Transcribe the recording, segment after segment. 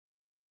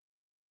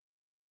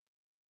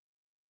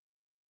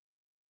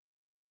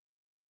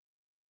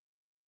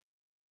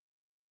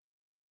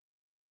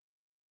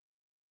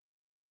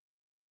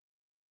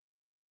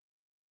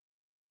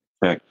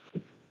Check,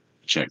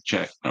 check,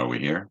 check. Are we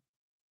here?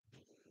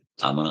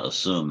 I'm going to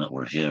assume that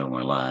we're here and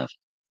we're live.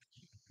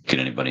 Can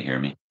anybody hear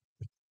me?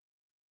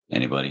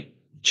 Anybody?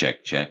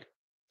 Check, check.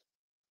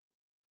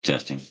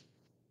 Testing,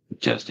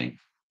 testing.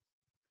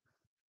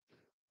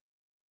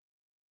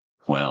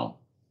 Well,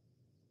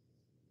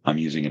 I'm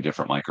using a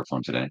different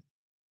microphone today,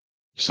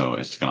 so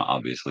it's going to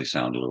obviously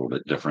sound a little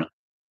bit different.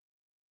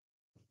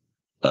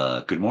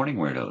 Good morning,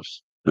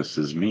 weirdos. This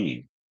is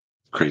me,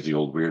 crazy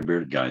old weird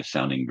bearded guy,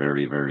 sounding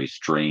very, very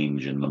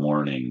strange in the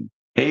morning.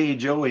 Hey,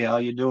 Joey, how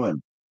you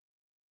doing?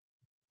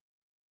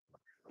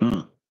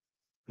 Hmm,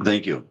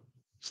 thank you.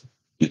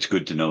 It's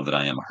good to know that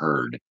I am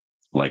heard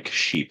like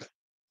sheep.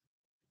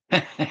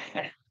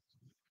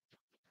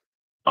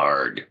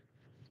 Arg.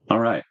 All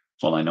right.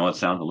 Well, I know it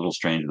sounds a little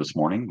strange this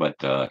morning, but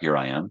here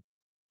I am.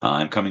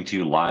 I'm coming to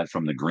you live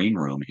from the green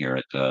room here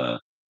at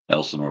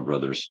Elsinore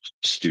Brothers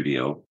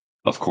studio.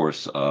 Of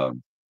course,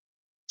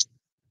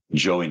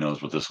 Joey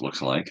knows what this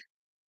looks like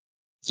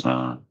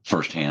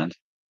firsthand.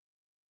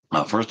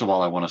 First of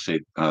all, I want to say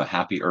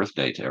happy Earth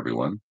Day to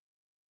everyone.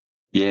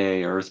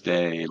 Yay, Earth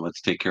Day.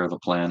 Let's take care of the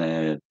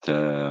planet.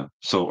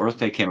 So Earth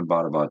Day came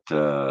about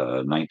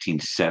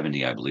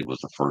 1970, I believe, was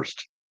the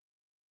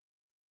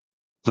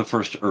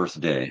first Earth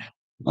Day.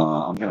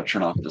 I'm going to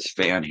turn off this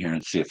fan here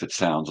and see if it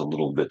sounds a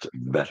little bit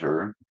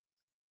better.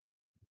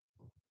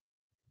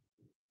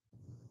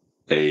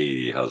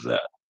 Hey, how's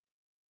that?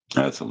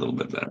 That's a little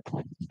bit better.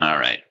 All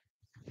right.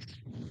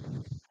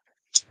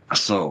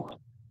 So,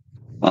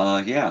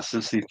 yeah,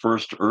 since the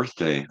first Earth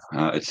Day,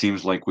 it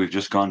seems like we've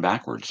just gone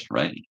backwards,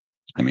 right?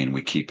 I mean,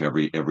 we keep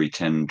every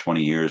 10,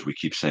 20 years, we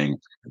keep saying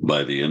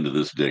by the end of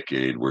this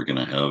decade, we're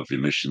going to have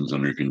emissions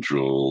under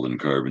control and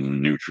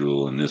carbon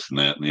neutral and this and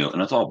that and the other.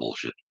 And it's all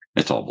bullshit.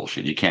 It's all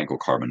bullshit. You can't go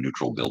carbon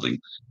neutral building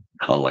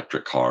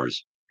electric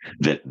cars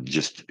that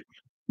just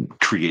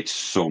creates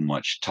so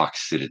much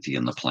toxicity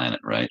in the planet,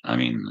 right? I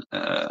mean,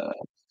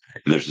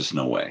 there's just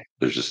no way.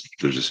 There's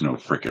just no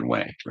freaking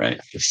way, right?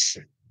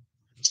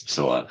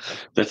 So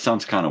that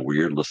sounds kind of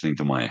weird listening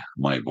to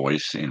my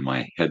voice in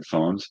my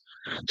headphones.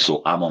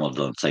 So I'm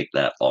gonna take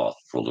that off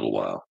for a little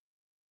while.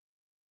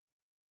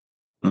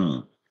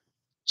 Hmm.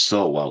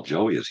 So while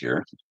Joey is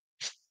here,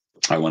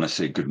 I want to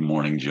say good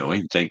morning,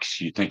 Joey. Thank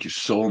you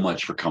so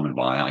much for coming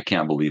by. I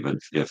can't believe it.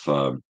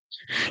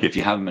 If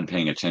you haven't been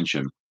paying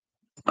attention,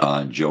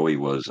 Joey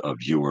was a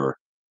viewer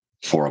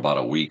for about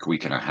a week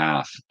and a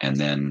half, and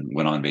then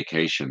went on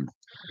vacation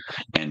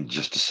and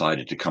just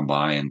decided to come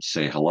by and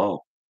say hello.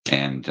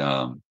 And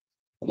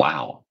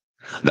wow,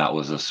 that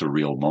was a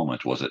surreal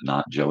moment, was it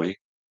not, Joey?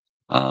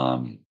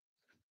 Um,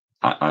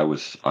 I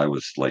was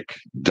like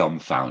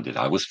dumbfounded.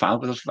 I was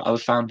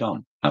found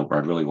dumb. I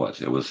really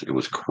was. It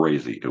was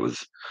crazy. It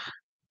was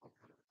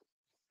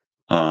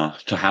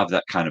to have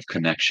that kind of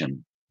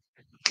connection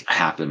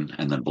happen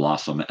and then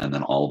blossom, and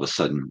then all of a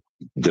sudden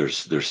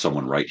there's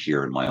someone right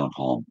here in my own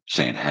home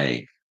saying,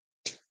 "Hey."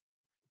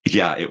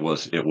 Yeah, it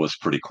was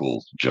pretty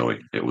cool, Joey.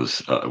 It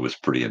was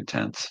pretty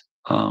intense.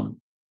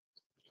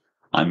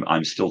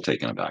 I'm still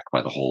taken aback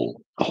by the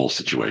whole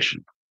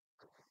situation.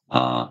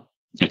 Uh,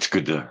 it's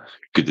good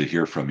to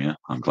hear from you.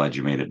 I'm glad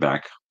you made it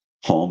back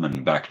home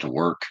and back to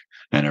work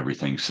and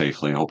everything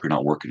safely. I hope you're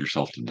not working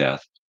yourself to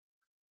death.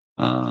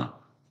 Uh,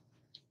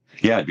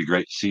 yeah, it'd be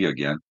great to see you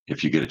again.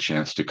 If you get a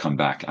chance to come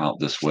back out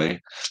this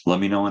way, let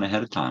me know in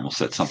ahead of time. We'll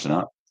set something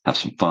up, have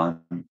some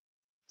fun,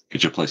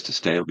 get you a place to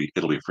stay. It'll be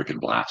a freaking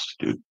blast,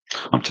 dude.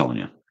 I'm telling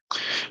you,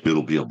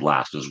 it'll be a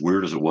blast. As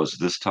weird as it was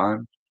this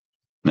time,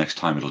 next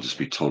time it'll just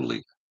be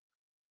totally,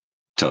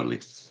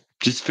 totally,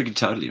 just freaking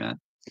totally, man.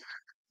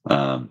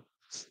 Um,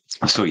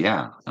 so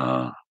yeah,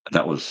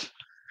 that was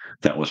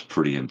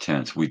pretty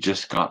intense. We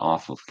just got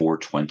off of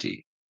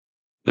 420.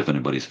 If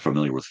anybody's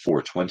familiar with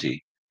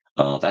 420,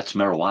 that's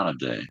marijuana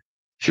day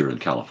here in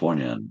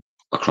California and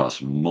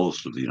across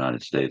most of the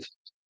United States.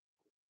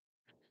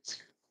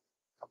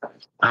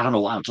 I don't know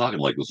why I'm talking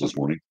like this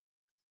morning.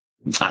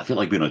 I feel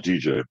like being a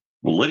DJ.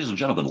 Well, ladies and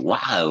gentlemen,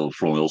 live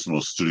from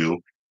Elsinore studio,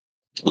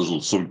 this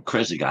is some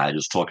crazy guy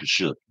just talking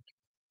shit.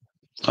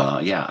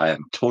 Yeah, I have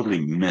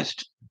totally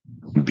missed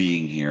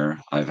being here.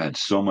 I've had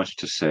so much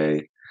to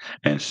say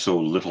and so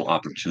little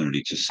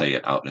opportunity to say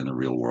it out in the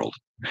real world.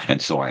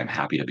 And so I am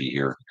happy to be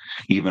here,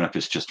 even if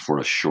it's just for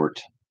a short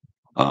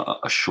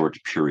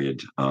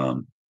period.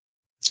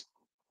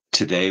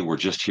 Today, we're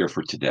just here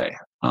for today.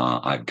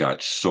 I've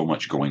got so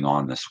much going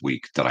on this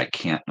week that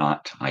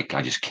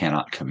I just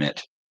cannot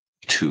commit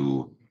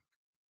to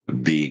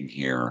being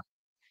here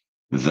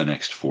the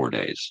next 4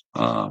 days.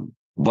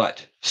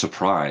 But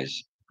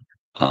surprise,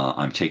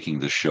 I'm taking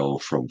the show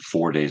from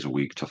 4 days a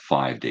week to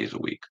 5 days a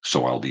week.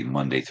 So I'll be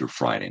Monday through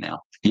Friday now.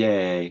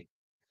 Yay.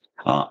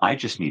 I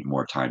just need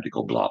more time to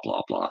go blah,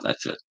 blah, blah.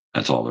 That's it.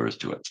 That's all there is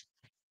to it.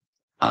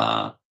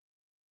 Uh,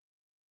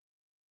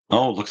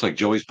 oh, it looks like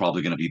Joey's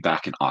probably going to be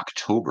back in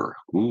October.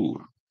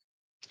 Ooh,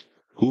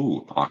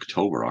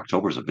 October.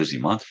 October's a busy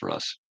month for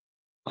us.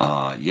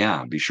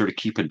 Yeah, be sure to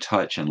keep in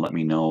touch and let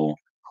me know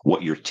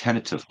what your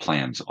tentative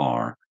plans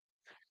are,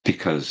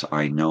 because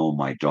I know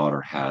my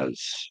daughter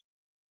has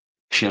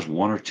She has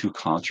one or two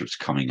concerts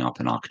coming up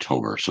in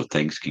October, so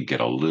things can get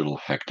a little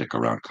hectic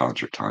around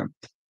concert time.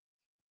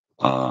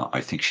 I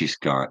think she's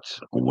got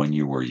When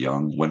We Were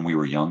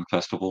Young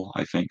festival,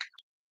 I think,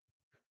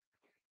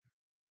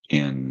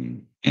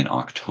 in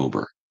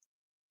October,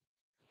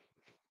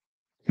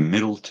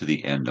 middle to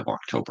the end of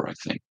October, I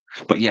think.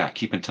 But yeah,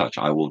 keep in touch.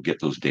 I will get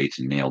those dates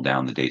and nail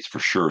down the dates for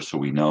sure, so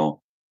we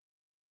know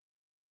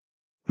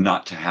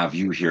not to have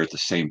you here at the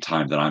same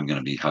time that I'm going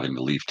to be having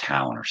to leave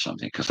town or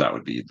something, because that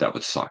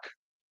would suck.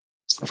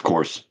 Of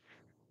course,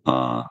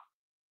 uh,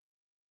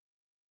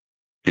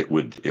 it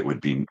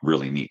would be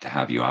really neat to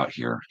have you out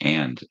here,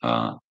 and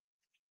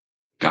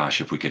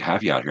gosh, if we could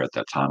have you out here at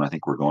that time, I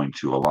think we're going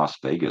to Las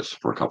Vegas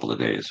for a couple of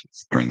days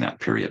during that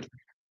period.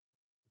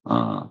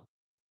 Uh,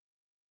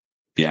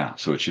 yeah,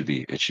 so it should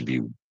be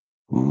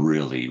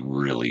really,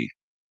 really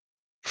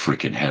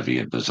freaking heavy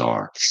and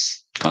bizarre.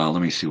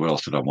 Let me see, what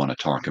else did I want to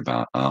talk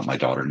about? My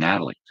daughter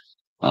Natalie.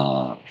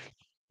 Uh,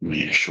 Let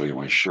me show you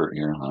my shirt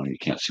here. Oh, you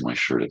can't see my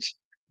shirt. It's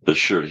the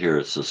shirt here.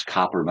 It says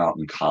Copper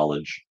Mountain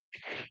College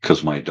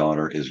because my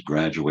daughter is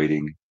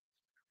graduating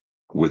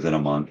within a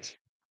month.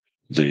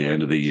 The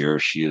end of the year,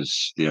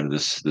 the end of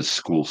this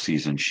school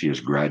season, she is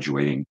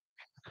graduating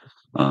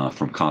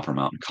from Copper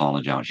Mountain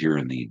College out here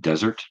in the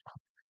desert.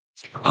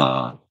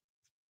 Uh,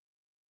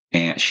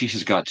 and she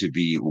has got to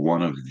be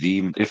one of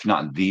the, if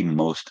not the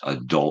most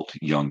adult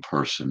young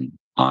person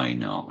I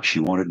know. She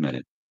won't admit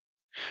it.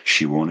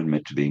 She won't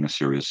admit to being a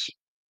serious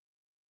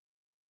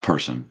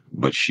person,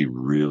 but she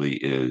really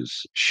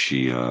is.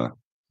 She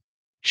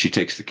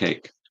takes the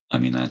cake. I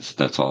mean,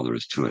 that's all there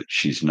is to it.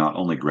 She's not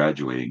only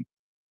graduating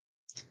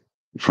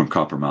from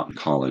Copper Mountain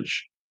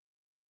College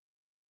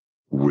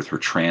with her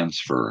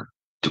transfer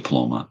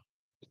diploma,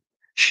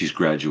 she's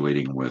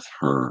graduating with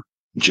her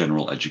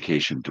general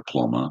education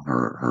diploma,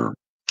 her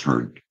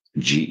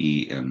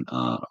GE and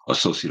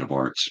Associate of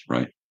Arts,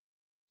 right?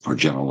 Or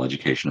General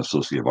Education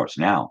Associate of Arts.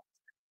 Now,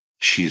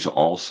 she's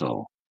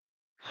also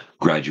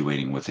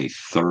graduating with a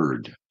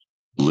third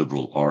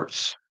liberal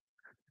arts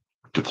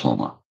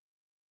diploma,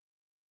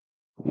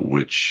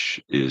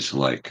 which is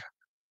like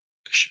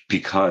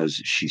because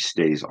she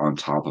stays on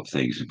top of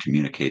things and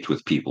communicates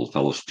with people,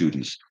 fellow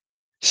students,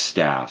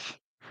 staff,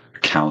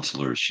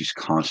 counselors. She's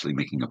constantly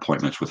making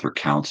appointments with her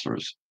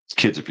counselors.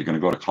 Kids, if you're going to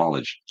go to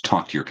college,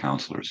 talk to your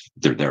counselors.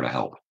 They're there to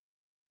help.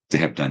 They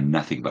have done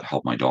nothing but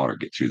help my daughter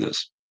get through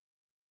this.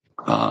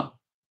 Uh,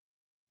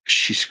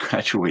 she's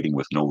graduating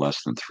with no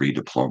less than 3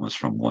 diplomas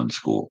from one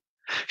school.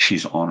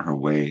 She's on her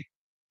way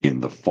in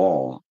the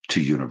fall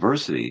to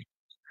university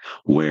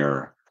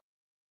where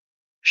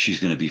she's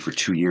going to be for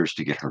 2 years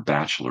to get her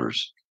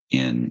bachelor's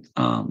in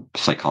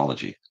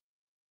psychology.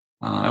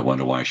 I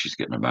wonder why she's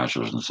getting a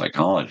bachelor's in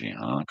psychology,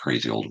 huh?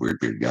 Crazy old weird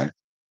beard guy.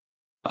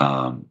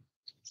 Um,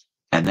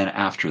 and then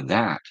after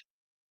that,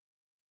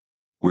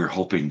 we're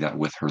hoping that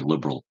with her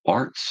liberal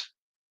arts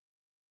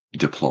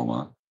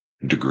diploma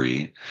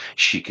degree,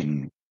 she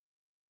can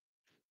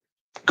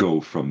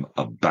go from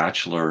a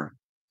bachelor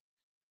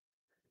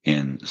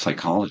in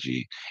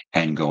psychology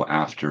and go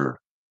after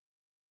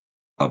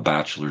a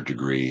bachelor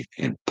degree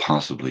in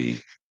possibly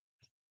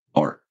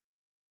art.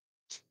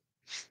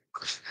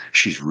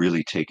 She's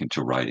really taken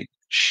to writing.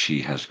 She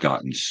has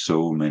gotten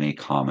so many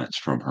comments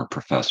from her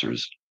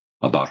professors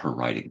about her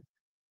writing.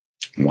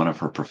 One of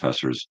her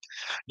professors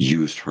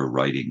used her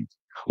writing,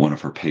 one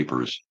of her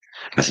papers,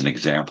 as an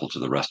example to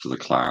the rest of the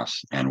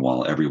class. And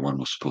while everyone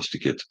was supposed to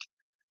get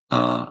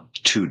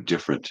 2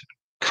 different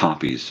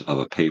copies of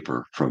a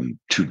paper from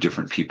 2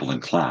 different people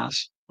in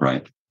class,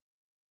 right?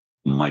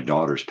 My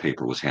daughter's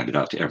paper was handed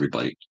out to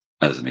everybody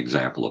as an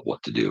example of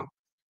what to do.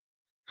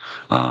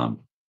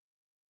 Um,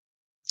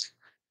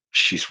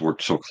 she's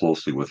worked so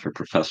closely with her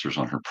professors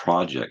on her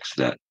projects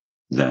that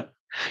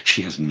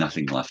she has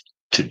nothing left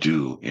to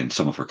do in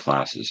some of her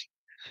classes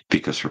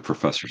because her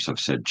professors have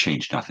said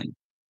change nothing.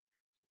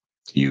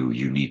 You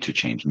need to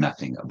change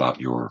nothing about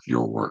your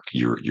work.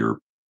 You're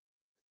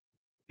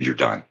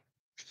done.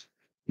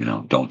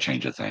 Don't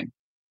change a thing.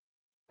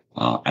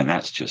 And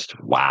that's just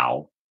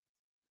wow.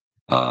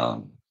 I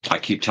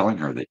keep telling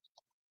her that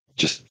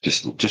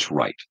just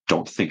write.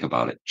 Don't think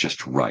about it.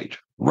 Just write.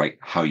 Write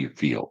how you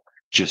feel.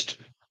 Just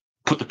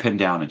put the pen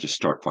down and just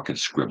start fucking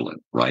scribbling.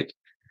 Right?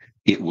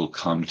 It will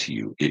come to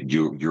you.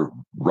 Your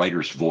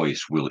writer's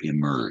voice will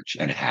emerge,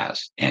 and it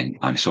has. And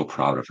I'm so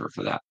proud of her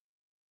for that.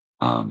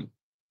 Um,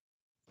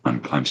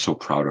 I'm so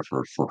proud of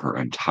her for her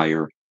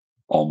entire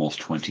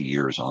almost 20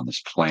 years on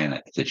this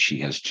planet that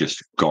she has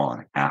just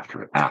gone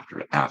after it, after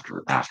it, after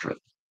it, after it.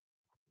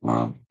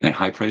 And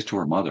high praise to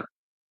her mother.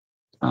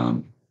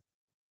 Um,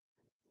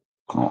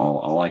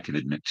 all I can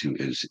admit to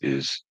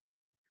is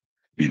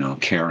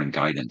care and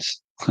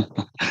guidance.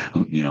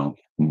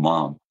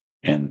 Mom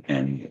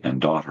and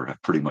daughter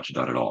have pretty much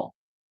done it all.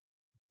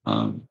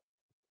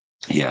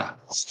 Yeah,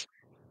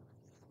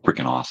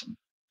 freaking awesome.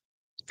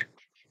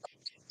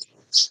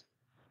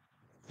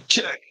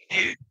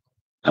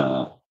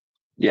 Uh,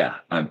 yeah,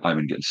 I've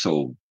been getting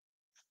so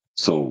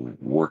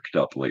worked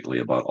up lately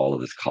about all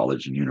of this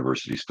college and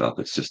university stuff.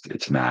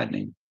 It's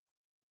maddening.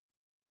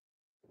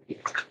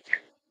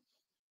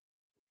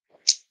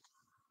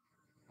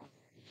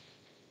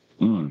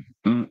 Mm,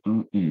 mm,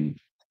 mm, mm.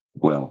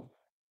 Well,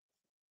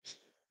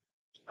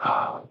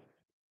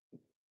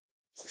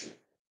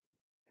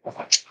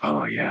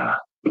 oh yeah,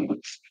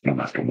 I'm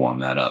gonna have to warm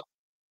that up.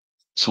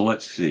 So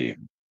let's see.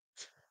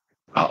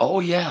 Oh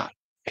yeah,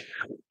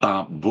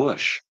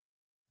 Bush,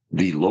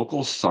 the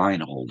local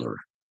sign holder,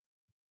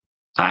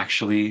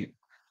 actually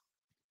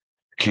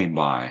came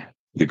by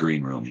the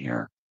green room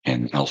here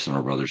in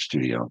Elsinore Brothers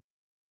studio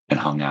and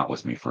hung out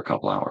with me for a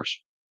couple hours.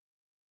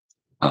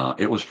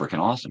 It was freaking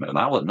awesome, and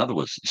that was another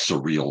was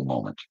surreal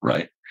moment.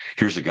 Right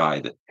here's a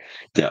guy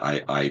that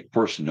I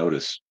first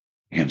noticed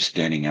him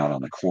standing out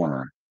on the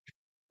corner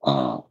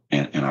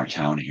in our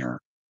town here,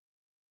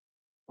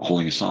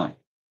 holding a sign,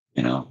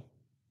 you know.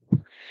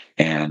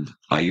 And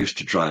I used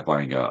to drive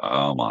by and go,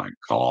 "Oh my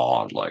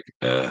god, like,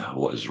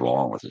 what is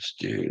wrong with this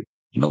dude?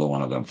 Another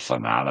one of them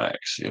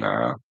fanatics, you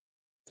know."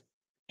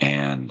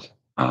 And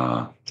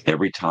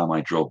every time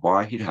I drove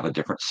by, he'd have a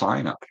different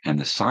sign up, and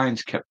the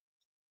signs kept.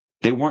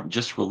 They weren't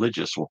just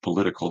religious or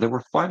political; they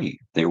were funny.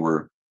 They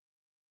were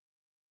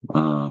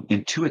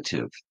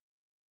intuitive.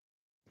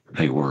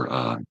 They were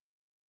uh,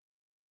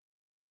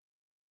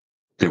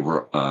 they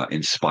were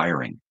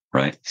inspiring,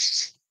 right?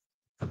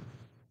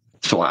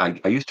 So I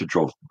used to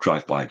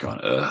drive by going,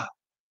 ugh.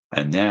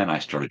 And then I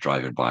started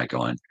driving by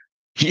going,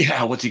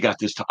 yeah, what's he got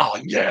this time? Oh,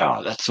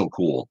 yeah, that's so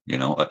cool. He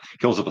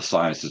holds up a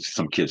sign that says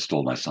some kid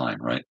stole my sign,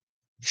 right?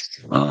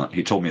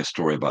 He told me a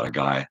story about a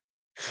guy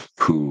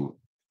who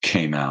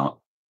came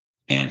out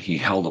and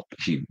he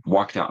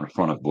walked out in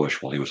front of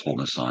Bush while he was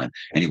holding a sign.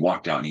 And he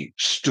walked out and he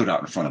stood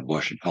out in front of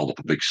Bush and held up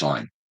a big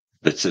sign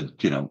that said,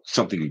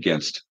 something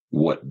against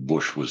what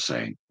Bush was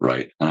saying,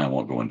 right? And I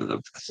won't go into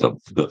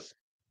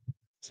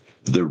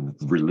the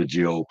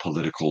religio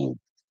political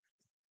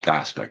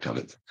aspect of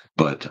it.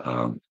 But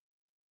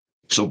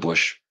so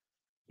Bush,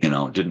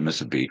 didn't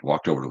miss a beat,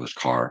 walked over to his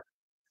car,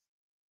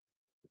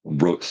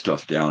 wrote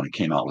stuff down, and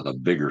came out with a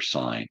bigger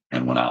sign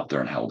and went out there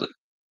and held it.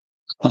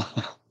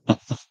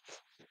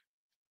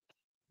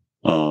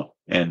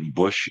 And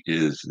Bush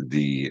is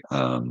the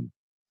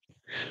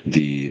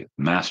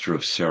master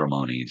of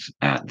ceremonies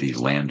at the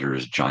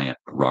Landers Giant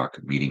Rock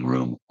Meeting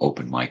Room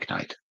open mic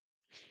night.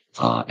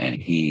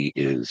 And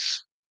he's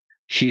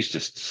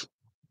just,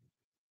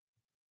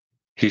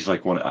 he's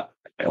like one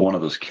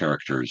of those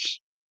characters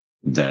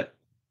that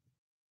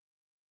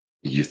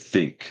you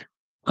think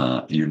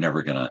you're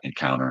never going to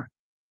encounter.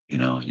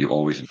 You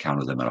always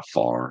encounter them at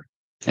afar,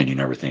 and you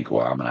never think,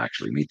 well, I'm going to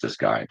actually meet this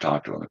guy and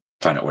talk to him and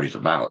find out what he's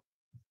about.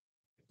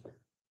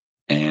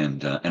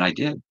 And I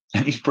did.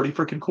 And he's pretty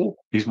freaking cool.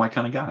 He's my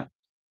kind of guy.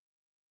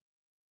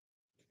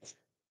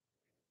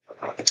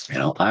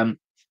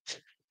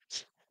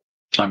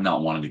 I'm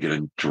not wanting to get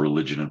into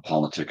religion and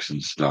politics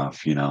and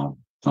stuff,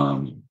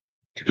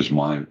 because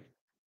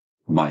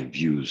my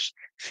views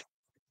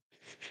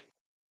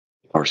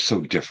are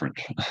so different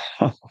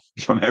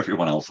from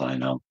everyone else I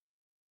know.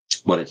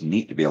 But it's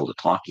neat to be able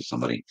to talk to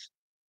somebody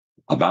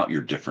about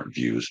your different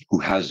views who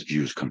has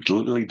views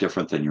completely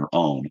different than your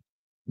own,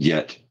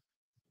 yet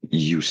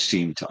you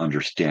seem to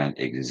understand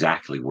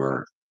exactly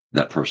where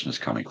that person is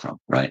coming from,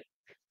 right?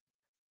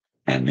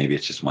 And maybe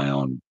it's just my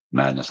own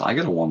madness. I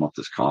got to warm up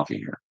this coffee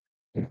here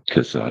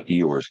because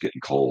Eeyore is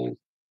getting cold.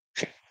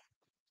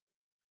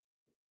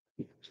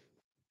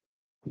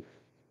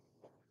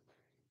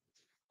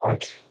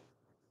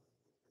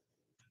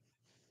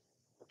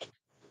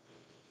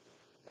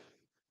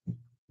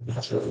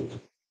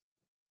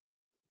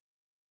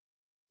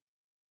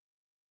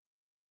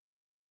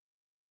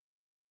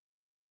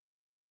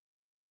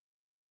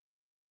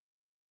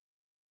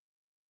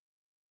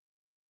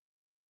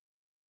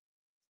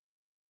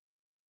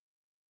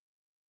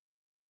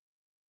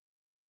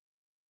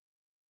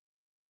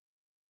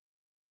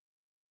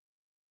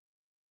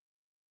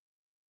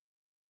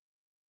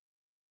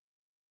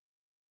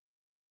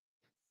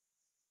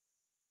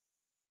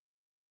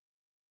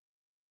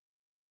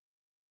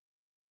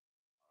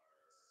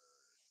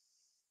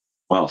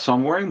 Well, so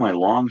I'm wearing my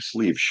long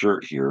sleeve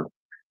shirt here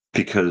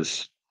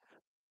because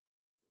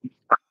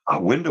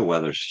winter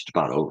weather's just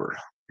about over,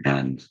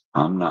 and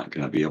I'm not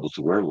going to be able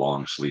to wear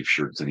long sleeve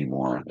shirts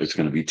anymore. It's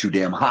going to be too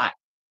damn hot.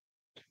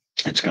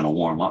 It's going to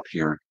warm up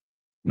here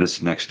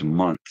this next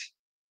month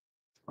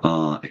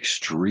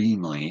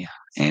extremely,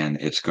 and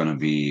it's going to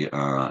be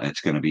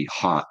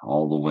hot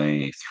all the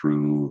way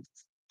through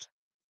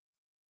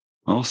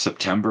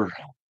September,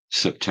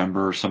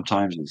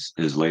 sometimes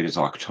as late as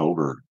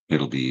October.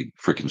 It'll be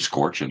freaking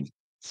scorching.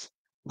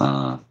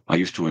 I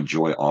used to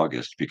enjoy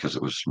August because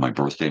it was my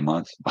birthday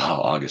month. Oh,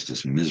 August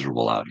is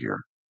miserable out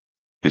here.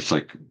 It's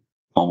like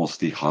almost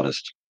the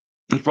hottest.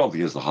 It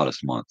probably is the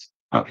hottest month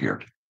out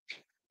here.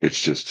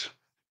 It's just,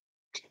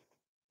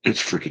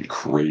 it's freaking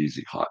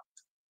crazy hot.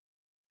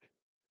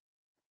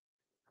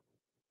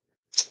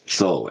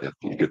 So if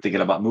you're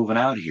thinking about moving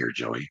out of here,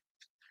 Joey,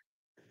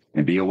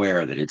 and be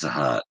aware that it's a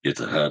hot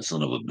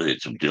son of a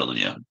bitch. I'm telling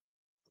you.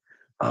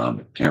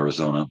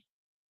 Arizona,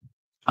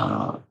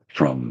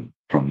 from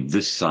from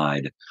this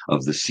side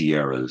of the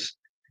Sierras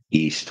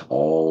east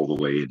all the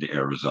way into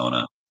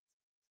Arizona.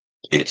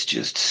 It's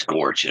just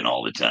scorching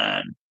all the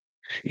time.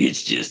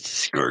 It's just a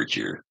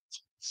scorcher.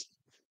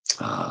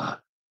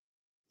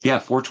 Yeah,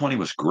 420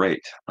 was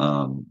great.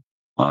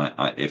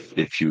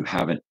 If you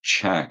haven't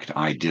checked,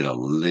 I did a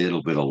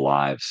little bit of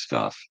live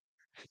stuff,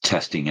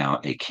 testing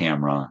out a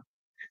camera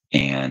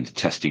and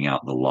testing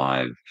out the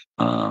live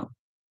uh,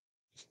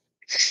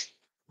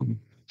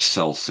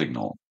 cell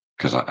signal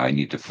because I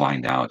need to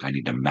find out. I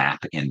need to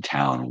map in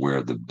town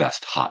where the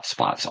best hot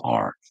spots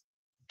are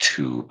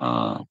to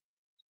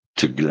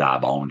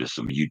grab onto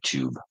some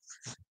YouTube.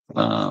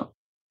 Uh,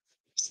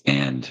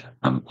 and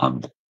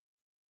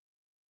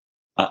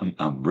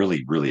I'm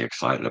really, really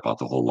excited about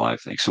the whole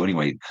live thing. So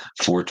anyway,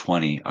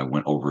 420, I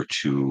went over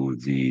to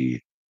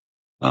the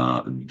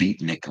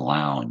Beatnik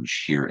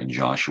Lounge here in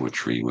Joshua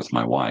Tree with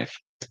my wife,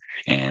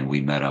 and we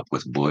met up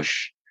with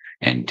Bush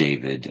and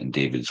David and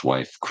David's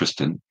wife,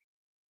 Kristen.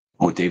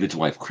 Oh, David's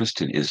wife,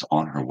 Kristen, is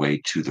on her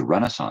way to the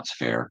Renaissance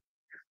Fair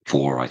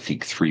for, I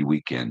think, 3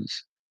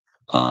 weekends.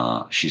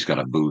 She's got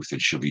a booth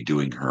and she'll be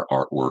doing her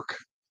artwork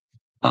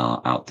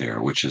out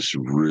there, which is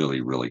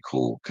really, really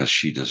cool because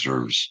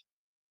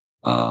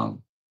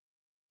um,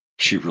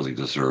 she really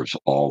deserves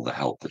all the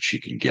help that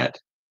she can get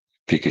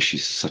because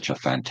she's such a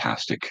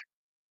fantastic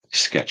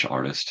sketch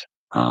artist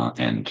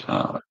and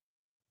what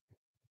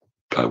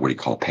do you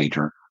call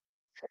painter?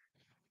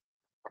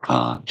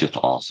 Just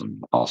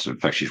awesome, awesome. In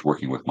fact, she's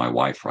working with my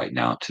wife right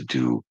now to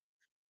do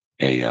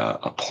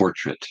a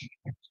portrait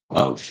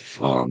of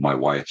my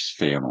wife's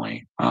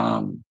family,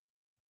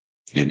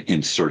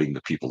 inserting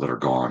the people that are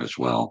gone as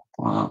well.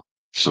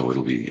 So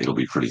it'll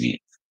be pretty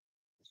neat.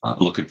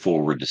 Looking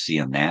forward to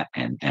seeing that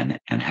and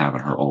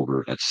having her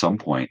over at some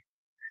point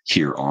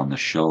here on the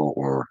show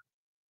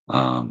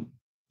um,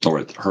 or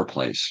at her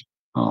place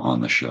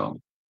on the show.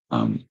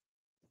 Um,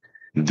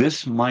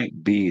 this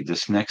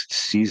next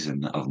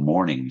season of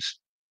mornings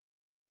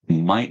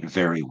might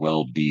very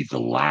well be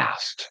the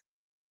last,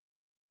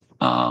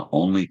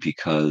 only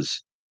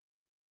because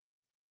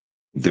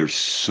there's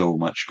so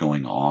much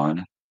going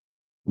on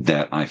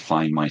that I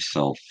find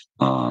myself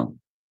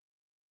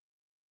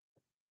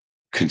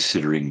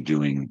considering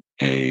doing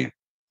a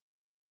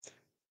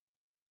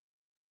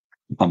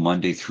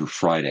Monday through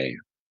Friday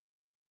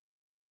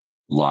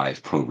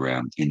live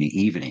program in the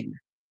evening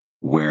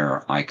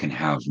where I can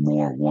have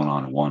more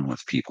one-on-one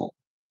with people.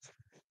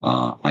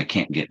 I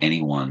can't get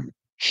anyone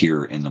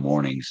here in the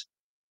mornings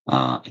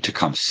to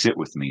come sit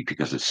with me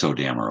because it's so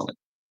damn early.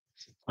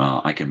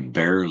 I can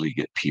barely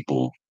get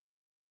people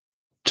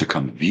to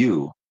come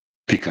view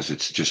because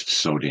it's just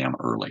so damn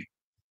early.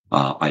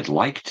 I'd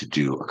like to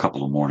do a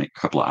couple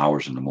of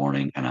hours in the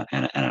morning and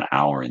an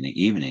hour in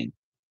the evening,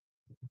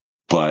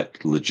 but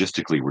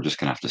logistically, we're just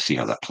going to have to see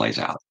how that plays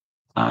out.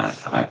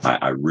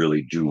 I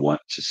really do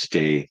want to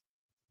stay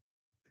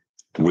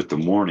with the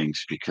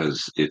mornings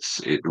because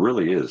it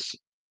really is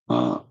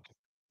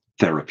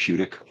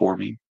therapeutic for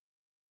me.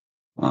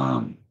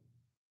 Um,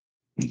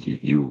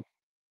 you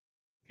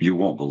you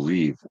won't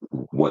believe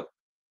what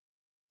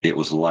it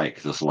was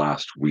like this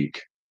last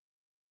week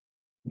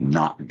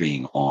not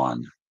being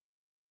on.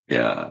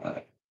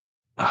 Yeah,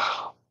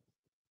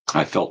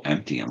 I felt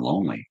empty and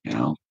lonely.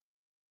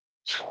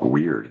 It's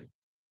weird.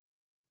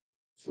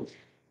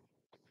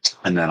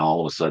 And then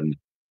all of a sudden,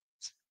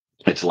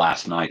 it's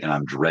last night, and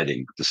I'm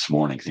dreading this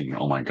morning, thinking,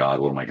 "Oh my God,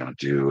 what am I going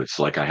to do?" It's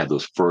like I had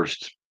those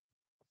first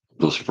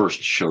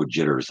show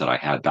jitters that I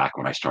had back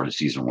when I started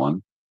season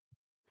one.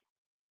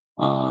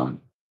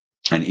 Um,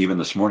 and even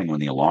this morning when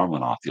the alarm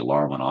went off,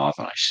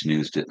 and I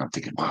snoozed it, and I'm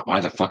thinking,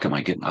 why the fuck am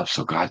I getting up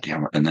so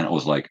goddamn? And then it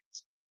was like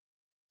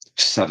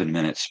 7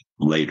 minutes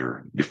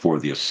later, before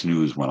the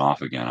snooze went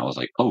off again, I was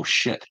like, "Oh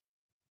shit,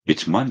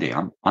 it's Monday.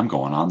 I'm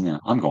going on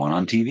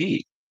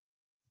TV."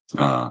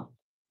 Uh,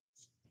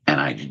 and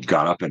I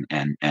got up and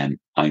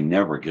I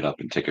never get up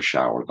and take a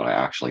shower, but I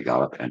actually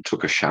got up and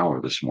took a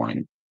shower this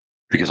morning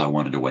because I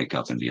wanted to wake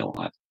up and be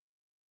alive.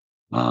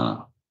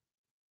 Uh,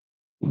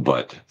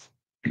 but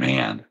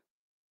man,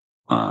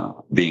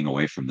 being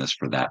away from this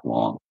for that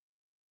long,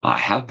 I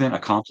have been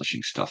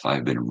accomplishing stuff.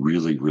 I've been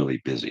really,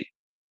 really busy.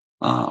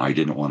 I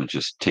didn't want to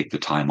just take the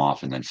time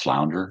off and then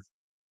flounder,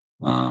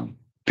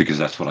 because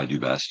that's what I do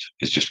best.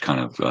 Is just kind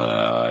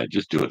of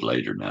just do it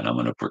later, man. I'm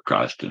going to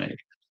procrastinate.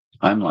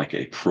 I'm like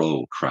a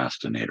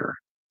procrastinator.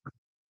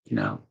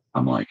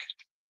 I'm like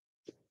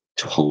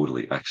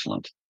totally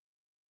excellent.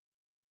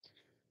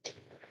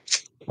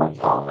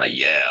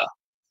 Yeah,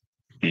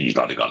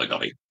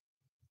 got it.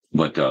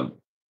 But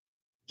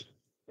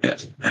yeah,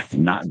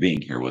 not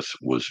being here was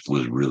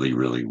really,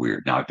 really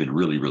weird. Now I've been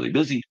really, really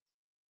busy.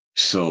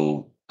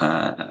 So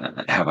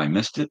have I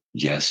missed it?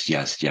 Yes,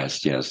 yes,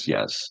 yes, yes,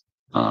 yes.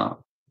 Uh,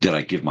 did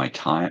I give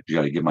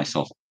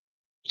myself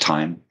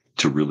time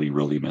to really,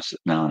 really miss it?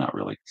 No, not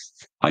really.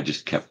 I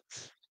just kept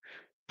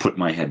putting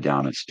my head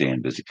down and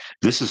staying busy.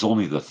 This is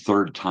only the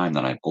third time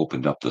that I've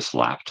opened up this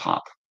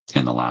laptop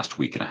in the last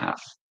week and a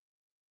half.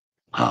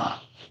 Uh,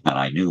 and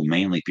I knew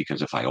mainly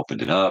because if I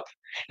opened it up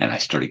and I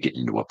started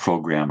getting into a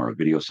program or a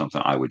video,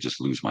 something, I would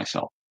just lose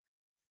myself.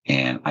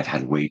 And I've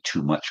had way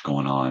too much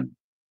going on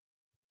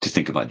to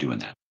think about doing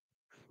that.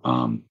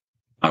 Um,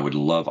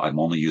 I'm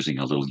only using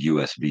a little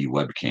USB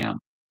webcam,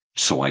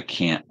 so I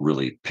can't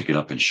really pick it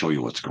up and show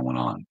you what's going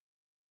on.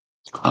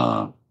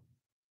 Uh,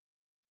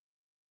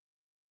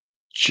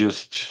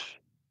 just,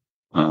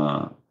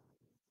 uh,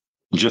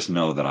 just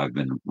know that I've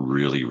been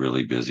really,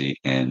 really busy,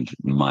 and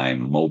my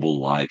mobile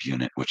live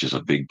unit, which is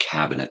a big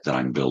cabinet that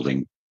I'm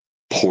building,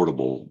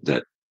 portable,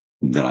 that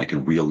I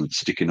can wheel and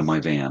stick into my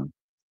van,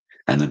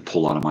 and then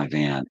pull out of my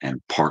van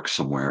and park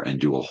somewhere and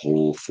do a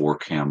whole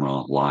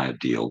 4-camera live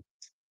deal.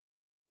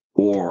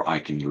 Or I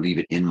can leave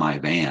it in my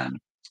van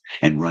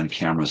and run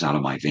cameras out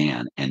of my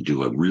van and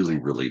do a really,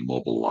 really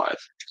mobile live.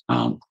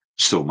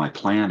 So my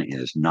plan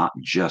is not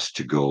just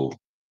to go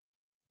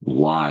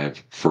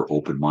live for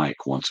open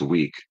mic once a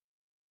week,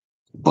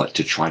 but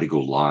to try to go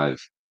live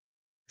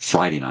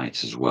Friday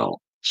nights as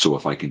well. So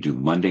if I can do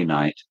Monday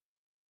night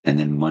and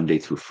then Monday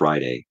through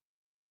Friday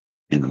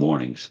in the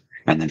mornings,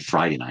 and then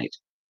Friday night,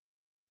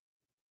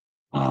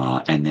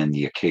 and then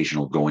the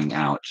occasional going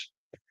out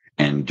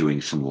and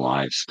doing some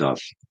live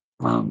stuff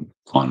on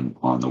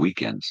the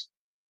weekends.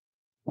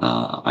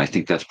 I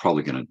think that's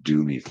probably going to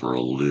do me for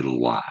a little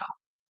while,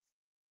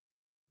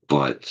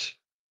 but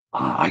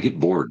I get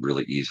bored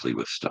really easily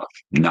with stuff.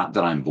 Not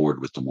that I'm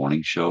bored with the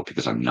morning show,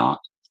 because I'm not.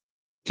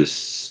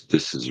 This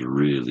is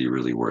really,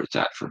 really where it's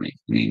at for me.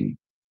 I mean,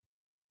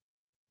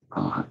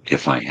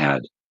 if I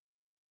had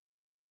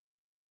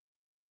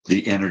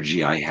the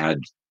energy I had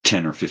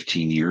 10 or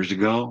 15 years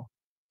ago,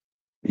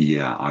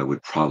 yeah, I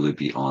would probably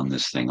be on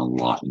this thing a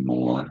lot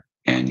more,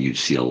 and you'd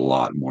see a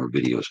lot more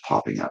videos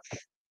popping up.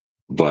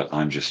 But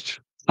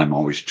I'm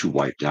always too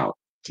wiped out,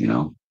 you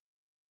know?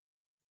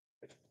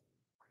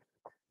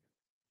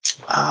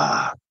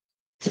 Ah,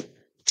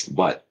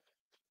 but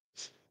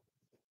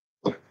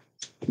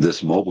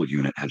this mobile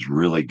unit has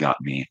really got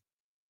me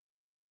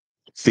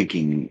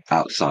thinking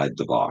outside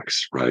the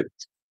box, right?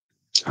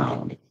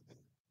 Um,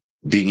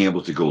 Being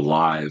able to go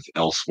live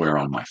elsewhere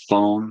on my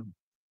phone,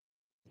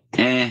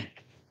 eh,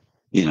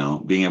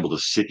 being able to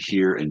sit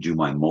here and do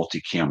my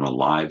multi-camera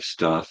live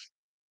stuff.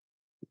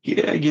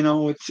 Yeah,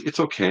 it's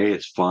okay.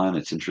 It's fun.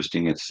 It's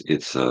interesting.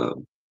 It's uh,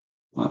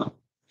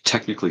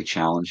 technically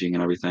challenging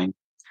and everything,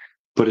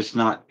 but it's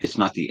not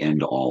the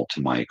end all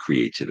to my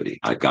creativity.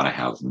 I've got to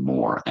have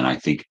more. And I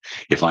think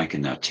if I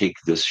can now take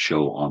this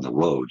show on the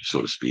road,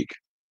 so to speak,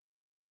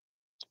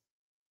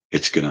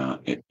 it's gonna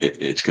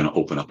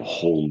open up a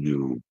whole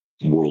new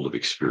world of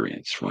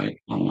experience, right?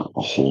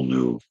 A whole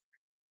new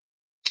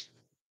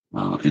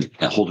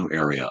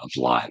area of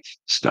live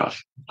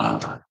stuff.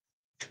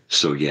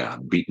 So yeah,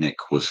 Beatnik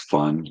was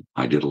fun.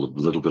 I did a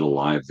little bit of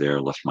live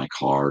there, left my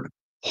card.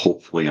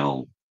 Hopefully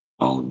I'll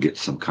get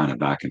some kind of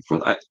back and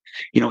forth.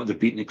 The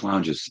Beatnik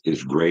Lounge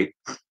is great.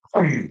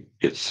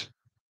 It's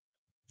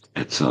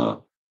it's uh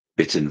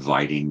it's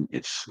inviting.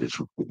 It's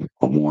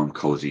a warm,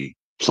 cozy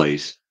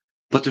place,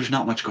 but there's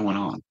not much going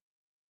on,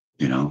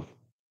 you know.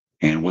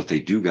 And what they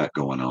do got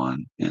going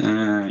on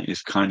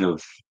is kind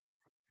of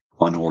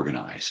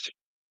unorganized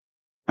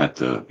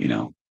at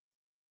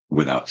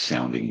without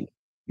sounding,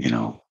 you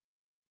know,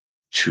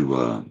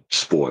 too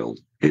spoiled.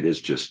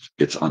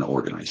 It's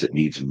unorganized. It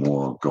needs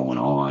more going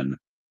on.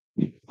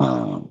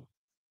 Um,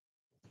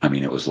 I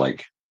mean, it was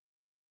like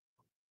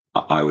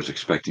I was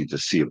expecting to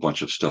see a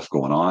bunch of stuff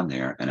going on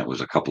there, and it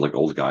was a couple of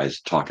old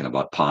guys talking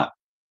about pot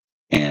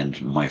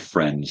and my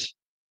friends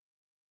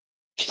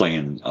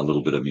playing a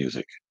little bit of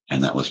music,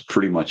 and that was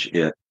pretty much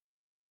it.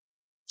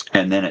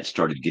 And then it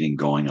started getting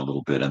going a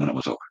little bit, and then it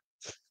was over.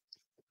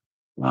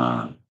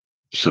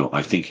 So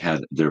I think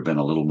had there been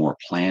a little more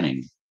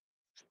planning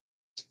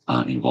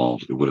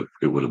involved, it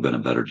would have been a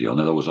better deal.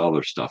 Now there was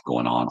other stuff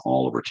going on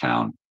all over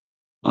town,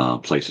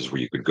 places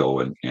where you could go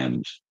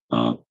and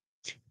uh,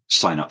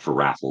 sign up for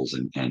raffles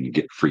and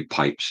get free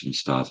pipes and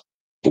stuff.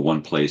 But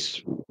one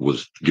place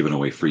was giving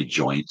away free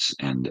joints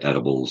and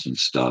edibles and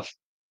stuff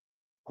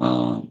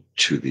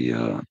to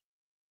the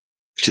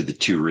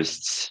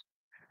tourists,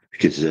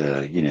 because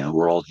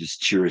we're all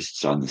just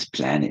tourists on this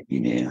planet,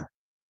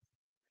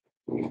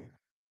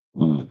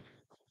 Mm,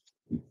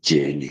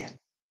 totally,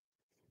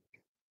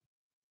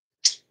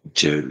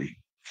 totally.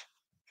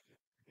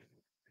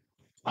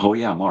 Oh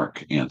yeah,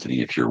 Mark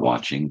Anthony, if you're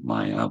watching,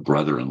 my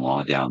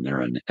brother-in-law down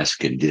there in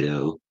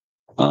Escondido,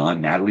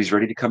 Natalie's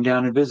ready to come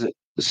down and visit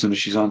as soon as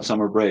she's on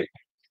summer break.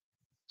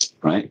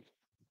 Right?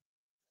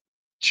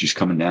 She's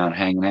coming down,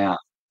 hanging out,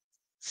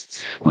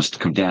 wants to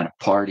come down and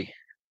party,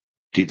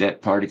 do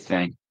that party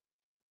thing.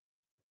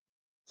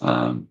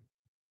 Um,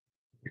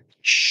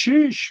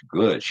 Sheesh,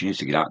 good. She needs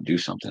to get out and do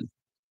something.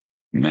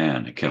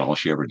 Man, the kid, all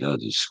she ever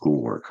does is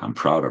schoolwork. I'm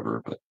proud of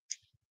her, but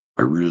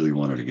I really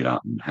want her to get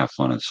out and have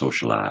fun and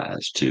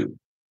socialize too.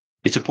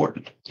 It's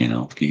important,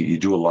 You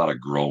do a lot of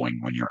growing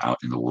when you're out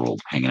in the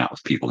world, hanging out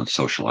with people and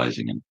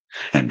socializing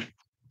and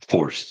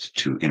forced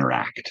to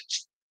interact.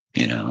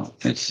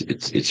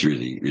 It's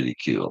really, really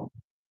cool.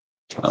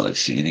 Let's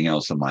see, anything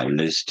else on my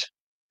list?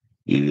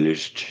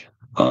 List.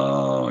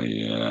 Oh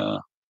yeah,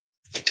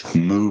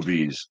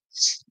 movies.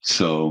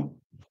 So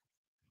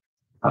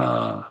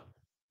uh,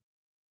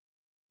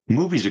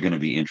 movies are going to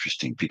be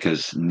interesting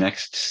because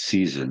next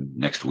season,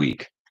 next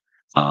week,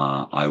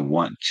 I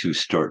want to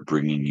start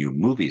bringing you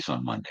movies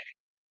on Monday,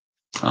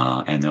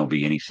 and there'll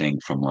be anything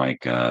from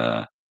like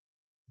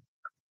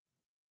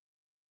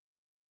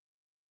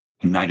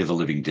Night of the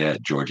Living Dead,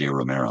 George A.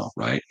 Romero,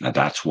 right? Now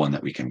that's one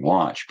that we can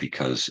watch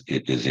because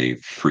it is a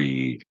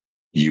free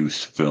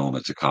use film.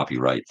 It's a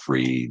copyright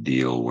free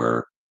deal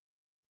where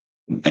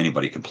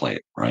anybody can play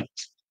it, right?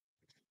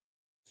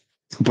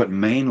 But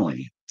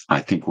mainly, I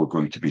think we're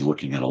going to be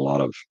looking at a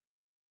lot of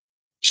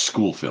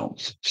school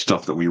films,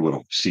 stuff that we would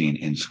have seen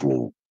in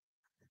school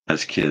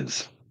as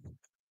kids.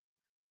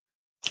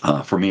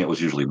 For me, it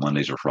was usually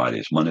Mondays or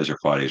Fridays. Mondays or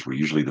Fridays were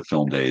usually the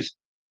film days.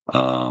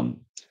 Um,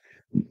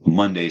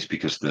 Mondays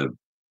because the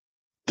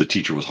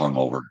teacher was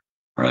hungover,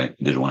 right?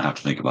 Didn't want to have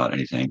to think about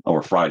anything.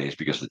 Or Fridays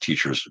because the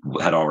teachers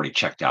had already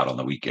checked out on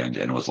the weekend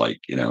and was like,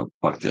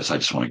 fuck this, I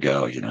just want to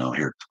go.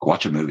 Here,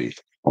 watch a movie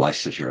while I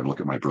sit here and look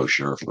at my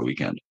brochure for the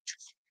weekend.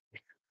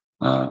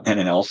 And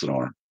in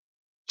Elsinore,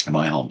 in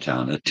my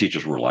hometown, the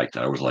teachers were like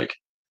that. I was like,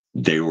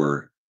 they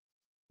were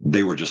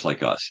they were just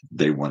like us.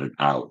 They wanted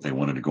out. They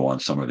wanted to go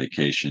on summer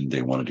vacation.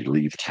 They wanted to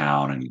leave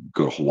town and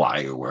go to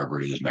Hawaii or wherever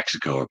it is,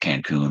 Mexico or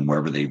Cancun,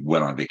 wherever they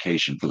went on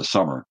vacation for the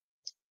summer.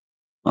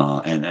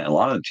 And a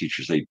lot of the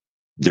teachers,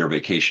 their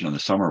vacation in the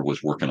summer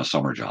was working a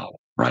summer job,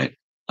 right?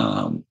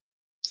 Um,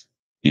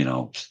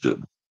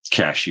 the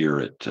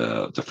cashier at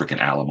the freaking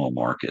Alamo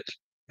Market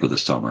for the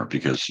summer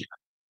because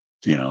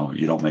you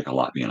don't make a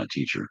lot being a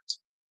teacher.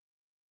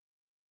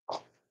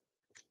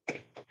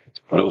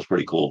 But it was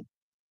pretty cool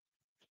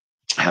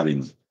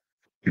having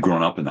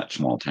grown up in that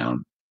small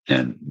town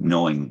and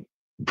knowing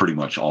pretty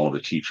much all of the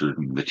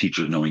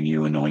teachers knowing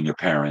you and knowing your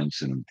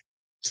parents and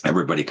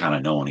everybody kind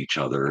of knowing each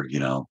other.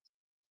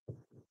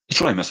 That's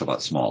what I miss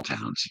about small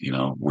towns,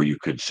 where you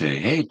could say,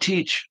 "Hey,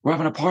 teach, we're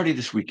having a party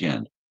this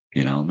weekend."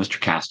 Mr.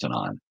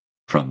 Castanon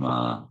from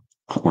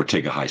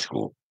Ortega High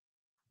School.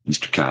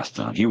 Mr.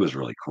 Castanon, he was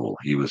really cool.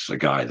 He was a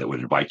guy that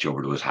would invite you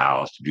over to his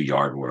house to do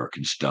yard work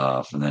and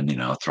stuff, and then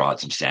throw out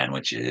some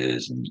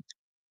sandwiches. And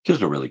he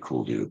was a really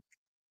cool dude.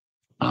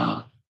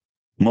 Uh,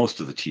 most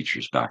of the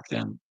teachers back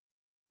then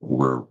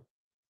were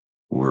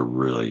were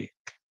really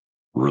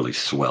really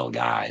swell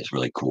guys,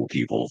 really cool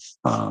people.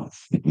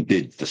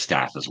 Did the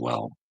staff as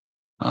well.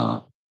 Uh,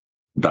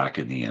 Back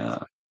in the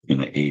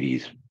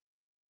 80s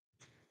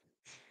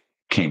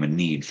came a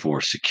need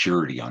for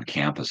security on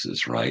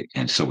campuses, right?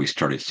 And so we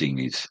started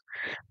seeing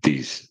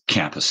these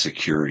campus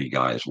security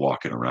guys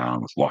walking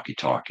around with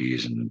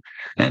walkie-talkies and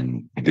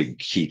big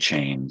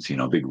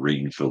keychains, big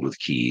ring filled with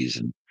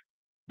keys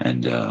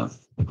and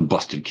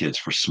busting kids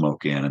for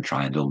smoking and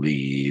trying to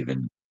leave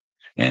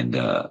and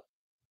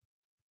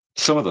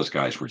some of those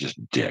guys were just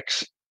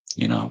dicks,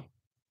 you know,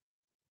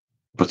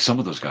 but some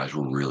of those guys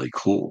were really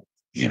cool,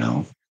 you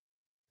know,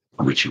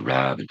 Richie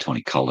Rab and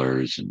Tony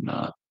Colors and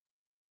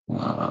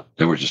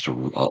there were just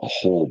a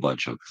whole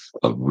bunch of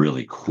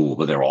really cool,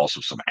 but there were also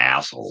some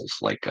assholes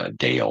like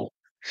Dale.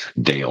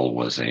 Dale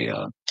was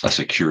a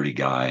security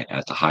guy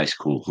at the high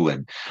school who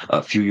had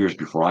a few years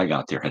before I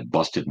got there had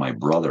busted my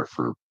brother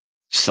for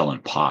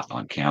selling pot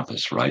on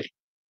campus, right?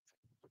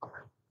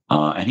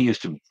 And he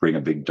used to bring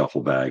a big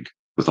duffel bag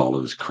with all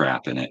of his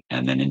crap in it,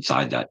 and then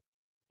inside that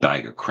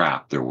bag of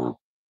crap there were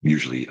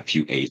usually a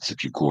few eighths, a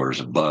few quarters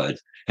of bud,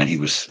 and he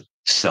was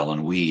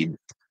selling weed,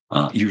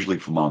 usually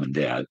for mom and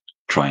dad,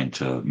 trying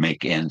to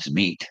make ends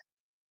meet.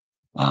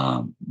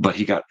 But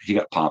he got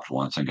popped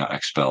once and got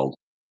expelled.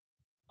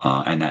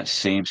 And that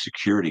same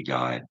security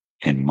guy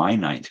in my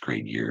ninth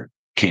grade year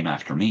came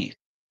after me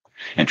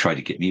and tried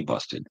to get me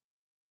busted.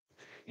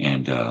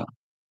 And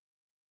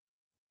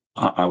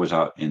I was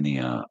out in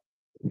the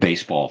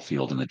baseball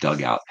field in the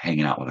dugout,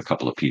 hanging out with a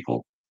couple of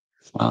people,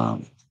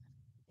 um,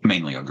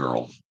 mainly a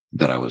girl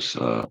that I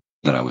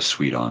was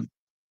sweet on.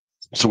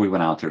 So we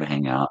went out there to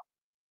hang out,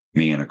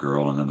 me and a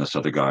girl, and then this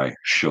other guy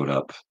showed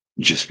up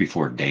just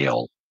before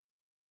Dale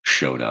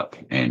showed up,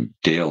 and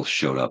Dale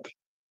showed up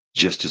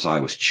just as I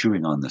was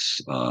chewing on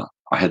this. I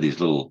had these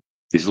little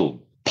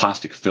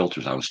plastic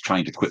filters. I was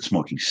trying to quit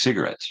smoking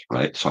cigarettes,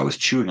 right? So I was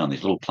chewing on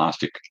these little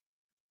plastic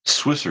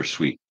Swisser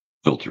Sweet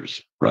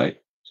filters, right?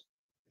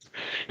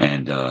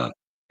 And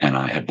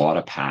I had bought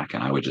a pack,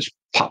 and I would just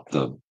pop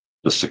the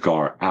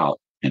cigar out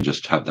and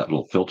just have that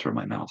little filter in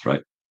my mouth,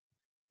 right?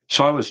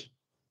 So I was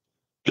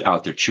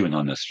out there chewing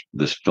on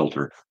this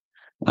filter,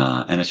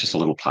 and it's just a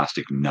little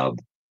plastic nub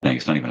thing.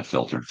 It's not even a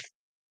filter.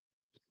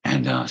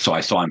 And so I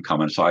saw him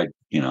coming, so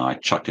I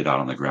chucked it out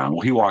on the ground.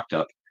 Well, he walked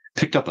up,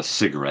 picked up a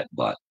cigarette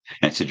butt,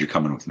 and said, "You're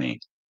coming with me."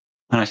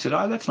 And I said,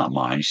 "Oh, that's not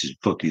mine." He says,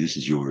 "Bookie, this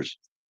is yours."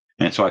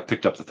 And so I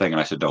picked up the thing and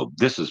I said, "No,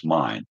 this is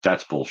mine.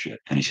 That's bullshit."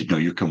 And he said, "No,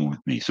 you're coming with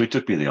me." So he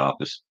took me to the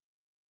office,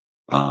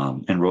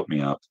 and wrote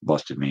me up,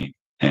 busted me,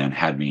 and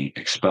had me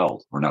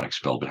expelled, or not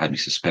expelled, but had me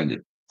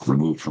suspended,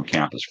 removed from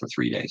campus for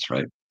 3 days,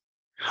 right?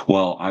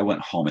 Well, I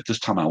went home. At this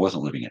time, I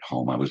wasn't living at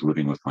home. I was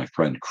living with my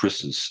friend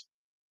Chris's.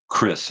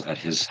 Chris at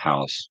his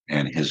house,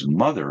 and his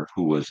mother,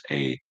 who was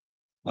a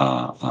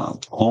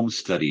home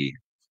study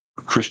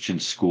Christian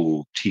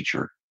school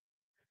teacher,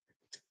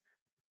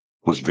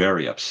 was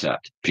very upset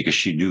because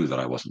she knew that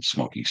I wasn't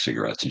smoking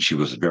cigarettes, and she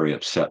was very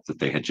upset that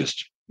they had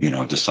just,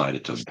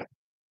 decided to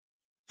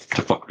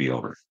fuck me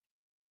over.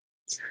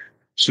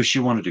 So she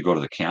wanted to go to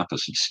the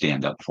campus and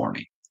stand up for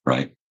me,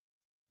 right?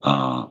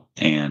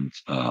 And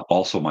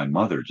also my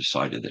mother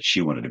decided that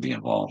she wanted to be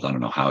involved. I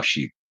don't know how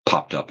she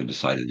popped up and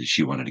decided that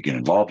she wanted to get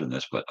involved in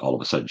this, but all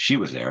of a sudden she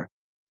was there.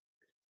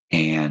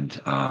 And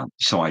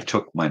so I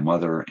took my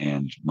mother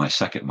and my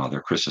second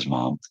mother, Chris's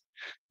mom,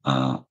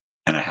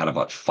 and I had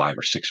about 5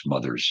 or 6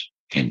 mothers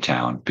in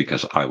town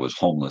because I was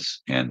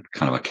homeless and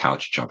kind of a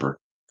couch jumper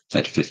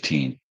at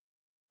 15.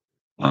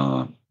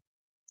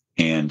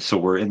 And so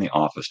we're in the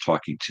office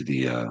talking to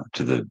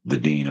the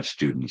dean of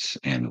students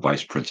and the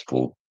vice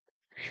principal,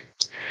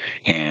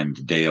 and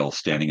Dale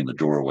standing in the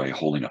doorway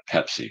holding a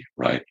Pepsi,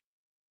 right?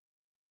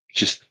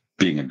 Just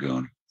being a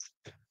goon.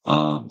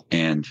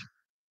 And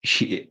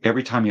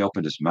every time he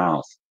opened his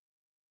mouth,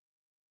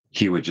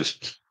 he would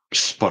just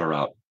sputter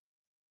out,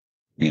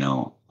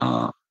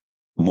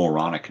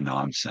 moronic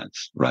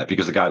nonsense, right?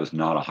 Because the guy was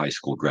not a high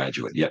school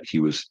graduate, yet he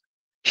was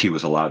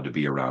allowed to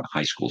be around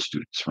high school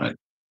students, right?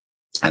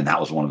 And that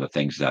was one of the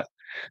things that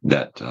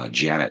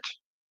Janet,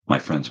 my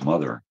friend's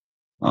mother,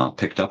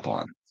 picked up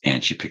on.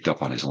 And she picked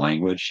up on his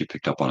language. She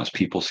picked up on his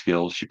people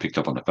skills. She picked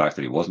up on the fact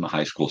that he wasn't a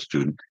high school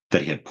student,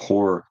 that he had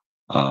poor,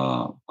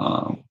 what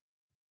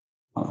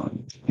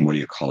do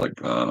you call it?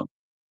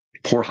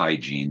 Poor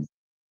hygiene.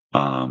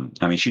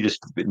 She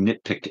just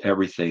nitpicked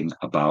everything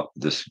about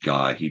this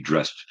guy. He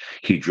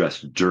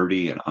dressed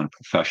dirty and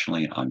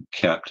unprofessionally and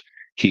unkept.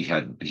 He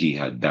had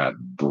bad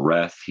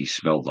breath. He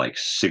smelled like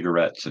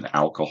cigarettes and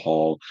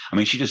alcohol.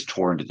 She just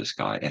tore into this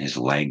guy and his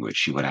language.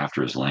 She went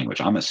after his language.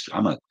 I'm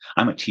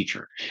a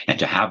teacher, and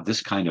to have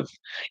this kind of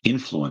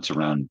influence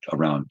around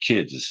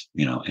kids is,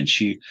 and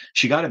she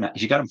got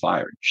him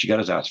fired. She got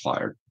his ass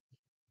fired.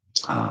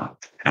 And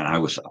I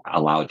was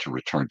allowed to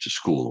return to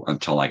school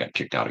until I got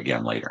kicked out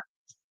again later.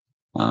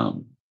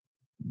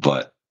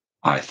 But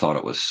I thought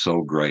it was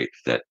so great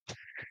that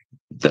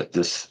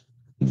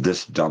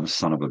this dumb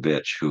son of a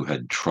bitch who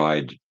had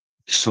tried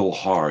so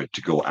hard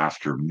to go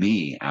after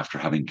me after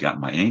having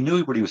gotten and he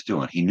knew what he was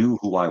doing. He knew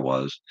who I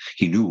was.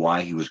 He knew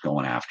why he was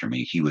going after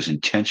me. He was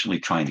intentionally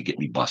trying to get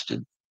me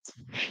busted,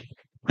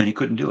 and he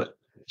couldn't do it.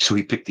 So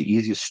he picked the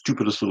easiest,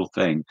 stupidest little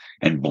thing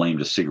and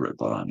blamed a cigarette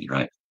butt on me,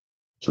 right?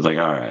 So it's like,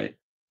 all right,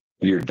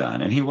 you're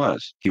done. And he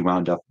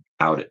wound up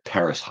out at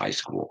Paris High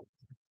School.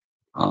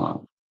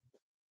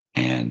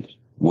 And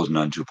was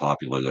none too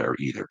popular there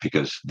either,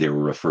 because they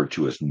were referred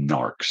to as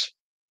narcs,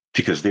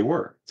 because they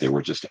were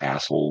just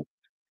asshole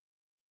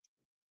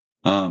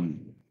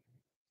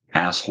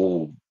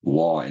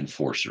law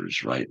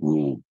enforcers, right?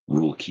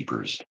 Rule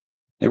keepers.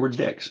 They were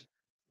dicks,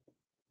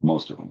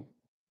 most of them.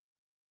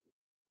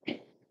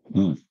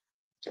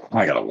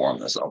 I gotta warm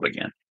this up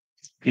again.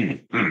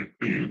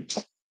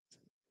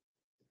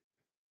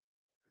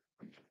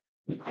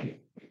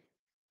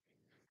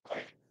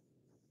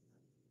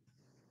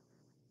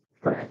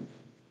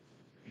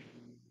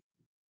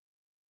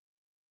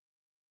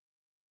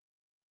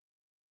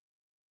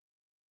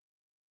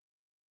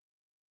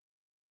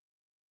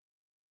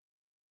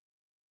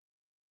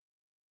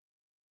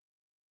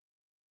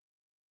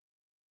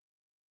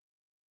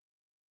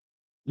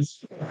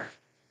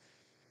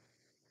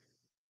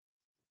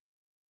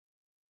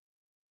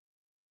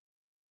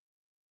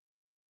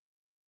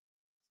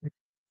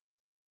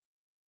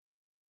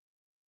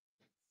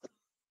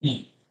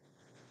 There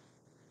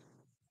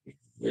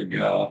you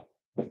go.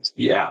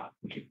 Yeah,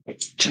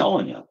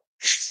 telling you.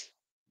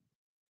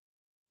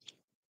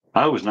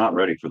 I was not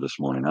ready for this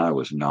morning. I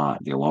was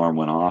not. The alarm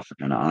went off,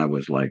 and I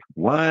was like,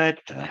 what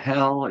the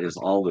hell is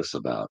all this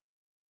about?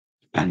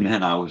 And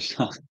then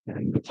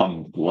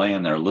I'm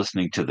laying there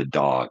listening to the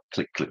dog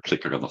click, click,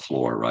 click on the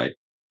floor, right?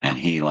 And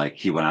he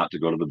went out to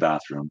go to the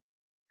bathroom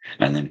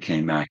and then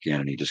came back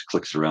in, and he just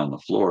clicks around the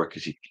floor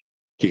because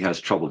he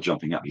has trouble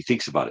jumping up. He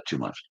thinks about it too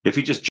much. If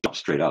he just jumps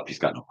straight up, he's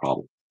got no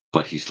problem.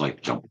 But he's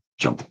like, jump,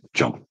 jump,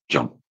 jump,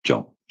 jump,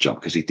 jump, jump,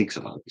 because he thinks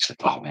about it. He's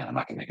like, oh man, I'm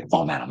not gonna make it.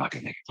 Oh man, I'm not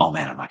gonna make it. Oh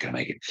man, I'm not gonna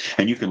make it.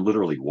 And you can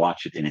literally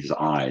watch it in his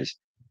eyes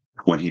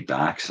when he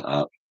backs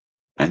up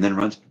and then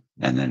runs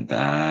and then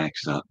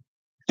backs up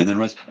and then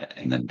runs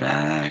and then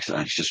backs.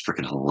 And it's just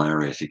freaking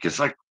hilarious. He gets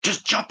like,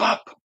 just jump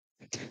up.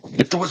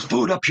 If there was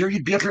food up here,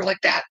 you'd be up here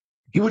like that.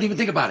 You wouldn't even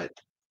think about it.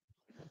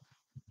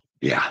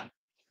 Yeah.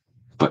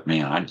 But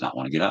man, I did not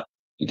want to get up.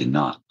 I did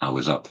not. I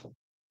was up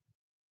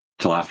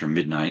till after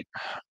midnight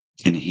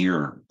in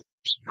here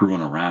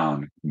screwing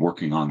around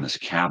working on this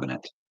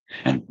cabinet.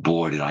 And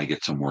boy, did I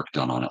get some work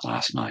done on it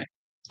last night.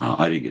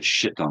 I didn't get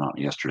shit done on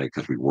it yesterday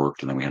because we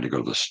worked and then we had to go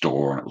to the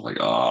store. And it was like,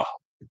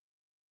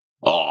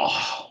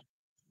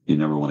 you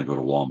never want to go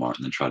to Walmart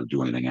and then try to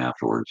do anything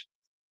afterwards.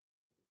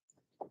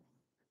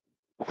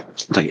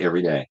 It's like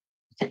every day.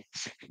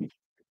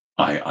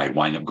 I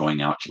wind up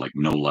going out to like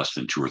no less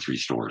than 2 or 3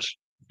 stores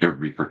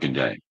every freaking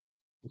day.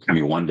 I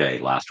mean, one day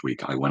last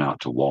week, I went out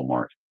to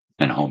Walmart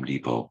and Home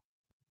Depot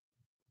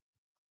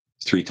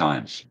 3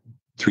 times,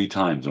 3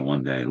 times in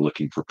one day,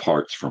 looking for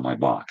parts for my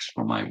box,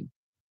 for my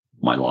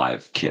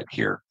live kit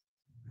here.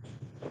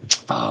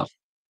 Uh,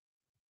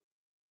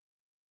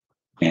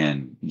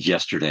 and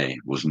yesterday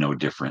was no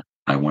different.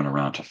 I went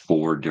around to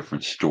 4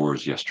 different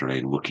stores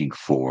yesterday looking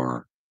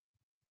for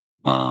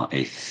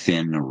a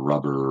thin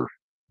rubber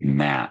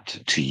mat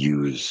to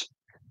use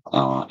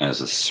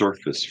as a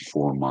surface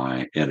for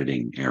my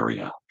editing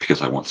area,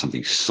 because I want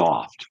something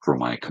soft for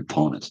my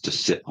components to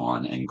sit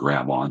on and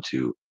grab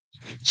onto.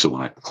 So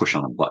when I push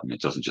on a button,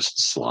 it doesn't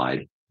just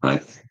slide,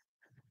 right?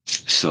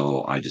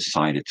 So I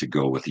decided to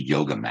go with a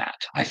yoga mat.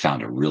 I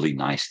found a really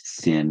nice,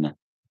 thin,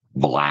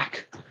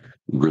 black,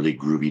 really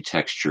groovy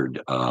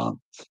textured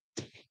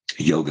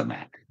yoga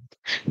mat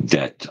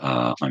that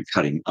I'm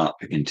cutting up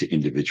into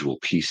individual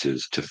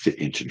pieces to fit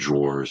into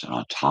drawers and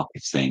on top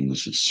of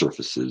things and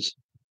surfaces,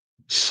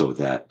 so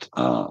that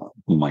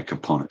my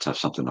components have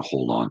something to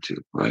hold on to,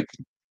 right?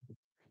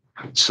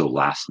 So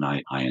last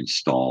night I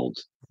installed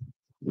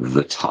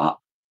the top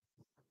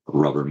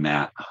rubber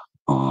mat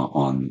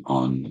on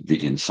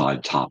the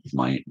inside top of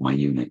my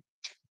unit,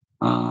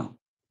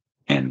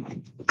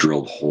 and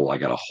drilled a hole. I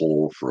got a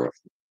hole for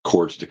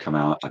cords to come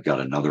out. I've got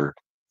another.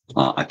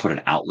 I put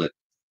an outlet,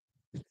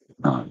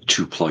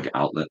 2-plug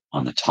outlet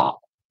on the top,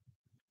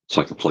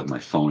 so I can plug my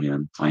phone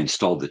in. I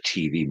installed the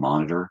TV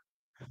monitor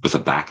with a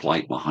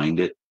backlight behind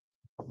it.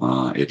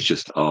 It's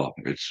just,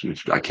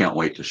 I can't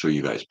wait to show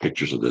you guys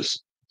pictures of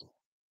this,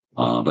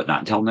 but not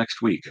until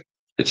next week.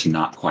 It's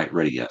not quite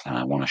ready yet, and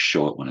I want to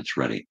show it when it's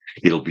ready.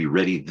 It'll be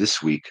ready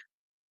this week,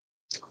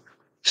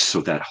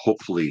 so that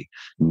hopefully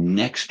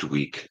next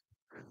week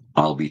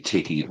I'll be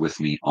taking it with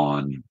me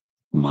on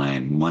my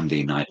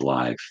Monday night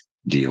live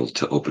deal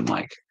to open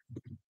mic.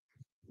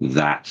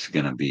 That's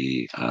going to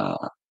be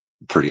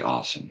pretty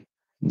awesome.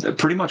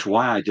 Pretty much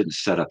why I didn't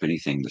set up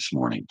anything this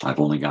morning. I've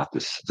only got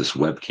this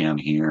webcam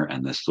here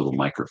and this little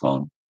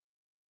microphone,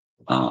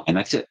 and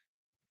that's it.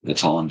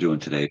 That's all I'm doing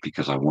today,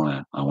 because I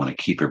want to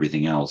keep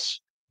everything else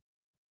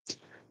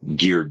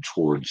geared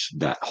towards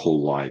that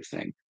whole live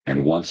thing.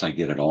 And once I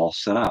get it all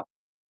set up,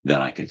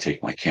 then I can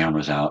take my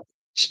cameras out,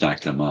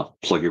 stack them up,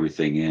 plug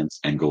everything in,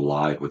 and go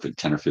live within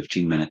 10 or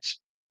 15 minutes.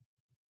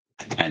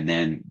 And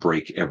then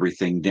break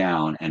everything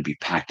down and be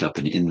packed up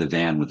and in the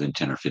van within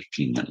 10 or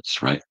 15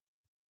 minutes, right?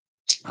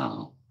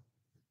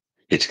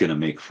 It's going to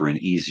make for an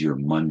easier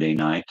Monday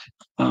night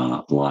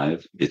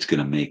live. It's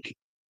going to make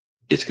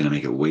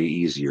it way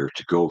easier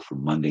to go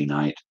from Monday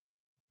night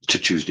to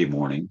Tuesday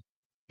morning,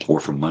 or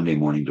from Monday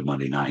morning to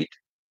Monday night,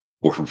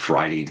 or from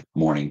Friday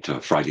morning to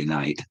Friday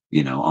night.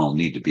 I'll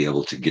need to be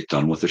able to get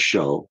done with the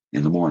show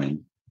in the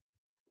morning,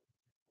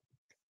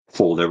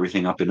 fold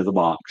everything up into the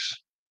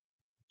box,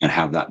 and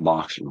have that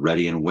box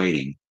ready and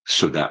waiting,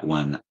 so that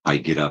when I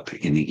get up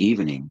in the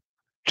evening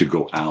to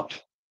go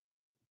out,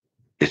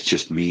 it's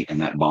just me and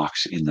that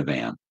box in the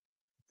van.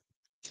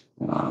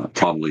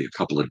 Probably a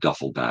couple of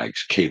duffel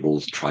bags,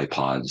 cables,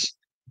 tripods.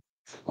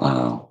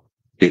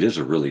 It is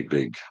a really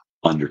big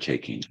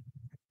undertaking.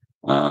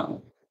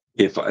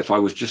 If I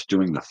was just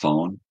doing the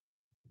phone,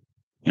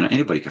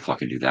 anybody can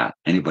fucking do that.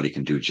 Anybody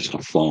can do just a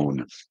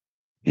phone.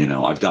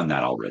 I've done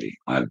that already.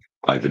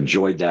 I've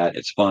enjoyed that.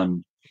 It's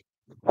fun.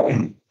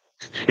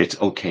 It's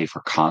okay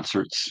for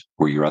concerts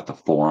where you're at the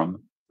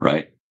Forum,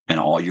 right? And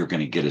all you're going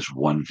to get is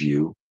one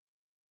view.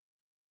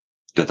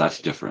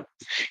 That's different.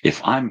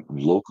 If I'm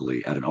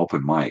locally at an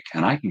open mic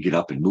and I can get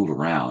up and move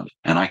around,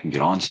 and I can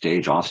get on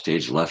stage, off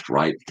stage, left,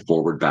 right,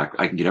 forward, back,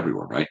 I can get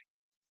everywhere, right?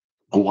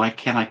 Well, why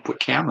can't I put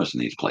cameras in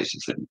these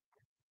places then?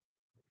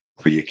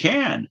 Well, you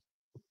can.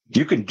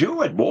 You can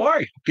do it,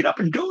 boy. Get up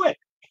and do it.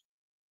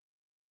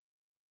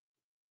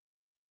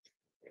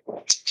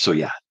 So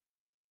yeah,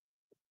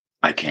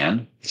 I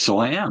can. So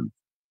I am.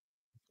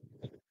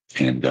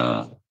 And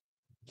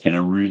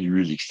I'm really,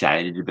 really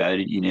excited about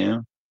it,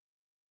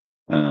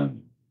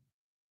 Um,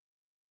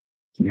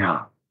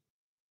 yeah.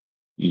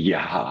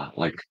 Yeah,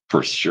 like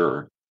for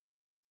sure.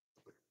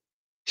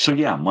 So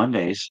yeah,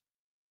 Mondays,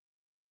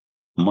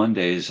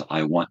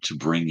 I want to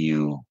bring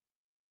you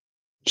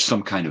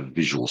some kind of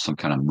visual, some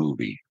kind of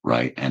movie,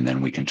 right? And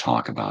then we can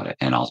talk about it.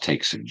 And I'll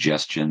take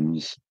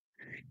suggestions,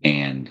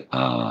 and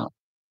I'll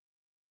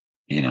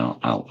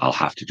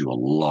have to do a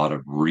lot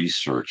of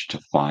research to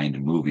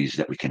find movies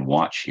that we can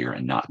watch here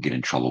and not get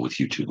in trouble with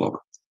YouTube over.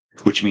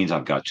 Which means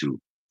I've got to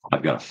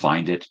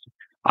find it.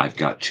 I've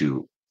got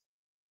to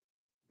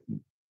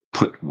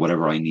put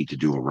whatever I need to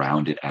do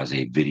around it as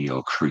a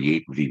video,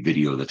 create the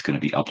video that's going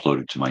to be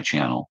uploaded to my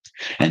channel,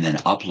 and then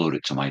upload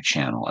it to my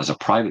channel as a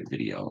private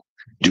video,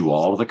 do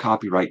all of the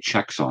copyright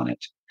checks on it,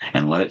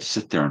 and let it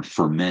sit there and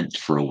ferment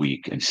for a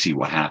week and see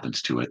what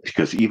happens to it.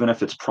 Because even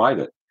if it's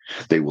private,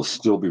 they will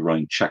still be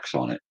running checks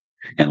on it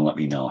and let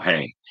me know,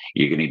 hey,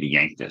 you're going to need to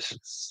yank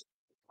this.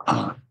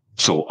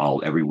 So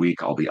every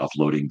week I'll be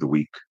uploading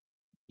the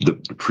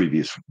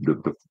previous,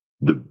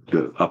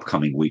 the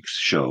upcoming week's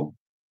show.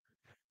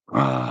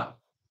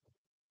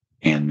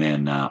 And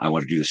then I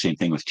want to do the same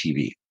thing with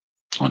TV.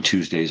 On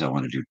Tuesdays, I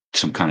want to do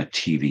some kind of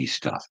TV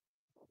stuff,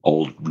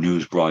 old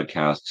news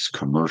broadcasts,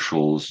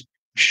 commercials,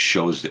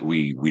 shows that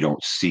we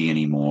don't see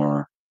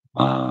anymore.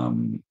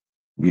 Um,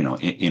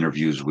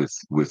 interviews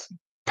with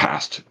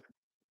past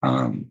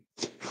um,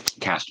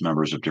 cast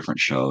members of different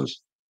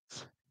shows.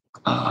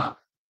 Uh,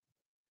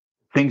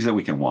 Things that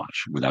we can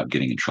watch without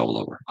getting in trouble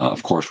over.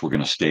 Of course, we're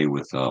going to stay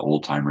with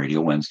Old Time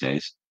Radio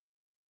Wednesdays.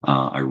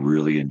 I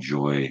really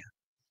enjoy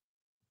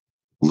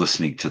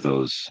listening to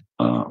those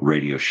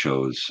radio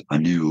shows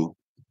anew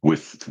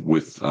with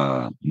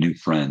new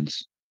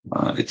friends.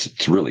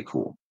 It's really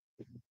cool.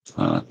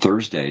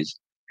 Thursdays,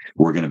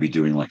 we're going to be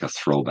doing like a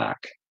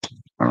throwback.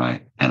 All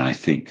right. And I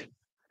think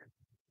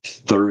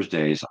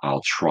Thursdays,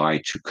 I'll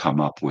try to come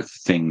up with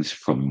things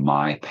from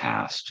my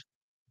past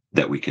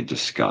that we can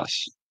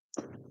discuss.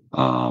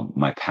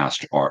 My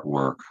past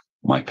artwork,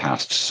 my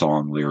past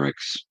song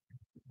lyrics,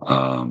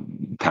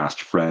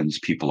 past friends,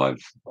 people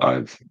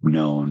I've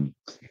known,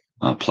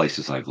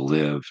 places I've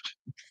lived,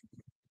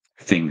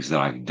 things that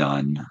I've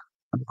done,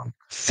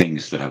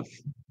 things that have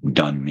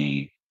done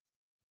me.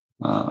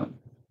 And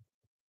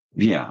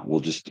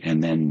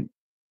then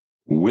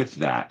with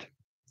that,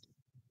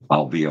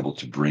 I'll be able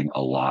to bring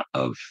a lot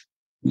of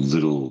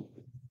little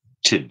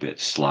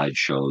tidbits,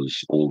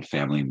 slideshows, old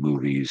family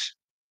movies,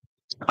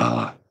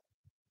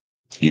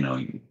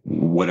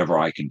 whatever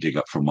I can dig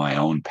up from my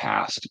own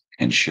past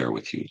and share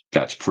with you.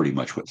 That's pretty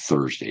much what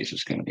Thursdays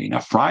is going to be. Now,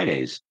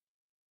 Fridays,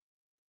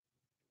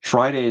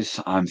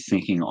 I'm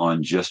thinking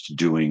on just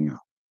doing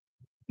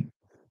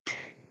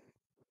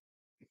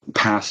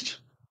past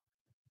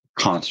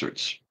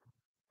concerts,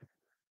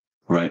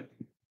 right?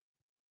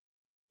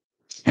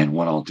 And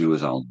what I'll do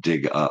is I'll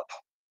dig up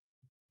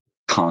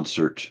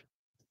concert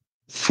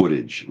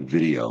footage,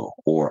 video,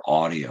 or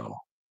audio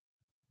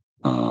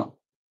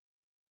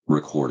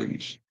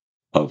recordings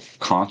of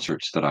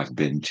concerts that I've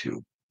been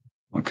to.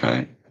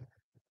 Okay.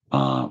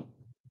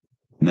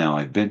 Now,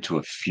 I've been to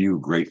a few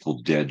Grateful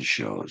Dead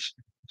shows,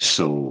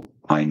 so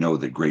I know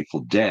that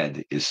Grateful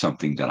Dead is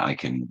something that I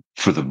can,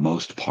 for the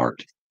most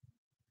part,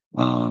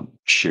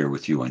 share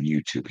with you on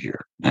YouTube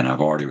here. And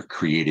I've already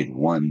created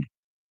one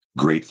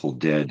Grateful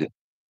Dead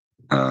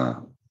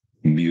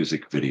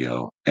music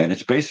video, and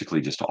it's basically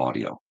just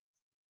audio.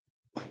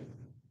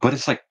 But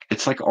it's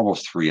like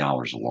almost 3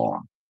 hours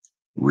long,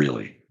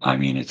 really. I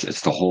mean,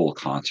 it's the whole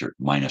concert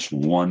minus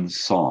one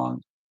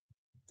song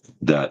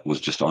that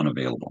was just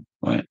unavailable,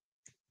 right?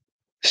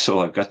 So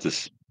I've got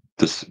this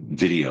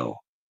video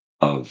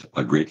of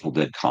a Grateful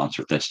Dead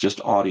concert that's just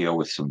audio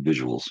with some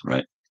visuals,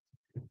 right?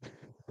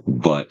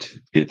 But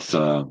it's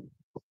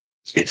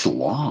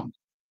long,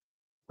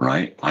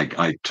 right?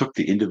 I took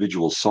the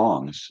individual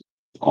songs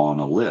on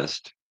a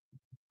list,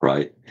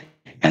 right?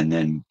 And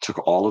then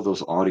took all of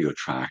those audio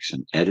tracks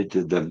and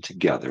edited them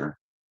together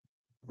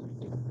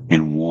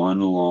in one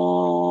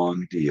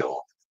long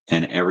deal.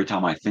 And every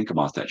time I think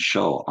about that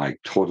show, I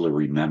totally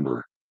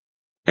remember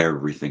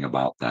everything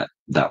about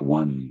that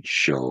one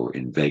show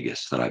in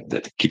Vegas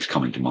that keeps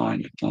coming to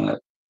mind,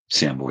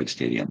 Sam Boyd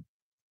Stadium,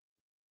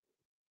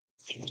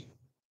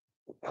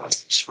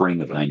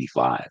 spring of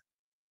 '95,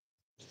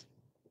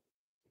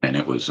 and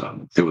it was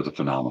a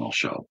phenomenal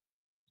show.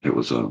 It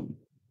was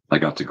I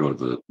got to go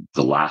to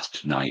the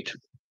last night.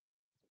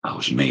 It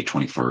was May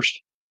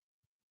 21st.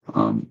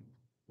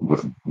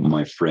 With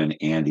my friend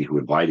Andy, who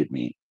invited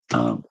me,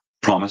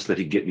 promised that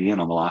he'd get me in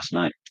on the last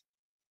night.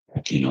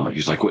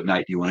 He's like, "What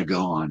night do you want to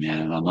go on, man?"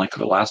 And I'm like,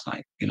 "The last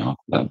night." I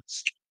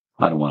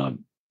don't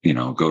want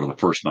to, go to the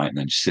first night and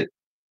then sit.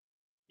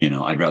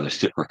 I'd rather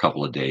sit for a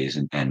couple of days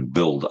and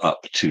build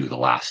up to the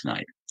last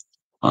night.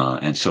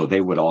 And so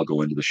they would all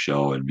go into the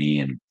show, and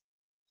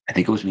I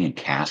think it was me and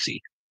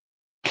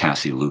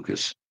Cassie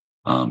Lucas,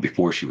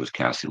 before she was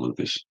Cassie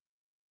Lucas.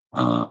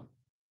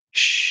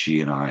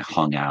 She and I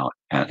hung out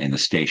in the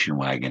station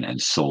wagon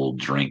and sold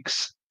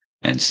drinks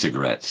and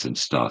cigarettes and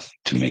stuff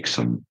to make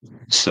some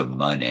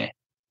money.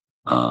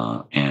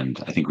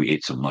 And I think we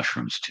ate some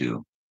mushrooms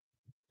too.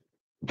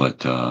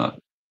 But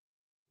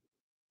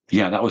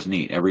yeah, that was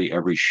neat.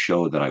 Every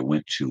show that I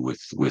went to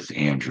with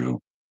Andrew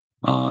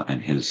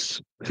and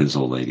his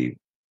old lady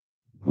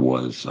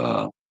was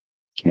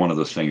one of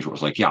those things where it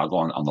was like, yeah, I'll go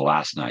on the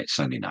last night,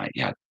 Sunday night.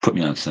 Yeah, put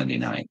me on Sunday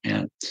night.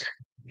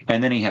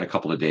 And then he had a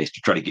couple of days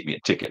to try to get me a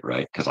ticket,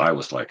 right? Because I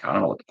was like, I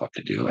don't know what the fuck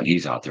to do. And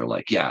he's out there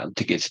like, yeah,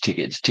 tickets.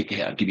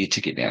 Yeah, give me a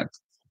ticket, man.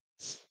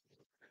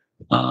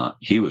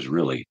 He was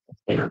really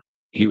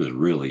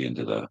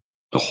into the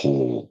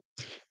whole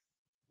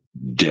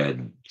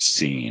Dead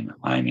scene.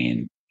 I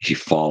mean, he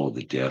followed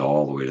the Dead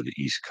all the way to the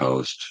East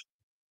Coast.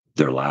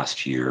 Their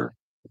last year,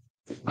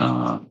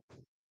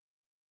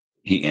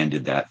 he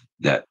ended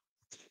that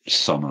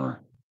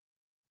summer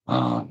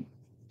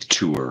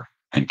tour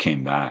and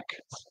came back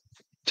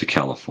to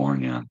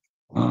California,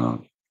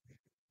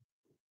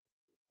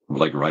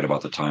 like right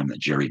about the time that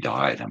Jerry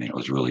died. I mean, it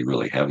was really,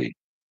 really heavy.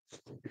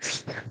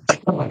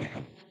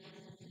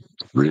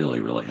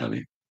 Really, really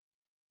heavy.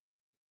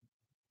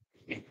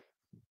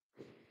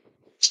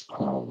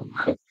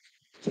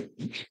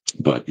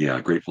 But yeah,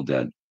 Grateful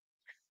Dead.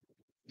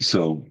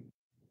 So,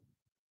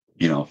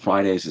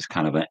 Fridays is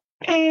kind of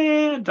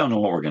don't know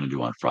what we're going to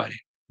do on Friday.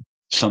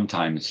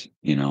 Sometimes,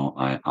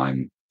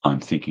 I'm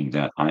thinking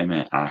that I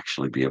may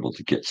actually be able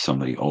to get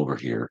somebody over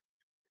here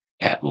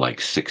at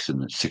like 6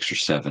 or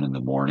 7 in the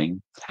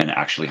morning and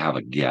actually have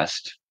a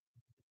guest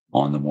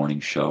on the morning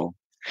show.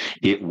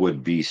 It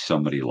would be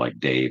somebody like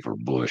Dave or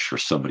Bush or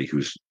somebody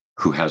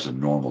who has a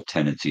normal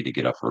tendency to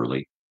get up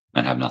early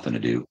and have nothing to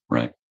do,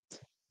 right?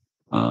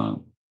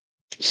 Um,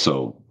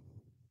 so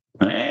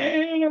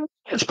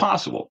it's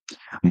possible.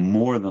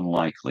 More than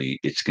likely,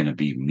 it's going to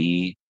be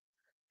me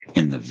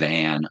in the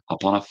van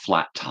up on a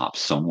flat top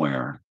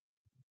somewhere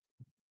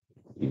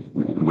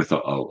with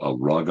a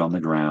rug on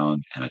the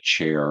ground and a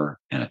chair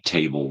and a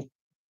table.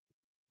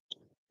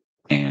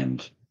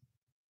 And,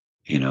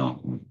 you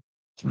know,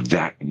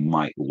 that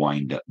might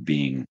wind up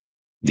being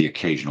the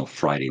occasional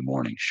Friday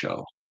morning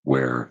show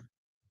where,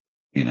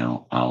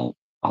 I'll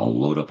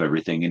load up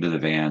everything into the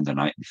van the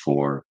night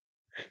before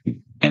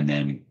and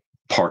then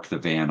park the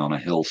van on a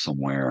hill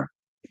somewhere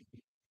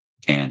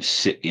and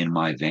sit in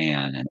my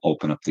van and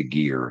open up the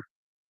gear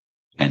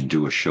and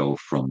do a show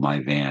from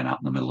my van out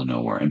in the middle of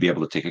nowhere and be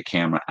able to take a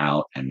camera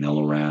out and mill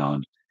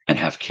around and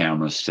have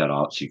cameras set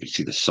out so you can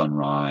see the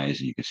sunrise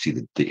and you can see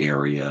the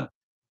area.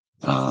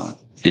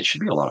 It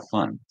should be a lot of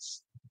fun.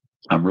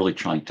 I'm really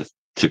trying to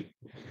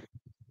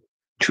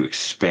to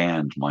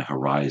expand my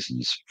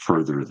horizons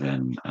further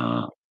than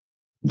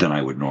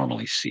I would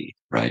normally see,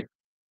 right?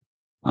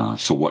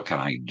 So what can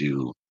I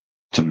do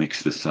to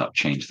mix this up,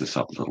 change this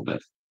up a little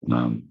bit?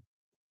 Um,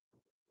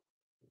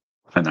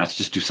 and that's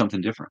just do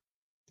something different,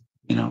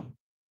 you know,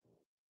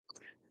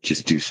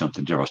 just do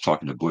something different. I was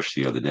talking to Bush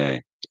the other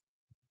day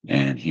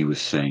and he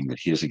was saying that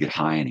he doesn't get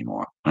high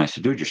anymore. And I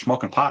said, dude, you're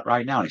smoking pot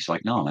right now. And he's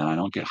like, no, man, I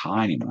don't get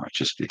high anymore.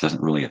 It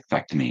doesn't really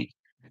affect me.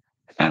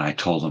 And I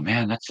told him,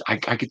 man, I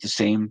get the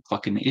same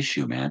fucking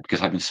issue, man,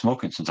 because I've been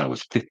smoking since I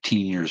was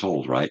 15 years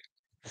old, right?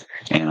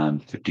 And I'm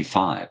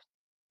 55.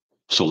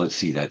 So let's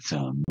see, that's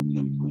a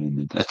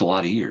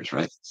lot of years,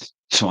 right?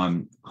 So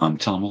I'm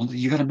telling him, well,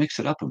 you got to mix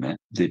it up a bit.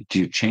 Do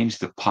you change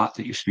the pot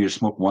that you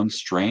smoke one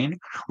strain,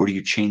 or do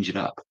you change it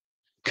up?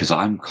 Because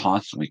I'm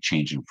constantly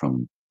changing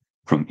from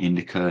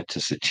indica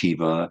to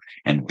sativa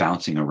and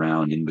bouncing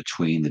around in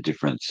between the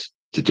different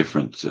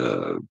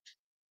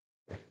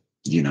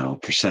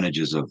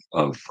percentages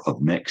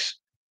of mix,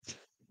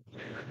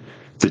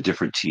 the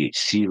different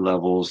THC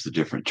levels, the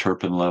different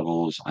terpene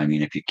levels. I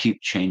mean, if you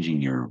keep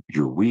changing your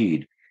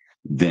weed,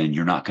 then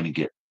you're not going to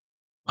get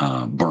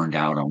burned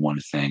out on one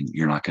thing.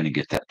 You're not going to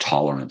get that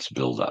tolerance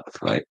buildup,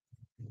 right?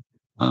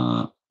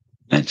 Uh,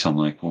 and so I'm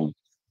like, well,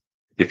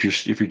 if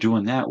you're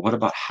doing that, what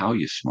about how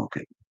you smoke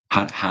it?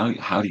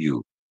 How do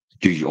you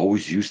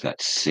always use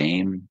that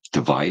same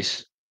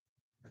device?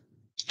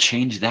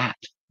 Change that.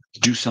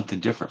 Do something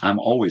different.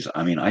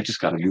 I just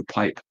got a new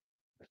pipe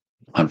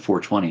on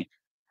 420.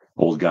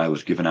 Old guy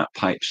was giving out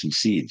pipes and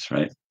seeds,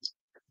 right?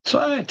 So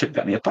I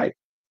got me a pipe.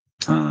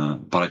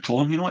 But I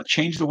told him, you know what?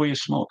 Change the way you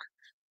smoke.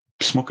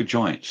 Smoke a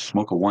joint,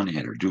 smoke a one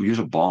hitter, use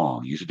a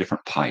bong, use a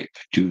different pipe.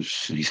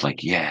 He's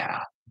like, yeah,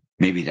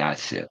 maybe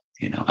that's it,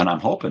 And I'm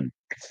hoping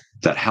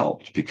that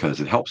helped because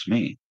it helps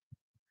me.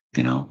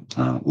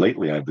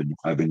 Lately I've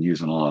been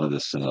using a lot of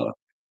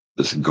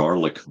this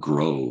garlic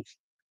grove,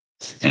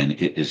 and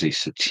it is a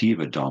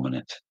sativa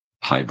dominant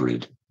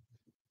hybrid,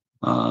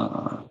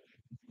 uh,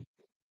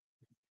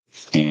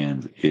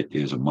 and it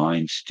is a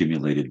mind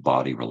stimulated,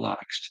 body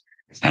relaxed.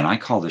 And I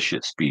call this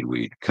shit speed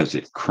weed because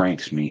it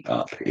cranks me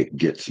up. It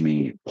gets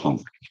me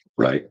pumped,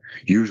 right?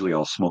 Usually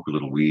I'll smoke a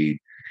little weed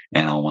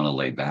and I'll want to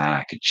lay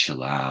back and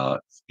chill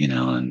out,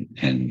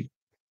 and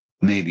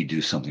maybe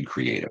do something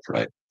creative,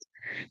 right?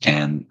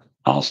 And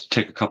I'll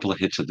take a couple of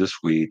hits of this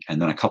weed,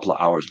 and then a couple of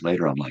hours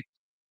later, I'm like,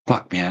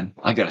 fuck, man,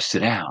 I got to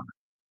sit down.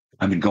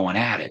 I've been going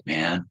at it,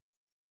 man.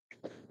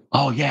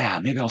 Oh, yeah,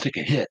 maybe I'll take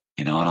a hit,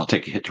 and I'll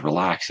take a hit to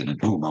relax, and then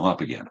boom, I'm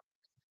up again.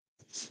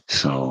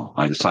 So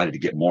I decided to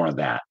get more of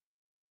that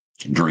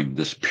during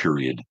this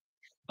period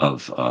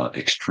of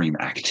extreme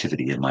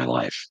activity in my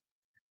life.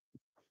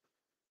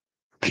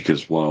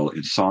 Because while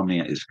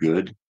insomnia is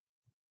good,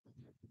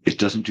 it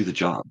doesn't do the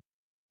job.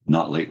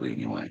 Not lately,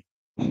 anyway.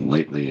 And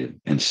lately,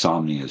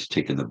 insomnia has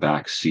taken the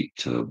back seat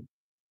to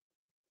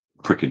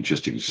freaking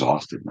just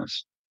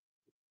exhaustedness.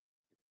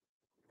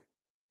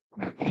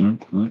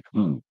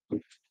 Mm-hmm.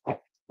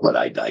 But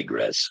I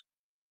digress.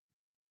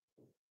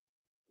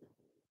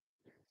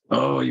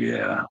 Oh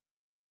yeah.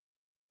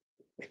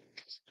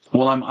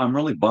 Well, I'm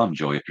really bummed,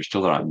 Joey. If you're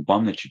still there, I'm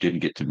bummed that you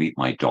didn't get to meet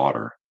my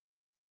daughter.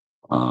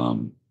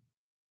 Um,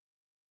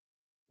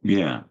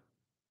 yeah.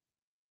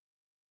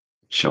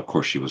 Of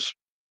course, she was.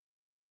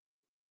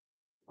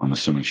 I'm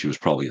assuming she was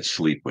probably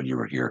asleep when you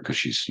were here because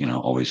she's,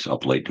 always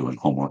up late doing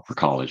homework for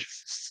college.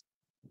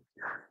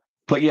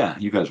 But yeah,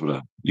 you guys would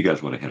have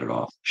hit it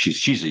off.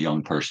 She's a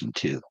young person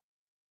too.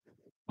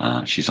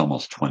 She's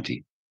almost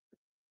 20.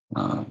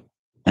 Uh,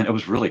 and it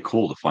was really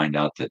cool to find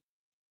out that.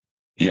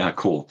 Yeah,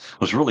 cool.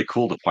 It was really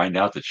cool to find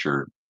out that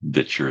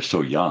you're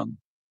so young.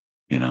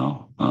 You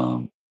know,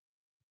 um,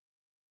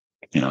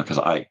 because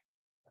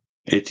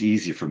it's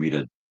easy for me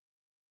to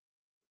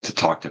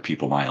talk to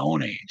people my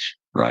own age,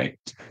 right?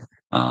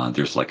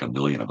 There's like a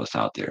million of us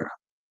out there.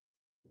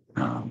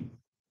 Um,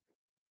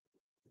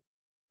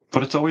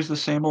 but it's always the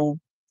same old,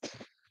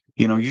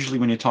 usually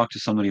when you talk to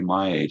somebody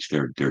my age,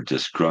 they're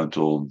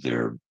disgruntled,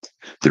 they're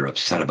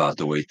upset about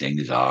the way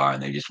things are,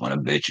 and they just want to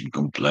bitch and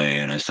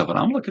complain and stuff. And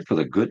I'm looking for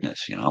the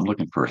goodness, I'm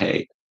looking for,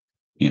 hey,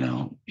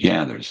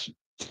 yeah, there's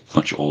a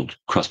bunch of old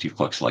crusty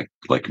fucks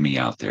like me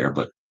out there,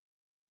 but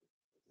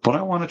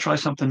I want to try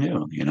something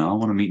new. I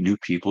want to meet new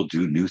people,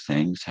 do new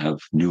things, have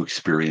new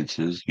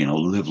experiences,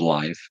 live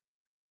life.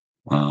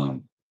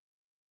 Um,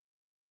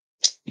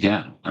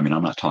 yeah, I mean,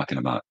 I'm not talking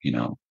about,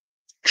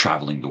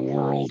 traveling the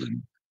world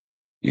and,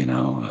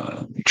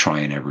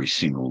 trying every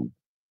single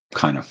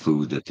kind of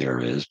food that there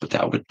is, but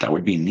that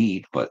would be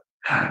neat, but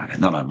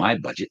not on my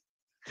budget.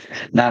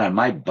 Not on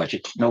my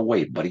budget. No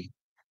way, buddy.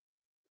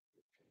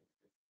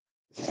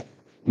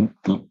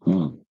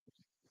 Mm-mm-mm.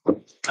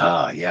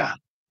 Yeah.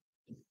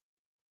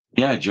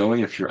 Yeah,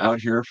 Joey, if you're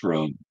out here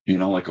for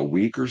like a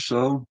week or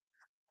so,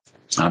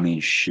 I mean,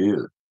 shit,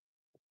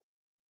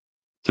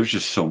 there's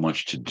just so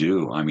much to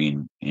do. I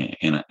mean,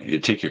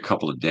 it'd take you a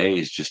couple of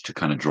days just to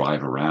kind of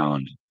drive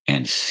around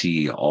and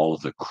see all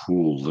of the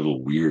cool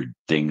little weird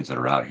things that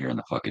are out here in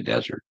the fucking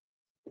desert.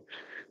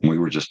 We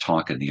were just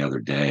talking the other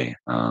day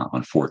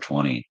on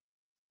 420,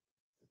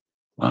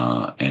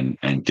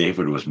 and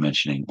David was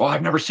mentioning, well,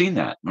 I've never seen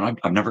that.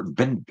 I've never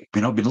been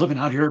living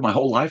out here my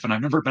whole life, and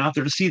I've never been out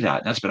there to see that.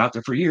 And that's been out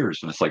there for years.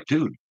 And it's like,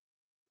 dude,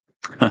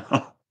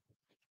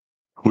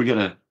 we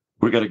gotta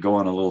we gotta go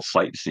on a little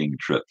sightseeing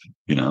trip.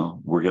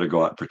 We're gonna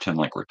go out and pretend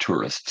like we're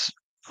tourists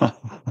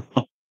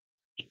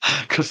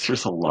because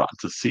there's a lot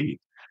to see.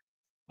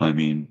 I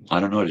mean,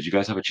 I don't know. Did you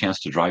guys have a chance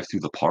to drive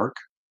through the park?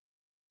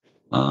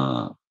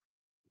 Uh,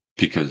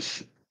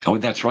 because oh,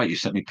 that's right. You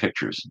sent me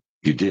pictures.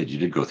 You did. You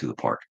did go through the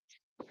park.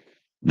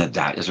 Now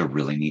that is a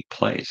really neat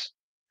place.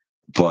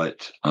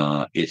 But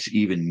it's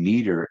even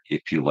neater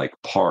if you like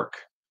park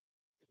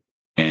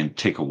and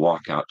take a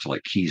walk out to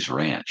like Keys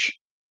Ranch,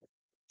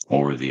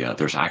 or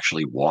there's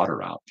actually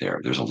water out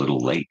there. There's a little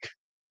lake,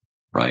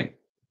 right?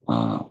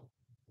 Uh,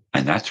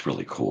 and that's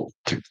really cool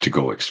to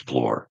go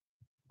explore.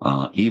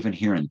 Even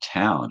here in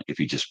town, if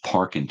you just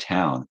park in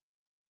town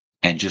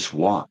and just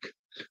walk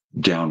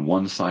down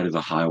one side of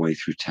the highway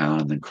through town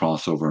and then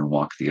cross over and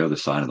walk the other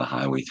side of the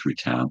highway through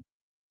town,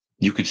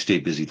 you can stay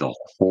busy the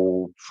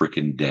whole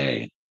freaking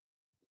day,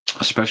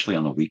 especially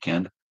on the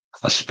weekend,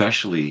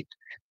 especially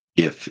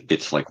if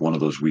it's like one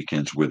of those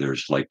weekends where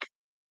there's like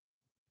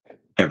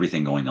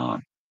everything going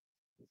on.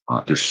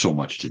 There's so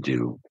much to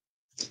do.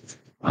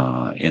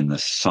 In the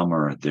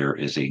summer, there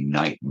is a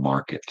night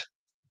market,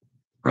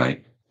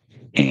 right?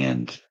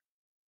 And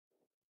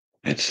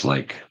it's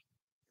like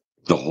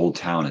the whole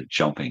town is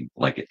jumping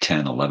like at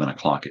 10, 11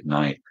 o'clock at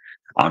night.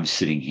 I'm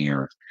sitting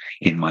here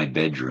in my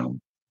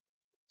bedroom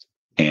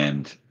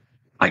and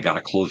I got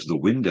to close the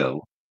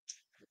window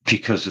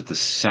because of the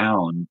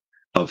sound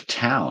of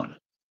town.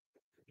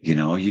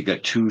 You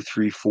got two,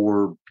 three,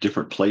 four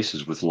different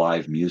places with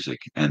live music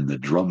and the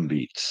drum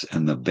beats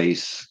and the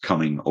bass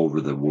coming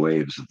over the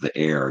waves of the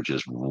air,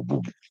 just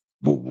like,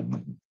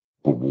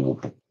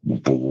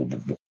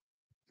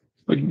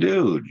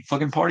 dude,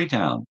 fucking party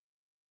town.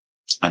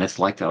 And it's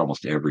like that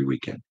almost every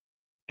weekend.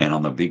 And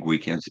on the big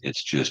weekends,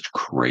 it's just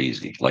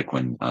crazy. Like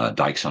when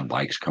Dykes on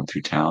Bikes come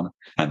through town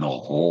and the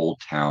whole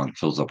town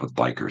fills up with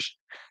bikers.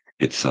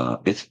 It's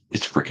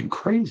freaking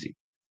crazy.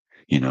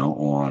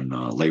 On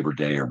Labor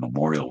Day or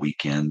Memorial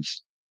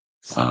weekends,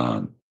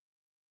 um,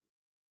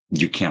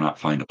 you cannot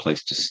find a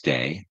place to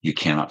stay. You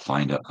cannot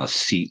find a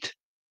seat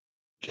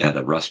at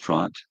a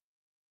restaurant.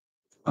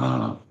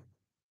 Uh,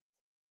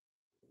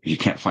 you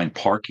can't find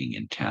parking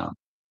in town.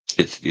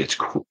 It's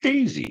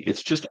crazy.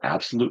 It's just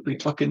absolutely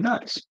fucking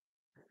nuts.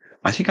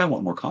 I think I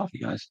want more coffee,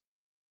 guys.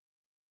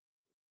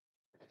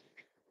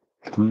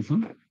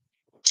 Mm-hmm.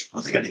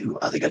 I think I do.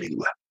 I think I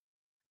do.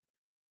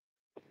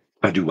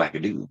 I do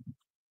wackadoo.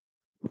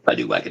 I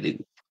do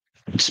wackadoo.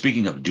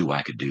 Speaking of do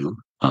wackadoo,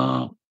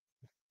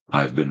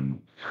 I've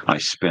been. I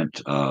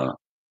spent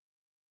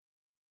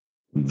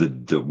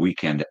the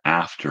weekend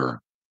after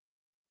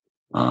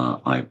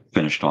I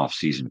finished off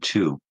season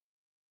two,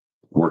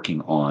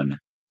 working on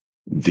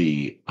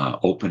the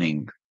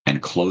opening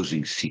and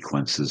closing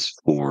sequences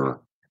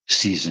for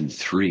season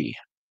three,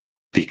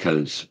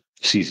 because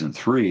season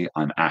three,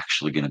 I'm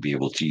actually going to be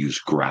able to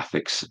use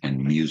graphics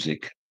and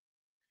music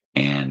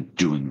and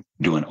do an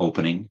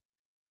opening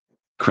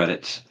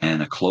credits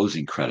and a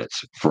closing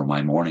credits for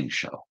my morning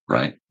show,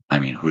 right? I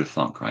mean, who'd have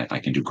thunk, right? I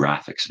can do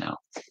graphics now.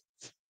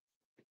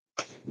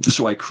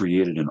 So I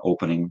created an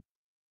opening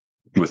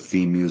with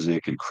theme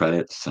music and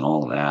credits and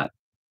all of that,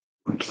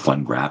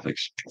 fun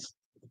graphics,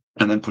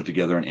 and then put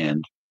together an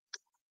end.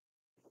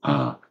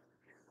 Uh,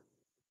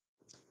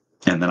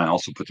 and then I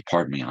also put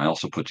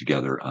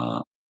together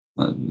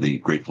the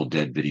Grateful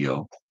Dead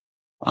video,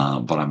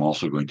 but I'm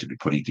also going to be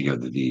putting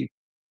together the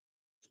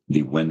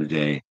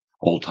Wednesday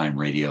old time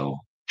radio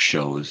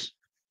shows,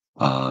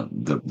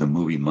 the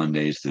movie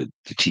Mondays, the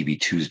TV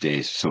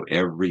Tuesdays. So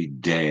every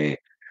day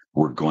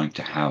we're going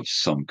to have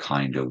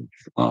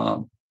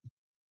um,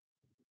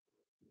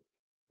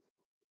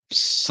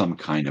 some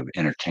kind of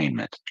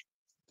entertainment,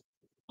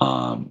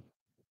 um,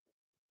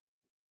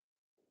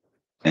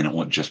 and it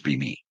won't just be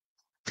me.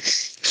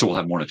 So we'll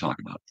have more to talk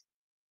about.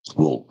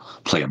 We'll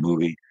play a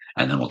movie,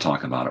 and then we'll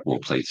talk about it. We'll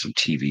play some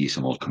TV,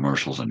 some old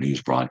commercials, a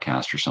news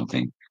broadcast or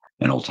something,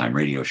 an old time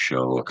radio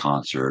show, a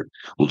concert.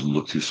 We'll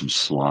look through some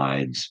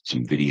slides,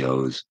 some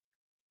videos,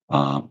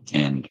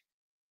 and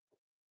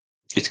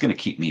it's going to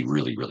keep me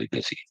really, really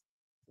busy.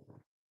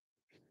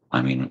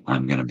 I mean,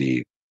 I'm going to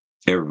be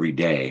every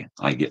day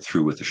I get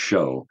through with a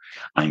show,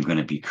 I'm going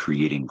to be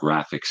creating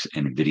graphics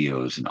and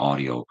videos and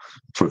audio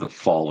for the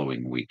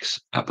following week's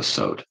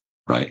episode,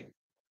 right?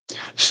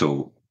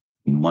 So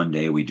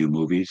Monday we do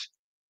movies.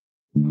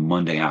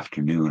 Monday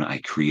afternoon, I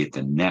create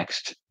the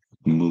next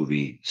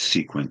movie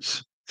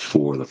sequence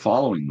for the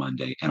following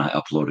Monday and I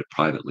upload it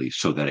privately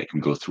so that it can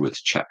go through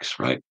its checks,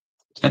 right?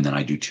 And then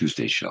I do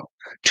Tuesday's show.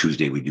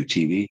 Tuesday we do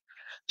TV.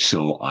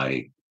 So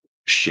I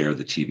share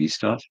the TV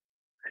stuff.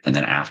 And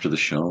then after the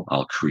show,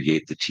 I'll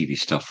create the TV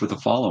stuff for the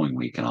following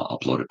week and I'll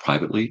upload it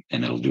privately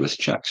and it'll do its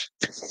checks.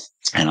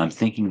 And I'm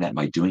thinking that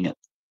by doing it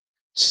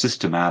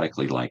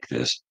systematically like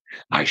this,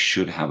 I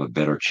should have a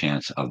better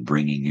chance of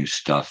bringing you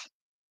stuff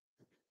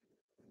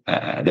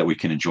that we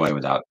can enjoy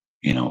without,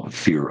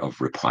 fear of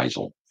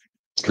reprisal.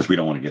 Because we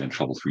don't want to get in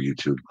trouble through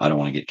YouTube. I don't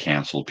want to get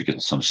canceled because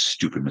of some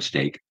stupid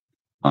mistake.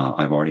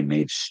 I've already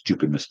made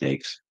stupid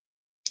mistakes.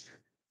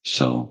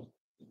 So,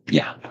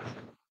 yeah.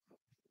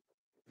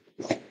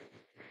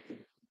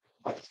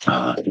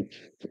 I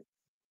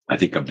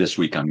think of this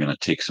week, I'm going to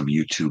take some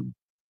YouTube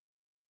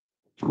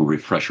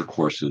refresher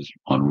courses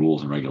on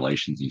rules and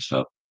regulations and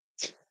stuff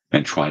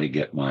and try to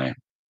get my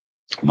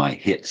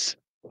hits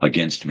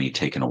against me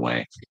taken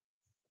away.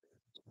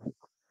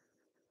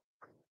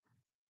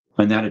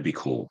 And that'd be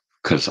cool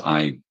because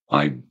I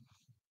want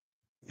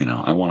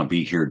to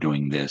be here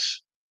doing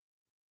this.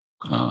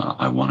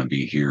 I want to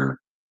be here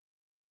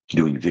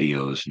doing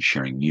videos and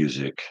sharing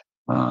music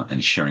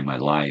and sharing my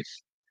life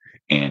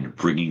and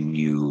bringing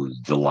you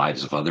the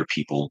lives of other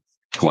people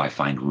who I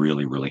find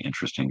really, really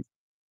interesting.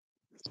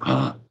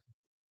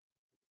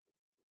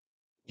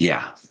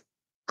 Yeah,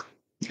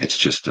 it's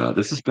just,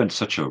 this has been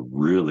such a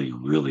really,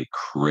 really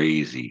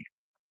crazy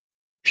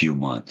few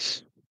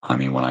months. I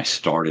mean, when I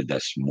started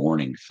this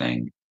morning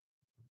thing,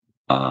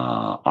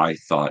 I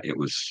thought it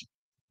was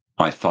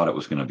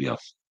going to be a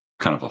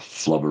kind of a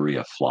flubbery,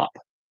 a flop,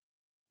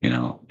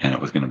 and it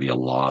was going to be a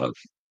lot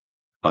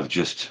of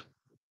just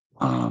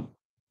uh,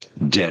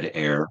 dead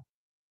air.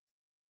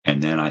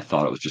 And then I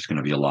thought it was just going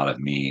to be a lot of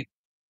me,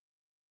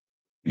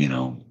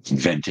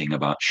 venting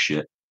about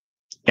shit.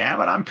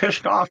 Damn it, I'm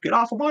pissed off. Get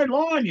off of my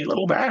lawn, you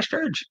little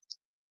bastards.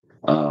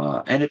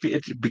 And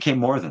it became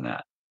more than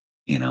that,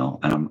 and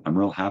I'm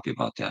real happy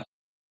about that.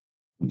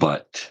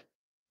 But,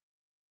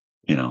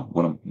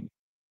 what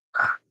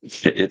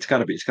it's got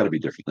to be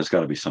different. There's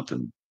got to be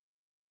something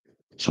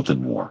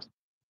more,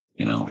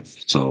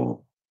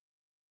 So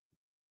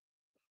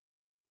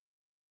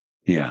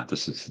yeah,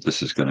 this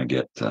is going to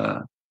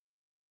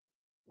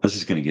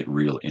get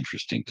real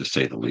interesting to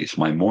say the least.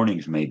 My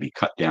mornings may be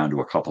cut down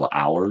to a couple of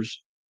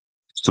hours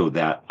so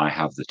that I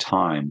have the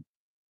time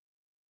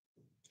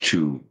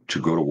to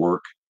go to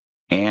work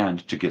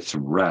and to get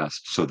some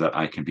rest so that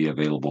I can be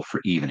available for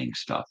evening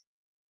stuff.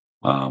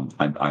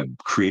 I've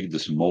created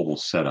this mobile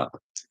setup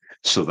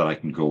so that I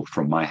can go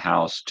from my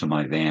house to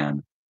my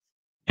van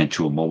and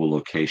to a mobile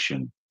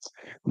location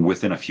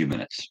within a few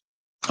minutes.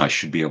 I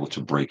should be able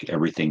to break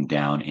everything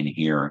down in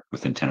here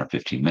within 10 or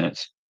 15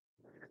 minutes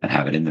and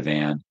have it in the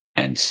van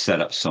and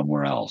set up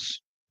somewhere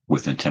else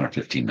within 10 or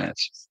 15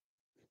 minutes.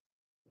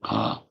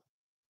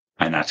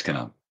 And that's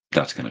gonna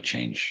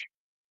change.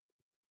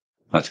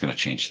 That's gonna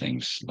change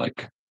things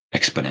like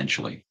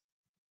exponentially.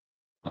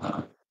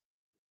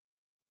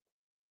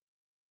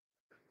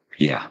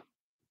 Yeah.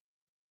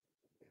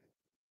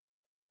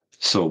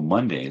 So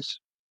Mondays,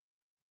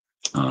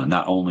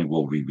 not only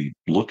will we be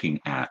looking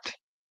at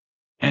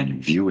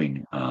and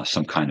viewing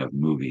some kind of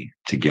movie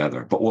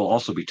together, but we'll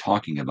also be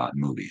talking about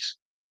movies.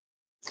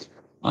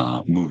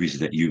 Movies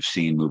that you've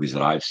seen, movies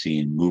that I've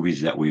seen,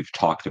 movies that we've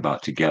talked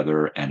about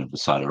together and have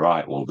decided, all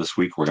right, well, this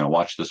week we're going to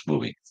watch this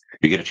movie.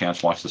 You get a chance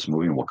to watch this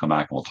movie and we'll come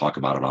back and we'll talk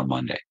about it on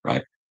Monday,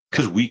 right?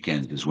 Because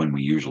weekend is when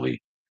we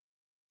usually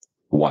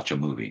watch a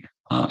movie.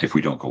 If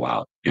we don't go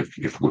out,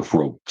 if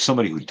we're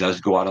somebody who does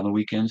go out on the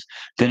weekends,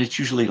 then it's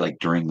usually like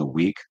during the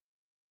week,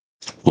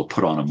 we'll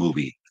put on a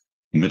movie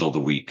middle of the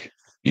week,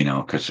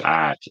 because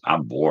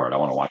I'm bored. I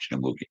want to watch a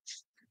movie.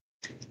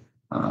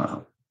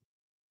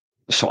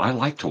 So I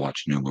like to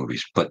watch new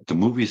movies, but the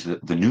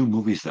new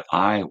movies that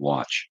I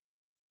watch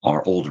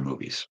are older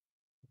movies,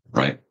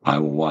 right? I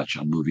will watch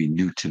a movie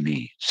new to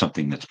me,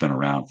 something that's been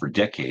around for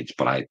decades,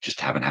 but I just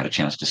haven't had a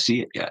chance to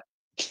see it yet.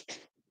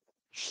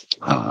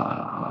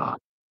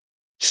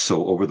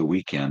 So over the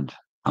weekend,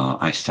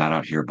 I sat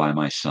out here by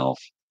myself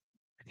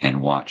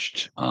and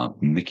watched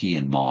Mickey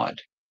and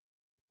Maude.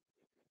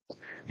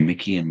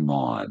 Mickey and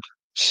Maude,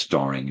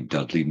 starring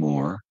Dudley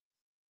Moore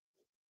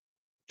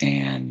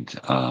and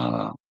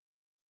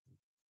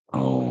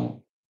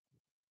oh,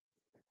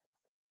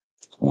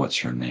 what's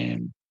her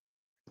name?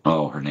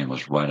 Oh, her name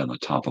was right on the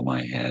top of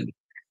my head.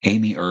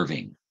 Amy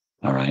Irving.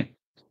 All right.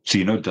 So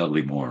you know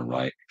Dudley Moore,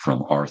 right?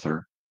 From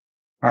Arthur.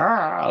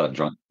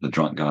 The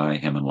drunk guy,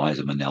 him and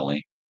Liza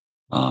Minnelli.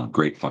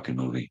 Great fucking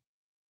movie.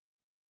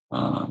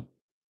 Uh,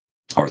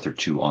 Arthur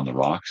 2 on the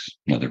Rocks,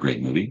 another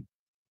great movie.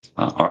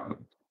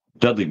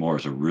 Dudley Moore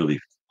is a really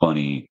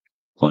funny,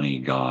 funny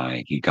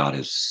guy. He got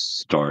his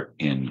start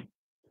in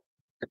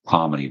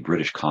comedy,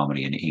 British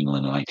comedy in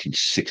England in the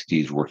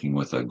 1960s, working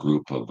with a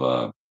group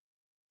of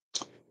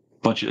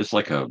bunch of, it's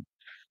like a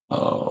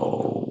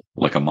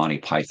Monty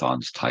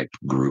Python's type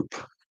group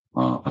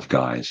of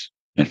guys.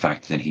 In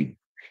fact, then he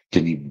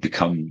didn't he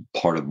become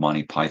part of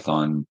Monty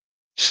Python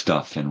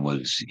stuff and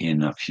was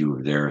in a few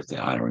of their.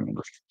 I don't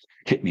remember.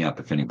 Hit me up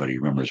if anybody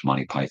remembers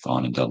Monty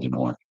Python and Dudley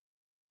Moore.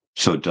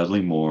 So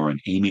Dudley Moore and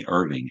Amy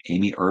Irving.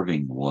 Amy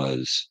Irving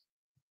was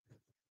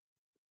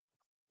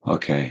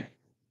okay.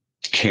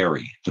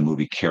 Carrie, the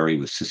movie Carrie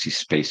with Sissy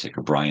Spacek,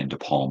 a Brian De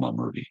Palma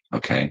movie.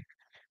 Okay.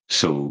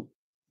 So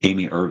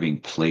Amy Irving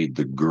played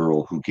the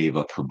girl who gave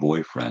up her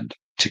boyfriend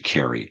to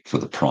Carrie for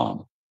the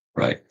prom,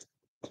 right?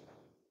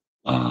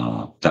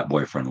 That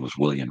boyfriend was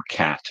William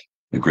Catt,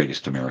 the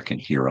greatest American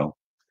hero,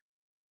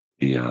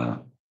 the uh,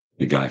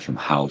 the guy from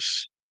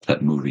House,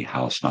 that movie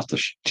House, not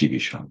the TV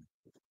show.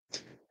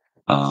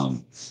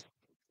 Um,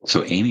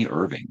 so Amy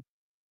Irving,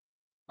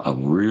 a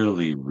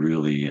really,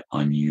 really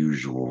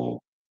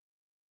unusual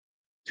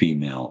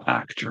female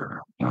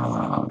actor.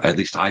 At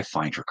least I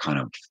find her kind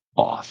of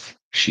off.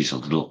 She's a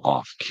little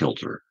off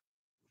kilter.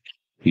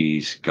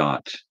 He's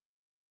got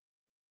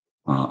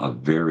a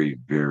very,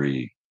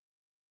 very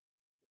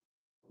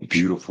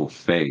beautiful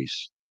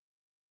face.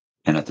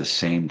 And at the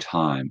same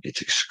time,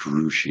 it's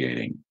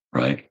excruciating,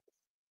 right?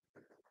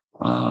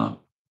 Uh,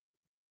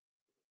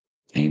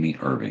 Amy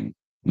Irving,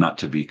 not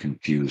to be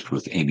confused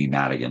with Amy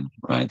Madigan,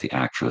 right? The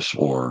actress,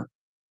 or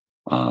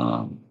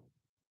um,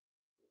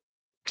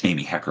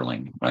 Amy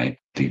Heckerling, right?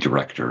 The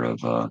director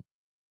of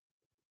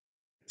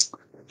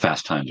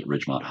Fast Times at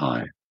Ridgemont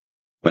High.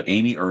 But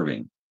Amy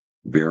Irving,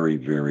 very,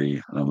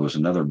 very, there was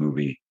another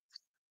movie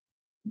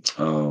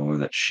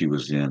that she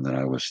was in that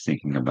I was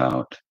thinking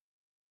about.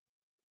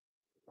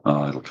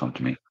 It'll come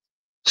to me.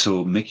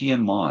 So Mickey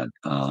and Maude,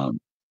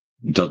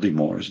 Dudley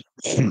Moore's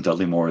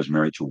Dudley Moore is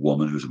married to a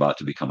woman who's about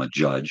to become a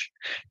judge,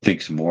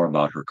 thinks more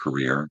about her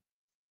career.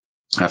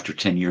 After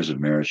 10 years of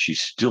marriage, she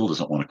still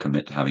doesn't want to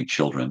commit to having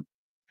children.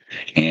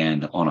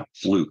 And on a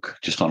fluke,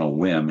 just on a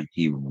whim,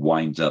 he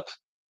winds up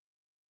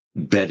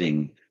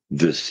betting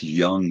this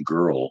young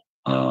girl,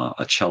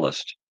 a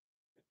cellist,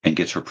 and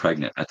gets her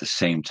pregnant. At the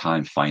same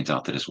time, finds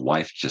out that his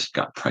wife just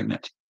got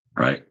pregnant,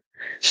 right?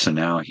 So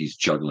now he's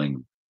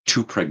juggling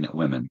two pregnant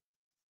women,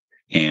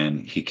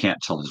 and he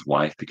can't tell his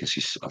wife because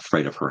he's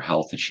afraid of her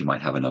health and she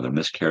might have another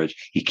miscarriage.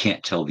 He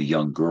can't tell the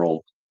young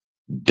girl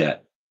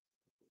that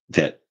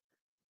that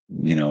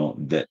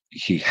that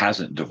he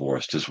hasn't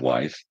divorced his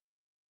wife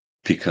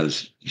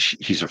because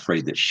he's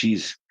afraid that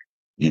she's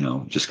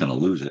just going to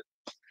lose it.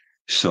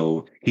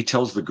 So he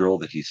tells the girl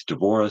that he's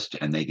divorced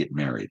and they get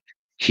married.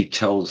 He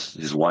tells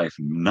his wife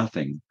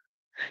nothing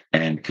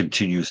and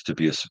continues to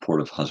be a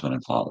supportive husband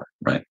and father,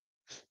 right?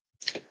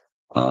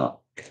 Uh,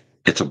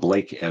 it's a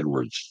Blake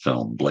Edwards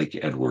film. Blake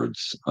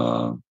Edwards,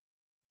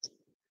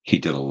 he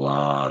did a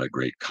lot of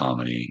great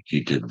comedy.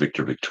 He did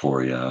Victor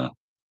Victoria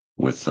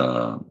with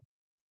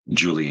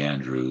Julie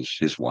Andrews,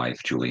 his wife,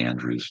 Julie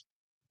Andrews,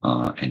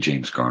 and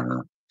James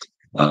Garner.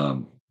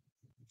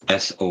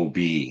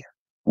 S.O.B.,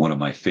 one of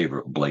my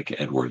favorite Blake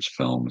Edwards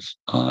films,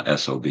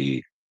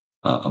 S.O.B.,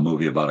 a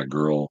movie about a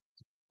girl,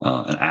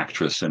 an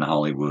actress in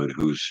Hollywood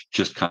who's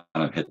just kind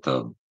of hit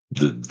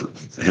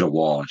hit a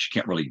wall and she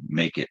can't really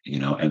make it,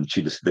 and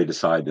they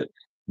decide that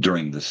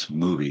during this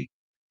movie,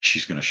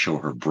 she's going to show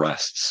her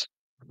breasts,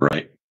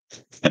 right?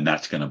 And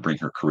that's going to bring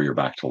her career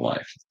back to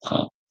life.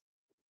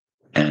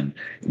 And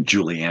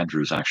Julie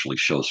Andrews actually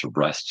shows her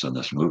breasts in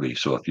this movie.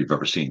 So if you've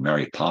ever seen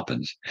Mary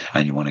Poppins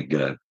and you want to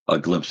get a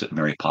glimpse at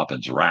Mary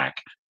Poppins' rack,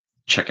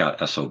 check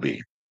out SOB.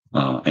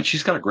 And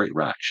she's got a great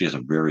rack. She has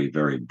a very,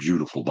 very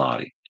beautiful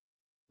body,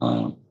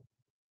 to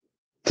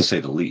say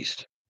the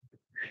least.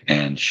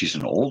 And she's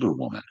an older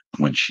woman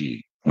when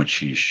she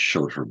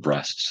showed her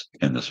breasts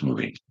in this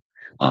movie.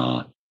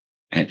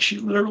 And she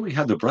literally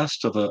had the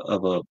breasts of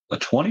a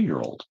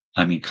 20-year-old.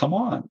 I mean, come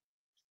on.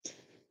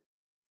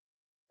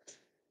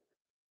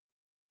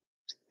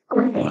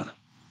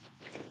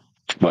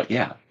 But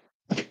yeah.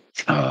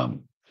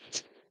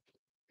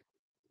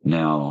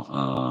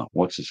 Now,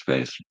 what's his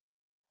face?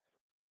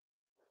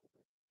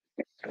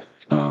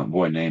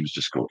 Boy, names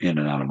just go in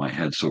and out of my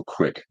head so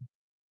quick.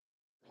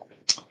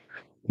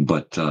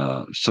 But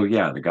so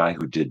yeah, the guy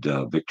who did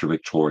Victor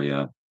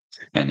Victoria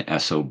and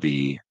SOB,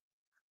 he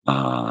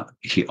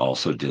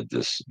also did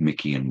this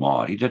Mickey and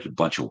Maude. He did a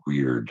bunch of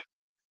weird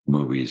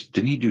movies.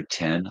 Didn't he do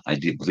 10? I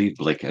believe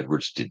Blake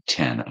Edwards did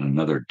 10 and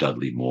another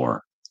Dudley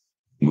Moore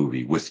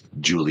movie with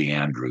Julie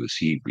Andrews.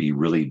 He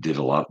really did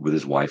a lot with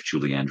his wife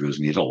Julie Andrews,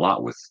 and he did a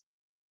lot with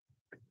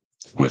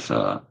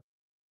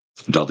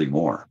Dudley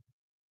Moore.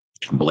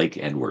 Blake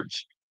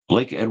Edwards.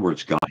 Blake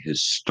Edwards got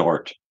his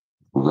start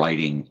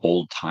writing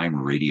old time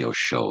radio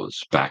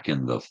shows back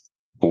in the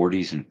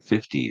 40s and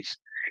 50s.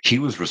 He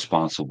was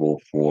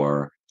responsible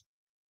for,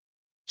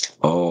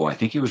 I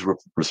think he was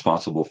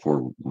responsible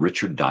for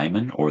Richard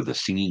Diamond or The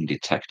Singing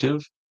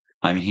Detective.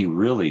 I mean, he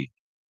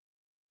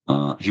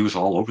was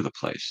all over the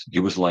place. He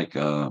was like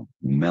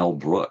Mel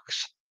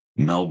Brooks.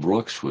 Mel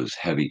Brooks was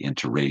heavy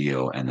into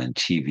radio and then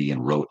TV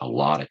and wrote a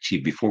lot of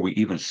TV. Before we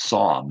even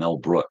saw Mel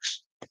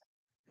Brooks,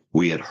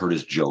 we had heard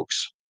his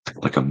jokes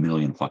like a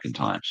million fucking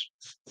times.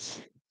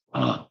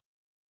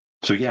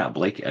 So yeah,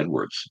 Blake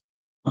Edwards.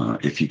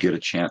 If you get a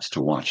chance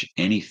to watch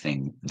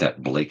anything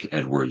that Blake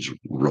Edwards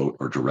wrote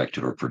or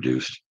directed or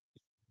produced,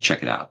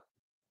 check it out.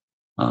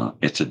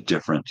 It's a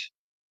different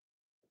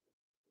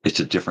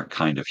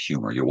kind of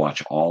humor. You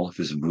watch all of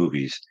his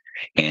movies,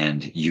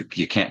 and you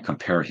can't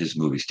compare his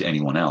movies to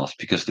anyone else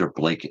because they're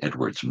Blake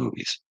Edwards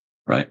movies,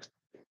 right?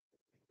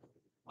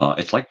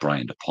 It's like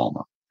Brian De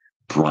Palma.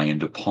 Brian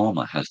De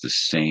Palma has the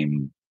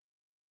same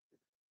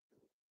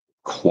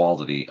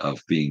quality of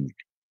being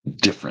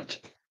different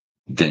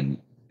than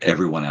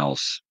everyone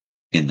else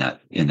in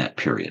that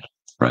period,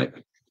 right?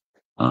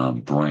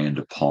 Brian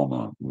De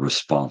Palma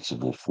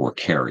responsible for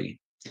Carrie,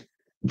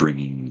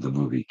 bringing the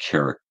movie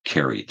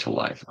Carrie to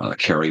life.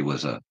 Carrie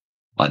was a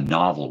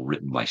novel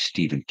written by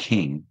Stephen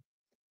King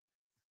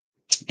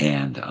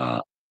and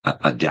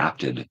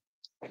adapted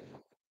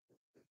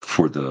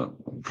for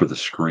the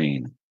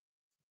screen.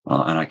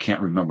 And I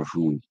can't remember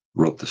who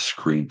wrote the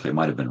screenplay. It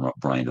might have been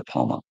Brian De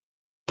Palma.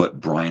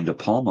 But Brian De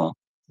Palma,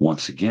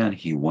 once again,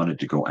 he wanted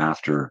to go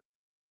after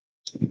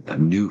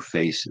new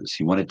faces.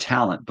 He wanted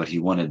talent, but he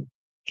wanted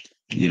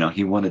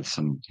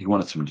some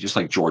just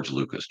like George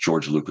Lucas.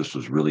 George Lucas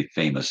was really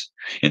famous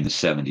in the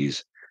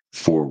 70s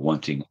for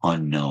wanting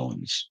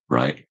unknowns,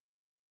 right?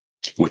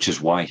 Which is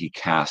why he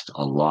cast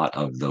a lot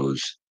of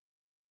those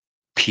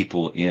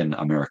people in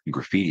American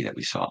Graffiti that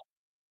we saw,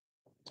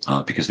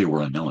 because they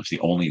were unknowns. The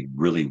only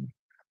really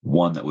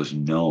one that was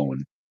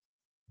known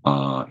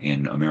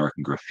in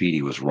American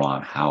Graffiti was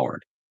Ron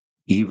Howard,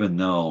 even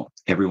though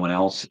everyone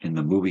else in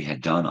the movie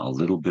had done a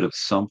little bit of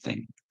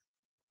something.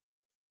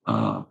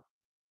 Like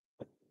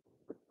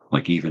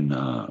even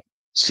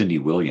Cindy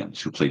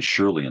Williams, who played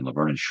Shirley in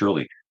Laverne and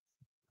Shirley,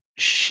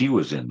 she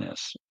was in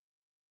this,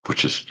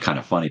 which is kind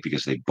of funny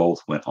because they both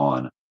went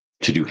on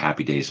to do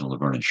Happy Days in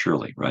Laverne and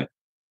Shirley, right?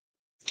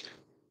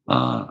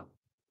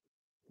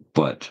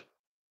 But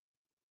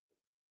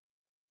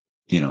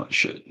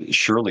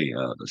Shirley,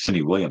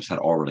 Cindy Williams had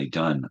already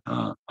done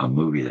a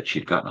movie that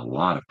she'd gotten a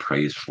lot of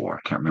praise for.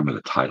 I can't remember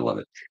the title of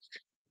it,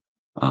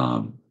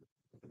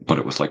 but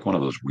it was like one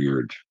of those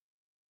weird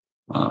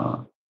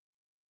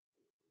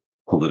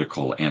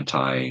political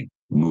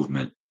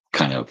anti-movement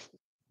kind of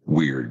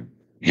weird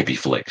hippie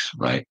flicks,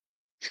 right?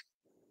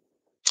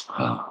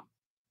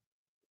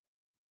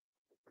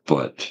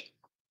 But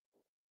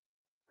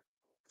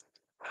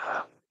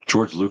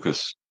George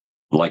Lucas,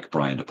 like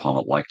Brian De Palma,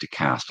 liked to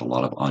cast a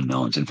lot of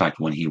unknowns. In fact,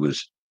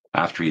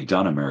 after he had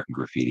done American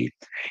Graffiti,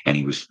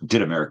 and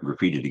did American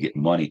Graffiti to get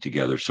money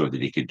together so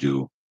that he could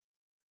do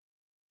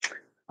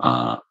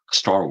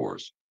Star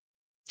Wars.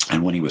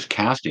 And when he was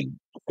casting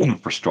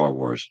for Star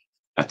Wars,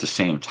 at the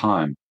same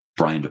time,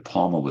 Brian De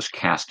Palma was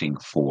casting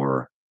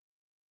for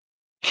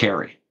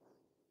Carrie.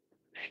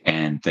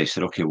 And they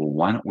said, okay, well,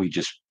 why don't we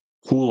just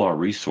pool our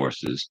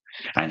resources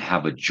and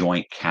have a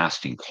joint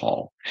casting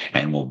call,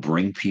 and we'll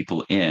bring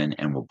people in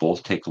and we'll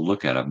both take a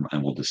look at them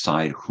and we'll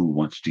decide who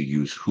wants to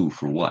use who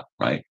for what,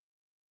 right?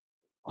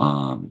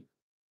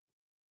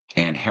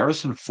 And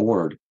Harrison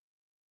Ford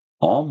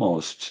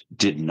almost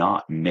did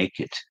not make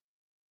it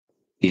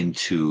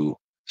into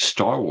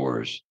Star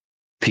Wars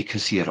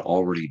because he had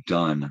already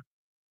done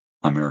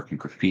American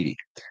Graffiti,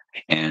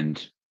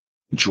 and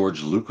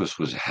George Lucas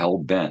was hell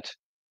bent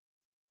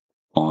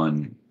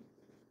on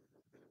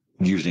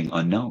using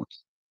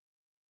unknowns,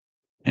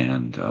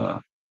 and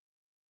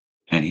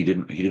he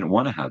didn't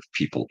want to have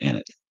people in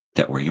it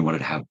that were, he wanted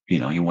to have,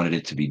 he wanted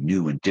it to be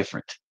new and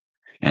different,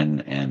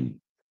 and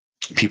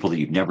people that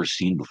you've never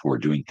seen before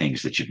doing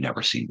things that you've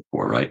never seen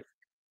before, right?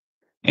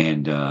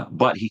 And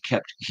but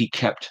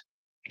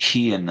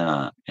he and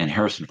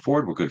Harrison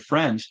Ford were good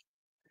friends,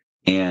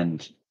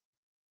 and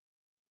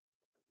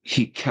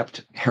he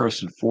kept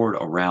Harrison Ford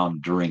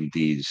around during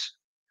these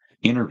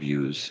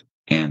interviews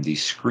and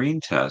these screen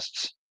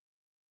tests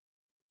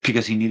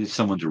because he needed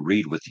someone to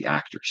read with the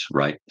actors,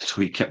 right?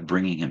 So he kept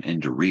bringing him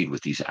in to read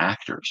with these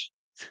actors,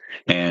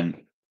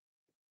 and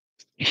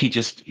he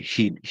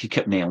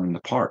kept nailing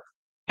the part,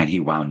 and he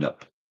wound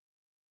up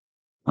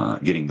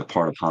getting the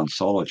part of Han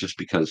Solo just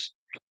because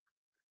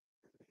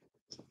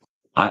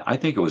I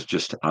think it was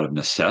just out of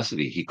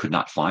necessity. He could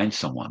not find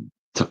someone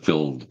to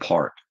fill the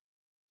part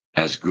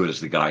as good as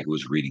the guy who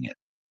was reading it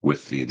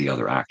with the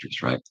other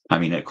actors, right? I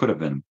mean, there could have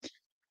been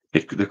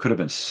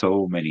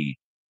so many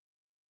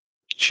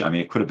I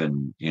mean, it could have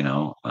been,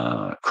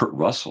 Kurt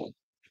Russell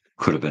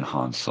could have been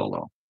Han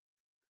Solo.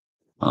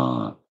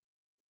 Uh,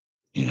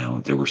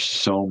 there were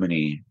so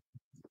many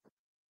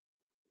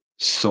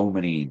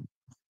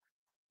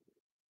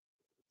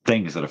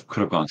things that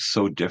could have gone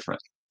so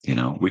different.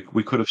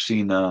 We could have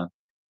seen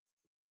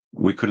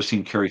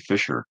Carrie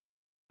Fisher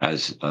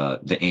as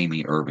the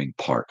Amy Irving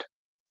part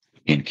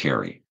in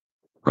Carrie,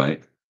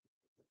 right?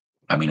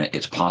 I mean,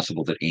 it's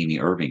possible that Amy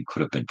Irving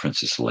could have been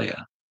Princess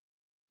Leia,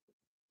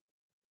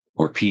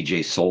 or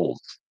PJ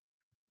Souls,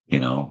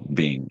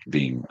 being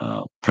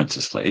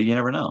Princess Leia. You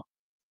never know.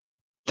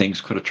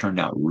 Things could have turned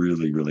out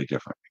really, really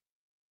different.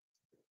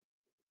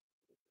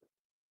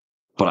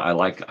 But I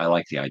like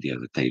the idea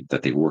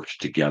that they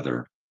worked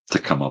together to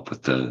come up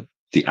with the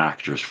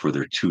actors for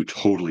their two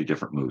totally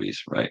different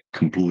movies, right?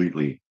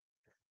 Completely,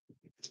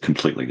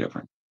 completely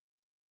different.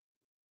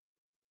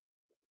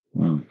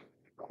 Mm.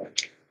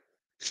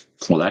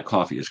 Well, that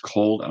coffee is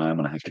cold, and I'm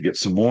going to have to get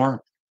some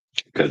more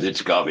because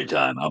it's coffee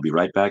time. I'll be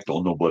right back.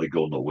 Don't nobody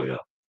go nowhere.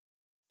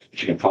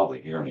 You can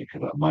probably hear me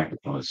because that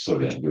microphone is so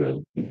damn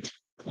good.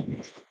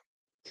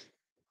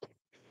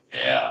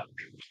 Yeah.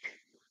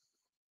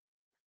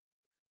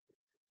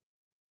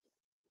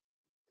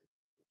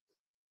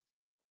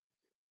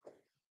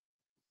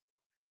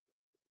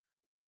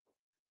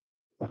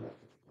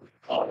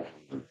 Oh,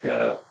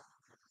 yeah.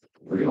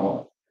 We're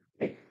going.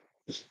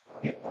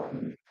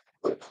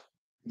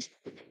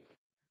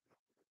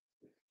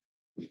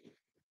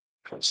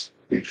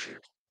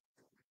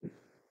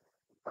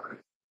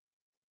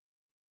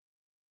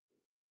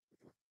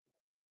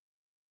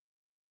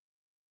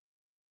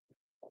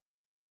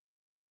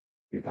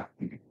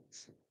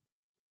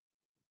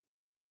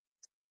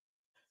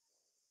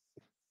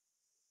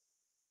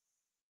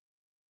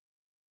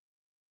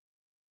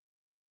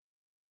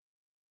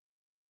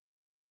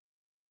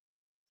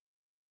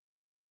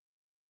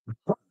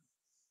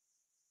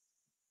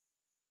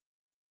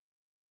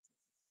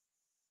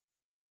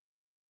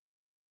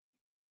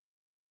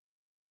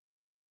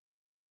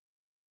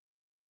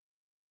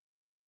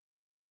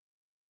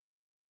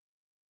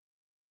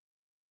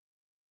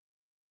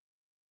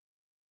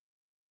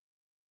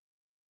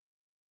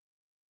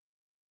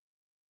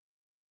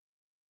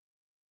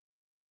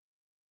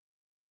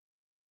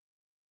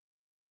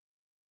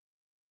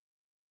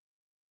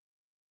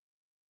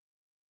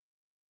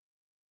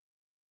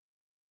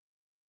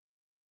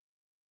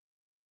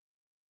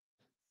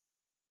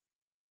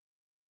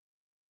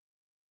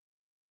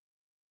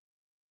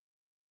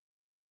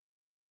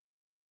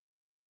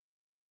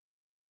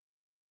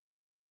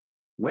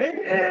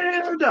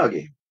 Well,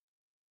 doggy,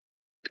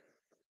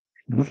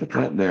 look at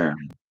that there.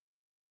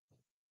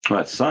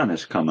 That sun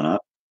is coming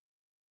up.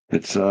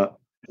 It's no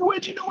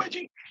wedgie, no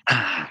wedgie.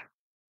 Ah,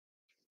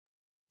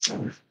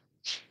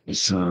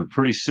 it's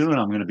pretty soon.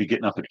 I'm going to be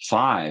getting up at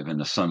 5, and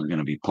the sun's going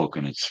to be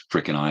poking its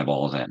freaking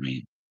eyeballs at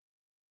me.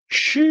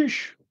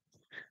 Sheesh.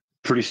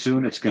 Pretty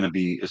soon, it's going to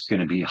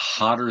be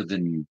hotter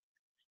than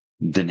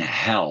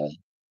hell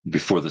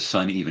before the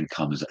sun even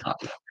comes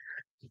up.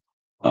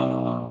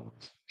 Uh,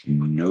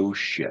 no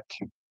shit.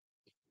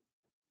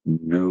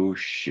 No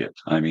shit.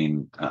 I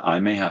mean,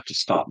 I may have to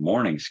stop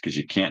mornings because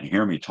you can't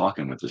hear me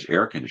talking with this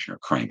air conditioner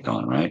cranked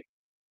on, right?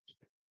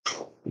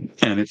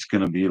 And it's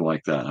going to be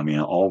like that. I mean,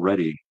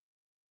 already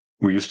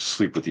we used to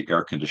sleep with the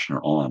air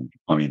conditioner on.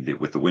 I mean,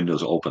 with the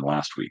windows open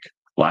last week.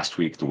 Last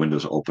week, the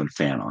windows open,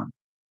 fan on.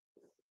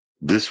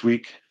 This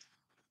week,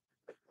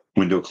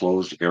 window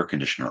closed, air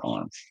conditioner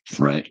on,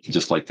 right?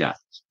 Just like that.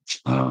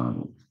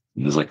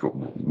 It was like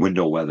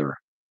window weather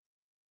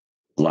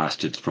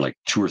lasted for like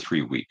 2 or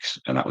 3 weeks,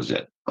 and that was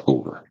it.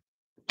 Over,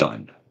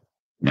 done.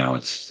 Now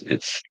it's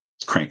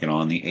cranking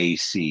on the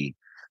AC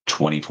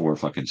 24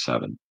 fucking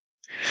 7,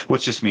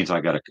 which just means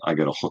I gotta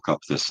hook up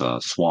this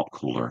swamp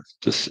cooler,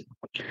 this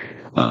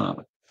uh,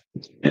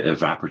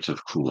 evaporative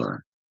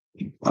cooler,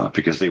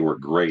 because they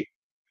work great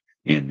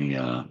in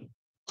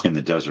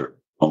the desert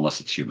unless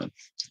it's humid.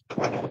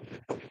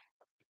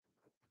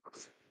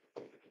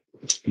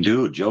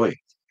 Dude,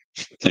 Joey,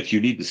 if you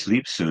need to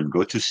sleep soon,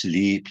 go to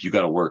sleep. You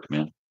got to work,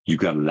 man. You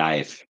got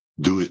life.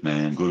 Do it,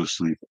 man. Go to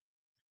sleep.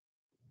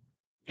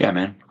 Yeah,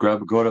 man. Go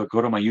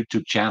to my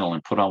YouTube channel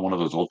and put on one of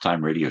those old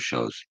time radio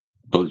shows.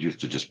 Those used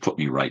to just put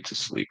me right to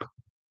sleep.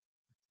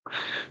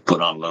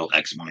 Put on a little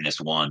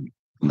X-1,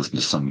 listen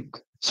to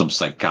some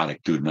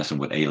psychotic dude messing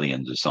with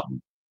aliens or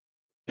something.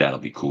 That'll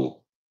be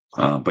cool.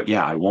 But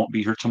yeah, I won't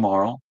be here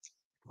tomorrow,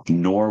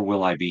 nor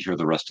will I be here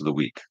the rest of the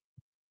week.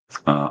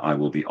 I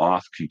will be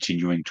off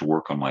continuing to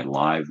work on my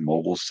live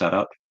mobile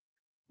setup.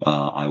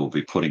 I will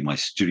be putting my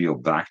studio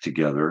back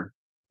together,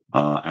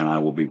 and I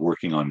will be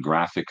working on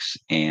graphics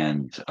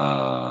and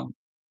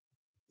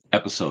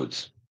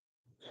episodes,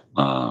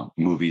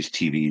 movies,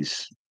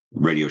 TVs,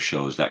 radio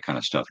shows, that kind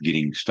of stuff,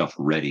 getting stuff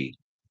ready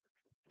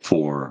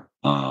for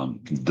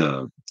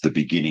the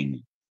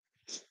beginning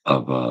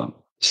of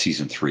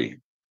season 3,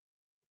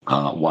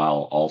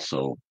 while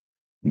also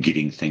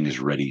getting things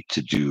ready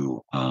to do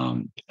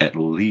at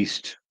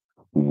least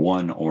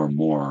one or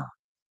more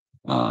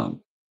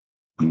um,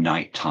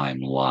 nighttime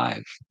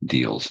live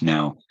deals.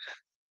 Now,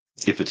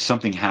 if it's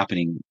something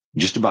happening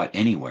just about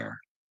anywhere,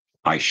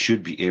 I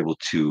should be able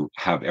to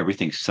have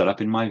everything set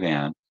up in my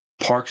van,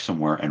 park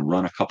somewhere, and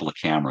run a couple of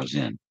cameras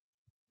in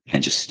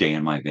and just stay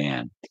in my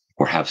van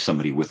or have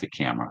somebody with a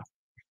camera,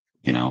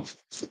 you know,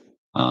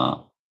 uh,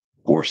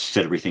 or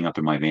set everything up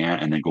in my van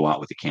and then go out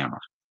with the camera.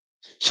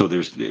 So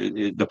there's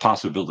the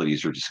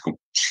possibilities are just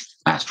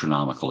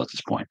astronomical at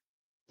this point.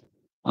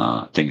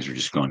 Things are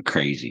just going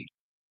crazy.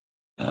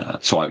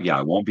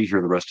 I won't be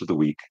here the rest of the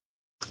week.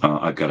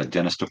 I've got a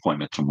dentist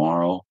appointment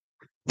tomorrow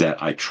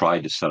that I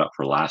tried to set up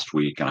for last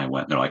week, and I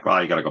went. They're like,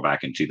 "Well, you got to go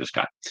back and see this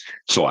guy."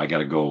 So I got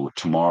to go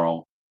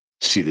tomorrow,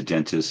 see the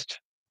dentist,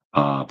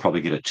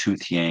 probably get a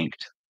tooth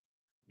yanked,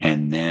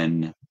 and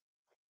then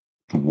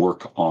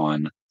work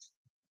on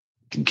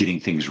getting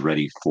things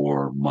ready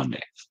for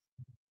Monday.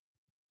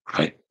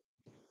 Right.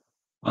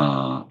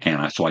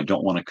 So I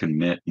don't want to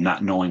commit,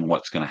 not knowing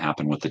what's going to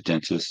happen with the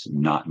dentist,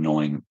 not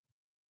knowing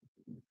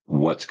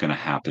what's going to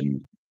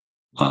happen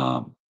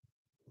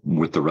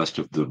with the rest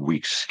of the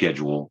week's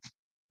schedule.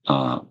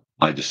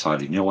 I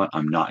decided, you know what,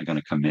 I'm not going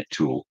to commit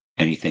to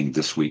anything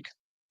this week.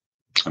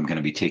 I'm going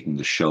to be taking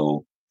the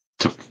show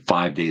to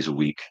 5 days a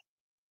week,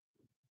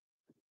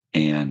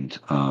 and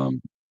I'll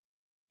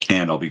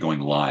be going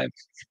live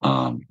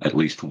at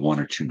least 1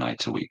 or 2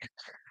 nights a week.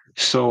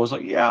 So I was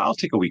like, yeah, I'll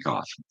take a week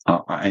off.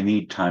 I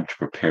need time to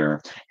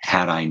prepare.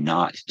 Had I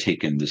not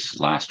taken this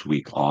last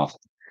week off,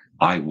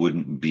 I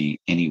wouldn't be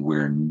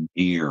anywhere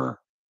near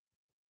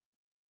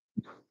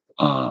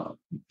the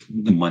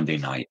Monday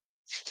night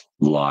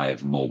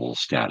live mobile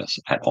status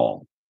at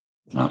all.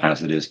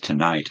 As it is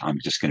tonight, I'm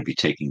just going to be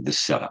taking this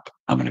setup.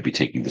 I'm going to be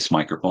taking this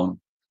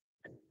microphone,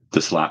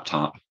 this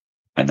laptop,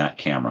 and that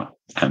camera,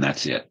 and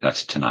that's it.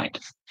 That's tonight.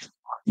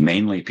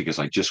 Mainly because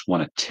I just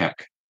want to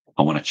check.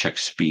 I want to check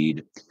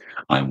speed.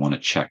 I want to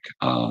check,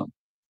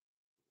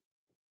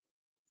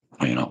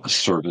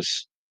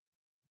 service.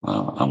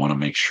 I want to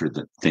make sure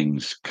that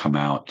things come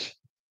out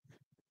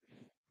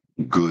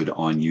good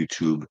on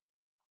YouTube.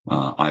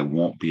 I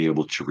won't be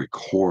able to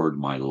record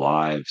my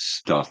live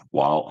stuff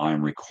while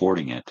I'm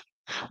recording it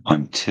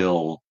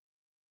until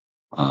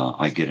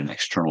I get an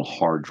external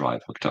hard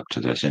drive hooked up to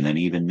this. And then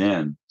even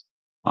then,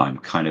 I'm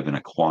kind of in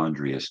a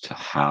quandary as to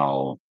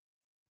how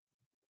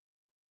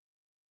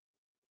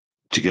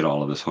to get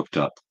all of this hooked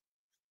up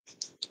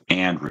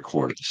and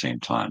record at the same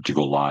time, to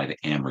go live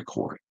and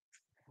record.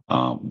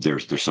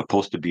 There's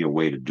supposed to be a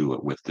way to do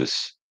it with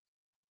this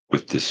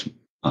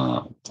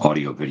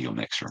audio video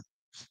mixer.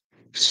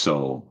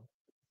 So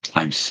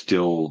I'm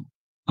still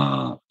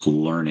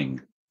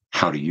learning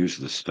how to use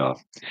this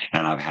stuff,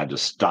 and I've had to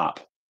stop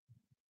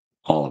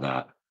all of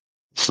that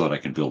so that I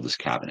can build this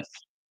cabinet.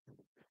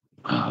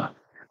 I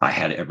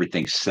had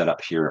everything set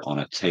up here on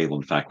a table.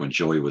 In fact, when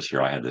Joey was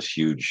here, I had this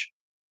huge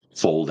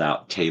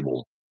fold-out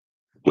table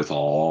with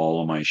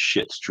all of my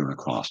shit strewn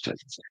across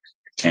it.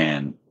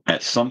 And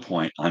at some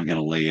point, I'm going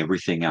to lay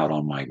everything out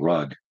on my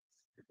rug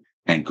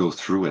and go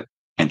through it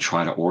and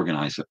try to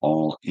organize it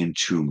all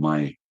into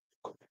my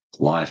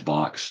live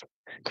box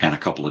and a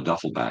couple of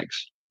duffel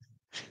bags.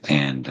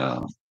 And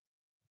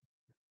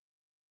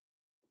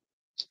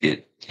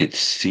it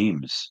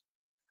seems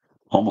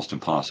almost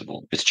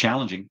impossible. It's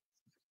challenging,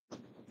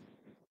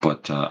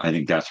 but I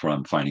think that's where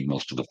I'm finding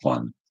most of the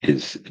fun,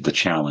 is the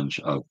challenge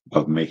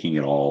of making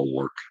it all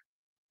work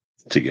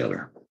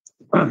together.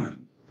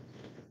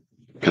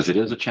 Because it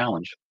is a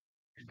challenge.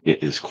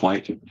 It is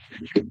quite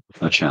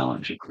a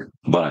challenge,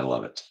 but I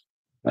love it.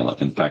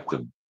 In fact,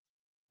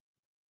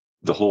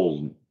 the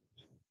whole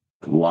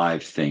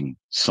live thing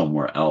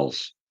somewhere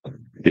else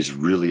is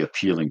really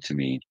appealing to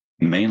me,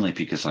 mainly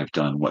because I've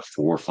done 4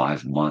 or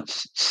 5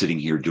 months sitting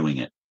here doing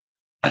it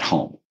at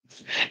home,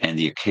 and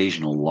the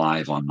occasional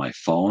live on my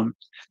phone,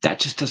 that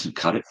just doesn't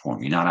cut it for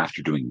me. Not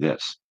after doing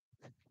this,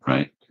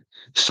 right?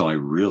 So I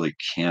really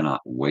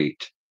cannot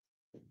wait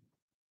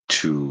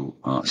to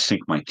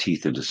sink my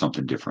teeth into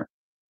something different.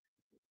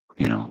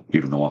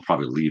 Even though I'll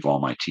probably leave all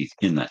my teeth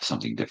in that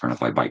something different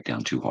if I bite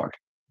down too hard.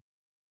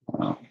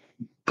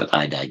 But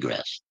I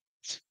digress.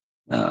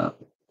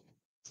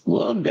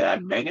 Well,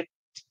 dad, dang it.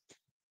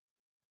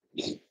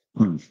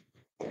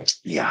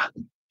 Yeah.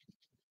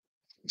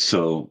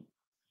 So,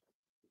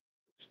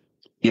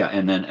 yeah,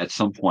 and then at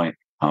some point,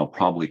 I'll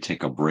probably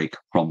take a break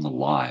from the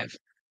live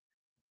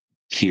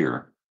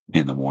here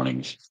in the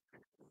mornings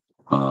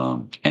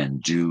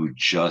and do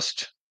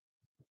just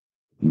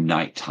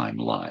nighttime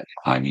live.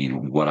 I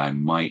mean, what I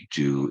might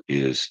do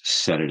is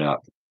set it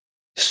up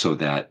so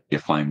that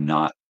if I'm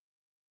not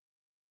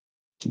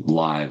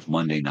live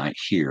Monday night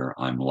here,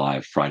 I'm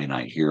live Friday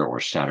night here, or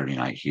Saturday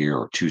night here,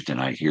 or Tuesday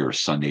night here, or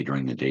Sunday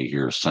during the day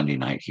here, or Sunday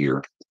night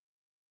here.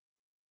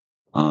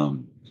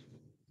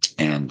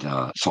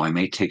 So I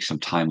may take some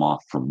time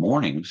off for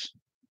mornings,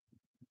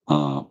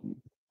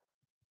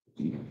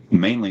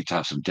 mainly to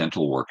have some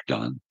dental work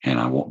done, and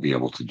I won't be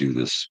able to do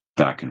this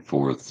back and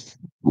forth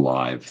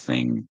live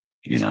thing,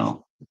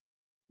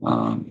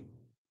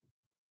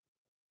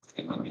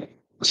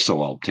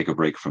 so I'll take a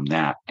break from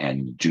that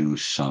and do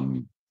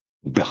some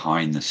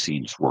behind the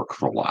scenes work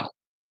for a while,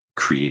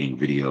 creating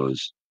videos,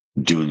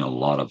 doing a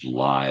lot of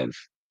live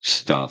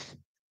stuff,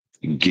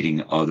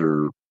 getting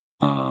other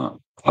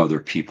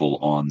people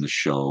on the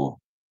show.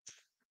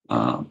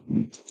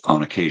 On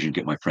occasion,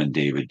 get my friend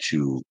David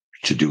to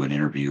do an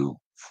interview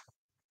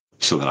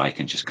so that I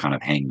can just kind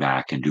of hang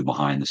back and do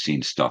behind the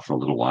scenes stuff for a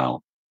little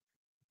while.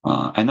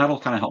 And that'll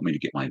kind of help me to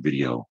get my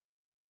video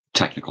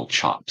technical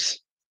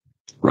chops,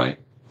 right?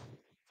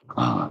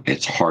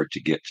 It's hard to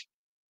get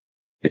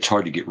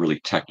really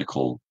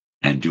technical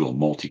and do a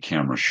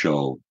multi-camera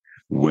show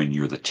when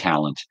you're the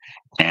talent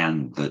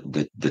and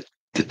the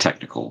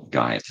technical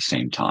guy at the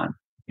same time.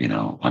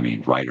 I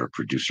mean, writer,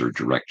 producer,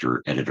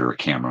 director, editor,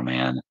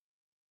 cameraman,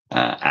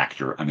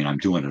 actor. I mean, I'm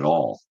doing it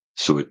all.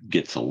 So it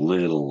gets a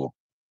little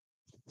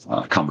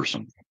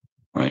cumbersome,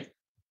 right?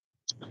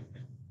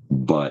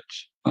 But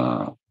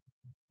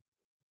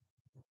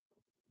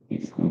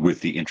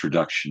with the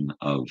introduction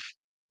of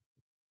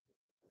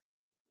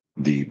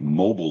the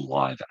mobile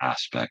live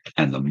aspect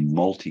and the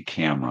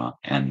multi-camera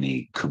and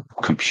the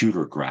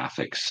computer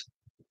graphics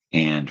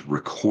and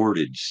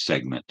recorded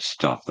segment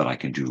stuff that I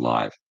can do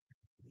live,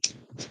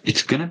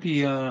 it's going to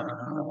be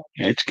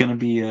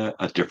a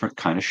different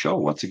kind of show.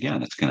 Once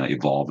again, it's going to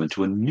evolve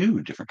into a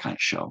new different kind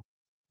of show.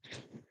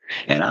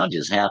 And I'm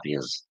just happy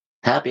as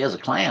a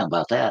clam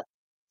about that.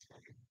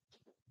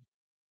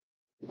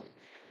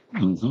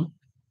 Mm-hmm.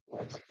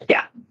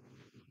 Yeah.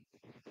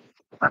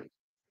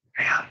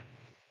 Yeah.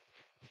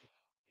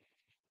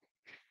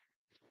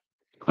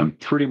 I'm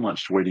pretty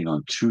much waiting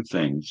on two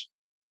things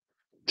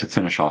to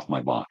finish off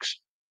my box.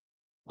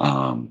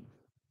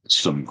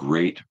 Some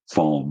great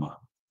foam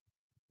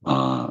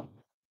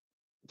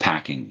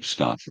packing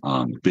stuff,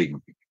 big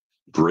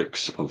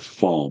bricks of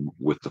foam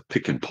with the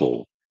pick and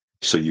pull.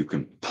 So you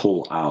can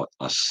pull out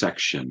a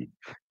section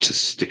to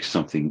stick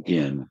something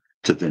in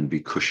to then be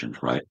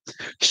cushioned, right?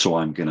 So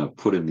I'm going to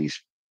put in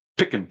these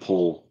pick and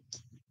pull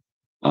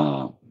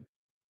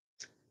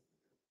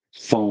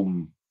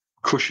foam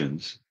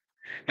cushions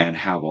and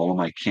have all of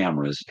my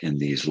cameras in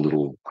these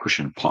little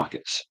cushion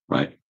pockets,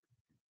 right?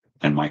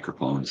 And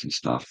microphones and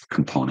stuff,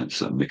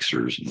 components,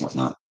 mixers and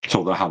whatnot.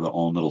 So they'll have their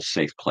own little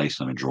safe place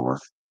in a drawer.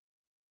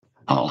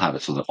 I'll have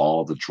it so that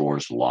all of the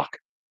drawers lock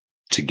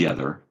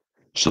together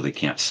so they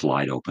can't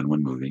slide open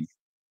when moving.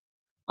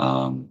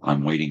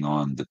 I'm waiting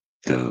on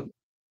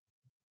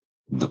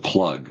the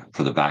plug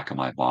for the back of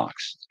my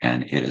box,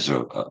 and it is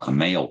a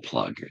male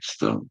plug. It's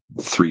the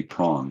 3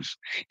 prongs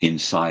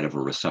inside of a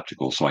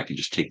receptacle, so I can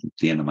just take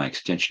the end of my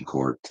extension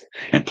cord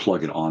and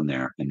plug it on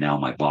there, and now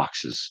my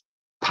box is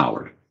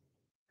powered.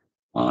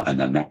 And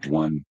then that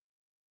one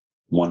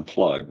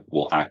plug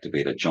will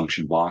activate a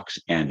junction box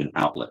and an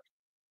outlet.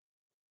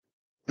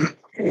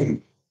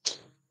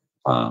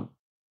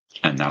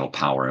 And that'll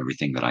power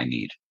everything that I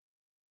need.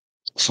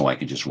 So I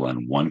can just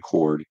run one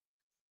cord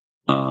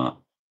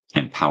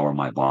and power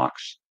my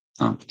box.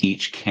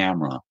 Each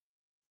camera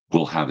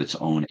will have its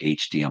own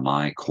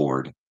HDMI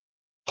cord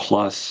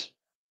plus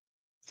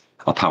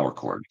a power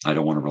cord. I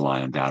don't want to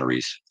rely on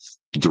batteries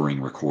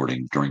during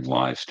recording, during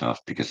live stuff,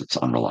 because it's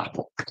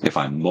unreliable. If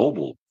I'm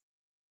mobile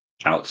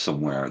out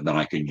somewhere, then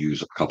I can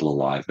use a couple of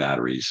live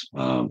batteries.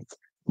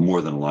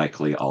 More than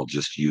likely, I'll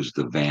just use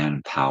the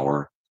van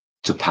power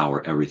to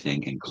power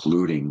everything,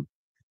 including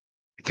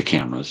the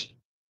cameras,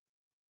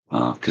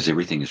 because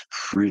everything is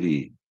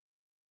pretty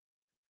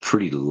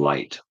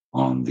light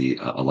on the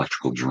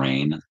electrical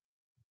drain.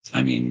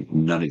 I mean,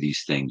 none of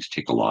these things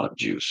take a lot of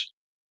juice.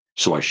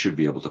 So I should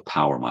be able to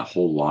power my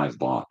whole live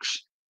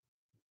box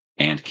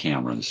and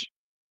cameras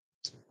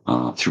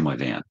through my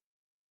van.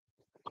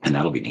 And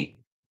that'll be neat.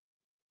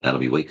 That'll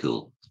be way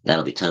cool.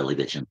 That'll be totally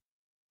bitchin'.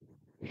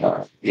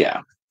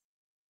 Yeah.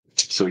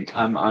 So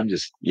I'm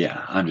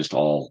just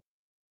all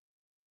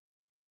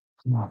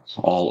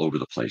over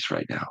the place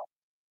right now.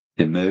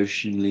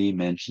 Emotionally,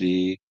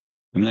 mentally.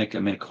 I'm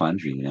in a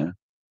quandary,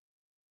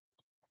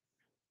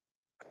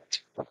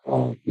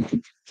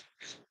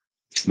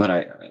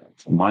 But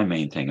my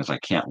main thing is I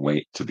can't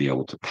wait to be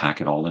able to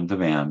pack it all in the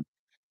van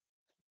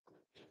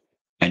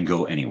and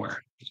go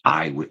anywhere.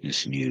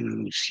 Eyewitness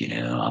news,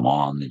 I'm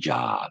on the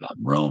job,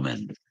 I'm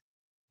roaming.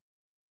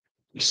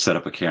 Set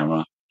up a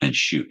camera and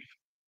shoot,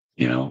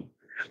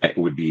 It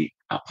would be,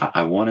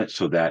 I want it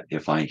so that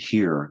if I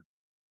hear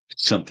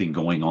something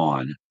going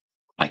on,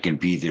 I can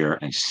be there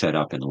and set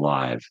up and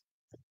live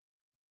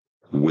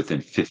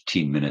within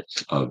 15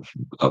 minutes of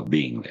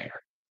being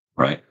there,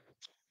 right?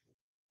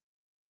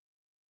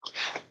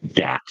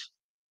 That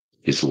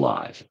is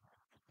live.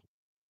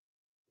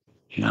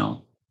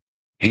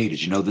 Hey,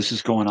 did you know this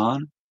is going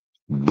on?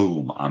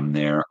 Boom, I'm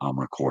there, I'm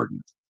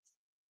recording.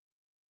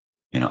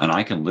 And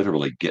I can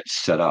literally get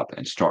set up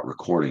and start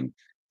recording.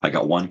 I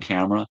got one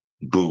camera,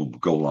 boom,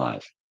 go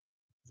live.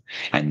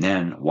 And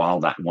then while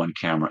that one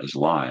camera is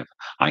live,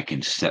 I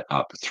can set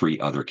up 3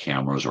 other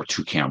cameras or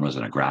 2 cameras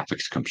and a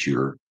graphics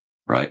computer,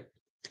 right?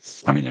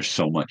 I mean, there's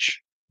so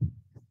much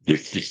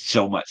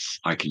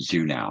I can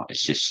do now.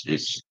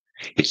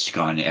 It's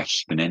gone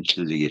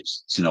exponentially.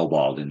 It's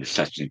snowballed into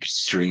such an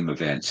extreme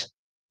event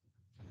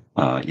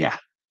Yeah,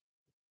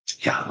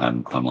 yeah.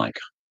 I'm like,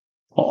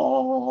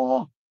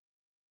 oh,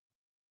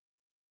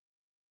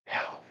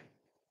 yeah.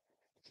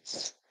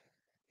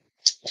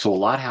 So a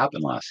lot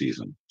happened last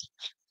season.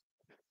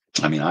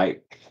 I mean, I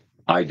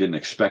didn't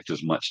expect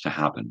as much to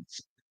happen,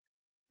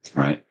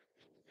 right?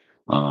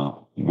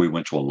 We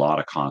went to a lot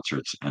of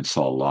concerts and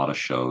saw a lot of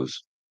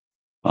shows.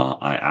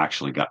 I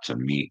actually got to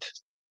meet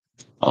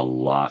a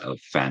lot of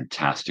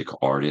fantastic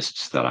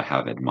artists that I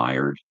have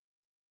admired.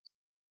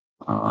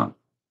 Uh,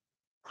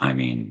 I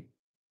mean,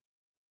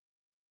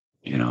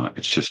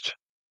 it's just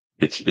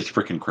it's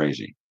freaking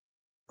crazy.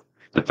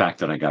 The fact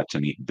that I got to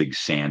meet Big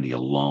Sandy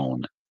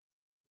alone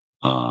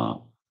uh,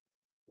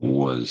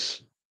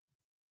 was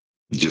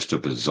just a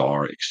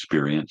bizarre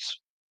experience,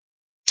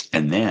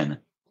 and then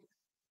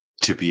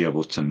to be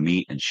able to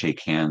meet and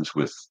shake hands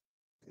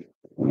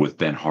with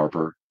Ben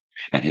Harper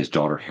and his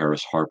daughter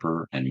Harris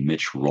Harper and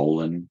Mitch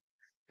Rowland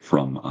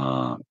from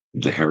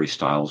the Harry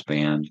Styles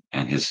band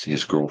and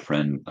his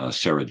girlfriend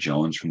Sarah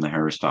Jones from the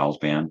Harry Styles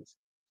band,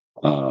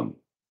 um,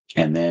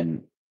 and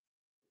then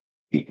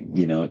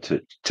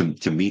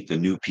to meet the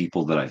new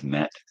people that I've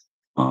met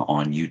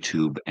on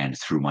YouTube and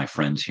through my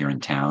friends here in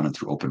town and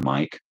through open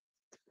mic.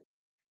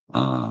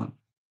 Uh,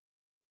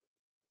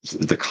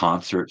 the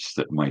concerts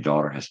that my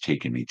daughter has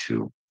taken me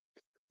to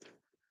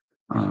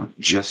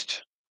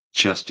just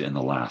in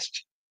the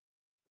last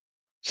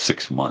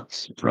 6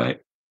 months, right?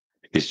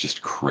 It's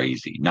just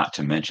crazy. Not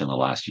to mention the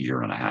last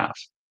year and a half.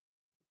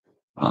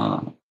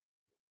 Um,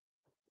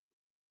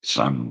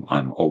 so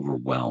I'm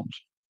overwhelmed.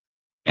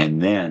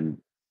 And then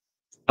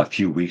a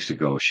few weeks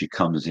ago, she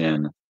comes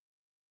in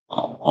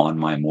on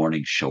my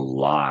morning show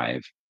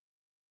live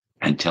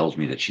and tells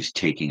me that she's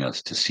taking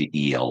us to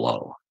see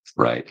ELO,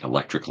 right?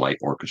 Electric Light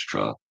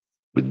Orchestra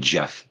with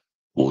Jeff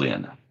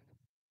Lynne.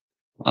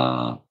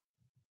 Uh,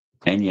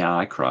 and yeah,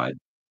 I cried.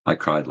 I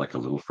cried like a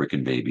little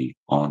freaking baby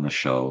on the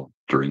show,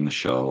 during the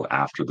show,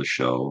 after the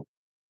show.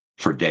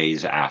 For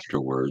days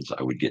afterwards,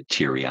 I would get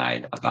teary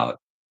eyed about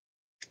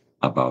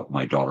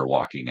my daughter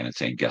walking in and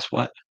saying, "Guess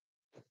what?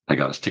 I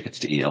got us tickets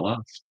to ELO."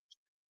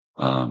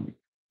 Um,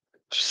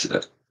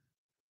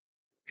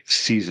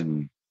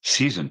 season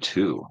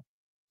two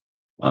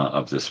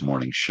of this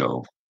morning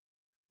show.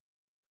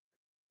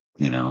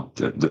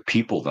 The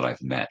people that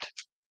I've met.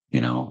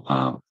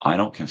 I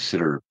don't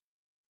consider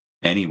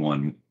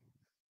anyone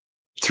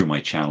through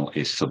my channel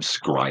a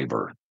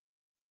subscriber.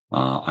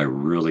 I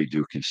really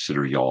do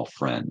consider y'all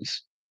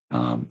friends.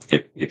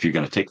 If you're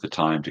going to take the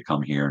time to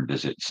come here and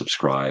visit,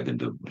 subscribe, and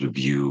to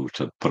view,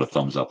 to put a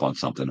thumbs up on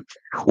something,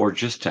 or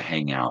just to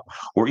hang out,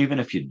 or even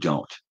if you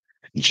don't,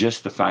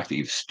 just the fact that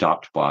you've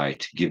stopped by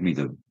to give me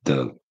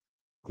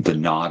the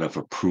nod of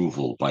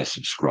approval by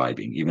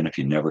subscribing, even if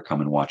you never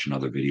come and watch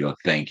another video,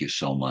 thank you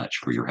so much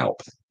for your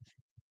help.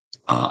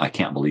 I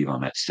can't believe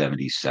I'm at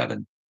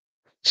 77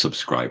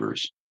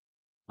 subscribers.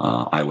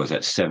 I was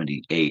at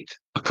 78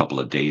 a couple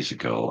of days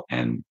ago,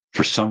 and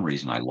for some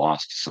reason I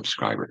lost a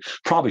subscriber.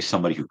 Probably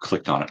somebody who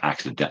clicked on it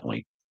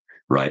accidentally,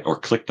 right? Or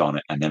clicked on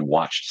it and then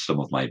watched some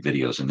of my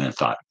videos and then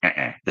thought,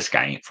 this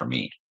guy ain't for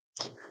me.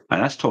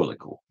 And that's totally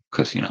cool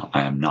because,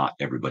 I am not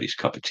everybody's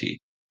cup of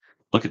tea.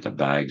 Look at the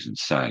bags and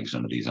sags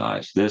under these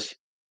eyes.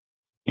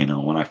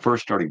 When I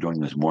first started doing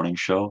this morning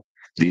show,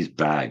 these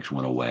bags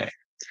went away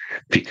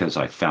because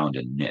I found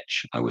a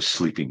niche. I was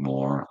sleeping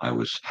more. I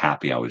was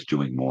happy I was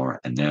doing more.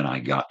 And then I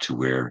got to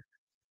where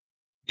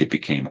it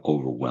became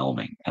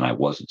overwhelming and I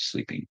wasn't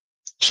sleeping.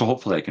 So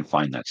hopefully I can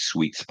find that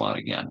sweet spot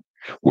again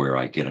where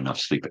I get enough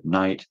sleep at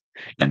night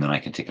and then I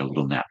can take a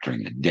little nap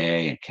during the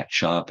day and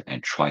catch up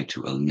and try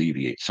to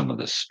alleviate some of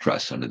the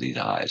stress under these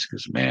eyes.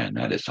 Because man,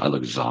 I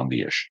look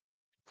zombie-ish.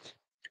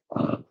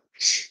 Uh,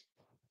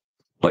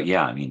 but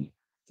yeah, I mean,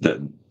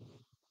 the,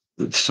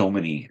 so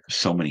many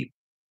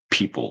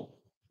people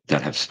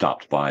that have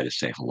stopped by to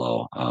say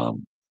hello.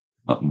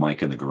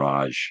 Mike in the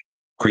garage,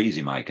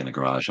 crazy Mike in the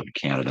garage up in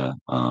Canada.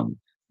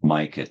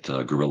 Mike at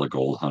Gorilla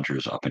Gold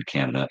Hunters up in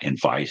Canada, and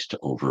Viced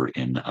over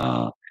in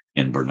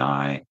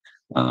Bernay,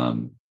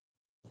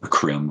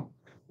 Crim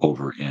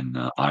over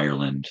in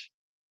Ireland,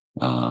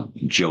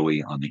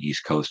 Joey on the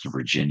east coast of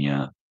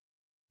Virginia.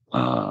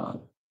 Uh,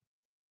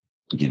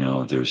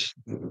 there's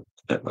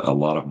a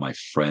lot of my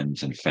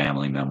friends and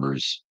family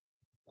members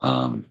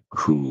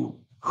who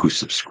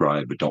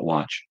subscribe but don't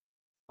watch,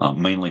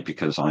 mainly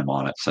because I'm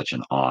on at such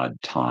an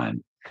odd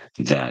time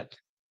that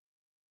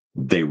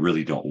they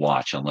really don't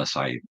watch unless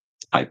I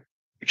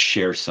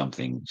share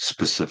something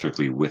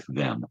specifically with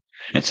them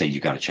and say, you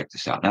got to check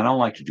this out. And I don't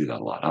like to do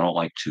that a lot. I don't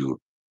like to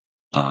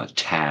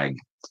tag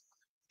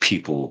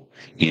people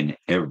in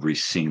every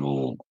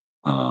single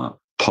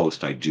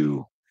post I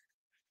do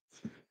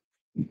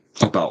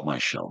about my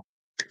show.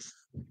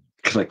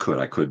 Because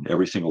I could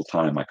every single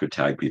time I could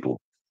tag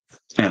people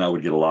and I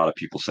would get a lot of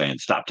people saying,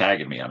 stop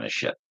tagging me on this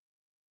shit.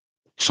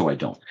 So I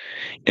don't.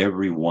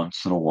 Every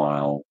once in a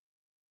while,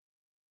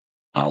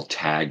 I'll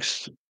tag,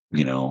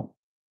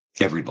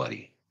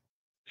 everybody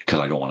because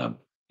I don't want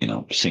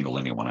to, single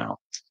anyone out.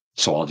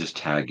 So I'll just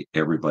tag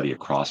everybody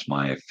across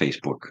my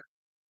Facebook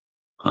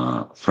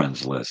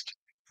friends list,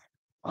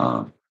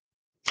 um,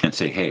 and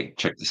say, "Hey,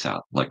 check this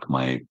out!" Like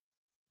my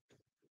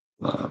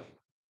uh,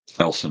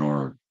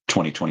 Elsinore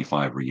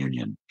 2025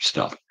 reunion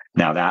stuff.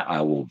 Now that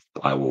I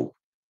will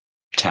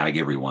tag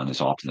everyone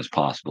as often as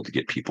possible to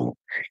get people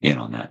in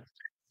on that.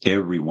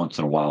 Every once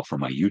in a while for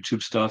my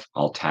YouTube stuff,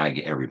 I'll tag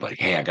everybody.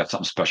 Hey, I got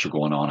something special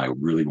going on. I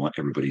really want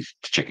everybody to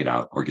check it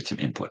out or get some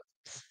input.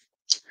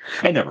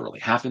 It never really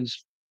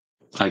happens.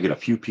 I get a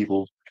few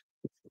people,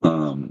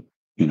 um,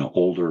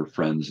 older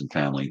friends and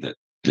family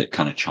that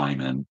kind of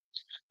chime in.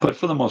 But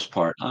for the most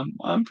part,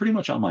 I'm pretty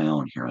much on my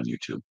own here on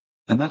YouTube,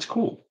 and that's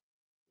cool.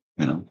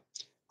 You know,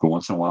 for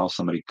once in a while,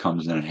 somebody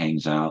comes in and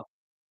hangs out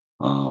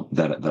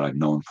that I've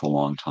known for a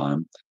long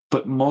time.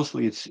 But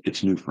mostly,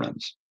 it's new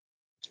friends.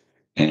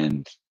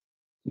 And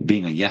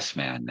being a yes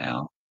man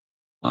now,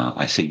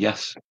 I say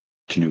yes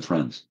to new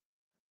friends.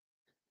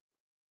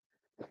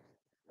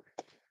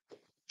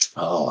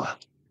 Oh,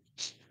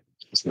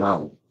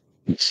 wow.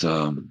 It's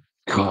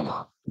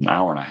God, an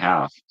hour and a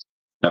half.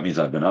 That means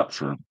I've been up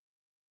for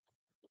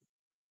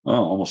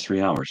almost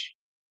 3 hours.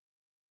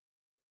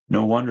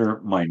 No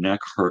wonder my neck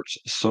hurts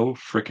so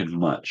freaking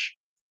much.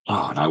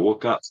 Oh, and I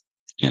woke up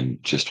in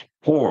just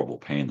horrible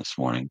pain this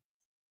morning,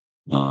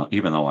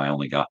 even though I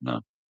only gotten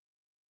a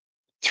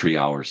 3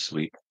 hours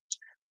sleep.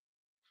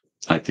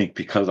 I think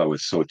because I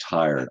was so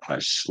tired, I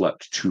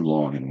slept too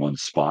long in one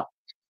spot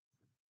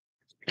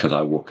because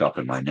I woke up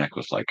and my neck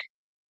was like,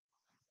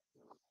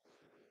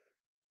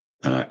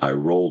 and I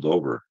rolled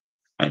over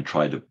and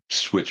tried to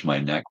switch my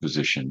neck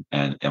position,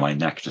 and my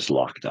neck just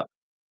locked up.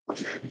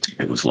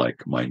 It was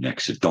like my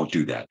neck said, "Don't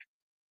do that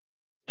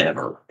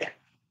ever,"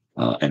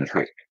 and it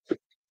hurt.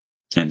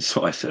 And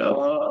so I said, "Oh,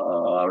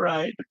 all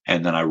right."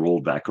 And then I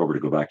rolled back over to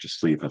go back to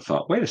sleep and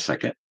thought, "Wait a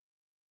second,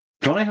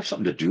 don't I have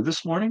something to do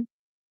this morning?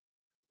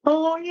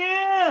 Oh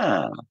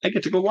yeah, I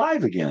get to go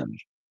live again.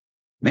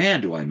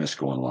 Man, do I miss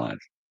going live?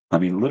 I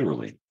mean,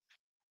 literally."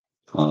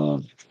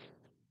 Um,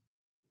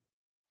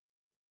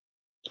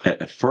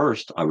 at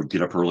first, I would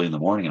get up early in the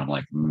morning and I'm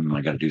like,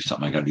 I got to do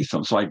something. I got to do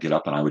something. So I'd get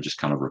up and I would just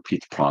kind of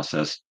repeat the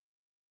process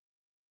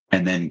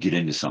and then get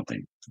into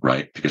something,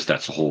 right? Because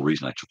that's the whole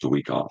reason I took the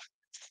week off.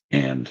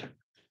 And,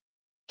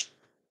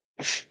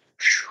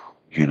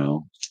 you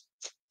know,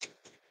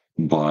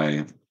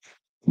 by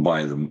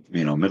the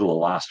middle of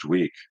last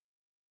week,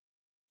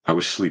 I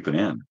was sleeping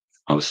in.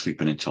 I was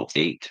sleeping until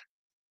 8,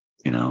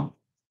 you know,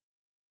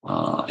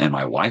 and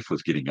my wife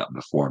was getting up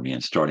before me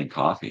and starting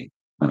coffee.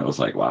 And it was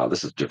like, wow,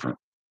 this is different.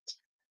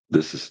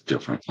 This is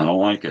different. I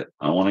don't like it.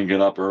 I want to get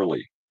up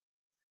early.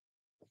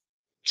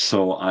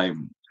 So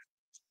I'm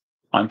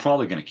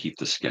probably going to keep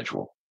the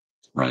schedule,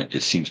 right?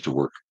 It seems to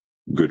work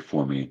good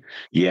for me.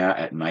 Yeah,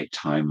 at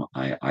nighttime,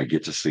 I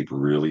get to sleep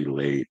really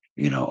late,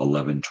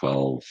 11,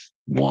 12,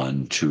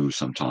 1, 2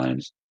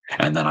 sometimes.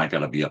 And then I got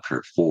to be up here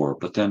at 4,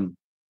 but then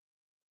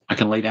I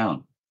can lay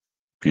down.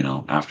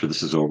 After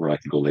this is over, I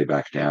can go lay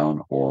back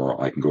down or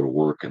I can go to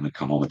work and then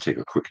come home and take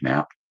a quick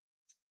nap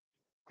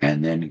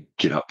and then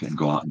get up and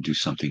go out and do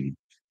something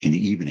in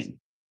the evening.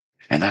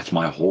 And that's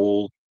my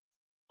whole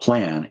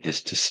plan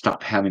is to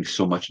stop having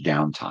so much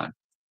downtime.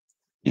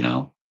 You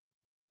know,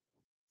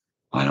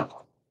 I don't,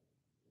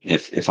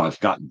 if I've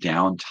got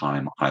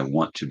downtime, I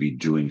want to be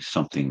doing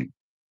something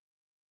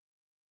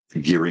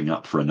gearing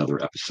up for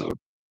another episode,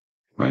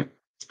 right?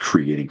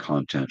 Creating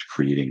content,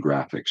 creating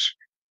graphics,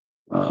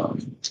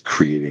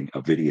 creating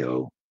a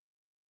video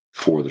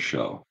for the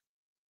show.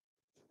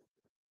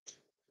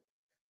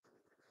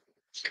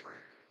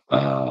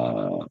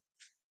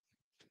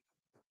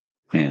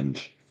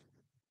 And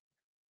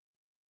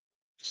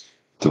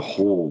the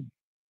whole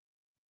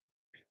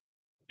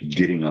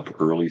getting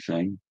up early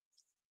thing,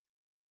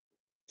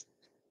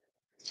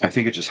 I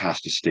think it just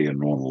has to stay a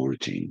normal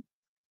routine.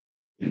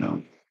 You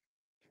know,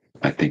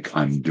 I think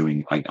I'm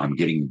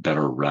getting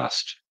better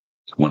rest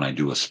when I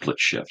do a split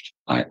shift.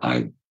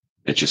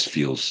 It just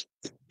feels,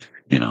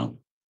 you know,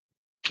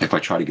 if I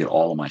try to get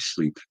all of my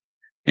sleep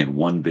in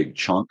one big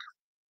chunk,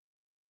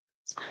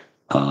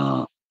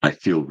 I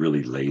feel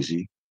really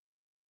lazy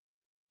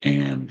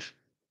and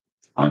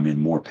I'm in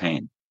more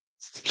pain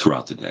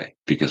throughout the day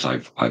because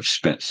I've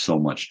spent so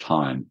much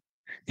time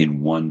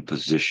in one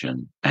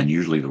position and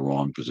usually the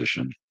wrong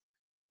position,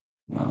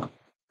 uh,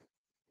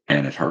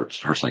 and it hurts.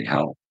 It hurts like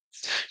hell.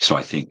 So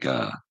I think,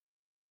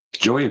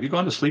 Joey, have you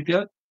gone to sleep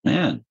yet?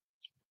 Man,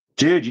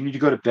 dude, you need to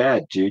go to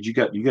bed, dude. You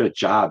got a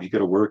job. You got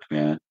to work,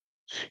 man.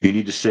 You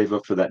need to save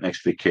up for that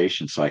next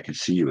vacation so I can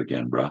see you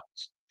again, bro.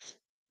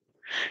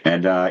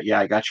 And yeah,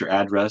 I got your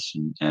address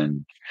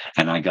and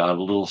I got a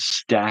little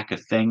stack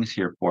of things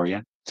here for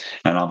you.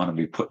 And I'm going to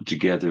be putting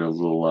together a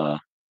little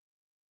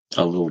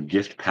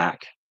gift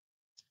pack.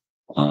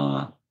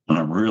 And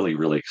I'm really,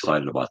 really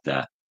excited about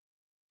that.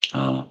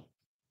 Uh,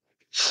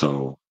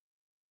 so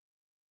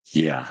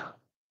yeah,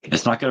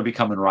 it's not going to be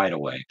coming right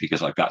away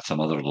because I've got some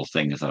other little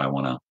things that I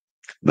want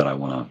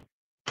to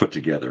put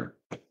together.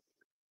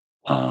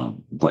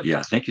 But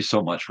yeah, thank you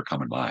so much for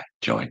coming by,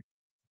 Joey.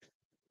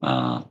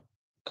 Uh,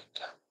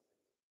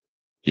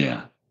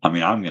 yeah, I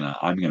mean, I'm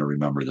gonna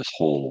remember this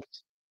whole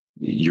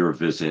your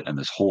visit and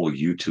this whole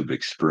YouTube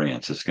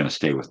experience is going to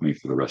stay with me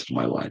for the rest of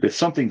my life. It's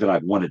something that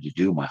I've wanted to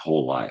do my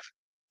whole life,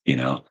 you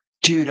know.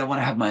 Dude, I want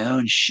to have my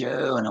own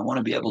show and I want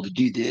to be able to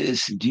do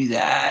this and do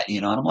that,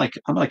 you know. And I'm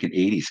like an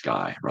 80s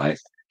guy, right?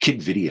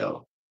 Kid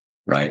video,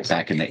 right?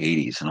 Back in the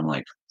 80s. And I'm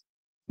like,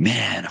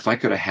 man, if I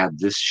could have had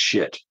this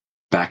shit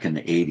back in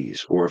the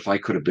 80s, or if I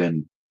could have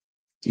been,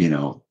 you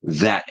know,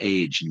 that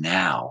age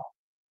now,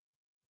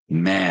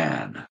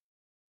 man,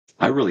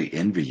 I really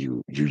envy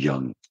you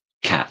young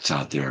cats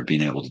out there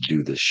being able to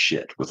do this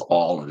shit with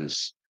all of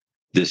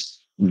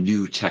this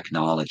new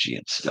technology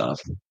and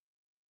stuff.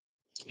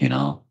 You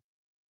know,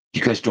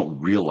 you guys don't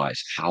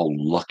realize how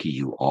lucky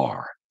you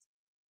are.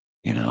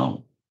 You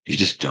know, you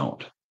just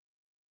don't.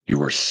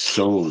 You are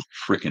so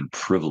freaking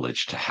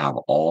privileged to have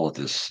all of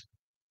this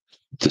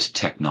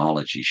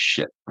technology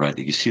shit, right?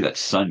 You see that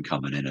sun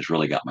coming in has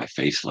really got my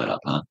face lit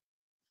up, huh?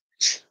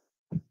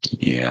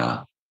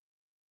 Yeah.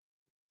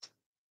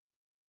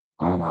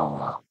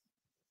 Oh.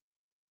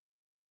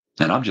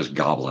 And I'm just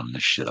gobbling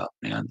this shit up,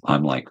 man.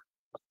 I'm like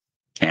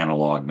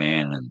analog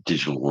man and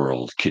digital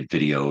world. Kid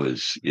video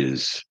is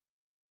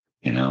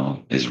you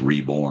know is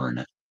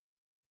reborn.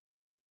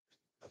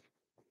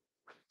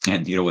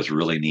 And you know what's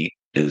really neat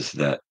is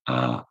that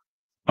I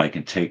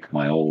can take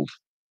my old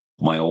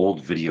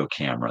video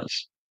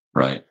cameras,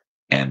 right,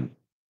 and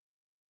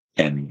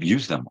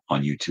use them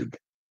on YouTube,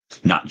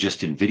 not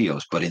just in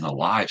videos, but in the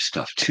live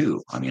stuff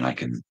too. I mean, I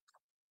can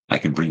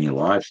bring you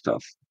live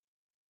stuff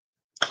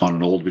on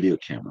an old video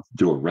camera,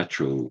 do a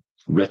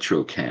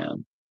retro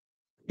cam,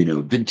 you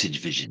know, vintage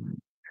vision,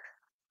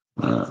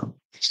 uh,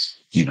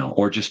 you know,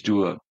 or just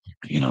do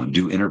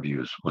do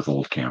interviews with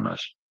old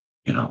cameras,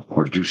 you know,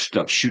 or do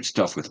stuff, shoot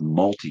stuff with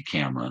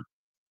multi-camera,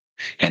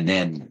 and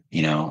then,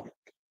 you know,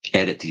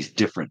 edit these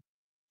different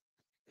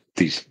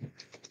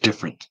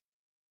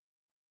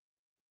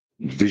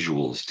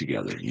visuals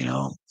together, you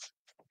know,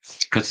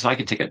 because I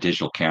could take a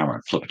digital camera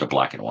and flip it to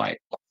black and white,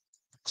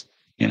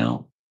 you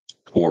know,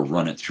 or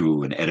run it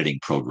through an editing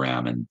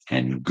program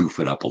and goof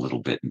it up a little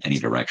bit in any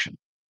direction.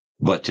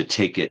 But to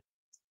take it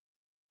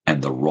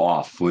and the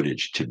raw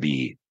footage to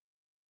be,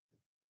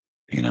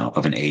 you know,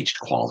 of an aged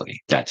quality,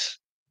 that's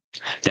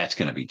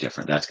going to be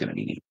different. That's going to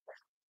be neat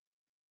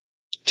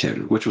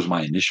too, which was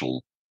my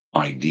initial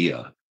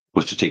idea,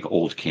 was to take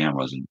old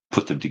cameras and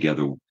put them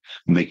together,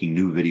 making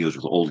new videos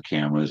with old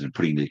cameras and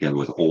putting them together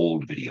with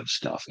old video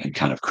stuff and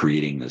kind of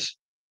creating this,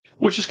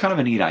 which is kind of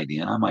a neat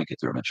idea. And I might get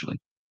there eventually.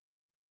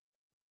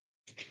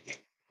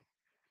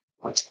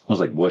 I was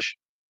like Bush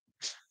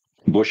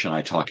and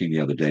I talking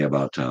the other day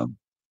about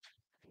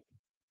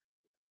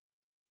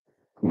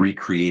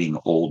recreating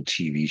old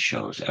TV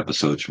shows,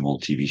 episodes from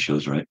old TV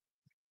shows, right?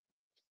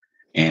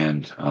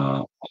 And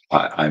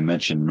I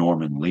mentioned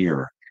Norman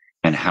Lear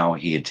and how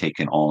he had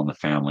taken All in the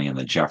Family and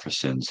the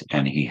Jeffersons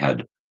and he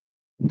had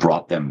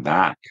brought them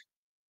back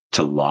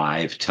to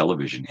live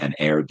television and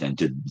aired and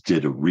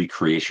did a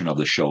recreation of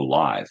the show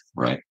live,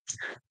 right?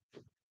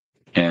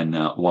 And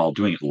while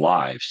doing it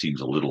live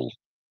seems a little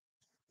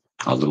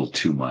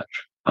too much,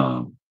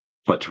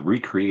 but to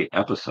recreate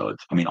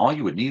episodes, I mean, all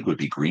you would need would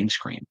be green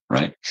screen,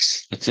 right?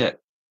 That's it,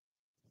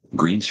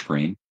 green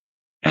screen,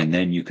 and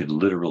then you could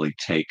literally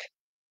take,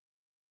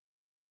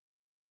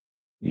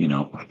 you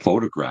know,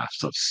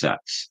 photographs of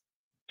sets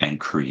and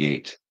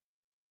create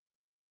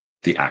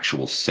the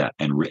actual set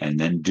and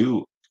then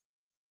do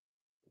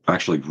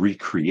actually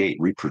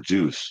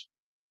reproduce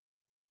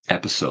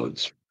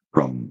episodes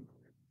from,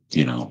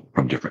 you know,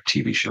 from different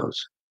TV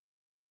shows.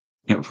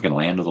 You know, freaking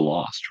Land of the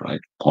Lost,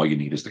 right? All you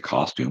need is the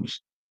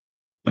costumes,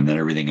 and then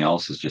everything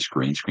else is just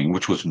green screen,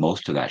 which was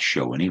most of that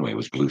show anyway.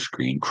 Was blue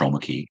screen,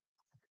 chroma key.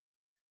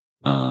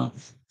 Uh,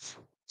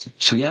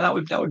 so yeah,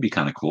 that would be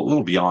kind of cool. A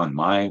little beyond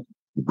my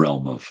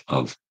realm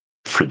of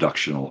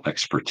productional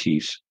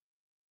expertise,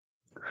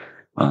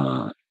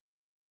 uh,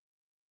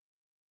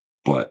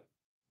 but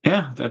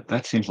yeah,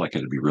 that seems like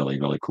it'd be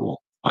really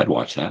cool. I'd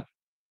watch that.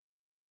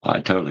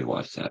 I'd totally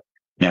watch that.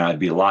 Now it'd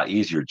be a lot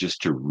easier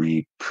just to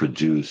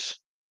reproduce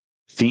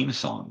theme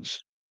songs,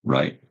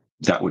 right?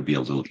 That would be a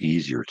little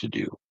easier to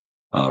do.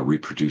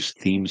 Reproduce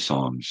theme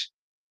songs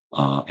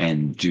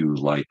and do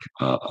like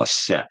a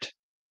set,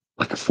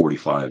 like a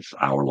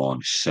 45-hour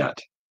long set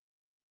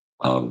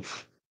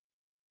of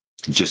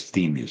just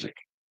theme music.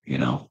 You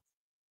know,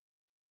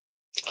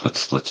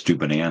 let's do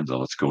Bonanza.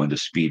 Let's go into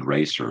Speed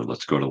Racer.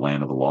 Let's go to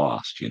Land of the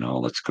Lost. You know,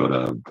 let's go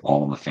to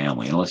All in the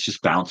Family, and let's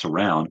just bounce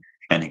around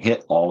and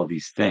hit all of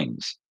these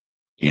things.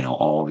 You know,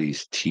 all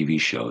these TV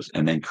shows,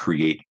 and then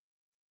create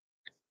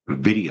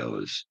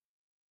videos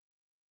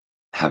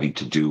having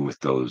to do with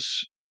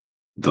those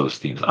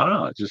themes. I don't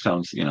know. It just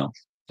sounds, you know,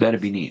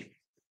 that'd be neat.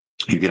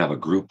 You could have a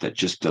group that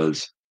just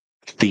does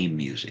theme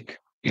music,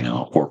 you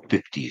know, or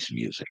 50s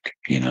music,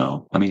 you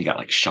know. I mean, you got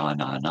like Sha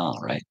Na Na,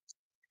 right?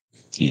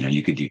 You know,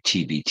 you could do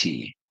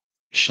TBT.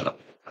 Shut up.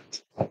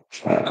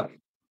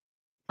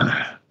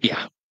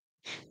 Yeah.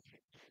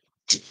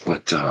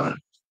 But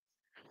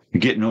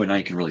getting now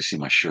you can really see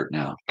my shirt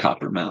now.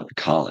 Copper Mountain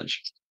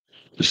College.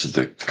 This is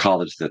the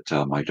college that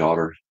my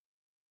daughter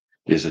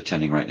is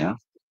attending right now.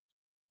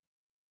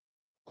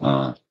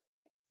 Uh,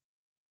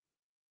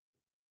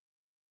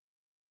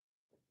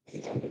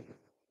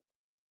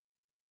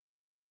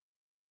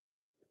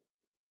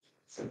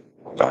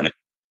 Darn it.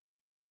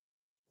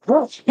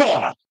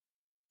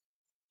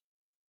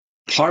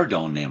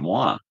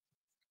 Pardon-moi.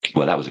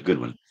 Well, that was a good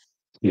one.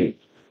 Yeah.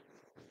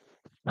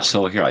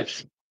 So here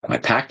I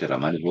packed it. I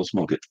might as well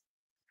smoke it.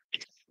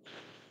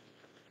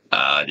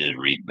 Just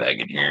reach back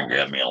in here and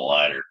grab me a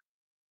lighter.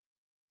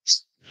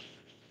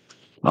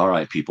 All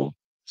right, people.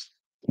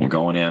 We're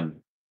going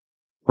in.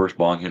 First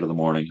bong hit of the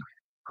morning.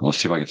 Let's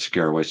see if I can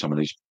scare away some of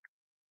these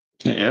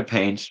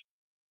pains.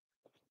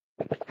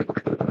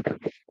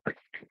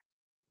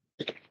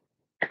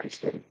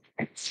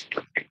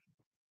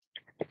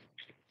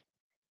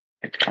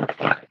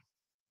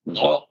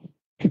 Well,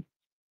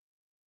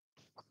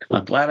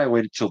 I'm glad I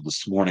waited till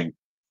this morning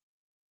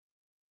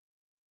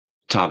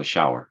to have a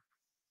shower.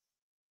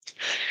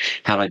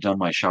 Had I done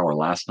my shower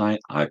last night,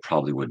 I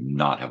probably would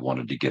not have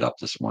wanted to get up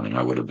this morning.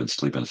 I would have been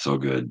sleeping so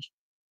good.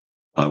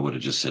 I would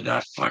have just said,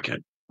 fuck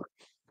it.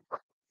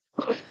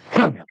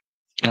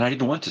 And I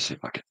didn't want to say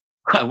fuck it.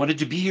 I wanted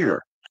to be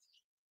here.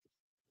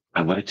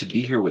 I wanted to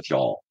be here with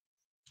y'all.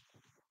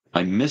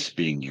 I miss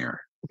being here.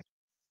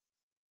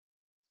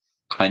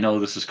 I know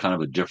this is kind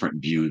of a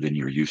different view than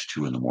you're used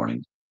to in the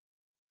morning.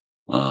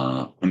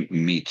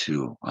 Me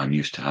too. I'm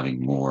used to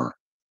having more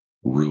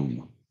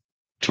room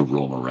to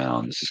roam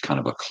around. This is kind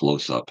of a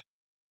close-up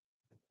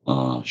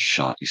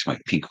shot. These are my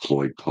Pink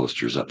Floyd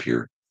posters up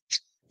here.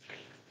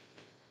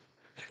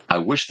 I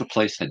wish the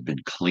place had been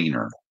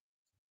cleaner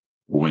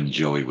when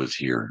Joey was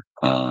here.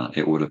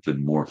 It would have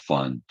been more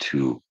fun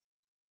to,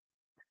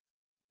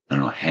 I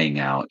don't know, hang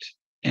out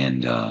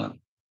and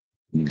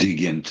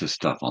dig into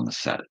stuff on the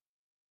set.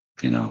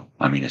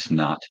 I mean,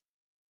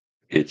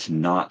 it's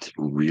not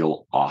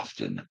real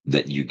often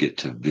that you get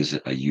to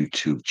visit a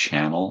YouTube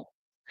channel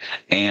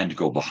and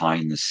go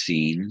behind the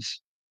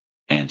scenes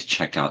and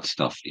check out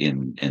stuff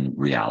in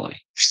reality.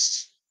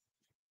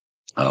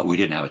 We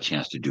didn't have a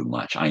chance to do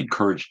much. I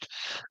encouraged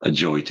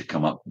Joey to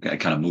come up,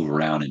 kind of move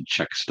around and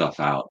check stuff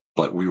out,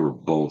 but we were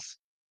both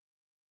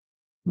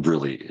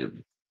really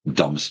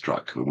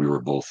dumbstruck. We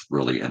were both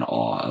really in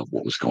awe of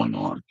what was going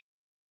on.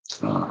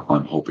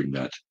 I'm hoping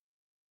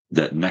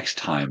that next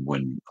time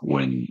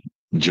when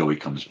Joey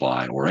comes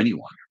by or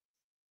anyone,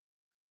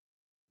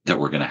 that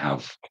we're going to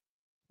have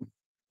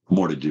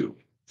more to do.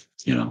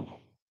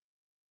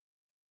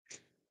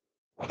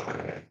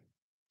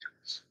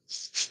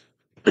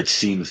 It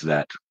seems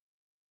that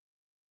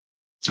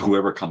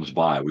whoever comes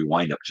by, we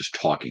wind up just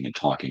talking and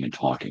talking and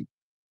talking,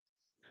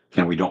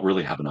 and we don't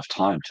really have enough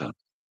time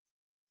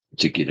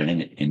to get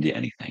into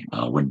anything.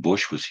 When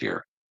Bush was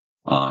here,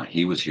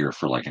 he was here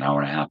for like an hour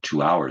and a half,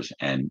 2 hours,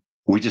 and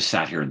we just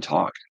sat here and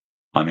talked.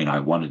 I mean, I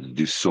wanted to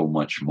do so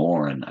much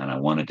more, and I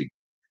wanted to,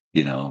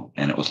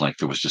 and it was like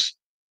there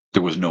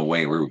was no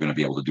way we were going to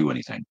be able to do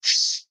anything.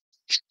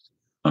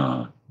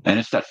 And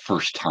it's that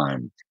first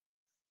time,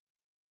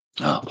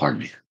 pardon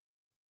me,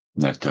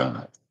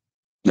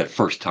 that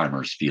first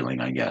timers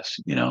feeling, I guess,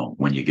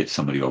 when you get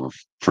somebody over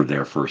for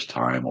their first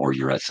time, or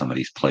you're at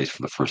somebody's place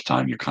for the first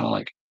time, you're kind of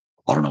like,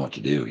 I don't know what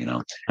to do,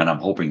 and I'm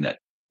hoping that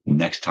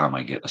next time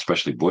I get,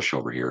 especially Bush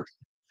over here,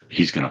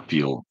 he's going to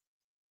feel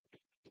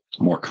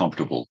more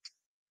comfortable,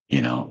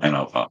 and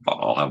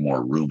I'll have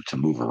more room to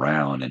move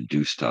around and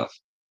do stuff.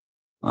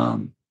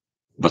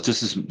 But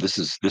this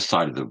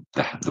side of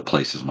the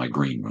place is my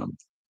green room.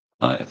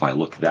 If I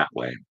look that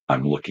way,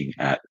 I'm looking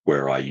at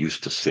where I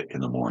used to sit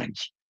in the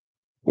mornings,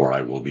 where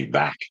I will be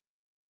back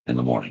in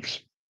the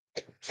mornings.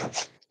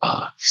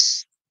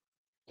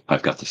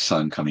 I've got the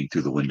sun coming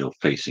through the window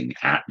facing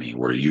at me,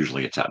 where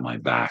usually it's at my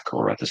back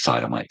or at the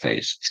side of my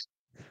face.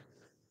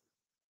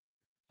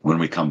 When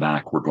we come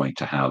back, we're going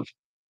to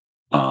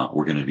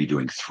be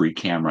doing 3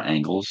 camera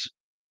angles,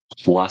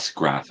 plus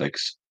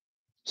graphics,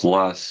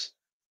 plus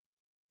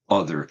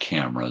other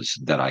cameras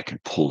that I can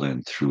pull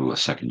in through a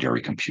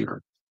secondary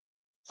computer.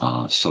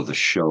 So the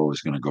show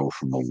is going to go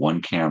from a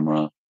 1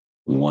 camera,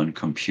 1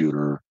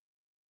 computer,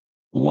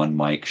 1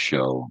 mic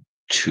show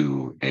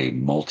to a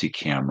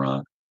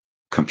multi-camera,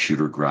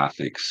 computer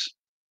graphics,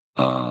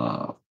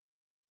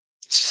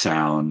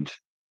 sound,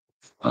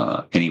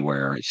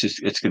 anywhere.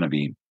 It's going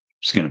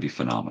to be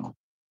phenomenal.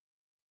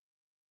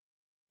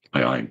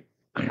 I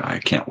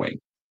can't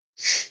wait.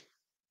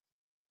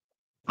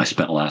 I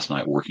spent last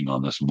night working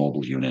on this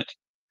mobile unit,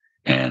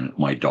 and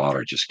my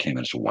daughter just came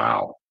and said,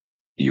 "Wow,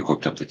 you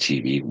hooked up the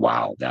TV.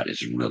 Wow, that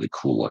is really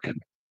cool looking."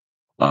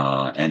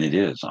 And it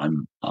is.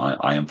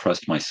 I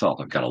impressed myself.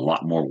 I've got a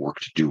lot more work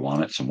to do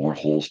on it, some more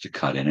holes to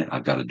cut in it.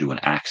 I've got to do an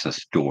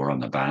access door on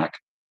the back.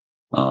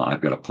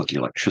 I've got to put the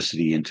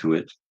electricity into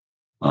it.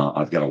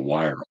 I've got to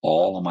wire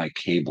all of my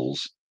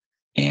cables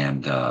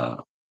and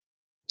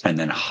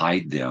then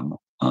hide them.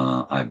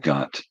 I've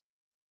got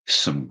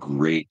some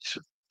great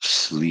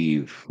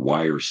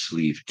wire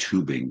sleeve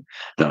tubing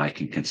that I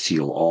can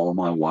conceal all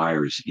my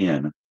wires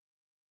in.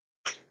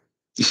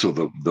 So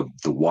the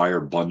wire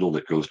bundle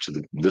that goes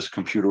to this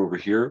computer over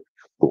here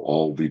will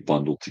all be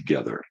bundled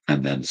together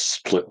and then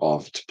split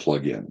off to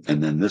plug in.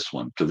 And then this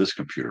one to this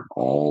computer,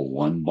 all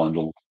one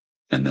bundle,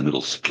 and then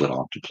it'll split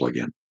off to plug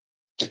in.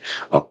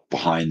 Up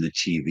behind the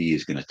TV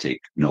is going to take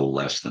no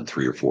less than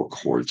 3 or 4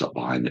 cords up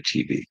behind the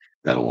TV.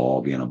 That'll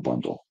all be in a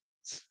bundle.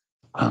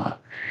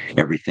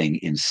 Everything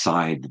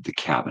inside the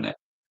cabinet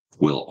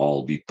will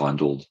all be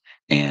bundled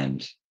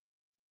and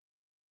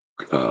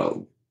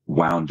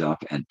wound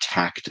up and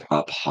tacked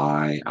up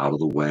high out of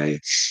the way,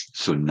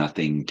 so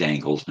nothing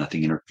dangles,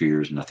 nothing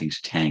interferes, nothing's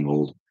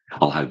tangled.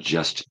 I'll have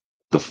just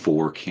the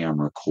 4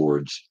 camera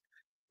cords,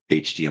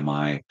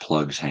 HDMI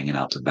plugs hanging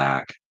out the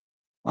back.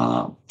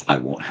 I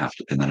won't have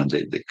to, and then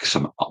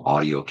some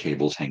audio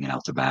cables hanging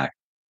out the back.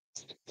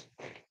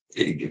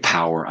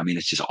 Power. I mean,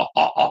 it's just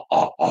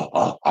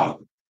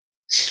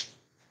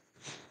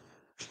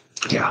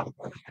yeah.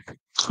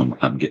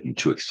 I'm getting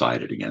too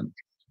excited again.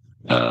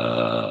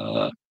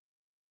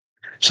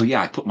 So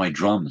yeah, I put my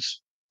drum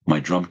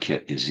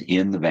kit is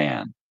in the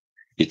van.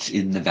 It's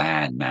in the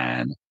van,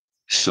 man.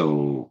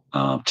 So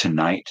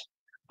tonight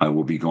I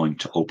will be going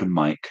to open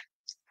mic,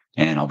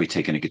 and I'll be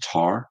taking a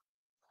guitar,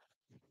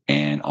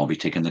 and I'll be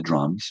taking the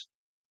drums,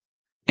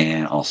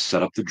 and I'll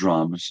set up the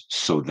drums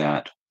so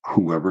that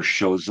whoever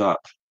shows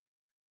up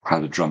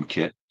has a drum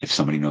kit, if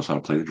somebody knows how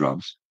to play the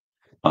drums.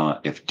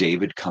 If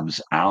David comes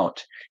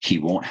out, he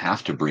won't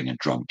have to bring a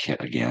drum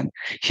kit again.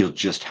 He'll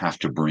just have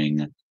to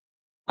bring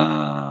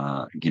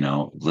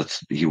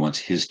he wants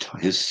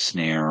his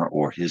snare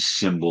or his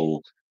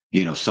cymbal,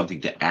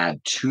 something to add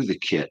to the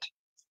kit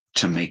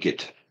to make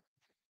it,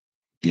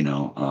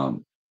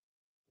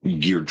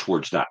 geared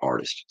towards that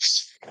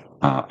artist.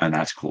 And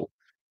that's cool.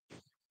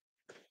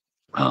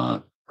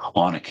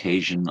 On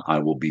occasion, I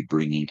will be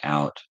bringing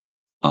out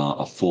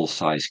a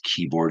full-size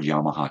keyboard,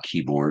 Yamaha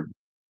keyboard,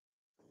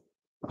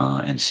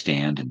 and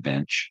stand and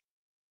bench.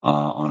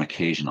 On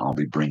occasion, I'll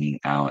be bringing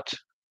out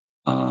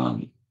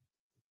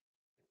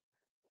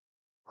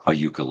a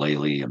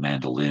ukulele, a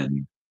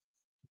mandolin,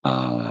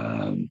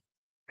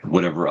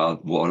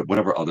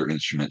 whatever other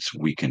instruments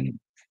we can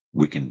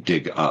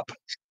dig up.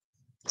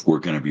 We're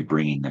going to be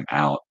bringing them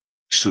out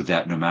so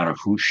that no matter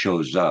who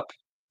shows up,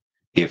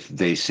 if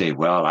they say,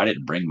 "Well, I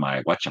didn't bring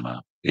my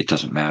whatchama," it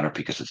doesn't matter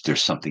because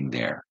there's something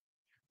there.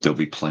 There'll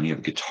be plenty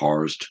of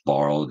guitars to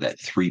borrow. That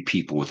 3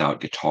 people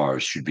without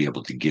guitars should be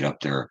able to get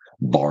up there,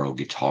 borrow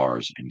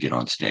guitars, and get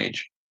on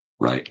stage,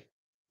 right?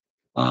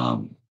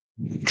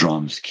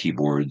 Drums,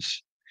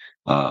 keyboards.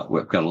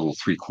 We've got a little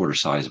 3/4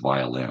 size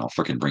violin. I'll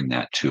freaking bring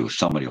that too.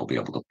 Somebody will be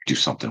able to do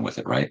something with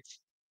it, right?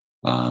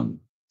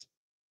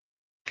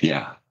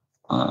 Yeah.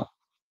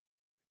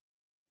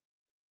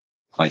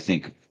 I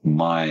think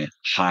my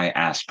high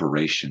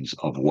aspirations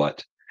of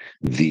what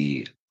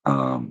the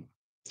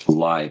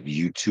live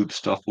YouTube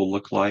stuff will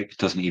look like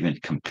doesn't even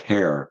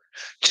compare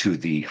to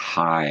the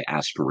high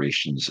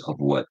aspirations of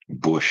what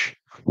Bush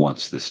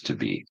wants this to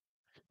be,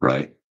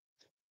 right?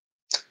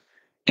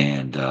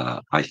 And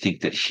I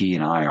think that he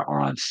and I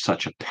are on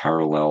such a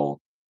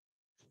parallel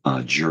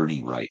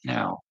journey right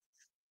now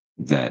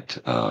that,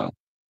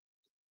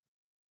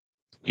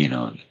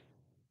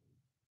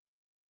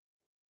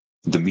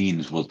 the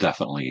means will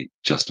definitely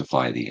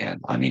justify the end.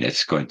 I mean,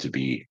 it's going to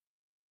be,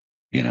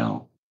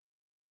 it's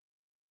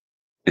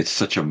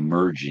such a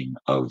merging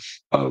of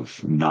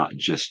not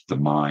just the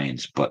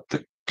minds, but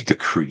the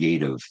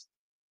creative.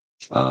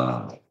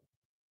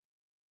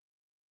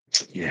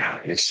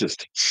 It's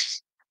just,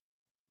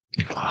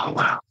 oh,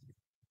 wow.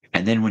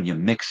 And then when you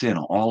mix in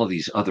all of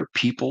these other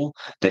people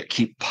that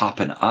keep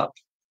popping up,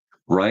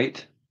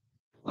 right?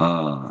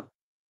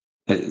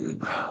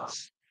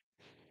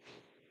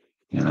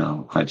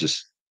 I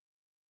just,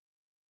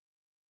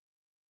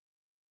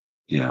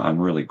 I'm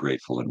really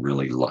grateful and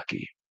really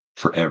lucky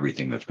for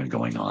everything that's been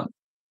going on.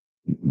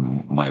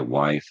 My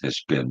wife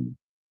has been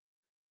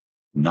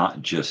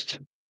not just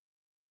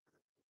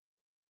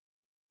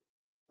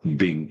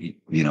being,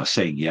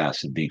 saying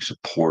yes and being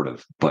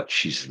supportive, but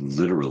she's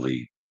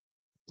literally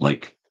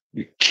like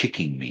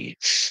kicking me.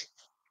 It's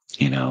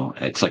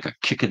like a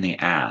kick in the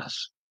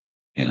ass.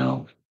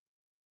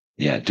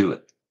 Yeah, do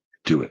it,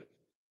 do it,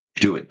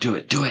 do it, do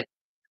it, do it.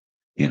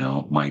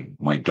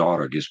 My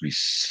daughter gives me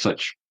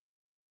such,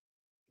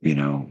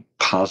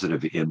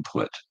 positive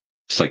input.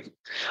 It's like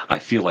I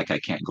feel like I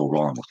can't go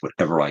wrong with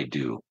whatever I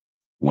do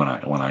when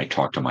I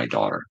talk to my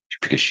daughter,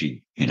 because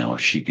she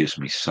gives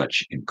me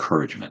such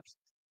encouragement.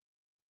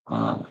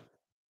 And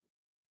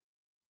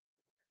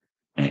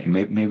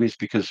maybe it's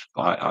because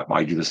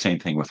I do the same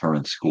thing with her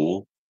in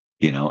school,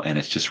 and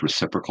it's just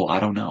reciprocal. I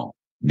don't know.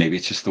 Maybe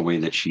it's just the way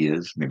that she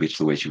is. Maybe it's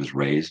the way she was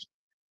raised,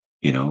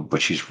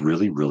 but she's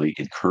really, really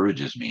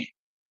encourages me,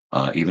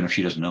 even if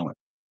she doesn't know it.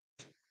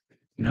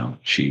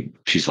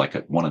 She's like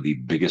one of the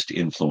biggest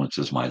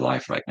influences in my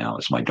life right now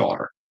is my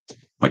daughter,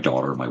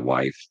 my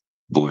wife,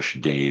 Bush,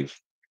 Dave,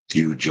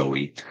 you,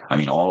 Joey. I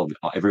mean,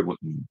 everyone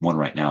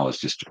right now is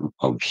just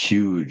a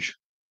huge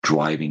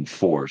driving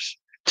force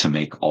to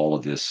make all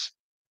of this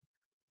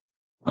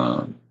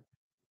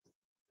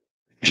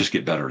just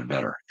get better and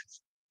better.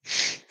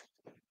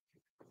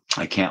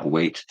 I can't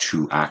wait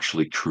to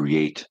actually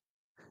create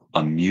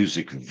a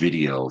music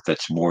video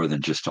that's more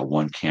than just a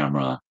one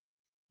camera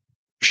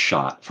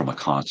shot from a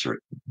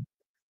concert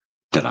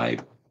that I,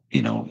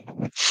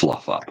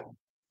 fluff up.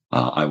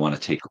 I want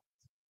to take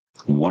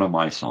one of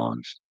my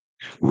songs,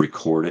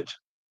 record it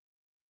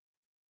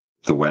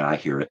the way I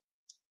hear it,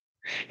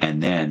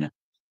 and then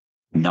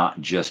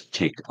not just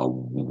take a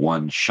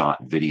one shot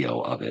video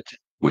of it,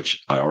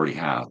 which I already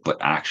have, but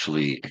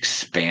actually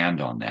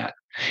expand on that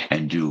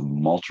and do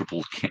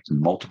multiple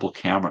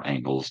camera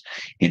angles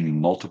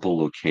in multiple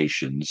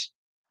locations,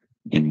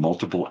 in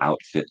multiple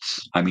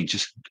outfits. I mean,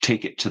 just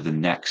take it to the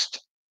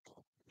next,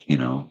 you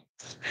know,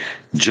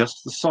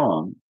 just the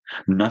song,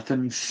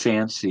 nothing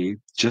fancy,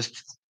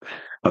 just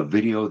a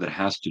video that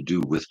has to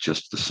do with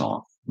just the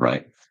song,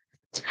 right?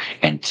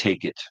 And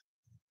take it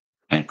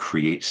and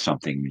create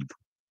something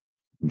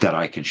that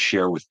I can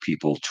share with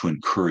people to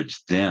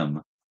encourage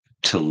them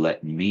to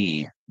let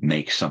me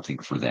make something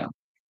for them,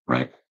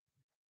 right?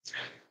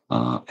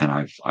 And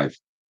I've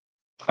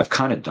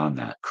kind of done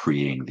that,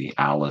 creating the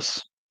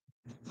Alice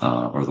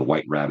or the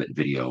White Rabbit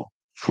video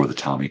for the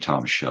Tommy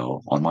Tom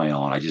show on my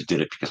own. I just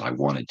did it because I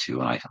wanted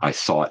to, and I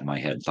saw it in my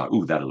head and thought,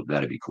 "Ooh,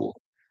 that'd be cool."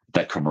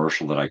 That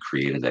commercial that I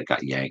created that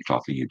got yanked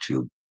off of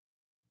YouTube,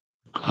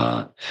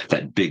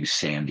 that Big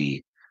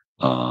Sandy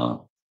uh,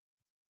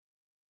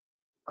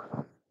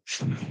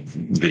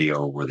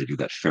 video where they do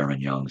that Fairman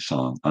Young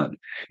song, and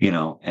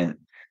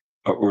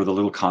or the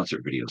little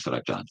concert videos that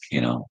I've done,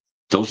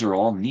 those are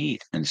all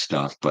neat and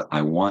stuff, but I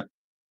don't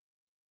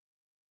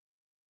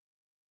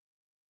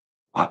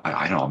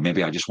know,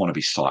 maybe I just want to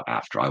be sought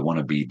after. I want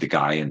to be the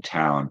guy in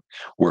town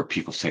where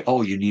people say,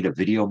 "Oh, you need a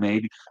video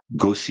made?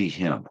 Go see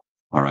him."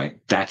 All right.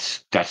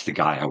 That's the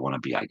guy I want to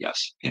be, I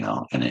guess,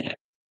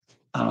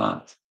 uh,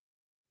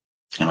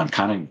 and I'm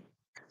kind of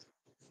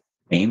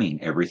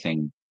aiming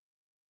everything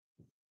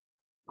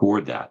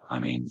toward that. I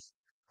mean,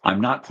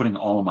 I'm not putting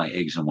all of my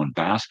eggs in one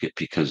basket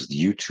because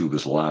YouTube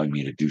is allowing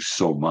me to do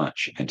so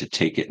much and to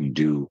take it and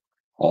do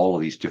all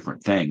of these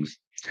different things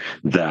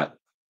that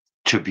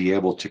to be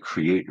able to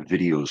create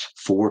videos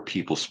for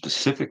people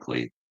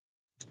specifically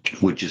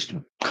would just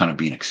kind of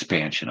be an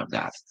expansion of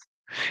that.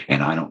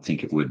 And I don't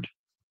think it would,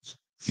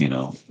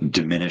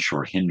 diminish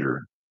or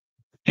hinder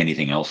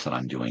anything else that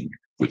I'm doing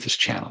with this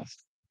channel,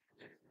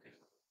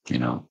 you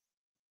know.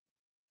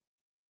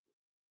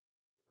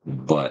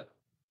 But,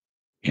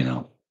 you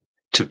know,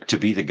 to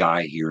be the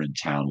guy here in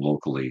town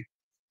locally,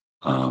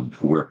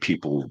 where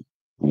people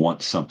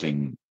want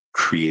something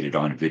created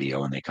on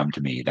video and they come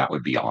to me, that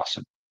would be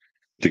awesome.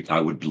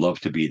 I would love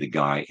to be the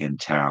guy in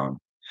town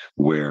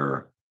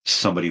where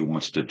somebody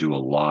wants to do a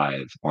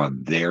live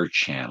on their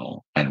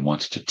channel and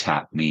wants to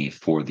tap me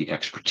for the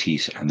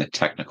expertise and the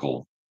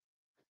technical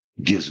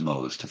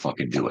gizmos to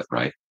fucking do it,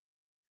 right?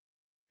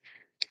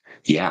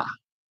 Yeah.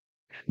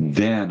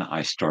 Then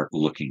I start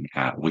looking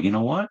at, well, you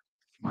know what?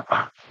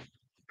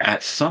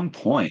 At some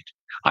point,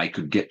 I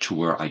could get to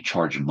where I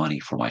charge money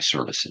for my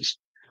services.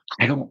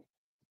 I don't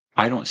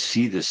I don't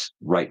see this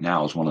right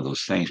now as one of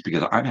those things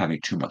because I'm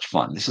having too much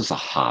fun. This is a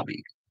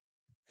hobby.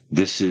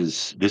 This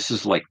is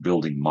like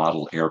building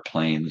model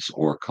airplanes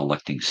or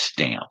collecting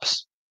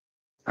stamps.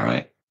 All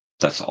right.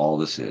 That's all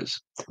this is.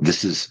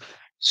 This is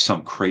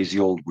some crazy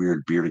old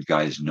weird bearded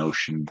guy's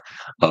notion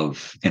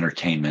of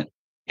entertainment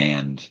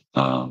and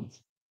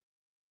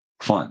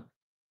fun.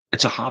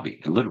 It's a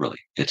hobby, literally.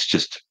 It's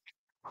just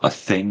a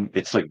thing.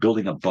 It's like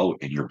building a boat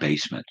in your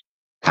basement.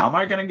 How am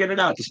I going to get it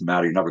out? It doesn't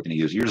matter. You're never going to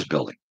use it. You're just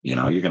building. You're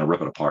going to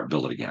rip it apart and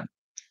build it again.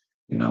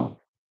 You know,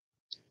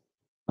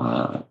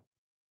 uh,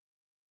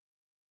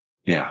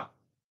 yeah.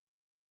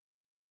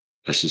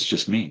 This is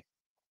just me.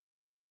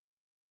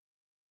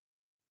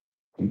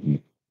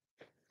 Mhm.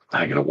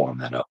 I got to warm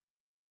that up.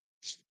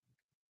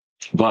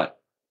 But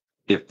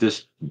if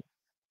this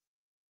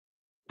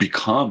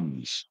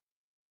becomes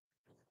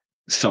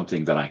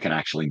something that I can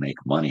actually make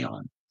money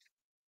on,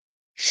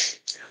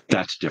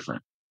 that's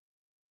different.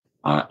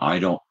 I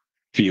don't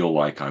feel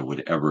like I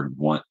would ever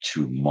want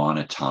to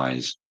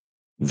monetize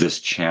this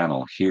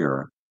channel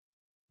here.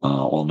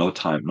 Well, no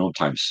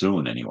time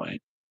soon anyway.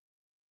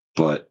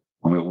 But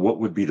I mean, what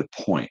would be the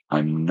point?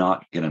 I'm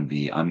not going to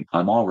be. I'm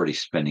already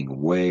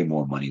spending way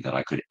more money than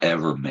I could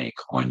ever make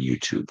on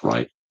YouTube,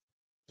 right?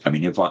 I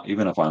mean,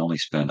 even if I only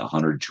spend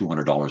 $100,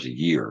 $200 a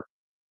year,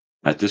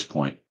 at this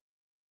point,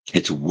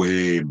 it's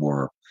way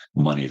more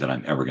money than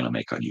I'm ever going to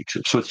make on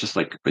YouTube. So it's just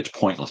like it's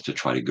pointless to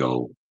try to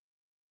go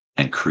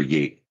and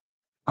create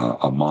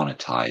a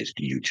monetized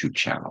YouTube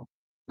channel,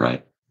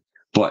 right?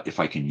 But if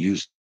I can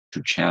use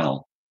the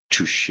channel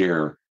to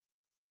share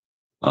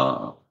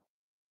uh,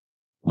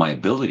 my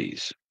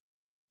abilities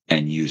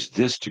and use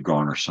this to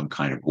garner some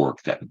kind of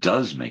work that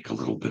does make a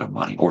little bit of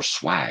money or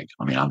swag.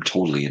 I mean, I'm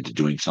totally into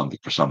doing something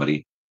for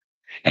somebody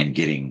and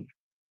getting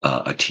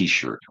a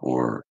T-shirt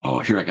or, oh,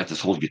 here I got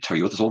this old guitar.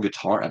 You want this old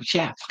guitar?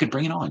 Yeah, fucking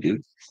bring it on,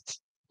 dude.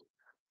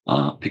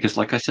 Because,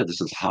 like I said,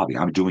 this is a hobby.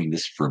 I'm doing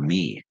this for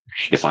me.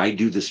 If I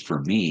do this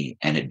for me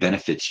and it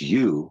benefits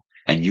you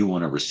and you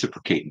want to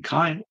reciprocate in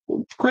kind,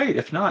 well, great.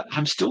 If not,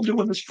 I'm still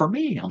doing this for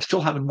me. I'm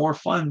still having more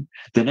fun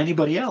than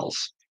anybody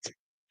else.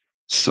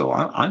 So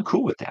I'm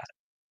cool with that.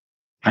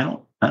 I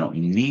don't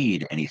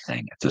need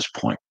anything at this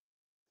point.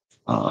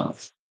 Uh,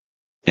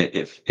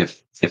 if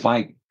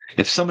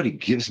somebody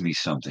gives me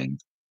something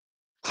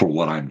for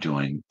what I'm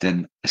doing,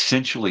 then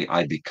essentially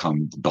I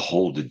become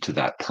beholden to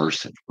that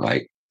person,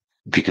 right?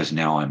 Because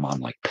now I'm on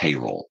like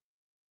payroll.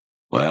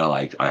 Well,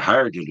 I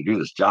hired you to do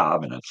this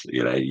job, and it's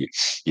you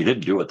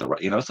didn't do it the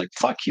right. It's like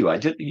fuck you.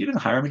 You didn't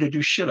hire me to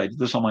do shit. I did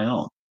this on my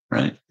own,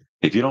 right?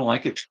 If you don't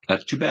like it,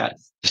 that's too bad.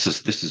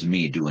 This is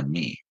me doing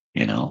me,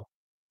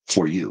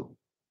 for you.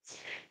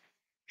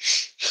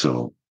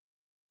 So,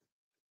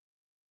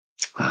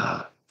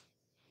 uh,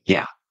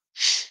 yeah,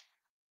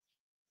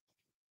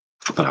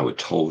 but I would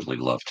totally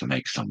love to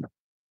make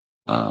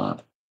uh,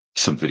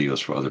 some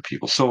videos for other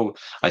people. So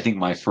I think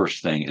my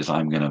first thing is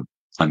I'm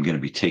gonna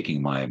be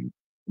taking my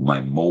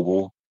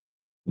mobile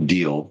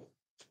deal,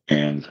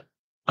 and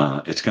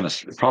it's gonna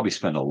probably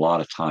spend a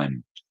lot of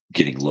time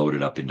getting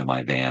loaded up into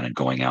my van and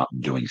going out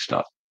and doing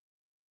stuff.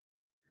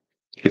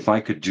 If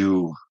I could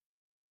do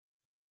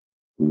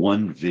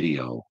one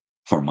video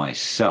for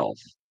myself,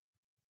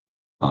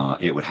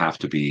 it would have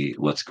to be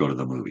 "Let's Go to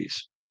the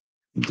Movies."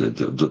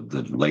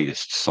 The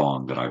latest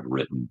song that I've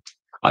written.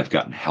 I've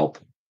gotten help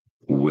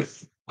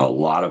with a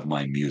lot of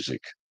my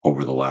music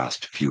over the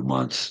last few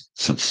months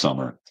since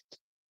summer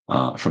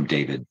from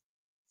David,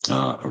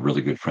 a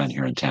really good friend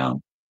here in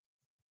town.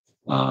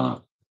 Uh,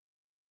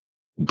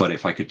 but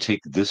if I could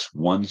take this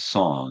one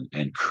song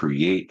and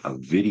create a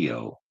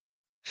video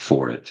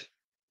for it,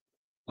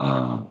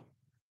 uh,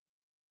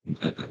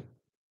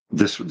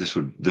 this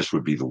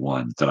would be the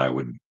one that I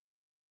would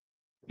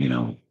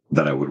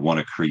want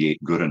to create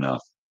good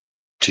enough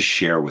to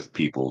share with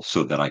people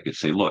so that I could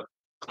say, look,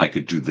 I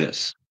could do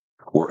this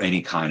or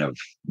any kind of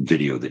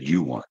video that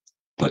you want,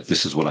 but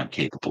this is what I'm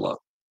capable of.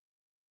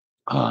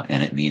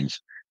 And it means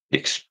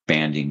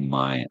expanding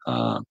my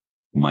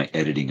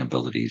editing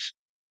abilities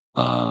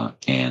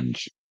and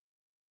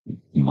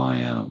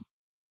my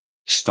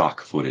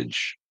stock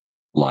footage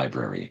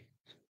library.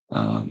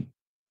 Um,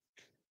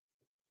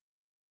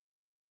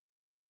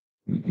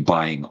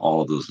 Buying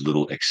all of those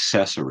little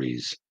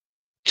accessories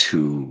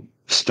to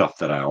stuff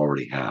that I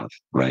already have,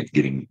 right?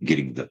 Getting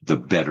the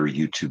better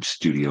YouTube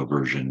Studio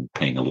version,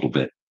 paying a little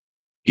bit,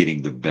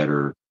 getting the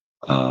better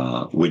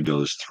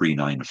Windows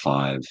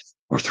 395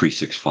 or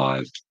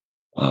 365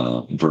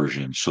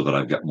 version, so that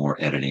I've got more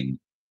editing.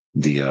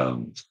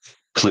 The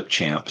Clip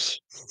Champs,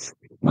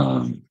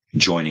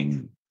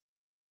 joining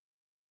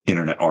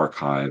Internet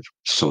Archive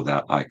so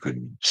that I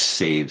could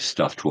save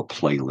stuff to a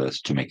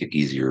playlist to make it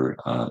easier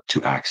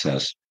to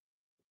access.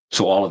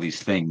 So all of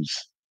these things,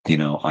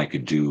 I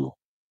could do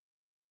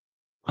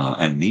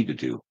and need to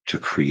do to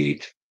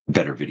create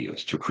better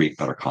videos, to create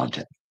better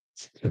content.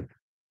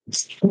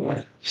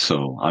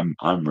 So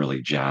I'm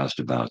really jazzed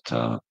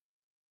about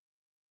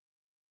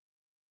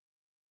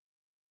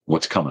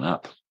what's coming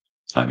up.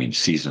 I mean,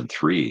 season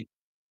 3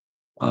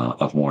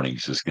 of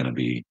Mornings is going to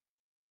be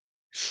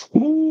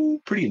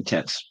pretty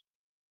intense.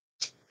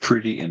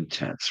 Pretty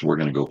intense. We're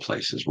going to go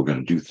places. We're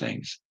going to do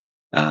things.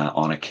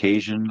 On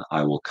occasion,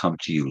 I will come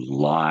to you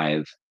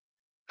live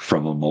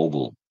from a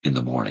mobile in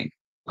the morning.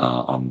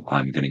 I'm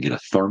going to get a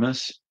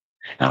thermos,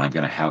 and I'm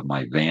going to have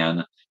my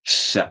van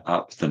set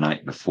up the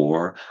night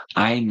before.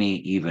 I may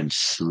even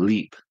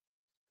sleep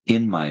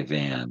in my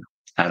van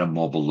at a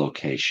mobile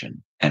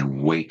location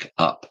and wake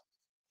up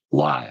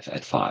live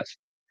at 5,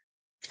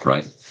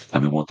 right? I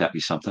mean, won't that be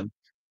something?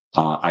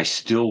 I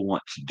still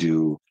want to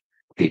do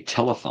a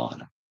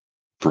telethon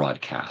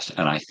broadcast,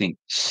 and I think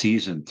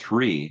season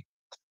 3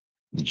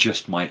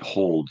 just might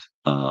hold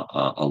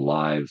a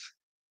live,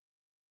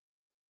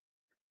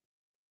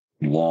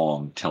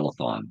 long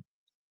telethon.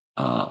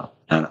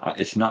 And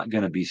it's not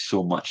going to be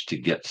so much to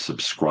get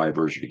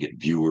subscribers or to get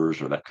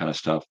viewers or that kind of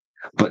stuff,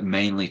 but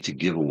mainly to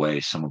give away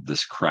some of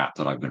this crap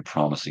that I've been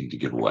promising to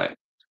give away.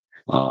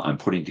 I'm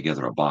putting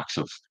together a box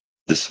of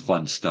this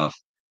fun stuff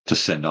to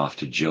send off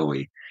to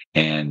Joey.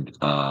 And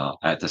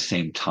at the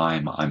same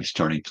time, I'm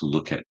starting to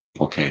look at,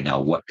 okay, now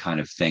what kind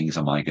of things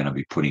am I going to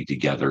be putting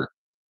together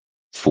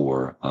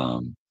for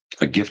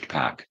a gift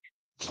pack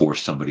for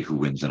somebody who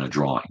wins in a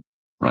drawing,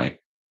 right?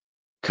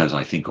 Because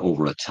I think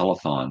over a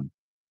telethon,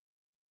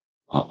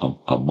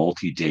 a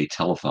multi-day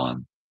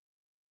telethon,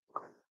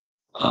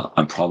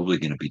 I'm probably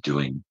going to be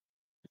doing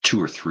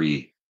 2 or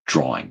 3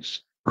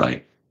 drawings,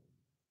 right?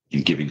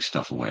 And giving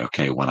stuff away.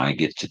 Okay, when I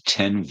get to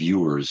 10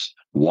 viewers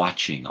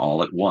watching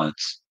all at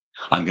once,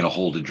 I'm going to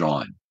hold a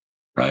drawing,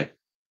 right?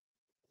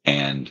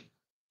 And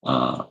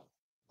I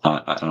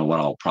don't know what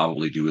I'll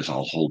probably do is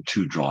I'll hold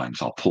 2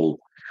 drawings. I'll pull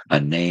a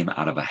name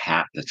out of a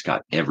hat that's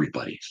got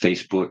everybody: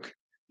 Facebook,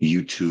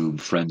 YouTube,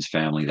 friends,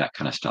 family, that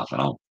kind of stuff.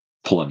 And I'll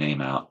pull a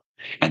name out.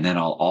 And then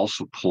I'll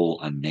also pull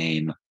a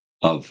name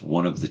of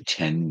one of the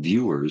 10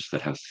 viewers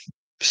that have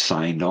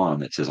signed on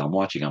that says, I'm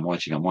watching, I'm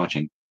watching, I'm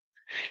watching.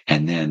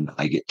 And then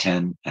I get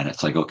 10, and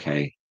it's like,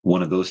 okay,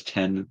 one of those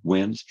 10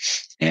 wins,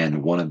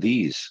 and one of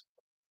these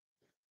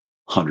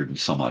 100 and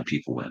some odd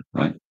people in,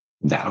 right?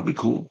 That'll be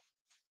cool.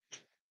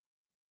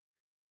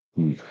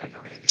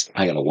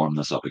 I got to warm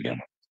this up again.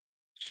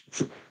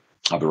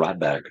 I'll be right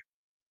back.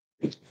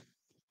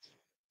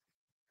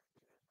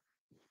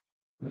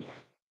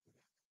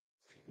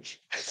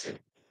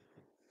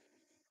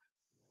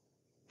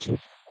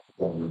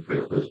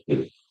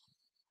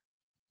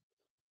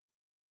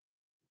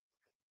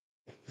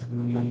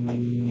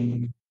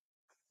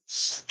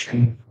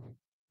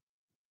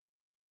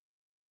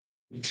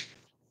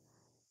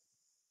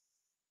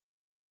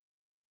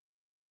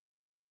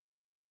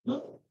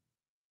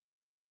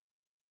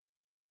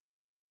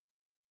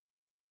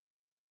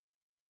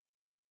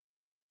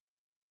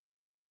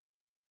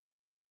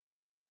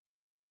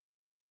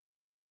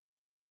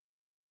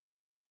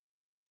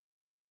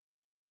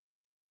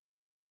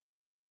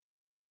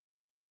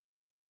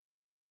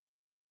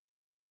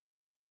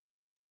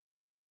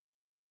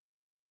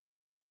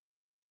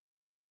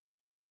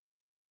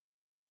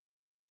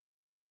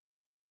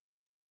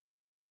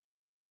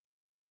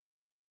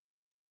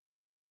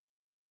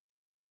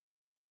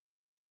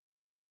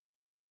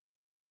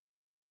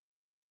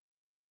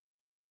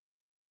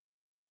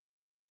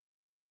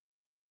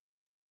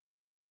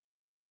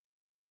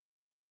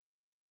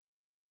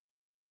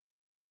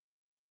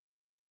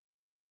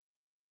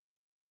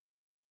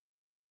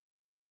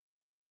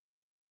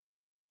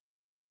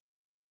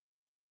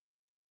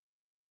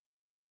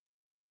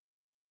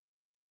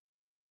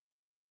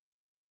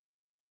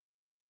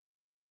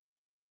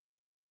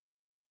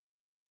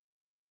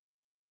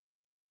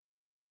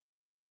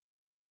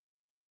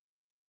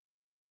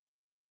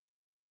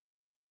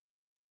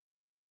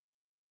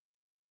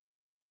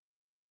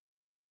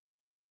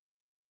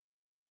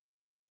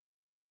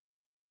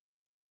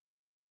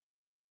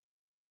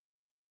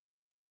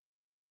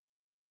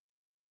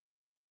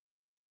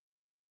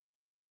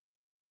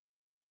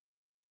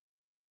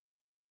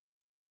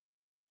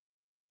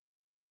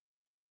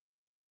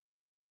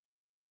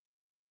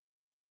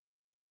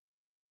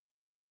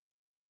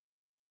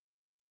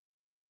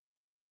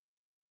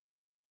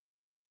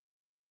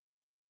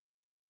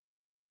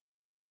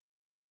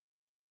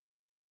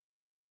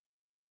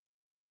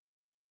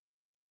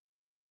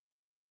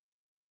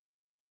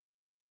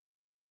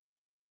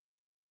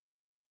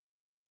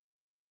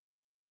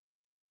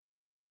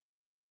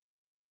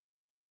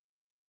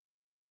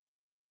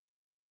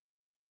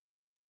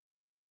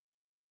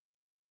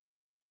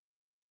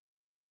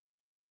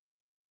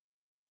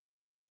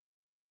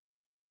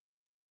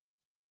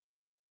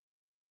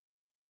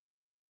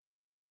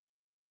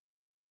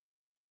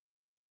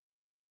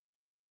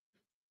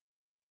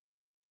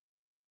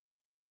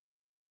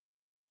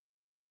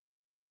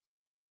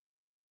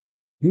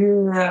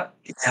 Yeah.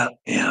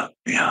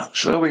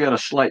 So we got a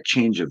slight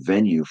change of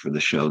venue for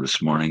the show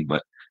this morning,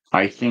 but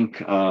I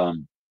think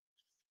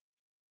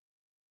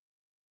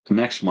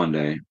next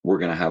Monday we're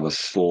going to have a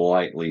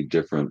slightly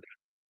different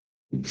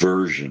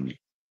version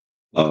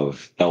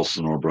of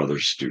Elsinore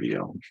Brothers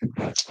Studio.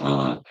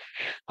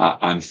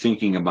 I'm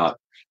thinking about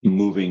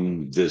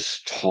moving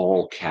this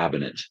tall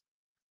cabinet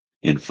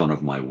in front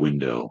of my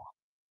window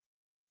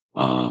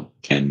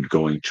and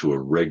going to a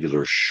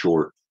regular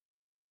short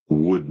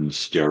wooden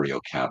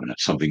stereo cabinet,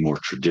 something more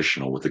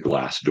traditional with a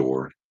glass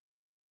door.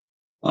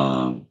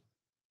 Um,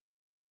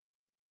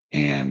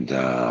 and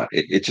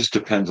it just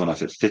depends on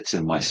if it fits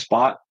in my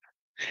spot.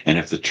 And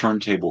if the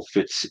turntable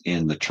fits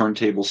in the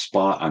turntable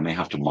spot, I may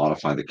have to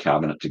modify the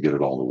cabinet to get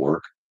it all to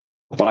work.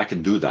 But I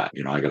can do that.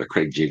 You know, I got a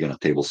Craig jig and a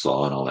table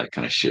saw and all that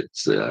kind of shit.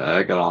 So,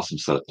 I got an awesome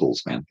set of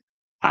tools, man.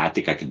 I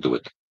think I can do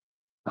it.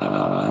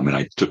 I mean,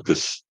 I took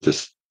this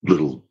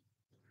little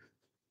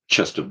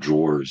chest of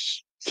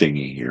drawers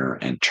thingy here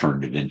and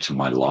turned it into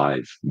my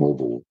live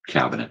mobile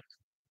cabinet.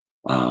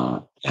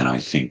 And I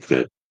think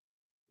that,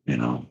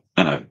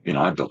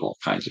 I built all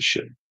kinds of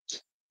shit.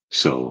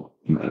 So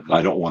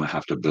I don't want to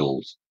have to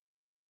build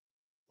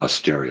a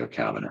stereo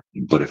cabinet.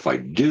 But if I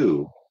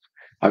do,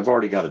 I've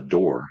already got a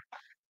door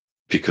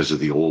because of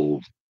the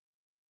old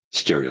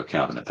stereo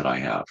cabinet that I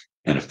have.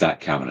 And if that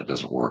cabinet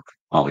doesn't work,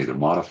 I'll either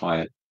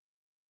modify it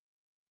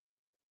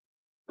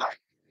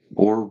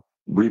or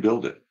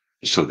rebuild it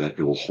so that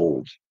it will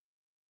hold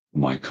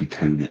my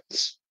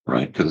components,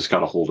 right? Because it's got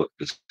to hold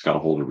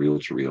a reel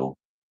to reel,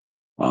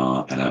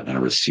 and a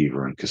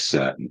receiver and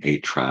cassette and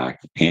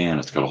 8-track, and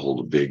it's got to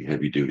hold a big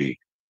heavy duty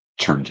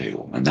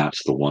turntable. And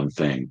that's the one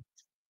thing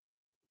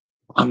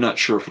I'm not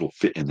sure if it'll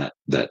fit in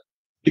that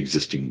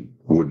existing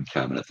wooden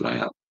cabinet that I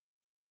have.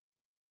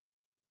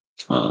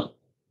 Uh,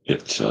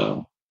 it's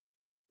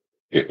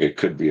it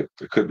could be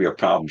a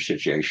problem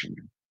situation.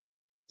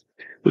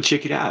 But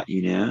check it out,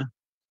 you know.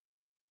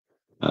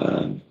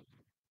 Um,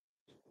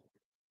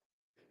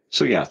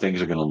 so yeah,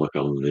 things are going to look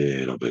a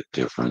little bit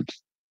different.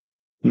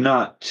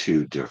 Not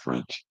too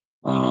different.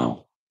 Uh,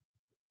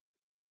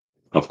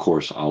 of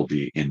course, I'll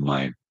be in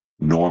my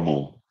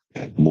normal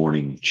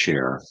morning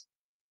chair,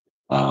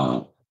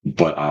 uh,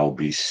 but I'll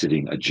be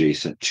sitting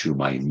adjacent to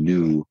my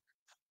new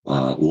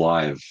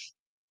live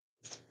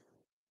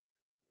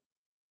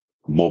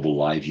mobile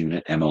live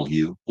unit,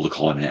 MLU. We'll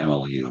call it an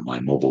MLU,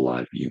 my mobile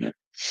live unit.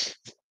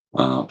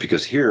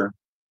 Because here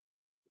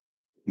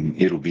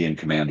it'll be in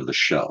command of the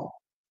show,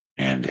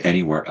 and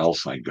anywhere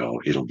else I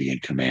go, it'll be in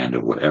command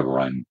of whatever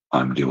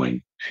I'm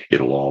doing.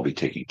 It'll all be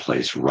taking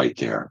place right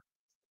there.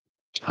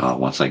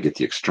 Once I get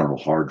the external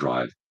hard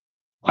drive,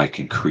 I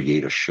can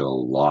create a show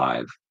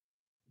live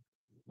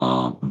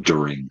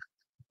during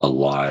a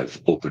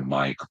live open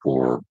mic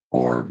or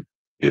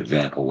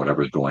event or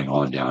whatever's going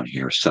on down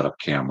here. Set up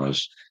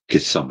cameras,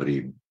 get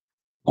somebody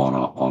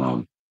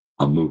on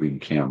a moving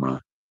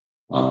camera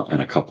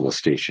and a couple of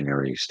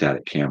stationary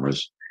static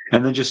cameras,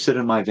 and then just sit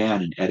in my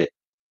van and edit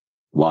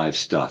live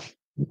stuff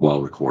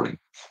while recording.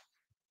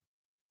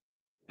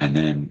 And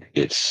then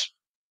it's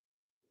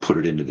put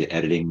it into the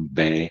editing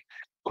bay,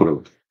 put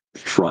a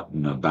front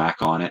and a back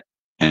on it,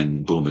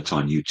 and boom, it's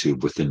on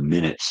YouTube within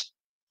minutes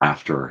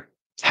after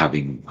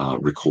having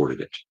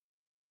recorded it.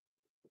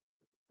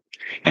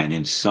 And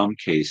in some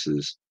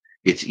cases,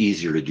 it's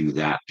easier to do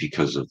that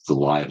because of the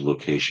live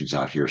locations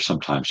out here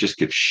sometimes just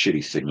give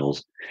shitty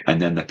signals,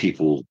 and then the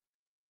people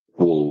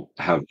will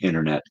have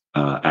internet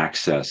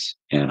access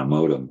and a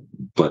modem,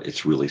 but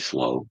it's really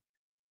slow,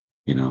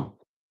 you know.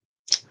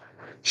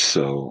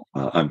 So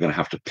I'm going to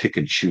have to pick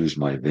and choose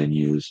my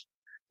venues.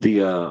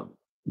 The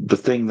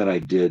thing that I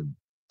did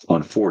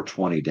on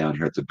 420 down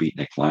here at the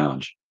Beatnik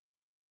Lounge,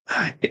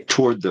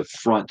 toward the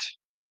front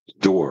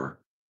door,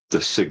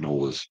 the signal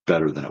was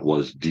better than it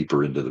was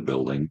deeper into the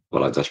building,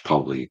 but that's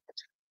probably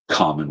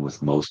common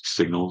with most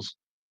signals.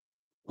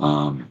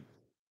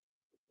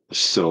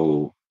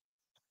 So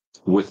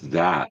with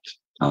that,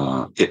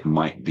 it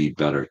might be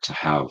better to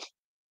have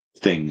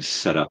things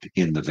set up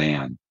in the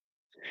van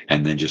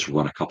and then just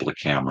run a couple of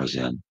cameras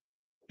in,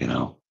 you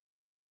know,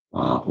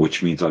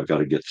 which means I've got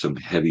to get some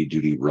heavy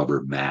duty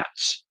rubber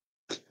mats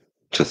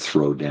to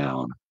throw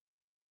down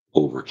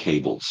over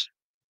cables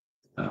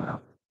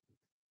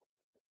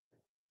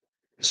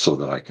so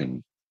that I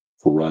can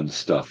run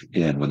stuff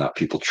in without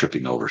people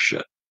tripping over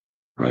shit.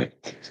 Right.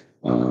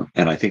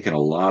 And I think in a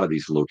lot of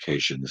these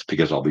locations,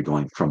 because I'll be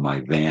going from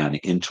my van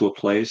into a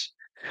place,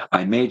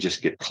 I may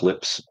just get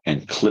clips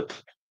and clip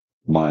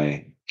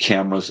my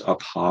cameras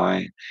up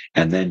high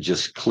and then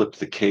just clip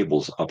the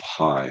cables up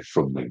high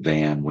from the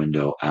van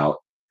window out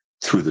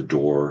through the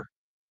door,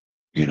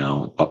 you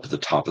know, up to the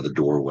top of the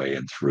doorway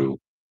and through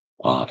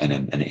and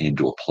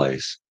into a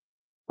place,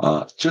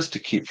 just to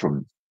keep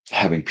from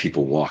having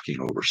people walking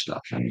over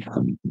stuff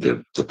and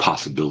the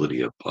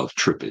possibility of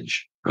trippage,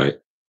 right?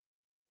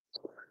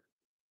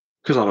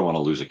 Because I don't want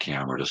to lose a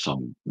camera to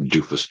some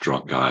doofus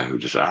drunk guy who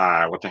just,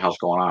 what the hell's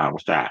going on?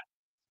 What's that?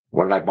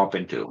 What did I bump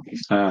into?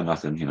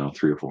 Nothing, you know,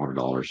 $300 or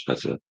 $400.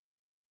 That's it.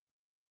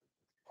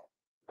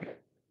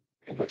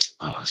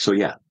 So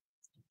yeah,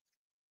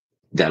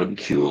 that'll be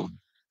cool.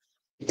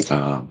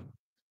 I'm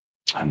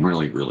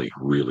really, really,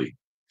 really,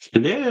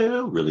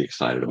 really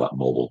excited about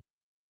mobile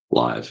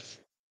live,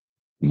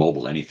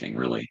 mobile anything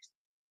really.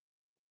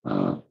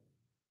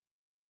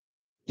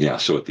 Yeah.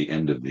 So at the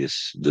end of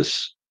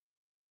this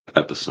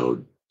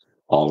episode,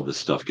 all of this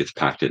stuff gets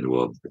packed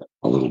into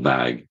a little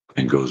bag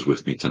and goes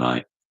with me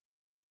tonight.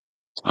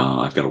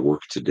 I've got to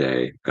work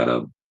today.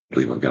 I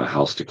believe I've got a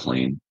house to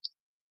clean.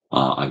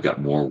 I've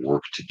got more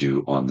work to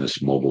do on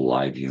this mobile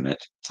live unit.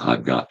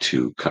 I've got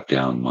to cut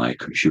down my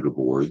computer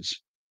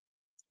boards,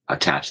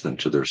 attach them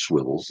to their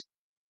swivels,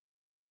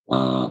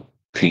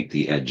 paint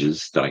the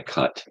edges that I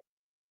cut.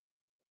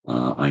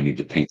 I need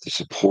to paint the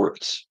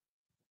supports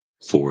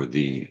for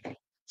the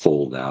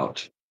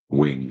fold-out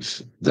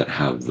wings that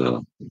have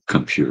the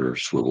computer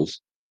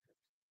swivels.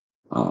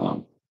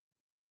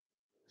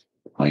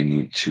 I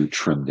need to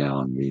trim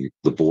down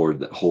the board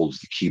that holds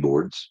the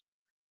keyboards,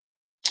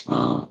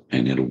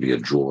 and it'll be a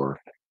drawer,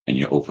 and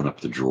you open up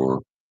the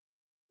drawer,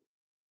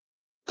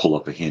 pull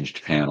up a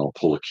hinged panel,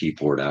 pull a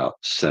keyboard out,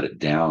 set it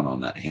down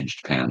on that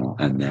hinged panel,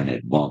 and then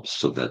it bumps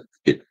so that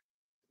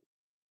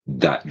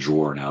that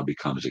drawer now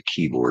becomes a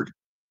keyboard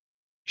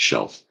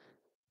shelf.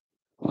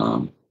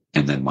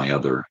 And then my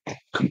other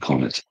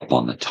components up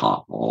on the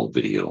top, all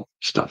video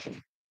stuff.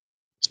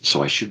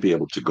 So I should be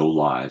able to go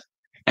live.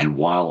 And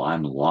while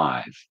I'm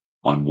live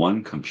on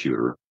one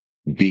computer,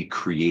 be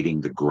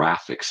creating the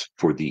graphics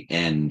for the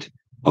end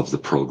of the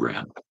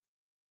program.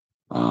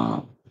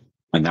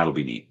 And that'll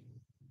be neat,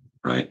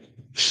 right?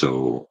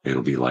 So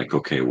it'll be like,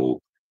 okay, well,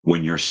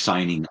 when you're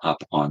signing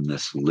up on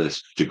this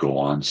list to go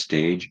on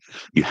stage,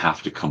 you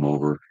have to come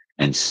over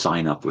and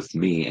sign up with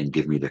me and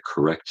give me the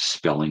correct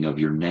spelling of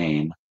your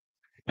name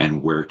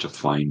and where to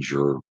find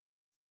your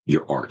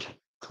art,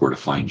 where to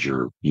find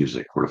your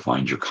music, where to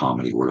find your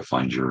comedy, where to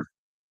find your,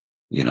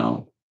 you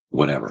know,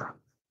 whatever,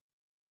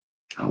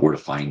 where to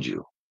find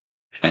you.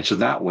 And so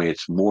that way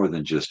it's more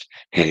than just,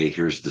 hey,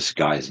 here's this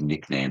guy's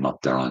nickname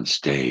up there on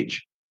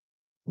stage.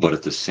 But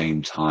at the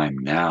same time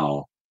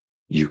now,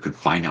 you can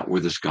find out where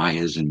this guy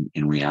is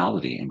in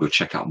reality and go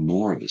check out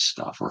more of his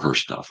stuff or her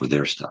stuff or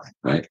their stuff,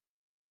 right?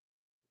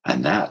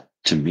 And that,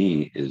 to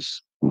me,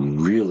 is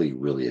really,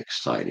 really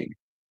exciting.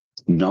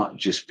 Not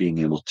just being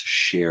able to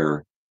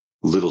share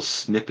little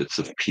snippets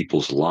of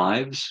people's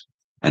lives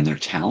and their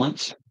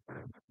talents,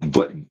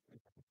 but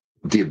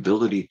the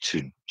ability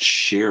to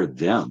share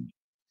them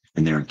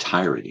in their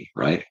entirety,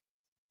 right?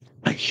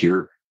 Like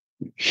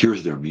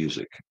here's their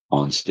music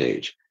on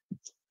stage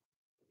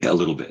a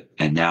little bit,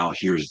 and now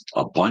here's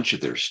a bunch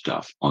of their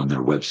stuff on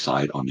their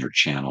website, on their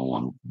channel,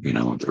 on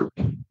their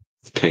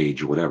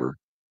page or whatever,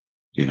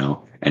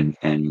 and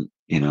and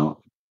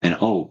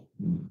oh,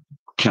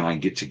 can I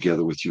get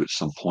together with you at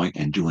some point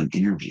and do an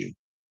interview,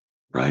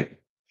 right?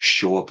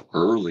 Show up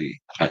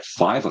early at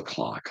 5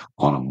 o'clock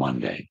on a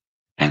Monday,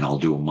 and I'll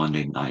do a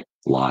Monday night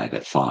live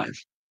at 5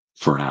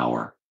 for an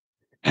hour,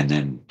 and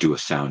then do a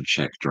sound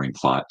check during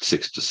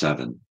 6 to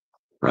 7,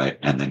 right?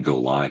 And then go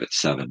live at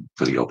 7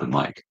 for the open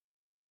mic.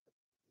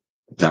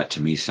 That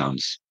to me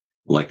sounds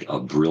like a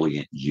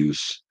brilliant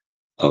use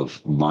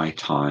of my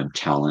time,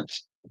 talent,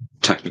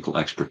 technical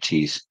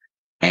expertise,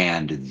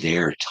 and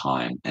their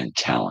time and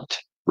talent,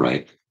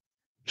 right?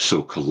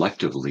 So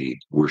collectively,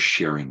 we're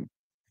sharing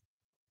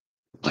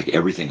like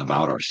everything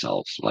about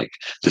ourselves. Like,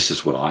 this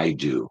is what I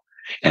do.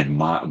 And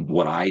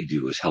what I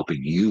do is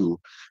helping you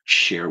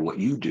share what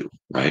you do,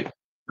 right?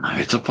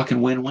 It's a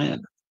fucking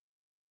win-win.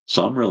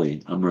 So I'm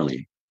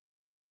really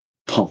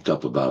pumped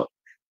up about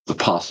the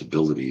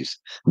possibilities,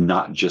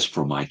 not just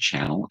for my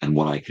channel and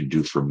what I can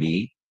do for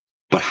me,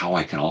 but how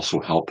I can also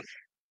help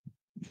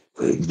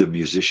the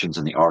musicians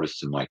and the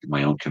artists in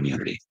my own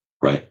community,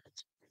 right?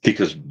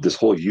 Because this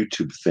whole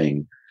YouTube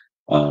thing,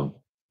 um,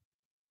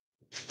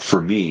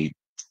 for me,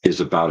 is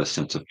about a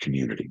sense of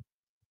community.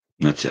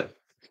 That's it.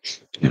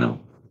 You know,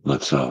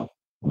 let's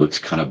let's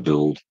kind of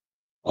build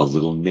a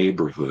little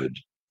neighborhood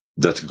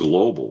that's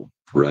global,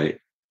 right?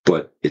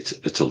 But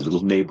it's a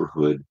little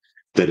neighborhood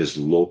that is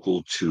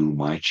local to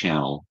my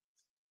channel,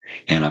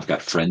 and I've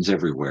got friends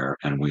everywhere,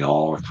 and we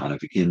all are kind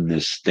of in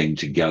this thing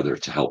together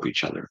to help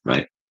each other,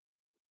 right?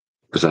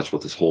 Because that's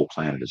what this whole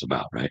planet is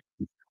about, right?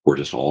 We're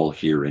just all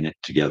here in it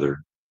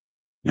together,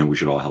 and we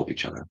should all help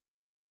each other.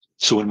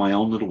 So in my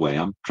own little way,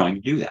 I'm trying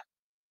to do that,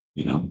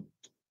 you know.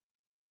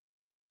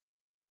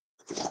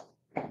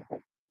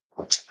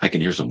 I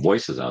can hear some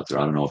voices out there.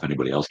 I don't know if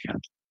anybody else can.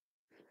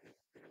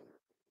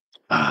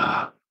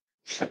 Ah,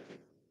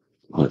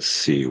 let's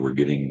see.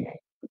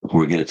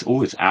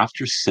 It's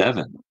after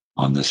 7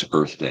 on this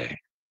Earth Day,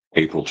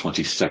 April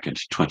 22nd,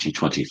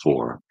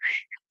 2024.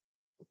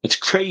 It's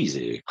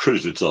crazy.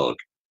 Crazy talk.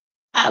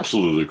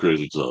 Absolutely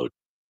crazy talk.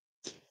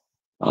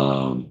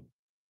 Um,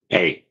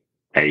 hey,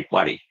 hey,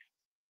 buddy.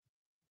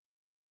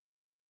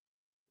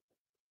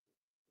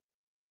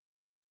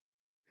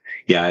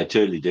 Yeah, I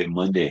totally did.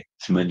 Monday.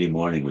 It's Monday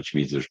morning, which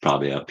means there's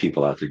probably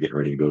people out there getting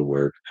ready to go to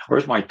work.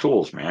 Where's my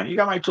tools, man? You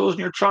got my tools in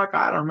your truck?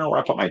 I don't know where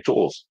I put my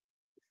tools.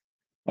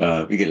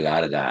 We get a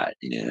lot of that.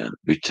 Yeah,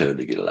 we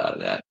totally get a lot of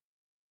that.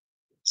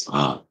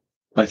 Uh,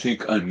 I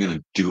think I'm going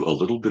to do a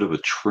little bit of a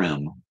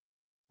trim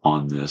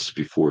on this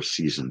before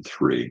season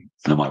 3.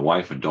 Now, my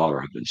wife and daughter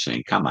have been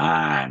saying, "Come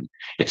on,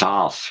 it's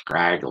all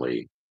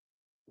scraggly."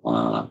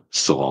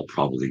 So I'll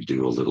probably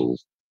do a little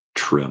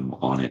trim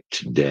on it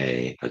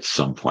today at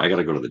some point. I got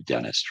to go to the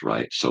dentist,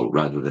 right? So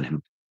rather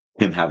than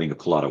him having to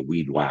pull out a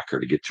weed whacker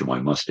to get through my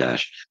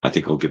mustache, I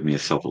think I'll give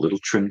myself a little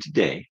trim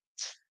today,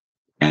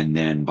 and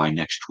then by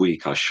next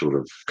week I should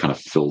have kind of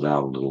filled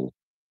out a little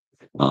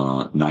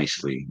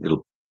nicely.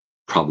 It'll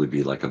probably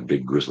be like a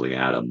big Grizzly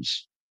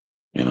Adams,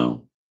 you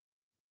know.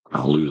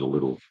 I'll lose a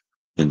little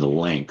in the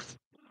length,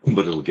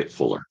 but it'll get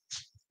fuller,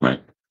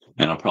 right?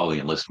 And I'll probably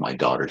enlist my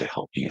daughter to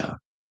help me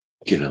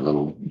get a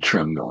little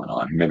trim going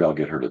on. Maybe I'll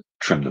get her to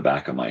trim the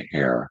back of my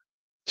hair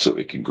so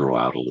it can grow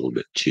out a little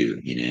bit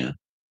too, you know.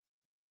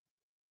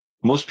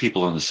 Most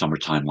people in the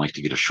summertime like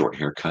to get a short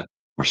haircut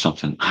or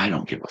something. I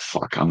don't give a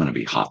fuck. I'm going to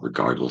be hot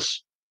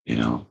regardless, you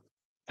know.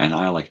 And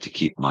I like to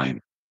keep my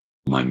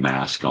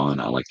mask on.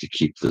 I like to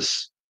keep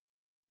this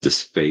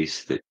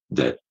face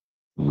that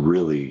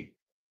really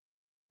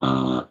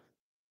uh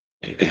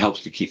it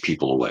helps to keep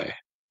people away.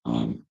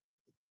 Um,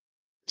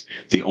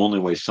 the only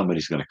way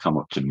somebody's going to come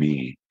up to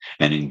me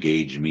and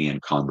engage me in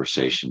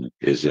conversation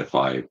is if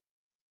I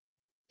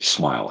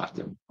smile at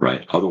them,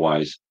 right?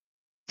 Otherwise,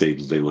 they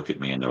look at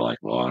me and they're like,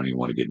 "Well, I don't even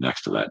want to get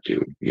next to that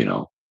dude," you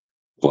know.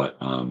 But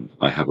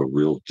I have a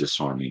real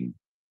disarming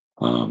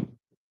um,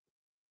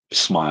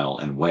 smile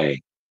and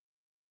way,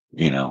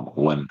 you know,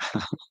 when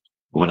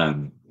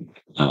I'm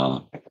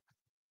uh,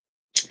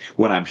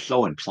 when I'm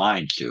so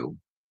inclined to.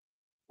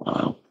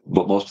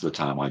 But most of the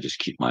time, I just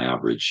keep my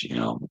average,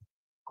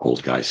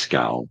 old guy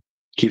scowl.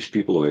 Keeps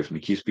people away from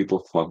me. Keeps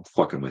people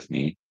fucking with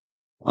me.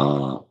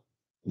 Uh,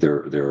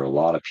 there are a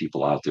lot of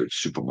people out there at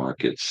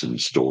supermarkets and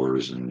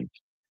stores and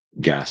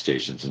gas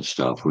stations and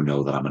stuff who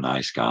know that I'm a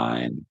nice guy,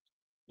 and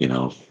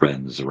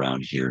friends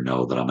around here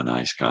know that I'm a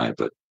nice guy.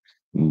 But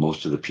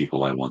most of the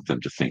people, I want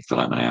them to think that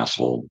I'm an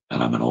asshole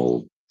and I'm an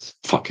old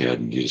fuckhead,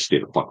 and you just stay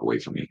the fuck away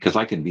from me, because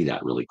I can be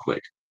that really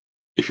quick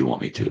if you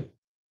want me to.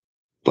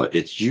 But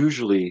it's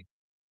usually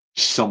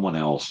someone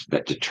else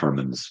that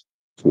determines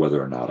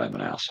whether or not I'm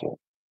an asshole.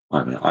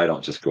 I mean, I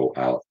don't just go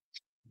out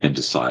and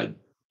decide,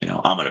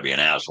 I'm going to be an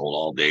asshole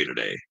all day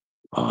today.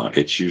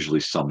 It's usually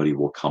somebody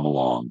will come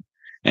along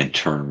and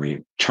turn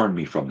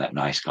me from that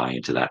nice guy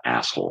into that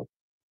asshole.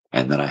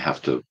 And then I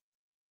have to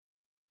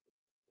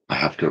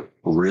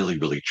really,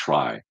 really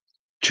try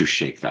to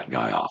shake that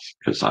guy off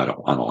because I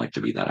don't like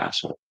to be that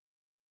asshole.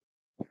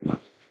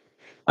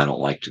 I don't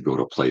like to go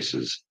to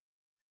places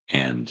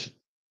and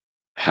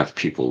have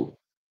people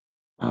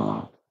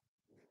uh,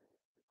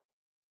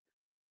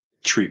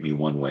 treat me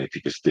one way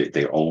because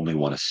they only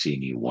want to see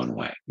me one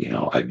way.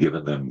 I've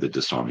given them the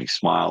disarming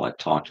smile. I've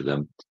talked to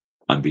them.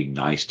 I'm being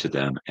nice to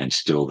them, and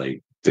still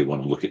they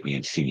want to look at me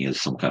and see me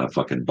as some kind of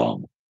fucking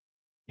bum.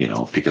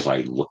 Because I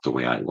look the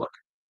way I look.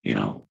 You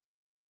know,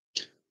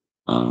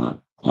 I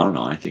don't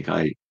know. I think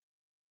I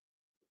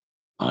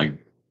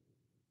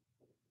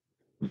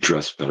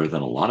dress better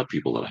than a lot of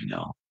people that I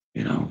know.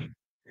 You know,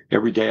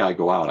 every day I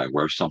go out, I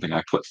wear something.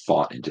 I put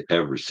thought into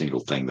every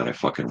single thing that I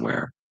fucking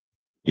wear.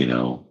 You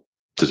know,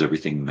 does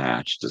everything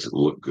match? Does it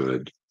look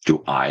good?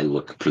 Do I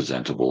look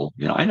presentable?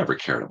 I never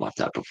cared about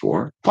that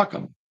before. Fuck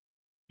them,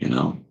 you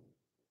know,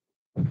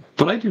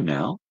 but I do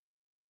now,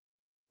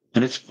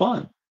 and it's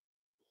fun.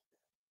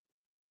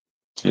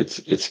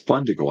 It's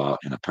fun to go out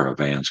in a pair of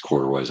Vans,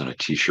 corduroys, and a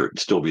t-shirt and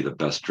still be the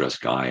best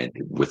dressed guy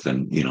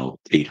within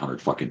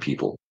 800 fucking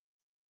people.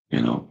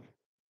 You know,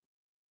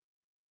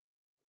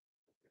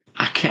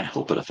 I can't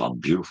help it if I'm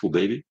beautiful,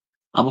 baby.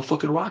 I'm a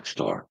fucking rock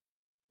star.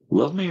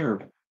 Love me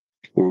or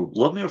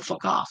love me or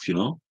fuck off.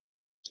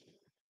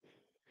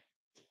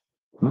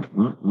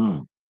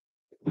 Mm-mm-mm.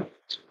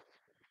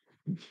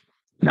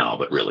 No,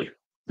 but really,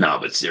 no,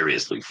 but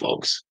seriously,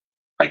 folks,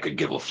 I could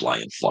give a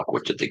flying fuck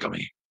what you think of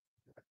me.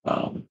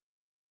 Um,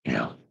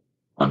 yeah,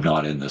 I'm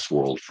not in this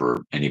world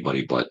for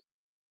anybody but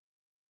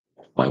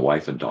my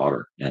wife and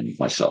daughter and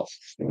myself.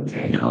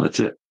 That's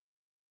it.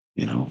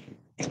 You know,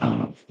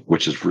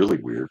 which is really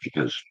weird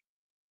because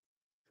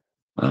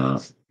uh,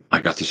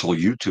 I got this whole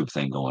YouTube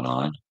thing going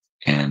on,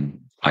 and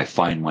I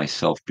find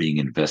myself being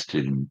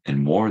invested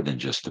in more than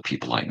just the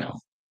people I know.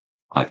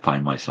 I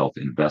find myself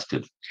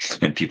invested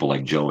in people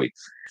like Joey,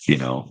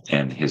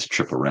 and his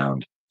trip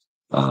around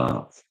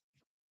uh,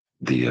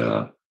 the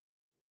uh,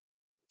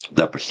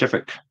 the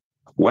Pacific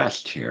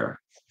West here.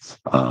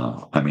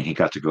 I mean, he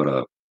got to go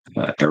to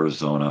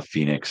Arizona,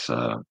 Phoenix,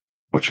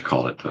 what you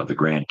call it, the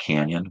Grand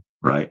Canyon,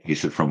 right? He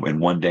said in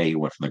one day he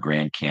went from the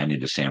Grand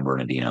Canyon to San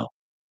Bernardino,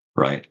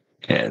 right?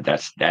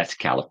 That's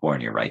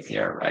California right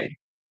there, right?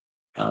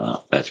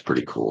 That's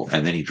pretty cool.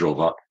 And then he drove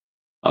up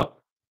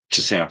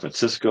to San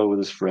Francisco with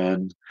his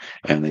friend,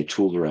 and they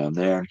tooled around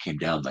there and came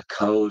down the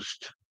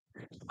coast.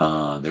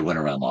 They went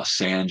around Los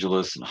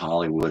Angeles and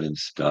Hollywood and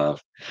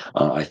stuff.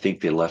 I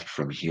think they left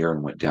from here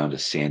and went down to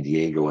San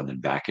Diego and then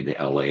back into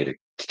LA to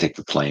take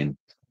the plane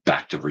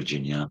back to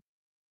Virginia.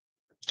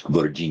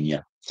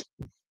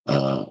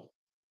 Uh,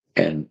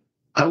 and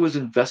I was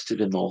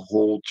invested in the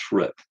whole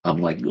trip.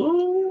 I'm like,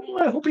 oh,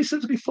 I hope he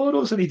sends me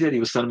photos. And he did. He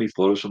was sending me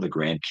photos from the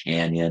Grand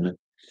Canyon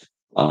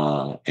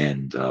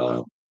and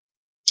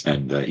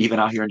even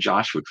out here in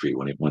Joshua Tree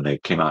when they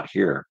came out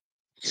here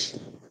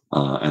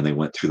and they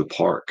went through the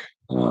park.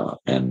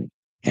 And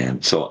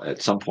so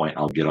at some point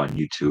I'll get on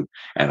YouTube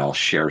and I'll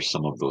share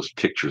some of those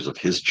pictures of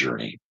his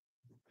journey.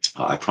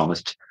 I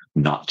promised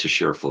not to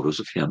share photos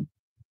of him.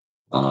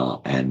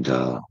 And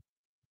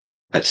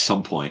at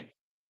some point,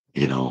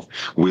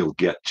 we'll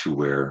get to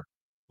where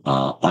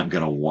I'm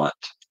going to want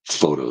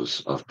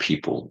photos of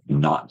people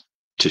not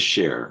to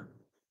share,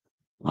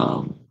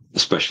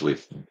 especially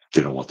if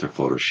they don't want their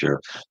photos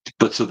shared,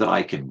 but so that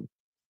I can,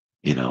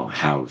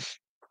 have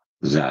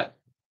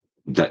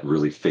that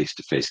really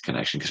face-to-face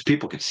connection because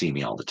people can see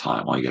me all the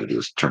time. All you got to do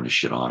is turn the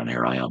shit on, and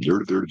here I am.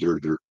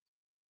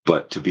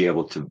 But to be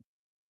able to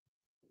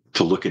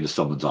look into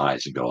someone's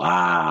eyes and go,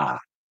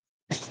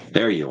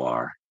 there you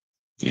are,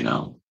 you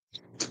know,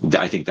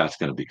 I think that's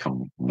going to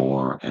become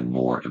more and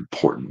more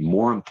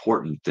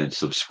important than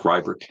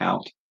subscriber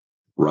count,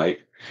 right?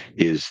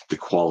 Is the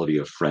quality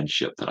of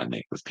friendship that I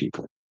make with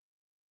people,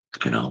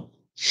 you know?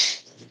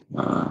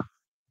 Uh,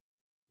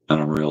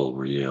 and I'm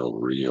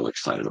real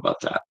excited about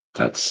that.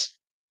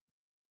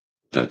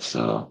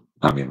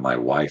 I mean, my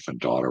wife and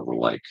daughter were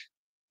like,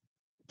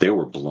 they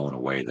were blown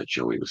away that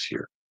Joey was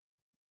here.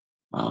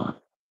 Uh,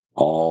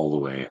 all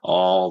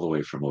the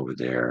way from over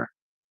there.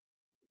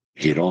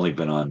 He had only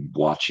been on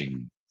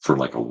watching for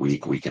like a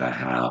week and a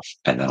half.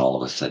 And then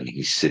all of a sudden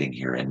he's sitting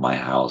here in my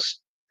house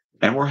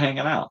and we're hanging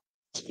out,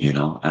 and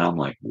I'm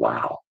like,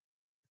 wow,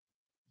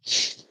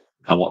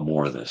 I want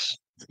more of this.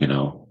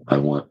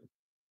 Uh,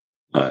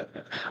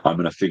 I'm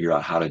going to figure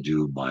out how to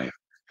do my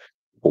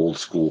old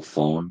school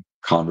phone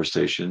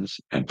conversations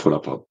and put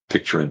up a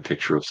picture in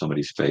picture of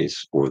somebody's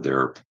face or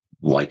their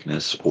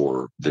likeness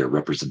or their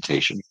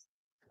representation.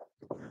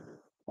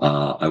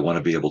 I want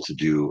to be able to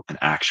do an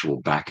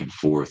actual back and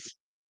forth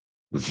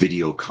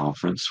video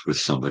conference with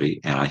somebody.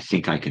 And I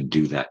think I can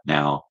do that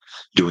now,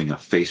 doing a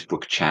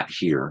Facebook chat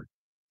here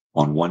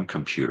on one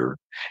computer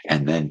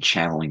and then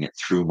channeling it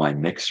through my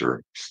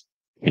mixer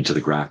into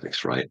the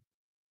graphics, right?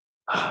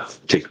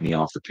 Take me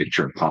off the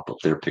picture and pop up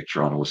their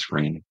picture on a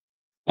screen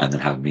and then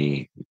have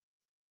me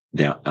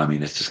down. I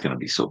mean, it's just going to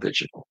be so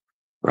bitchin'.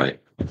 right?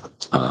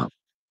 Uh,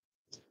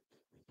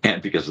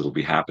 and because it'll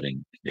be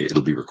happening,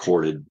 it'll be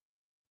recorded.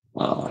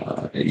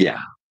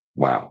 Yeah.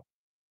 Wow.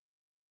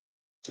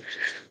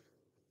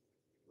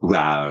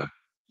 Wow.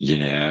 You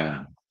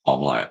know,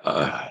 I'm like,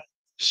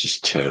 it's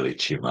just totally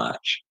too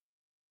much.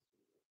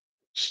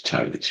 It's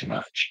totally too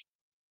much.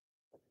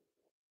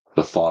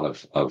 The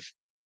thought of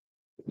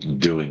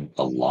doing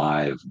a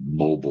live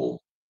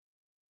mobile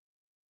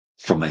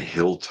from a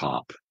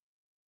hilltop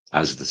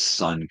as the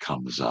sun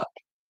comes up.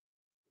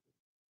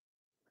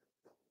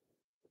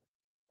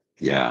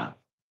 Yeah,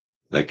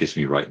 that gets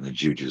me right in the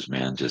juju's,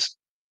 man. Just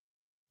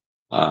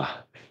uh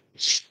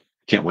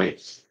can't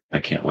wait. I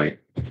can't wait.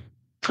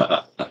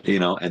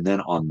 And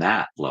then on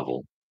that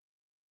level,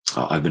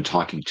 I've been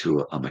talking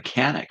to a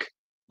mechanic,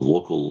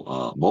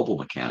 local mobile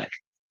mechanic,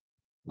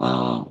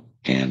 uh,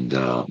 and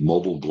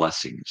Mobile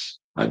Blessings,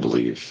 I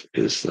believe,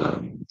 is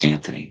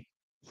Anthony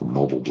from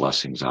Mobile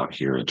Blessings out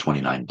here in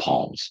 29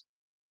 Palms.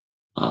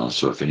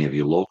 So if any of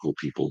you local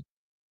people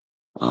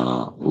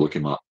look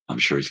him up, I'm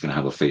sure he's going to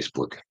have a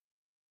Facebook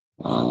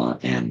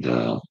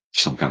and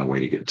some kind of way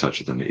to get in touch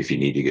with him. If you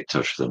need to get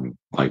in touch with him,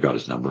 I got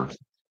his number.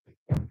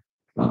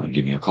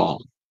 Give me a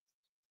call.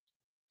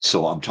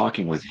 So I'm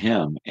talking with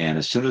him, and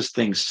as soon as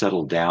things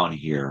settle down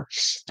here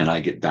and I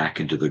get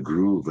back into the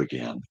groove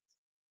again,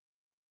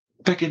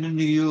 back into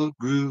New York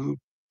groove,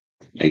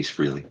 Ace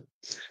Frehley,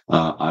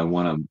 I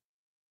want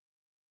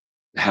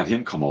to have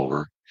him come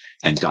over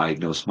and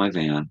diagnose my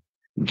van,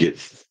 get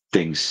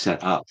things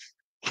set up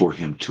for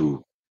him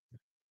to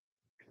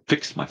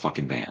fix my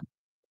fucking van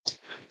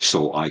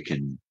so I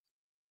can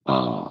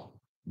uh,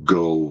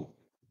 go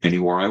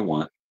anywhere I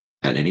want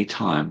at any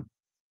time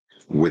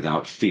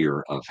without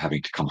fear of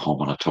having to come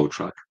home on a tow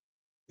truck,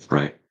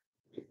 right?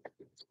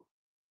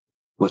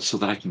 But so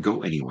that I can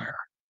go anywhere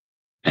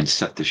and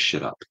set this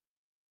shit up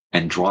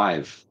and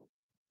drive,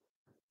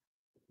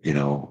 you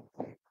know,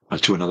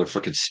 to another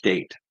freaking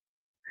state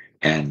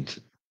and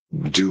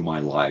do my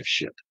live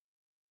shit.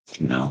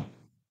 You know,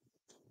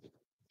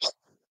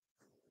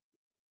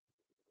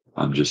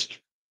 I'm just,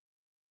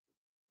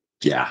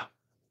 yeah.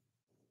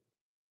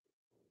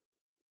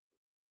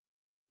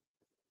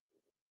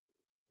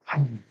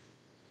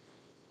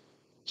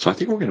 So I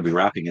think we're going to be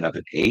wrapping it up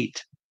at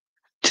 8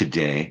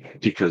 today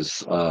because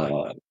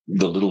the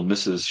little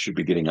missus should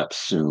be getting up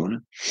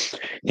soon.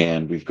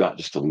 And we've got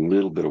just a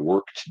little bit of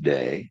work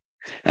today.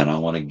 And I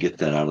want to get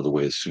that out of the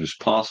way as soon as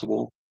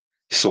possible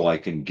so I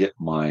can get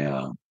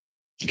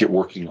get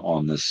working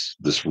on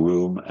this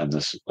room and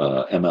this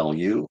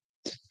MLU.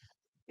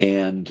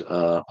 And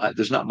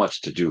there's not much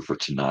to do for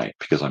tonight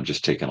because I'm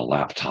just taking a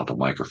laptop, a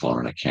microphone,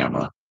 and a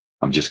camera.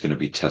 I'm just going to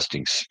be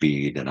testing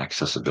speed and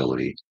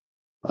accessibility,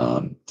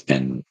 and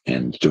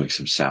doing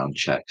some sound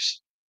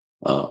checks.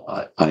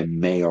 I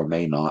may or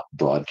may not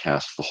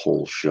broadcast the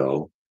whole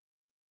show.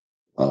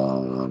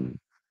 Um,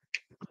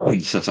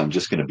 since I'm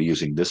just going to be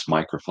using this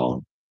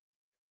microphone,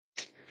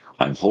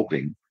 I'm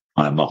hoping,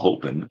 I'm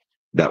hoping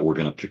that we're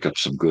going to pick up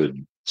some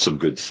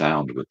good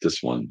sound with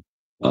this one,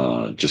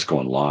 just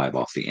going live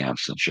off the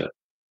amps and shit.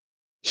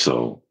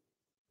 So,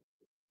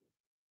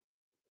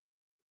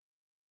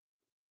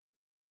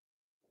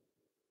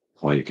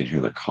 well, you can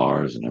hear the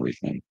cars and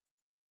everything.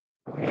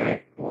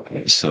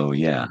 So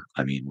yeah,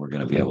 I mean, we're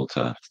going to be able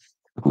to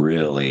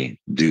really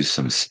do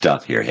some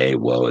stuff here. Hey,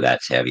 whoa,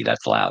 that's heavy,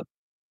 that's loud.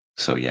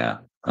 So yeah,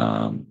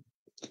 um,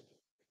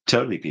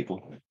 totally,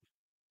 people.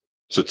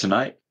 So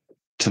tonight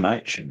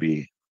should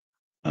be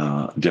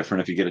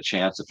different. If you get a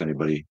chance, if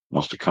anybody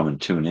wants to come and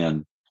tune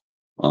in,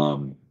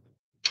 um,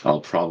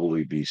 I'll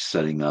probably be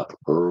setting up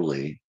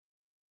early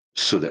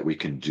so that we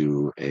can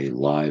do a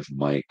live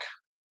mic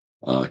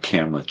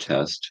camera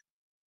test,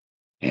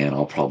 and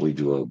I'll probably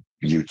do a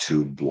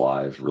YouTube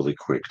live really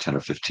quick, 10 or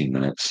 15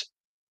 minutes,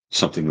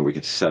 something that we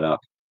can set up,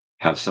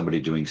 have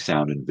somebody doing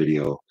sound and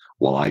video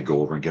while I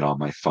go over and get on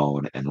my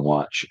phone and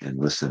watch and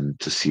listen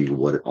to see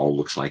what it all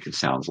looks like and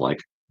sounds like.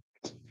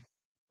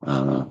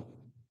 Uh,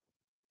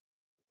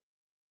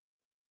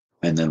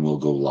 and then we'll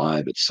go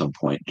live at some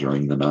point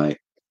during the night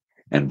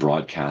and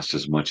broadcast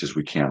as much as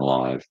we can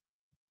live.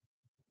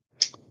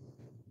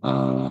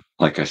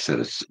 Like I said,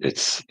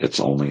 it's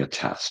only a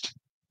test.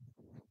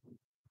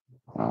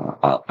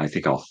 I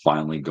think I'll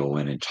finally go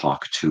in and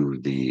talk to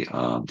the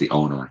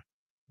owner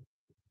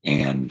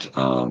and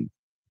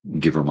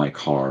give her my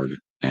card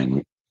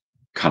and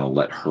kind of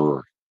let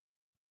her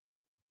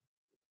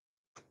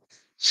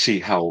see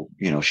how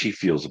she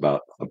feels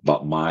about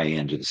my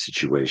end of the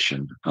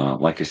situation.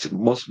 Like I said,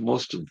 most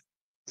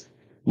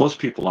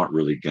people aren't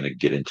really going to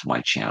get into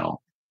my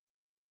channel.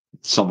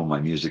 Some of my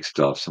music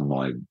stuff, some of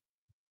my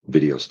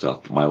video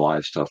stuff, my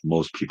live stuff,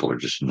 most people are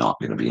just not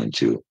going to be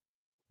into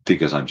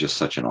because I'm just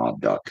such an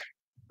odd duck,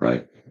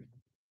 right?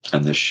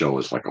 And this show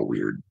is like a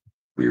weird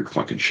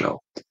fucking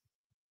show.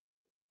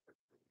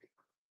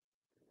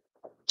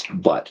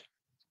 But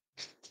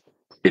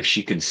if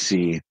she can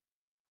see,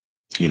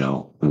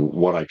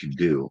 what I can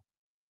do,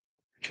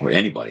 or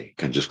anybody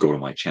can just go to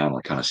my channel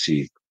and kind of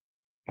see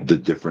the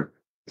different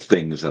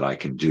things that I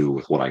can do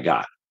with what I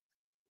got.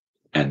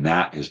 And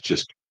that has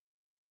just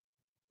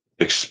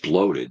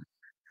exploded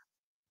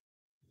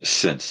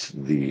since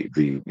the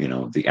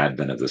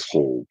advent of this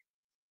whole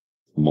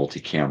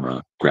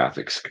multi-camera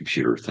graphics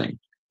computer thing.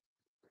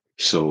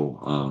 So,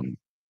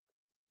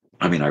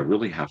 I mean, I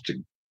really have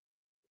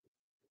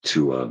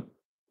to uh,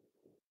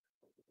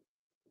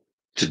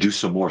 to do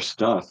some more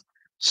stuff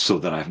so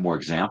that I have more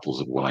examples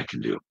of what I can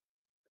do.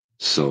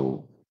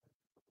 So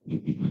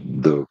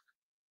the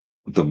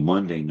the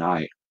Monday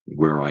night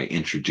where I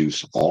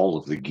introduce all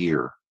of the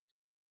gear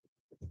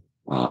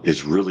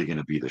is really going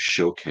to be the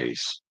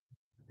showcase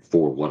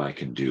for what I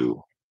can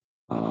do,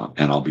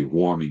 and I'll be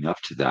warming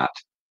up to that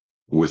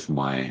with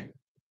my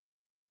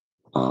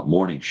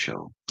morning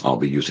show. I'll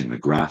be using the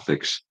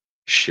graphics,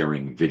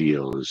 sharing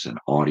videos and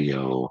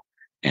audio,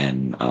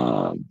 and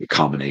the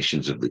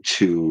combinations of the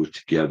two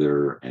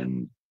together,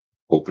 and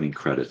opening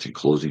credits and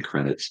closing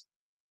credits.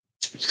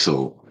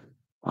 So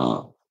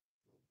uh,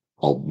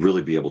 I'll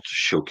really be able to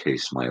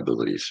showcase my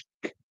abilities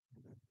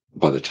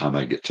by the time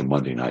I get to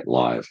Monday Night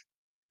Live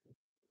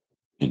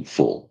in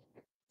full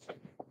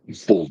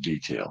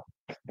detail.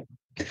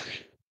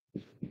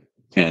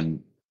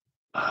 And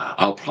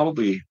I'll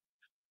probably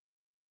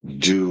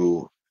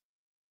do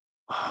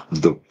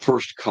the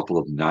first couple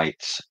of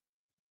nights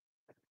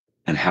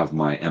and have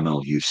my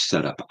MLU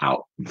set up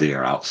out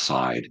there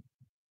outside,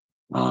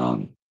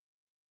 um,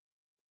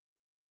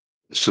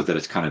 so that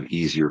it's kind of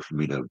easier for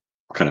me to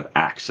kind of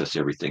access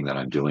everything that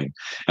I'm doing.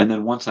 And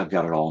then once I've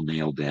got it all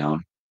nailed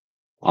down,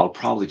 I'll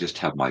probably just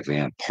have my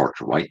van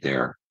parked right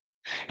there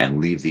and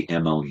leave the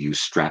MLU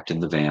strapped in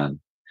the van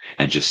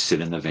and just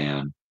sit in the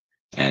van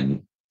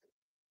and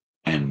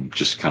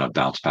just kind of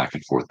bounce back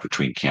and forth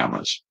between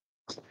cameras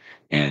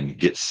and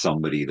get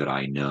somebody that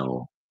I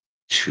know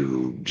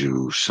to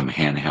do some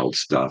handheld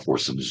stuff or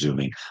some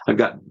zooming. I've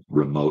got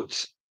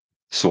remotes,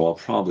 so I'll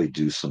probably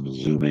do some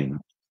zooming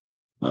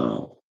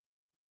uh,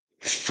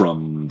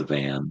 from the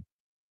van.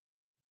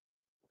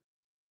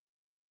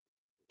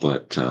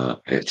 But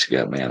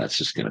man, it's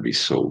just going to be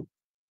so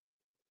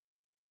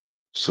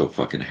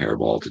fucking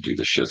hairball to do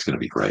this shit. It's going to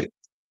be great.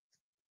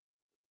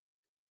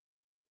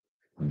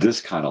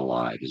 This kind of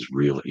live is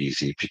real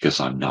easy because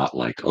I'm not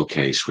like,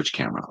 okay, switch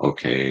camera.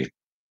 Okay,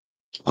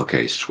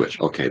 switch.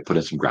 Okay, put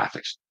in some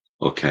graphics.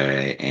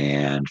 Okay,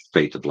 and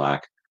fade to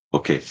black.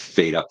 Okay,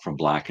 fade up from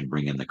black and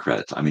bring in the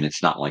credits. I mean,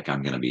 it's not like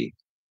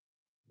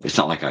it's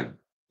not like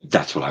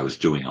that's what I was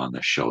doing on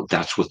this show.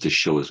 That's what this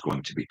show is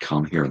going to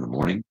become here in the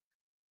morning.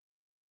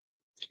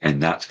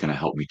 And that's going to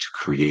help me to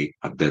create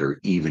a better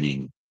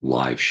evening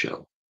live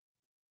show.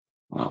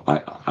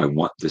 I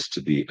want this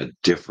to be a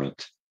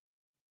different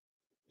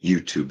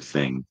YouTube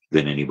thing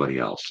than anybody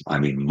else. I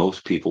mean,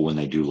 most people, when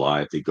they do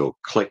live, they go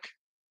click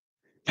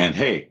and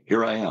hey,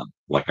 here I am,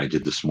 like I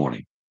did this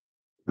morning.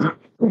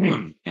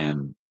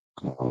 And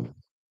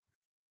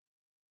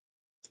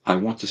I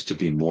want this to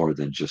be more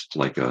than just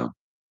like a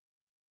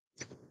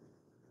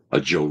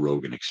Joe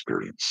Rogan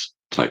experience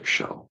type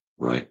show,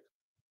 right?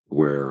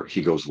 Where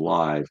he goes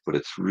live, but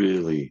it's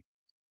really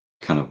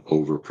kind of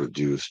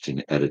overproduced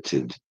and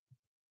edited.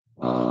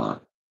 Uh,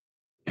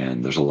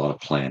 and there's a lot of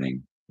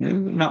planning,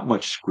 not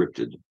much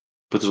scripted,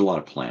 but there's a lot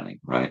of planning,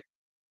 right?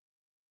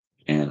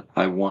 And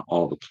I want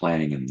all the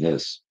planning in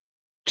this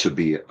to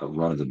be a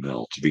run of the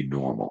mill, to be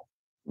normal,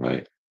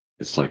 right?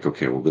 It's like,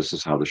 okay, well, this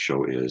is how the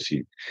show is.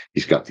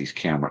 He's got these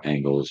camera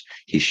angles.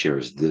 He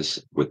shares this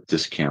with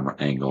this camera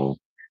angle.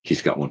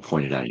 He's got one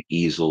pointed at an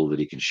easel that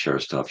he can share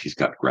stuff. He's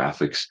got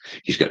graphics.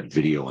 He's got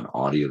video and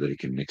audio that he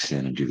can mix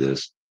in and do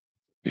this,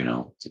 you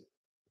know.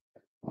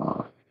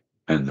 Uh,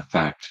 and the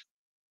fact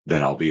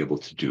that I'll be able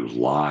to do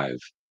live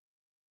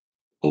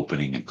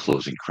opening and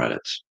closing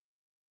credits,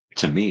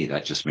 to me,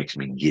 that just makes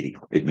me giddy.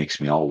 It makes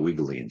me all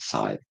wiggly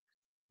inside,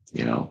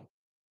 you know.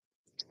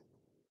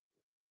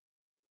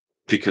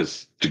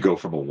 Because to go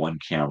from a one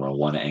camera,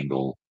 one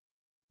angle,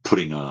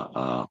 putting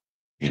a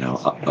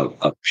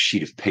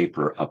sheet of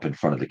paper up in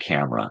front of the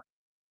camera,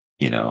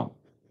 you know,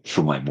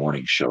 for my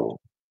morning show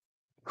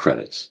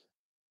credits.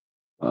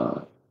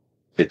 Uh,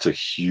 it's a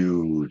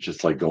huge.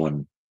 It's like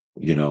going,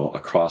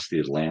 across the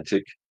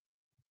Atlantic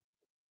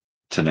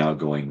to now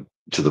going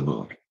to the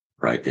moon.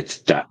 Right? It's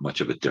that much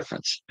of a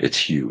difference. It's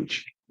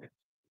huge.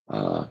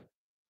 Uh,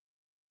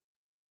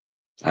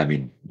 I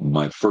mean,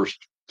 my first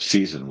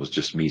season was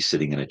just me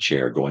sitting in a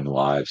chair, going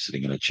live,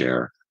 sitting in a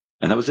chair,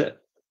 and that was it.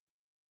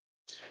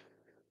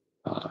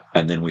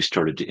 And then we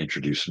started to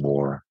introduce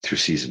more through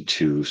season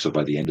two. So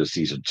by the end of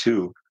season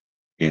two,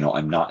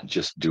 I'm not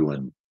just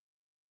doing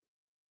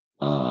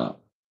uh,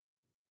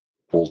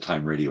 old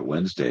time radio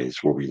Wednesdays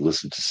where we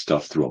listen to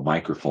stuff through a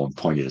microphone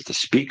pointed at the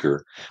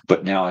speaker,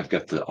 but now I've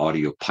got the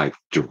audio pipe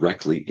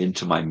directly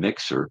into my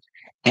mixer,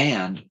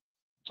 and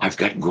I've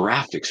got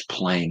graphics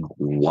playing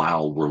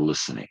while we're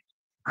listening,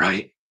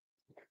 right?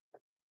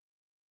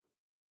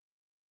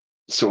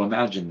 So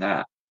imagine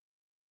that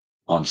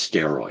on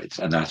steroids,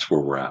 and that's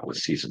where we're at with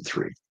season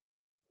three.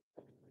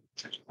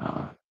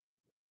 Uh,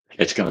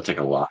 it's going to take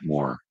a lot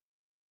more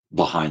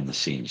behind the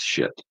scenes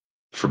shit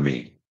for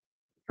me,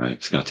 right?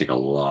 It's going to take a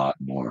lot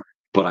more.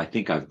 But I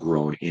think I've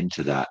grown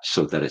into that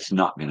so that it's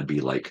not going to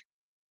be like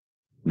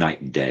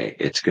night and day.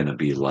 It's going to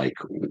be like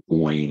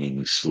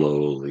waning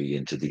slowly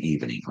into the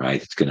evening,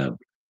 right?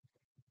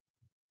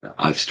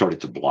 I've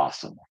started to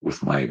blossom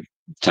with my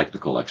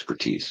technical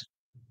expertise.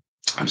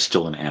 I'm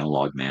still an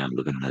analog man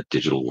living in a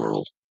digital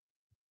world,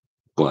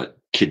 but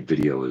kid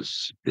video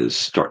is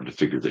starting to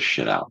figure this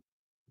shit out.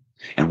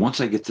 And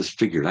once I get this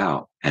figured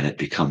out and it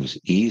becomes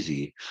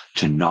easy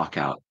to knock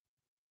out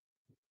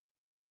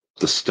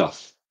the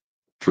stuff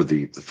for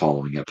the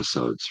following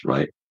episodes,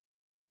 right?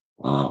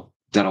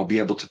 Then I'll be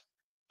able to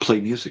play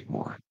music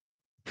more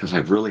because I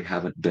really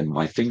haven't been,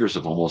 my fingers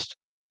have almost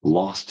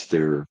lost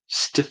their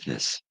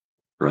stiffness,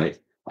 right?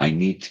 I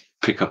need to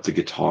pick up the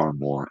guitar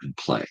more and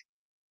play.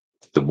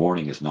 The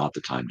morning is not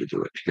the time to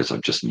do it because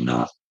I'm just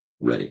not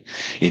ready.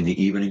 In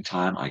the evening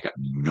time, I got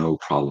no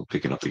problem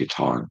picking up the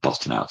guitar and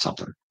busting out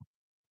something.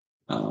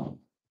 Um,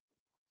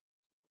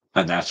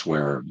 and that's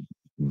where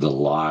the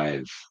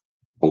live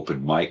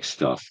open mic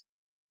stuff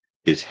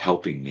is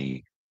helping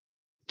me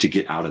to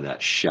get out of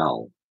that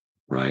shell,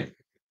 right?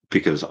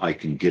 Because I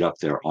can get up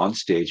there on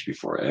stage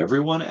before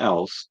everyone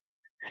else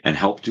and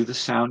help do the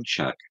sound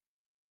check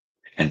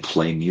and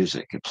play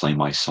music and play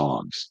my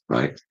songs,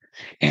 right?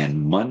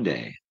 And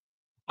Monday,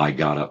 I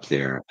got up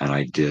there and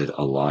I did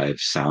a live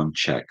sound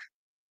check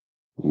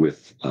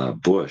with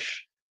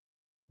Bush,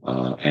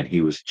 and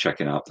he was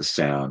checking out the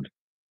sound,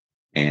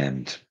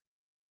 and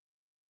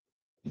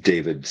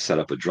David set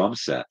up a drum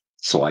set.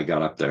 So I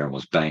got up there and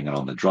was banging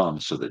on the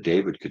drums so that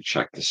David could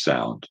check the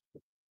sound.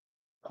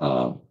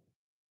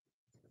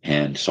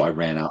 And so I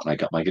ran out and I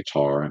got my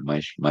guitar and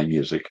my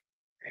music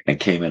and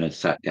came in and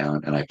sat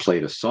down and I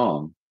played a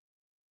song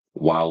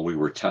while we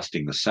were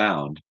testing the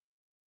sound.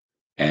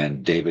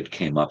 And David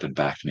came up and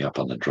backed me up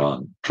on the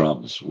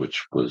drums,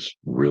 which was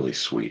really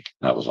sweet.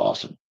 That was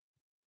awesome.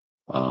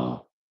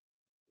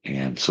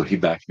 And so he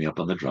backed me up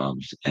on the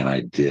drums, and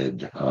I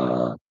did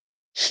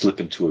Slip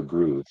Into a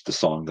Groove, the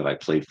song that I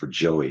played for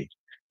Joey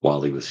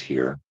while he was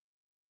here.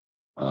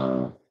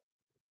 And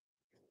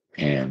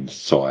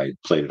so I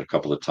played it a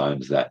couple of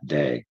times that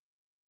day,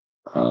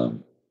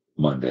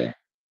 Monday,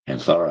 and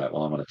thought, all right,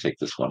 well, I'm going to take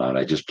this one out.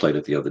 I just played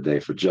it the other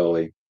day for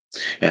Joey,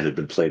 and it had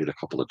been played it a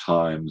couple of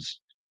times.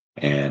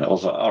 And I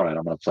was like, all right,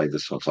 I'm going to play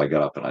this one. So I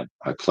got up and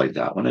I played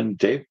that one, and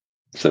Dave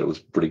said it was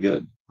pretty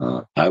good.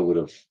 I would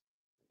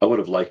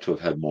have liked to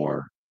have had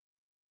more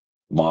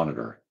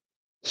monitor.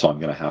 So I'm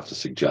going to have to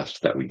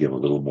suggest that we give a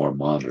little more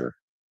monitor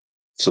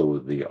so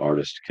the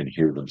artist can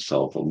hear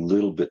themselves a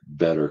little bit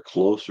better,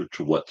 closer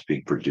to what's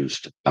being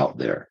produced out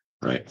there,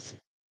 right?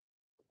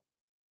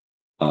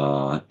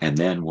 And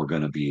then we're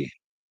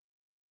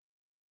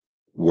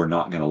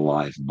not going to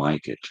live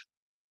mic it.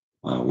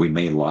 We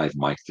may live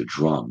mic the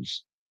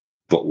drums,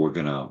 but we're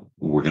gonna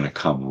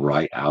come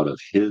right out of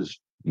his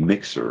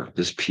mixer,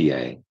 his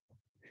PA,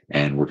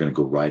 and we're gonna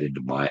go right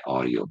into my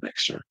audio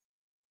mixer,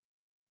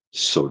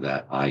 so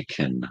that I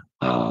can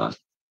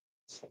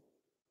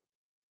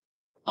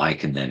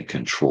then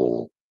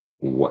control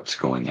what's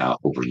going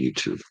out over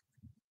YouTube.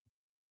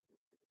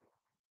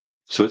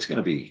 So it's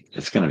gonna be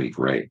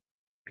great,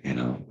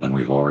 And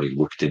we've already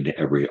looked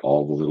into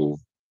all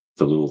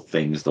the little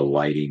things, the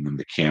lighting and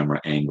the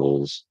camera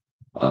angles,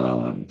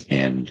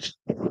 and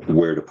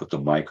where to put the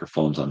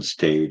microphones on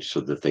stage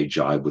so that they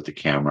jibe with the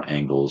camera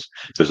angles.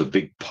 There's a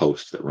big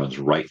post that runs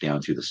right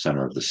down through the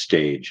center of the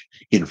stage,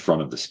 in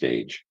front of the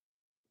stage,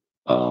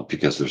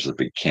 because there's a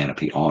big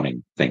canopy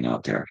awning thing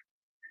out there.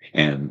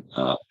 And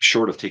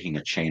short of taking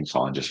a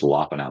chainsaw and just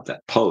lopping out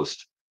that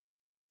post,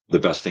 the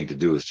best thing to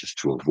do is just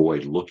to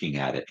avoid looking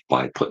at it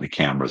by putting the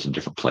cameras in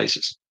different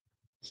places,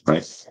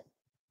 right?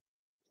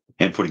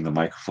 And putting the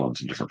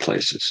microphones in different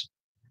places.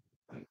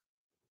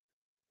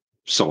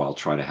 So I'll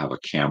try to have a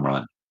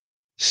camera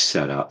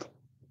set up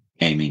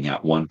aiming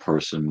at one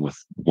person with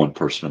one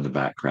person in the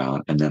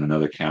background, and then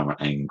another camera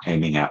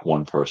aiming at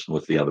one person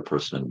with the other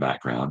person in the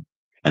background,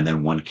 and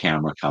then one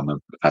camera coming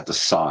at the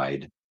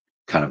side,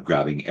 kind of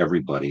grabbing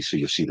everybody so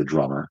you see the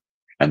drummer,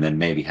 and then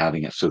maybe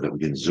having it so that we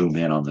can zoom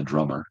in on the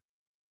drummer,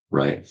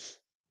 right?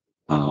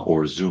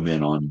 Or zoom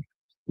in on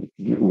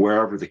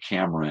wherever the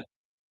camera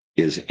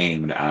is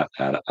aimed at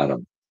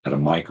a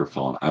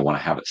microphone. I want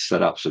to have it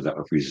set up so that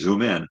if we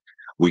zoom in,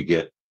 we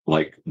get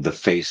like the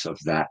face of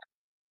that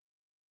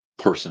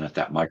person at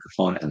that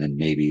microphone, and then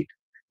maybe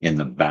in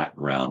the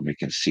background we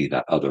can see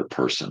that other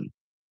person,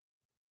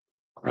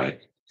 right?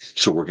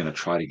 So we're going to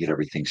try to get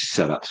everything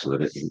set up so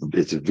that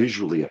it's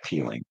visually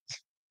appealing,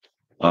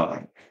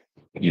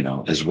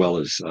 as well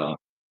as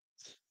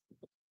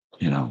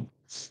you know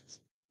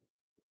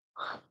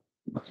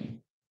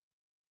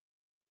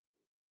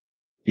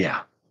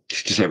yeah,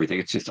 just everything.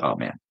 It's just, oh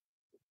man,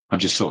 I'm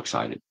just so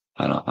excited.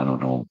 I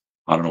don't know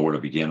where to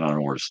begin. I don't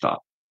know where to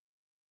stop.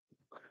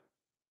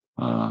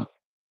 uh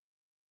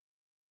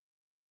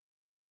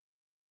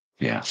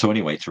yeah, so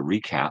anyway, to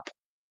recap,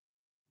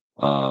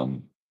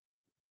 um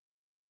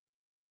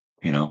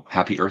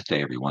happy Earth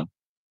Day, everyone.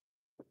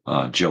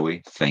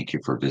 Joey, thank you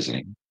for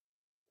visiting.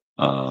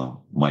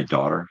 My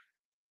daughter,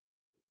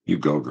 you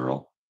go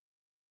girl.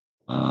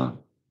 Uh,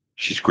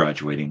 she's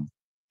graduating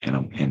in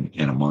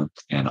a month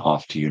and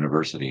off to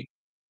university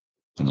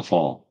in the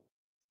fall.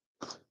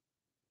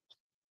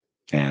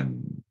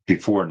 And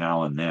before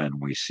now and then,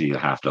 we see a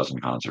half dozen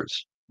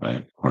concerts,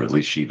 right? Or at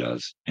least she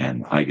does.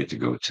 And I get to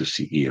go to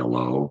see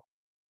ELO,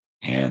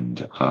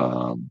 and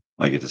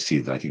I get to see,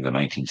 I think, the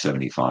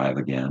 1975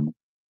 again.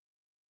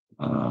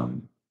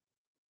 Um,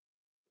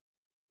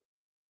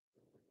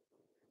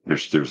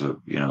 there's a,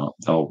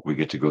 we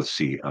get to go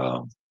see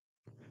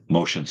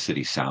Motion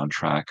City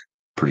Soundtrack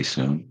pretty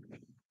soon.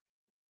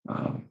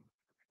 Um,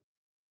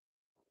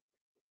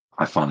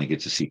 I finally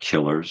get to see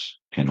Killers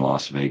in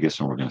Las Vegas,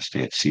 and we're going to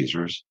stay at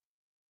Caesars.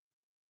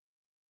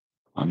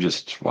 I'm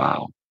just,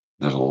 wow,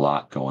 there's a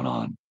lot going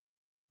on.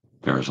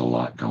 There's a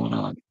lot going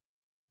on.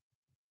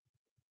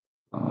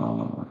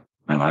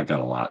 And I've got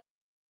a lot,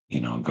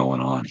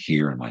 going on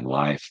here in my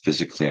life.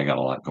 Physically, I got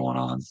a lot going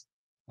on.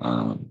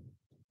 Um,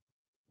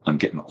 I'm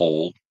getting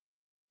old.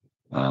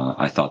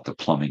 I thought the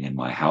plumbing in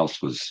my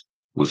house was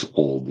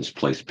old, this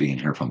place being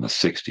here from the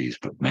 60s,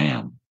 but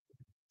man,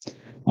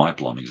 my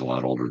plumbing's a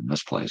lot older than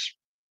this place.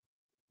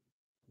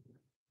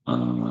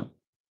 Uh,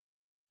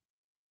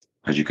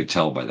 as you could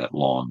tell by that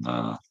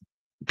long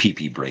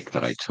pee-pee break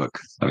that I took,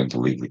 having to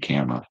leave the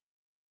camera.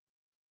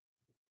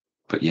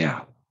 But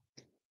yeah,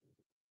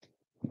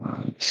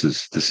 this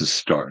is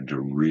starting to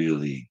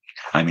really.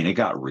 I mean, it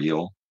got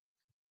real,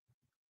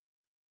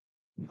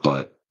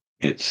 but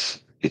it's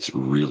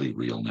really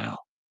real now.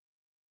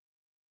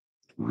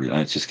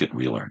 It's just getting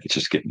realer. It's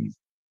just getting.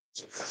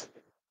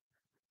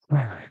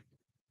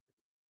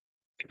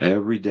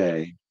 Every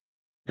day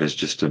is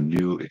just a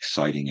new,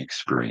 exciting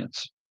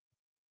experience.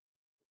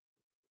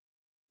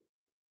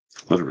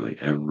 Literally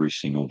every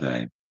single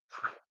day,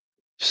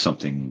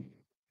 something.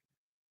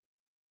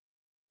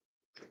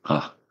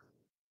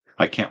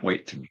 I can't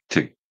wait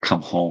to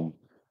come home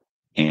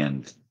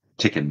and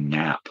take a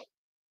nap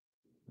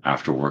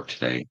after work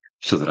today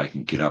so that I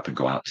can get up and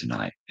go out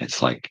tonight.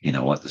 It's like, you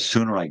know what? The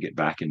sooner I get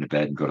back into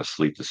bed and go to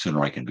sleep, the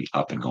sooner I can be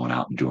up and going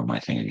out and doing my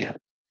thing again.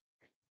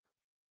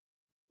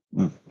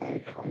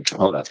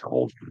 Oh, that's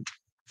cold.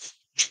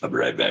 I'll be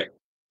right back.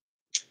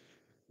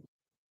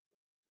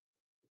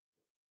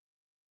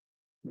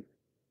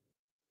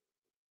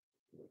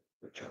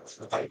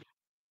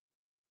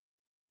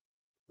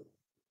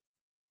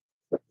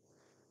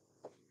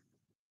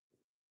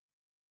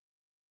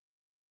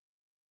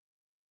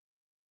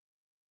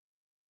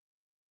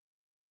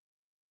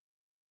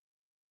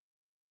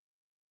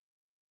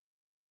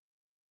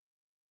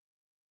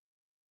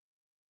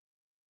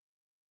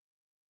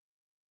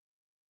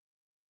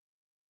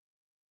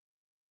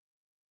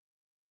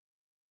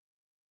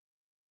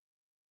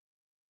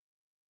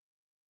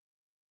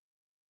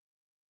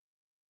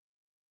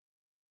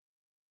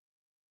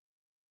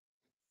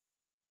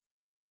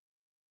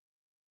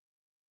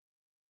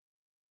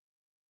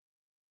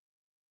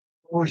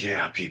 Oh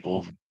yeah,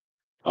 people.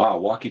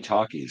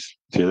 Walkie-talkies.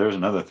 See, there's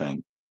another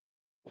thing.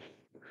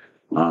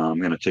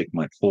 I'm going to take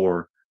my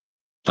four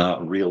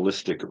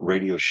realistic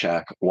Radio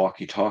Shack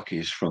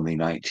walkie-talkies from the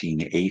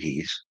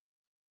 1980s,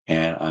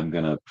 and I'm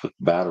going to put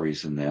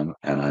batteries in them,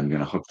 and I'm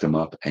going to hook them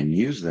up and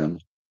use them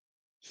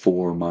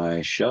for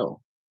my show,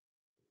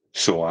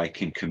 so I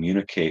can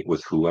communicate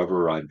with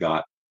whoever I've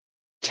got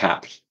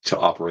tapped to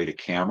operate a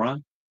camera,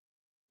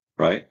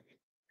 right?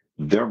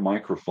 Their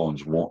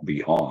microphones won't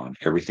be on.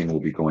 Everything will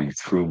be going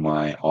through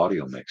my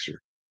audio mixer.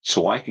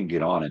 So I can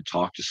get on and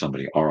talk to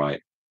somebody. All right,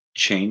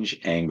 change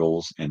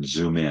angles and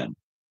zoom in.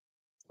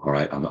 All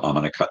right, I'm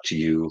going to cut to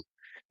you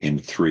in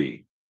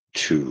 3,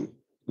 2,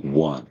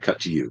 1.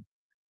 Cut to you.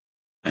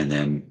 And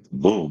then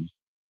boom,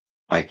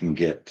 I can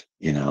get,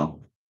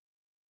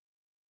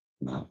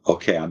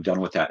 okay, I'm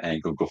done with that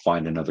angle. Go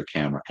find another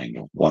camera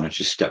angle. Why don't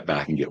you step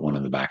back and get one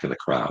in the back of the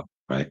crowd,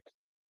 right?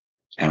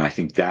 And I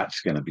think that's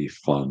going to be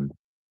fun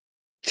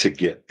to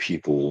get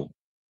people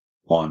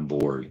on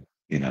board,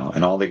 and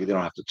they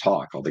don't have to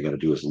talk. All they got to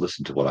do is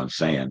listen to what I'm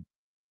saying,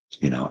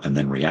 and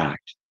then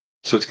react.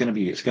 So it's going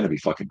to be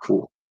fucking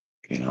cool.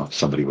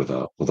 Somebody with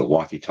a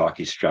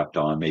walkie-talkie strapped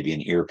on, maybe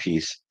an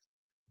earpiece,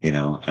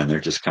 and they're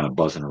just kind of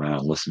buzzing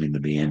around, listening to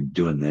me and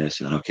doing this.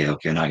 And okay,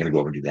 now I got to go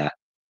over and do that,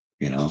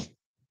 you know.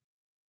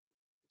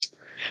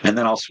 And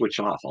then I'll switch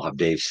off. I'll have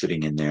Dave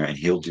sitting in there, and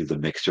he'll do the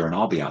mixer, and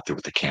I'll be out there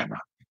with the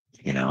camera,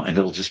 and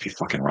it'll just be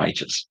fucking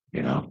righteous.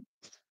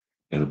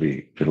 It'll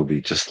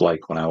be just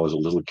like when I was a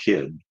little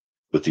kid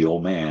with the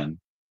old man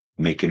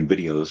making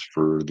videos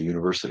for the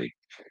university,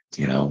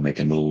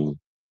 making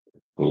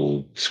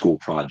little school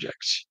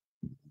projects.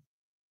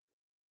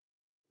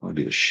 I'll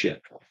be the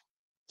shit.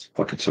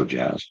 Fucking so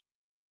jazzed.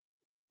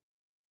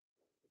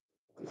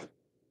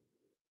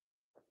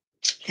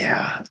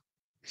 Yeah.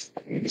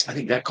 I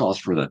think that calls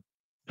for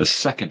the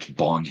second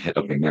bong hit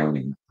of the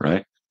morning,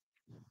 right?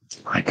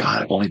 My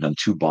God, I've only done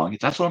 2 bong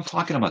hits. That's what I'm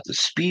talking about. The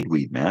speed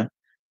weed, man.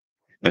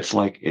 It's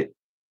like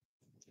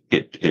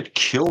it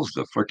kills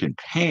the freaking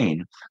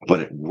pain,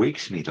 but it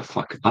wakes me the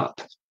fuck up.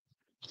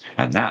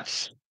 And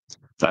that's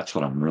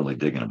what I'm really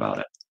digging about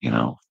it.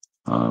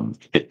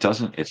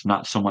 It's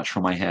not so much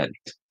for my head,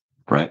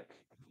 right?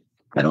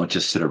 I don't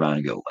just sit around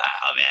and go,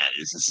 wow, man,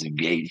 this is some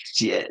gay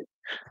shit.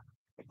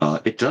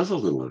 It does a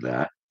little of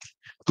that,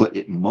 but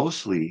it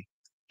mostly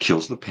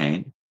kills the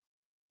pain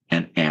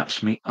and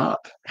amps me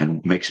up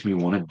and makes me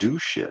want to do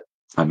shit.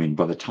 I mean,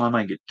 by the time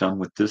I get done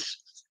with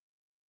this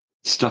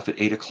stuff at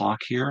 8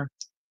 o'clock here,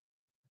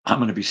 I'm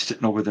going to be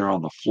sitting over there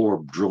on the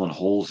floor drilling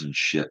holes and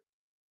shit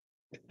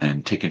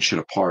and taking shit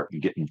apart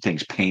and getting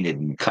things painted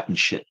and cutting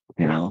shit,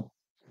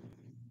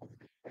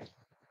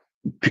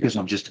 because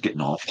I'm just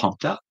getting all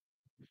pumped up,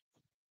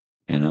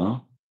 you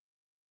know?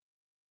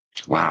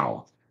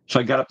 Wow. So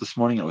I got up this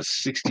morning, it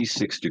was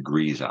 66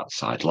 degrees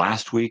outside.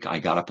 Last week, I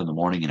got up in the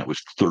morning and it was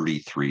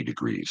 33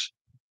 degrees.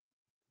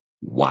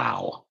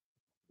 Wow.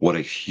 What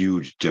a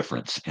huge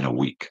difference in a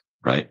week,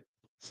 right?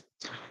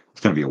 It's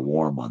going to be a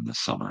warm one this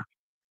summer.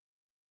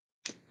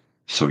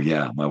 So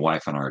yeah, my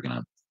wife and I are going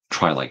to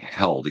try like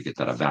hell to get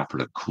that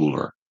evaporative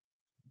cooler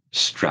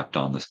strapped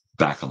on the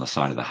back on the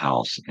side of the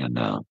house and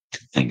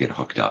get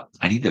hooked up.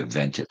 I need to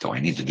vent it though.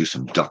 I need to do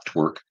some duct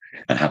work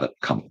and have it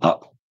come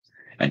up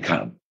and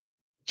kind of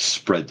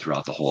spread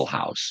throughout the whole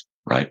house,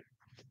 right?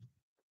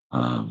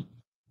 Um,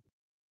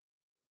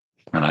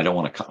 and I don't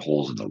want to cut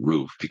holes in the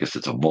roof because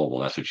it's a mobile.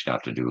 That's what you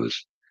have to do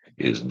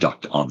is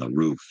duct on the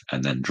roof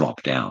and then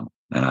drop down.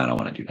 And I don't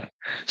want to do that.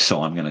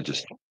 So I'm going to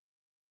just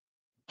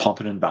pump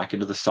it in back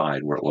into the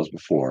side where it was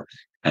before,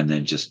 and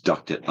then just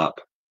duct it up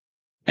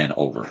and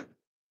over,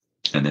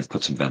 and then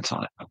put some vents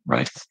on it,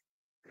 right?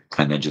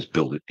 And then just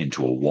build it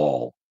into a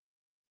wall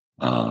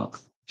uh,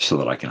 so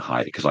that I can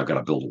hide it because I've got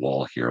to build a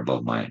wall here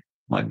above my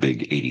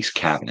big 80s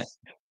cabinet.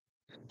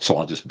 So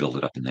I'll just build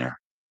it up in there,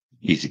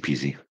 easy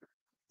peasy.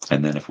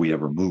 And then if we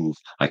ever move,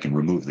 I can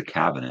remove the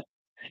cabinet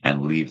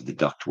and leave the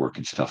ductwork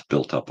and stuff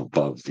built up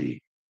above the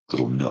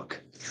little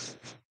nook.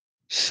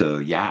 So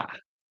yeah,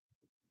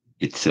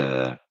 it's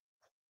I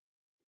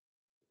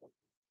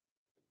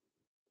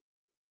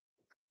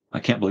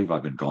can't believe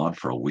I've been gone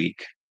for a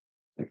week.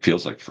 It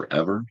feels like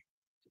forever,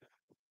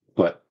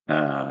 but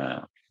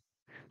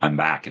I'm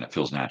back and it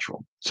feels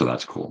natural. So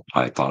that's cool.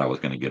 I thought I was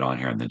going to get on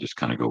here and then just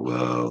kind of go,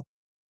 whoa,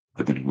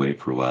 I've been away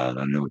for a while. I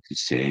don't know what to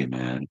say,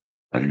 man.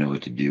 I don't know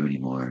what to do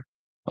anymore.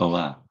 Oh,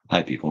 wow.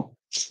 Hi, people.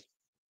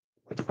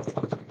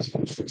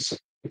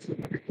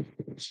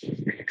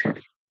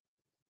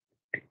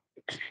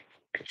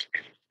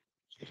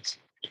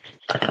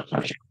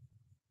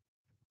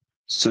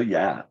 So,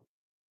 yeah.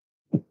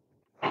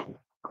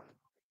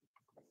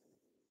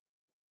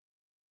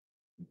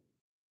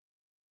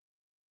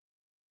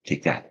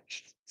 Take that.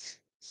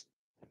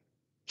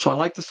 So I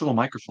like this little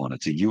microphone.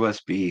 It's a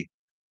USB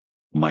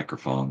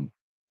microphone.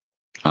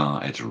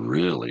 It's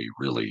really,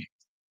 really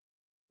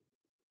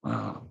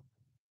uh,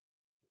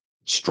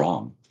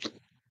 strong.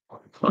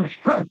 I'll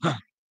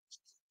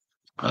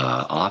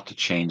have to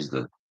try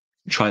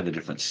the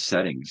different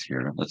settings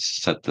here.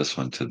 Let's set this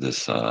one to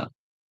this.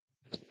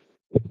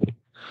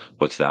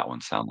 What's that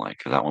one sound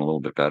like? Is that one a little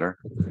bit better?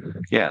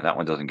 Yeah, that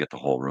one doesn't get the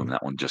whole room.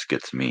 That one just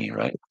gets me,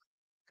 right?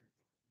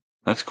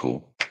 That's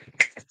cool.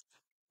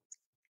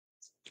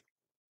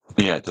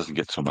 Yeah, it doesn't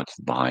get so much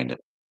behind it.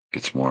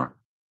 Gets more.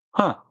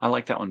 Huh, I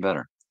like that one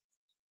better.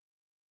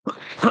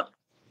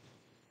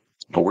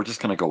 But we're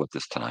just gonna go with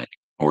this tonight.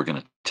 We're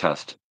gonna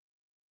test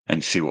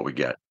and see what we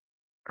get,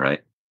 right?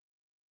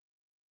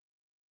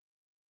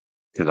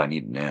 Because I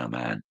need to know,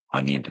 man.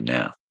 I need to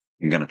know.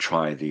 I'm gonna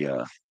try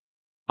the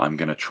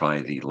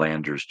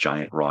Landers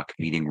Giant Rock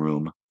Meeting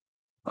Room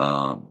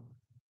um,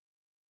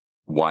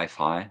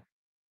 Wi-Fi,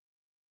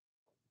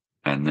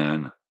 and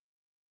then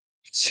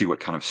see what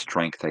kind of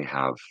strength they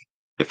have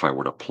if I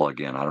were to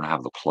plug in. I don't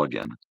have the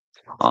plug-in.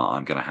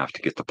 I'm gonna have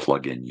to get the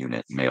plug-in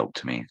unit mailed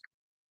to me,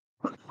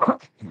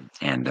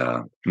 and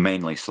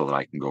mainly so that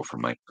I can go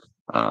from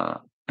uh,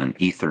 an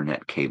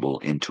Ethernet cable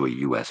into a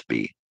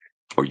USB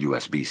or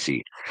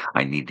USB-C.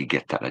 I need to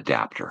get that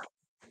adapter,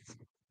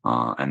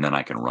 and then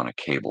I can run a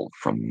cable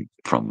from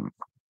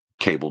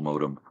cable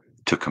modem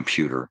to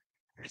computer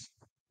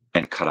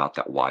and cut out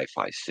that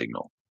Wi-Fi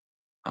signal.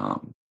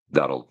 Um,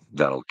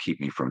 that'll keep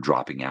me from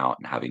dropping out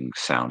and having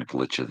sound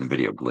glitches and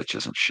video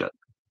glitches and shit.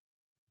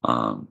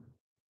 Um,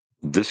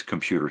 this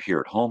computer here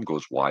at home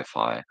goes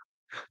Wi-Fi,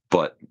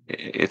 but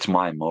it's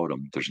my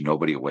modem. There's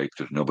nobody awake.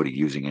 There's nobody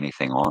using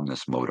anything on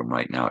this modem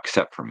right now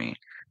except for me.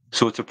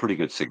 So it's a pretty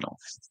good signal.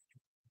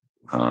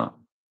 Uh,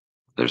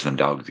 there's them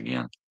dogs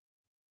again.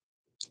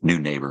 New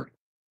neighbor.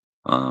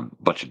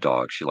 Bunch of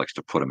dogs. She likes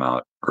to put them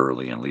out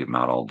early and leave them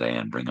out all day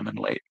and bring them in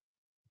late.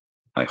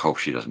 I hope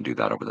she doesn't do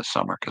that over the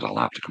summer because I'll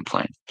have to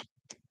complain.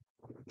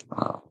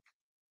 Uh,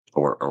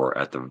 or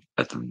at the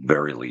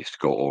very least,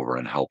 go over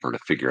and help her to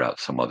figure out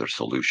some other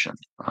solution.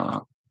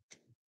 A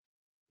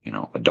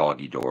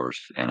doggy doors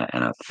and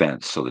a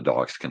fence so the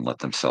dogs can let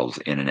themselves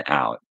in and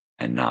out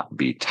and not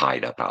be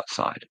tied up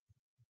outside.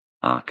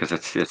 Because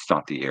it's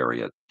not the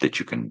area that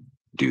you can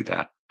do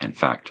that. In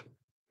fact,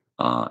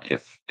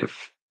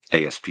 if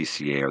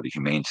ASPCA or the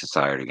Humane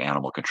Society of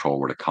Animal Control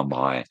were to come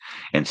by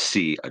and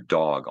see a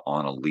dog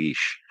on a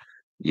leash,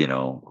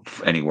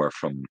 anywhere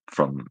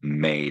from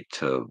May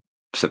to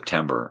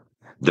September,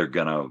 they're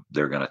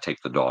gonna take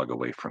the dog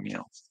away from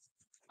you,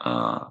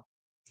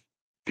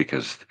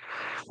 because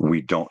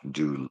we don't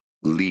do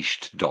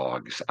leashed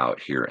dogs out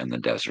here in the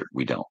desert.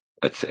 We don't.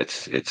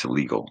 It's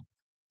illegal,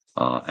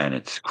 and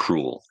it's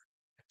cruel.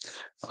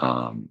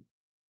 Um,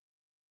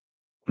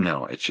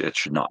 no, it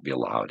should not be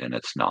allowed, and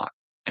it's not.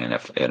 And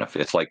if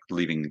it's like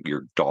leaving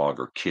your dog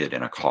or kid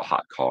in a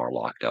hot car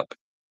locked up.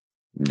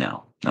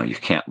 No, no, you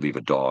can't leave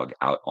a dog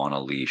out on a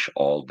leash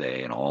all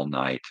day and all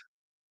night,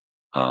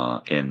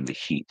 in the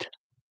heat.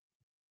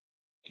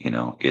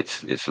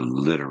 It's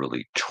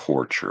literally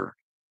torture.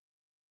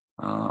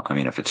 I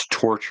mean, if it's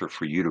torture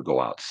for you to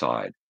go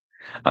outside,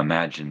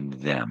 imagine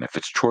them. If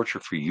it's torture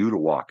for you to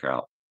walk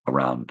out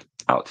around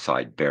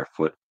outside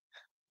barefoot,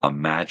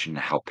 imagine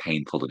how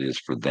painful it is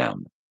for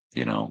them,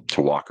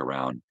 to walk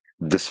around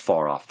this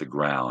far off the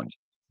ground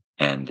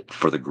and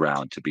for the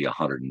ground to be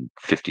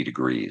 150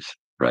 degrees,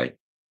 right?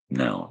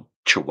 No.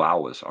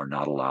 Chihuahuas are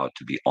not allowed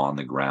to be on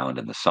the ground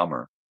in the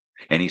summer,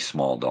 any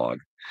small dog,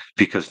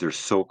 because they're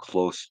so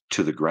close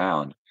to the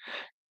ground,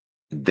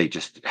 they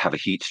just have a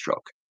heat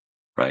stroke,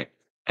 right?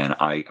 And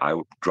I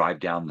would drive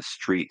down the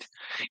street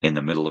in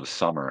the middle of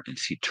summer and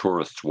see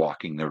tourists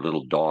walking their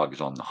little dogs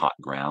on the hot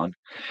ground,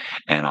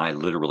 and I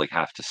literally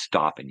have to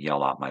stop and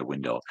yell out my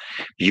window,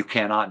 "You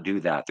cannot do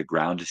that. The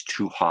ground is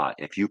too hot.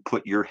 If you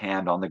put your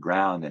hand on the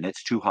ground and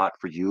it's too hot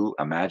for you,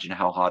 imagine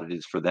how hot it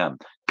is for them.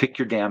 Pick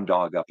your damn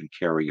dog up and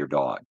carry your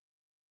dog.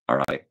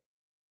 All right?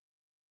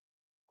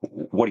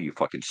 What are you,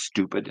 fucking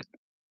stupid?"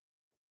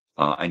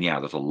 And yeah,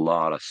 there's a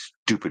lot of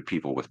stupid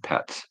people with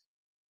pets,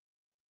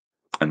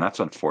 and that's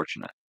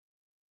unfortunate.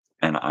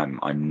 And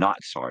I'm not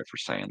sorry for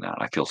saying that.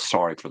 I feel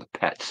sorry for the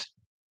pets,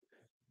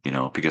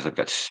 because I've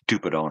got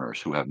stupid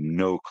owners who have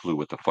no clue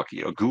what the fuck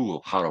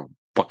Google how to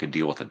fucking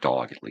deal with a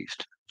dog at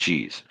least.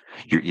 Jeez.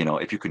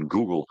 If you can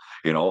Google,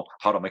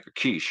 how to make a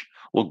quiche,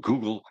 well,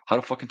 Google how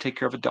to fucking take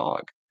care of a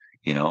dog.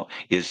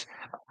 Is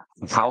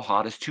how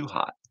hot is too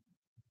hot?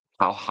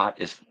 How hot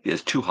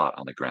is too hot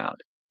on the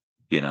ground?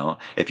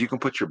 If you can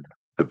put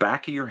the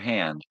back of your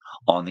hand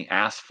on the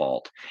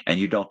asphalt and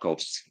you don't go,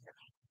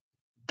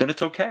 then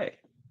it's okay,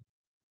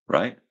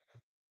 right?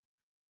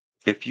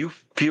 If you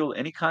feel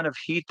any kind of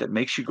heat that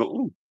makes you go,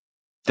 ooh,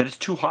 then it's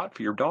too hot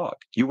for your dog.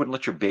 You wouldn't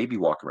let your baby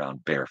walk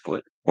around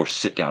barefoot or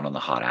sit down on the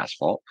hot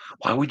asphalt.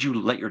 Why would you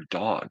let your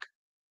dog?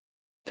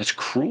 That's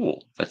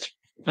cruel. That's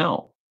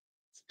no.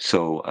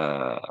 So,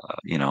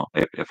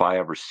 if I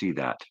ever see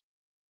that,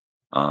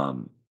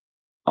 um,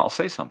 I'll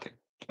say something.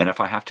 And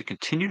if I have to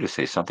continue to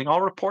say something, I'll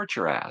report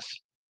your ass,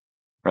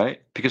 right?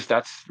 Because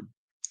that's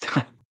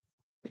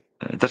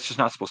just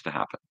not supposed to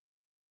happen.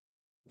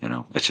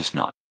 It's just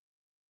not.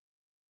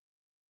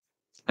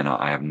 And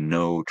I have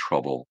no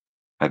trouble.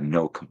 I have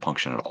no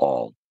compunction at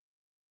all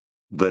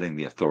letting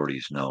the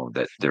authorities know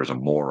that there's a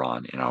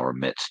moron in our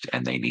midst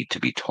and they need to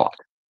be taught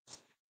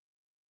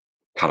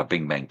how to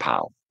bing bang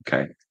pow.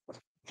 Okay.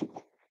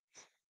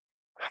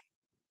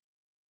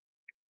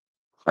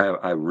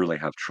 I really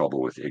have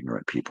trouble with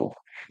ignorant people,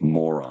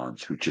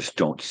 morons who just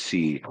don't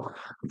see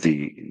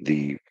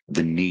the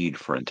need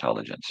for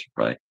intelligence,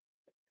 right?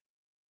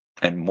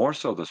 And more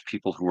so those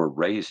people who are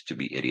raised to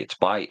be idiots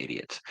by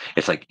idiots.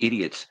 It's like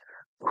idiots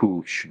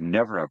who should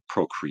never have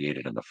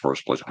procreated in the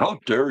first place. How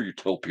dare you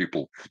tell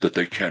people that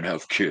they can't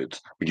have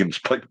kids?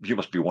 You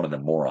must be one of the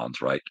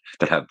morons, right?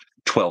 That have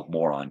 12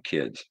 moron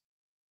kids.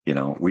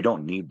 We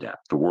don't need that.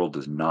 The world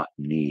does not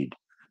need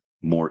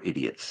more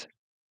idiots.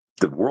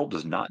 The world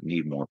does not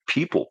need more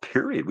people,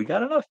 period. We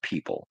got enough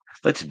people.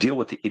 Let's deal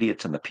with the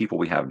idiots and the people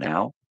we have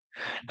now,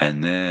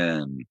 and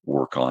then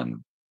work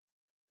on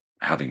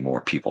having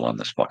more people on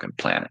this fucking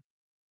planet.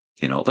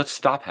 Let's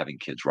stop having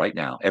kids right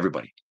now,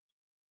 everybody.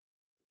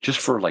 Just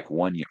for like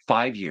 1 year,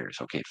 5 years.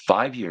 Okay,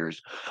 5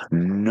 years,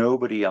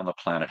 nobody on the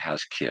planet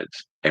has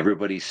kids.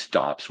 Everybody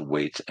stops,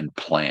 waits, and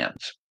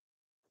plans.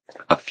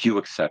 A few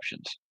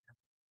exceptions.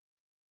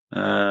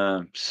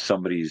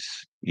 Somebody's,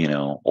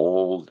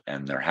 old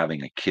and they're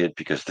having a kid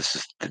because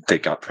they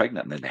got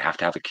pregnant and then they have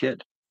to have a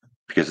kid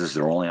because this is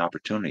their only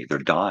opportunity. They're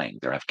dying.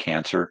 They have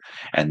cancer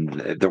and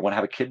they want to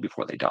have a kid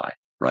before they die,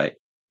 right?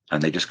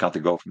 And they just got to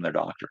go from their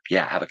doctor.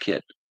 Yeah, have a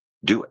kid.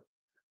 Do it.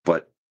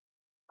 But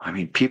I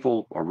mean,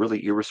 people are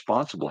really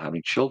irresponsible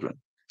having children.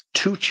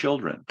 2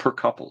 children per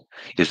couple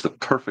is the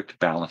perfect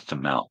balanced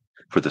amount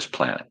for this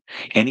planet.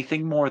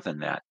 Anything more than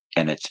that,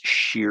 and it's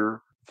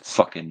sheer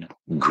fucking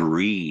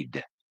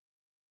greed.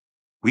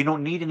 We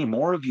don't need any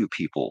more of you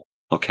people,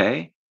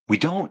 okay? We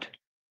don't.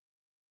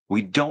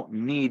 We don't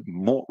need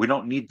more. We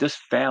don't need this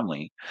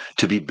family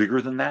to be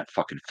bigger than that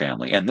fucking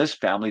family. And this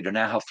family to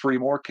now have 3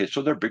 more kids,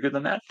 so they're bigger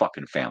than that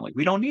fucking family.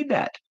 We don't need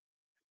that,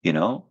 you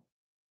know?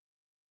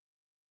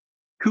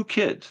 2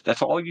 kids.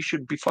 That's all you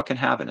should be fucking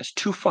having is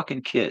 2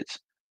 fucking kids.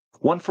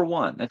 1 for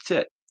 1. That's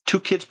it. 2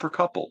 kids per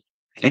couple.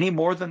 Any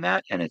more than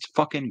that, and it's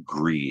fucking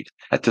greed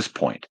at this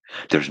point.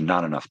 There's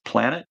not enough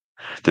planet.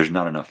 There's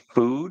not enough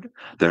food.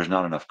 There's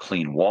not enough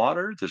clean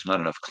water. There's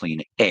not enough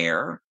clean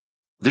air.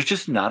 There's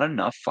just not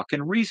enough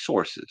fucking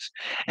resources.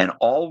 And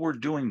all we're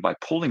doing by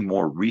pulling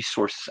more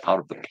resources out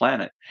of the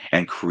planet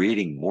and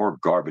creating more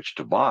garbage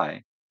to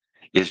buy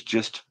is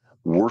just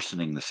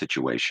worsening the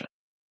situation,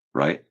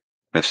 right?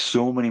 There's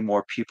so many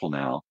more people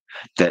now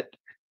that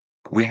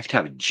we have to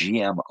have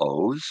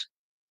GMOs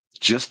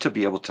just to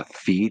be able to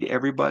feed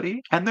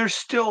everybody. And there's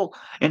still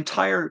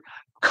entire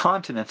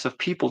continents of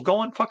people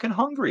going fucking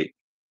hungry.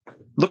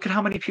 Look at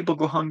how many people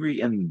go hungry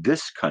in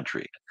this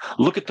country.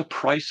 Look at the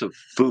price of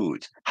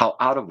foods, how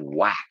out of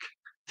whack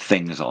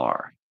things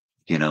are.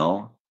 You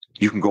know,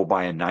 you can go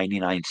buy a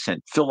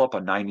 99-cent, fill up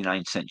a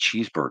 99-cent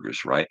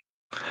cheeseburgers, right?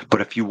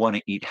 But if you want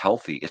to eat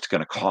healthy, it's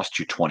going to cost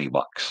you $20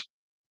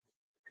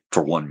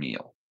 for one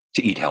meal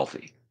to eat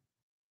healthy,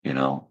 you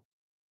know?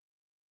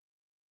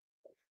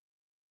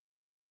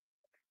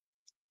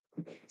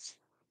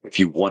 If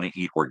you want to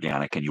eat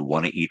organic and you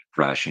want to eat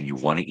fresh and you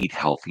want to eat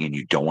healthy and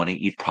you don't want to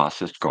eat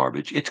processed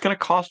garbage, it's going to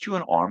cost you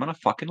an arm and a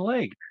fucking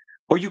leg.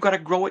 Or you got to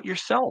grow it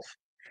yourself.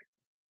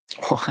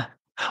 What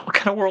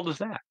kind of world is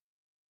that?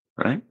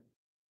 Right?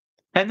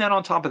 And then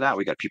on top of that,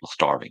 we got people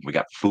starving. We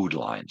got food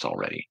lines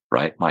already,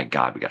 right? My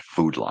God, we got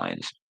food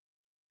lines.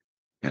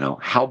 You know,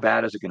 how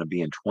bad is it going to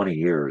be in 20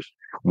 years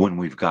when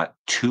we've got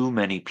too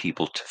many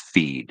people to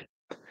feed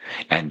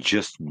and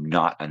just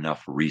not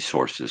enough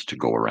resources to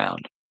go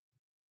around?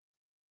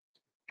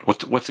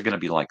 What's it going to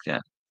be like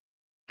then?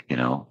 You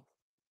know,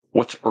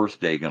 what's Earth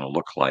Day going to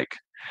look like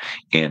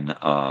in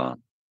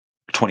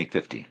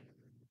 2050?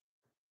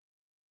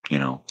 You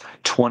know,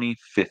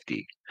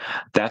 2050.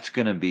 That's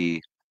going to be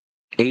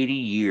 80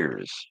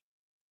 years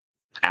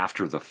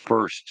after the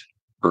first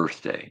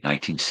Earth Day,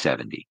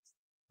 1970,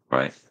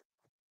 right?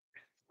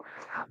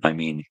 I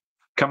mean,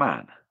 come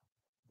on.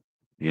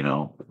 You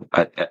know,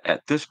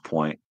 at this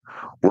point,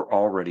 we're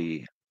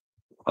already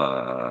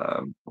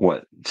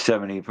what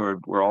 70?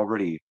 We're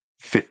already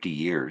 50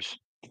 years,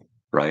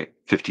 right?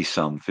 50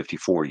 some,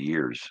 54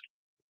 years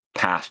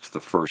past the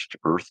first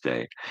Earth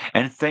Day,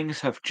 and things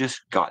have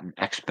just gotten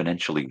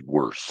exponentially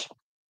worse,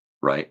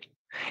 right?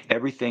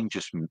 Everything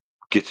just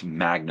gets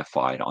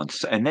magnified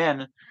and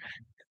then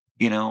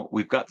you know,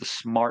 we've got the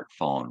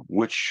smartphone,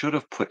 which should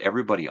have put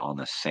everybody on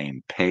the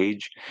same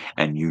page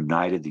and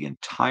united the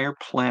entire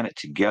planet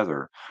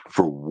together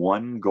for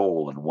one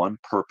goal and one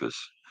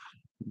purpose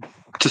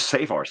to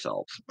save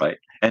ourselves, right?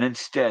 And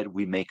instead,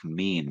 we make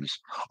memes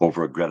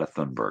over a Greta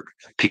Thunberg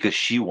because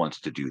she wants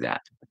to do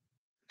that.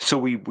 So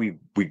we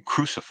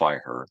crucify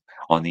her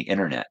on the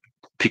internet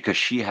because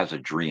she has a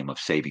dream of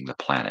saving the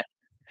planet,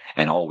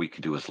 and all we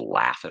can do is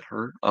laugh at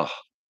her. Oh,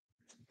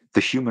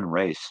 the human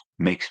race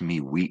makes me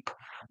weep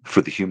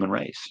for the human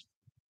race,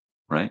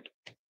 right?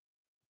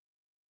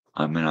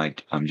 I mean,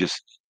 I'm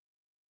just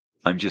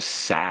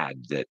sad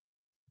that,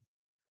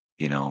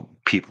 you know,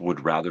 people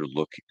would rather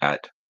look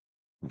at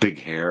big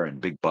hair and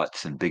big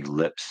butts and big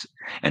lips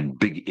and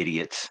big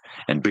idiots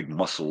and big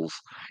muscles,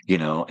 you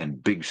know,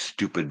 and big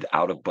stupid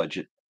out of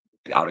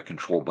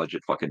control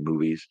budget fucking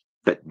movies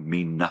that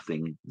mean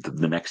nothing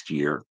the next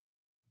year,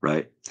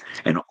 right?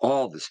 And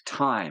all this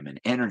time and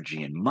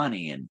energy and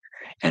money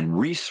and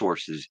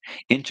resources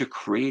into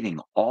creating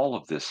all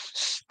of this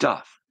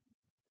stuff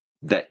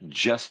that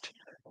just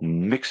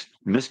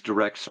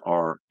misdirects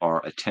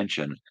our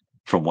attention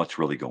from what's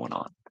really going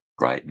on,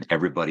 right? And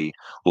everybody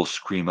will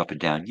scream up and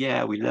down,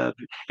 yeah, we love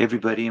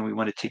everybody and we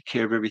want to take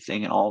care of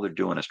everything, and all they're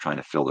doing is trying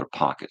to fill their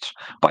pockets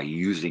by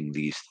using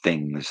these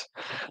things,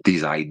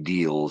 these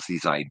ideals,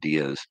 these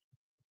ideas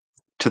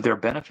to their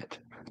benefit,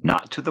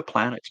 not to the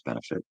planet's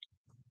benefit.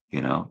 You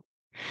know,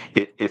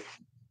 if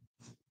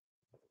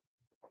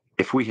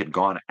we had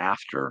gone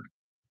after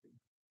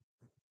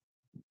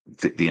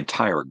the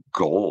entire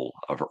goal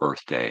of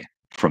Earth Day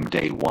from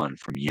day one,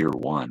 from year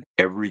one,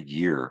 every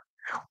year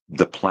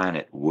the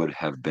planet would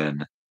have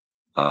been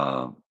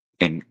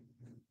and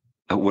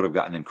would have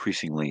gotten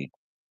increasingly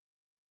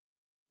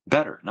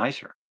better,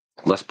 nicer,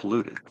 less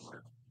polluted.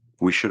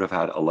 We should have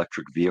had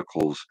electric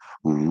vehicles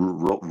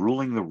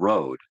ruling the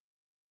road,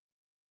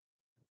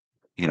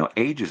 you know,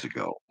 ages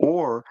ago,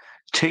 or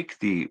take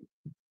the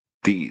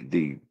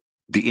the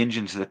the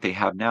engines that they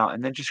have now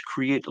and then just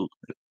create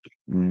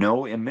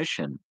no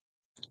emission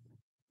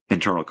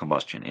internal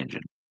combustion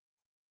engine,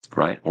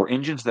 right? Or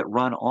engines that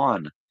run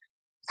on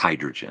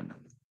hydrogen,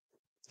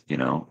 you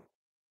know,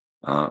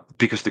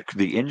 because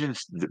the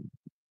engines,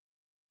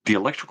 the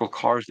electrical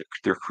cars that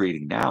they're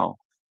creating now,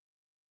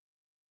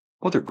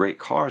 well, they're great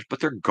cars,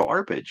 but they're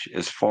garbage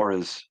as far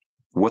as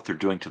what they're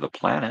doing to the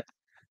planet.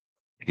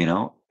 You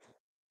know,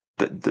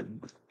 the the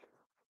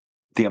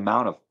the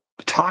amount of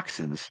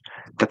toxins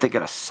that they got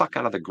to suck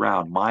out of the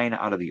ground, mine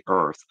out of the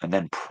earth, and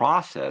then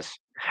process,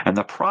 and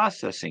the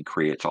processing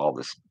creates all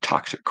this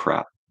toxic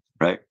crap,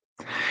 right?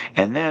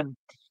 And then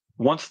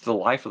once the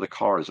life of the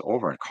car is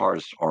over, and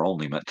cars are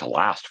only meant to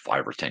last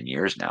 5 or 10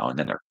 years now, and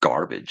then they're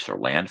garbage, they're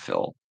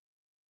landfill.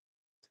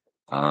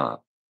 Uh,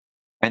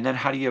 and then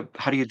how do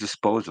you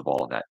dispose of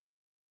all of that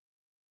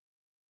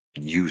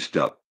used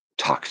up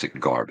toxic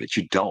garbage?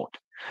 You don't.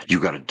 You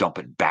got to dump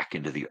it back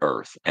into the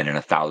earth, and in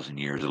 1,000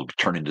 years, it'll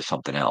turn into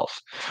something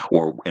else,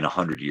 or in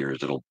 100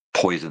 years, it'll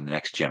poison the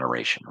next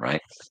generation,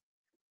 right?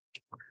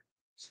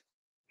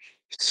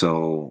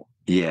 So,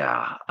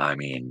 yeah, I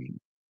mean,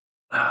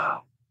 uh,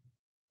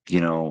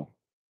 you know,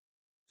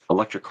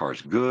 electric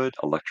cars good,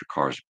 electric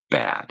cars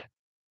bad.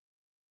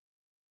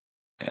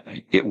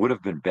 It would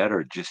have been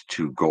better just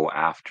to go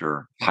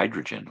after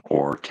hydrogen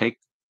or take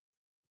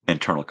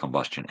internal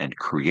combustion and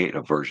create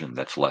a version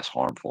that's less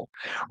harmful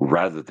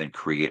rather than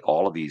create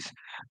all of these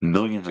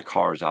millions of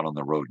cars out on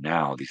the road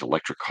now, these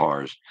electric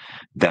cars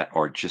that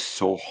are just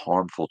so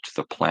harmful to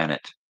the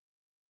planet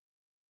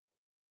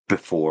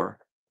before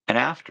and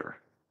after,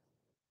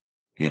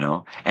 you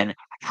know? And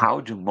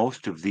how do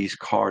most of these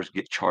cars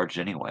get charged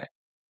anyway?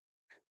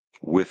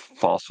 With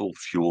fossil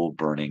fuel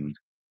burning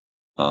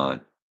uh,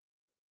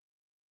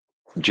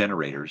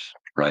 generators,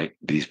 right?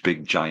 These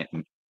big giant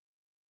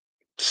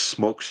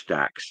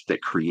smokestacks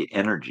that create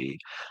energy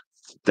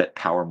that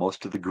power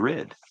most of the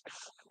grid,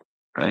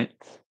 right?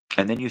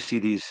 And then you see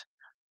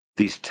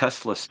these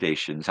Tesla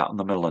stations out in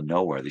the middle of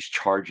nowhere, these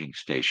charging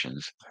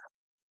stations,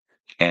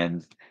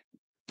 and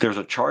there's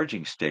a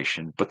charging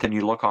station, but then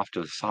you look off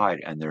to the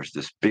side and there's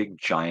this big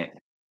giant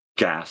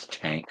gas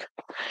tank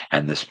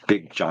and this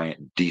big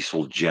giant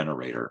diesel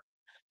generator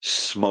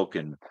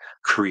smoking,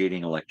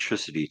 creating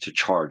electricity to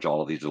charge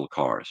all of these little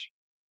cars.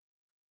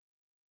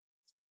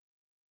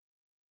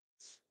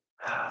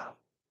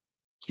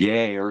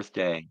 Yay, Earth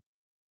Day,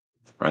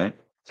 right?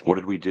 What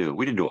did we do?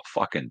 We didn't do a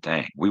fucking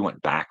thing. We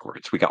went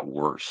backwards. We got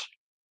worse.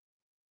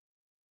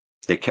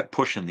 They kept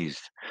pushing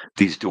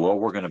well,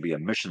 we're going to be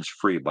emissions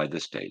free by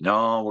this date.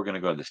 No, we're going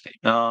to go to this date.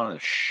 No,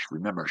 shh,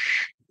 remember,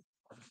 shh.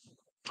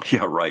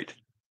 Yeah, right.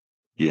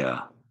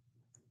 Yeah.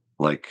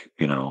 Like,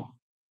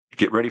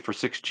 get ready for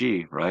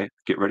 6G, right?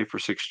 Get ready for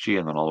 6G.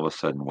 And then all of a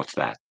sudden, what's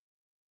that?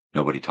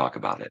 Nobody talk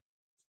about it,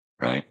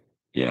 right?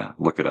 Yeah.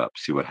 Look it up.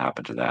 See what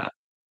happened to that.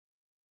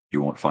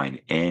 You won't find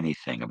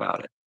anything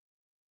about it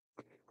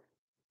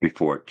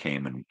before it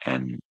came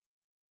and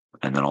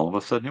then all of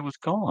a sudden it was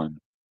gone.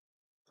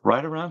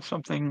 Right around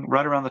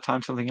the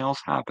time something else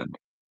happened,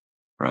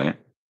 right?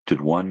 Did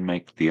one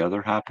make the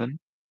other happen?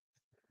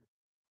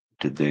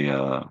 Did they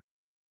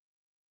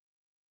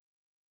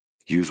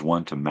use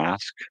one to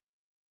mask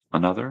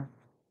another?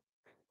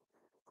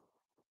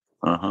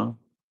 Uh-huh.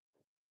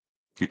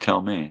 You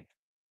tell me.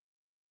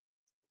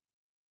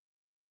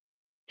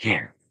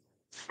 Here.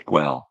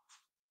 Well,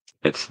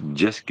 it's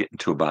just getting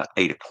to about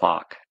 8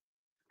 o'clock,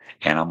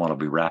 and I'm gonna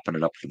be wrapping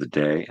it up for the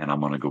day, and I'm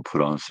gonna go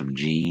put on some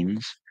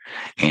jeans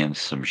and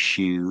some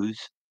shoes,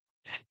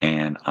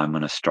 and I'm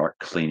gonna start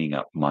cleaning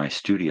up my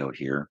studio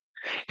here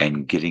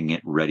and getting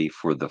it ready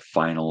for the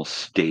final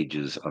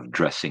stages of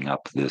dressing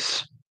up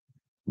this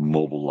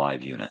mobile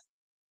live unit.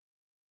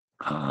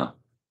 Uh,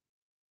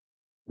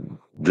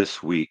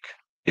 this week,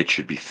 it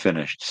should be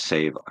finished,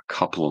 save a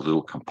couple of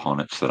little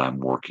components that I'm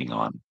working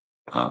on.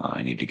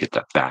 I need to get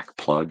that back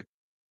plug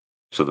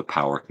so the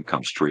power can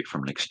come straight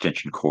from an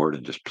extension cord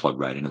and just plug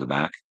right into the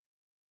back.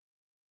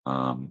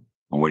 I'm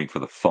waiting for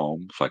the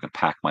foam so I can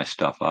pack my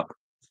stuff up,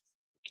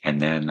 and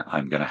then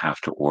I'm going to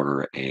have to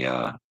order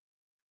an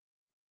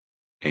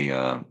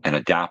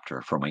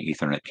adapter for my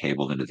Ethernet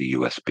cable into the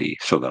USB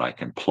so that I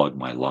can plug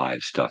my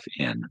live stuff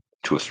in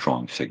to a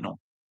strong signal.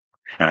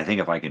 And I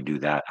think if I can do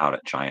that out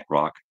at Giant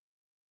Rock,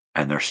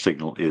 and their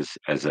signal is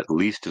as at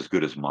least as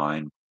good as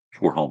mine,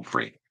 we're home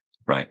free,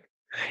 right?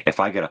 If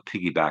I get a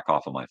piggyback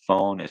off of my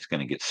phone, it's going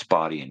to get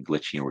spotty and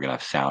glitchy, and we're going to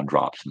have sound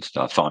drops and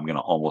stuff. So I'm going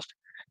to almost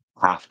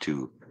have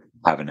to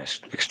have an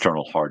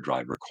external hard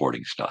drive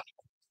recording stuff,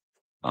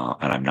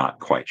 and I'm not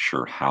quite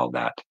sure how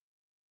that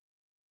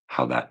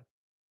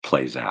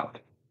plays out.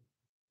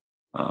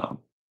 Um,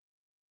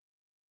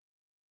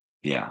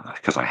 yeah,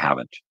 because I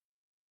haven't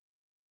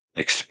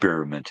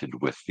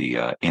experimented with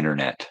the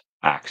internet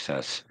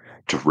access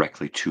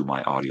directly to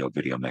my audio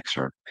video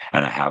mixer,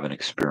 and I haven't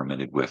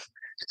experimented with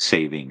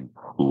saving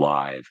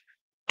live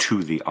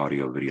to the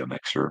audio video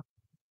mixer.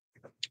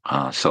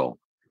 So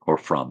or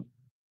from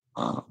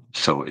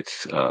so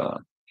it's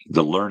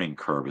the learning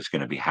curve is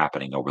going to be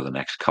happening over the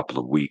next couple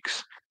of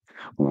weeks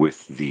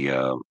with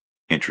the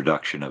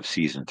introduction of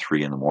season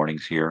 3 in the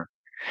mornings here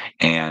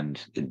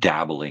and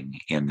dabbling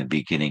in the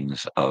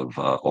beginnings of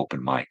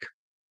open mic.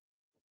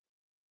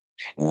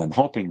 And I'm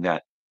hoping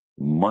that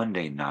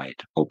Monday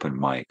night open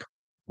mic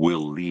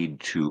will lead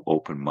to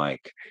open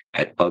mic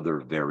at other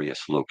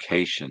various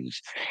locations,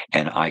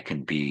 and I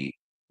can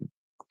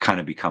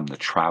become the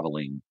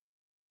traveling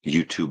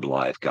YouTube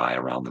live guy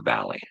around the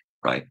valley,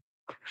 right?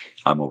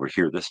 I'm over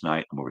here this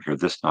night, I'm over here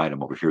this night,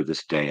 I'm over here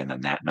this day, and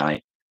then that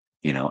night,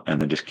 and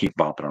then just keep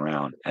bopping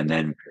around and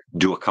then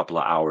do a couple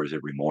of hours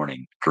every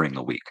morning during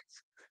the week.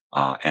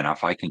 And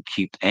if I can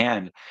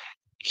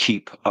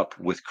keep up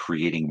with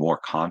creating more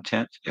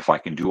content, if I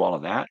can do all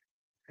of that,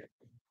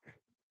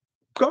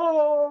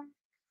 go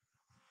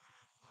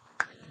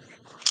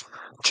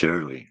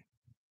totally.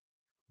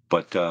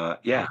 But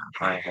yeah,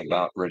 I'm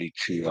about ready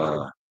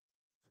to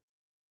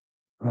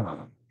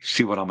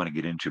see what I'm going to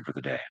get into for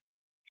the day.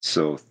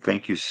 So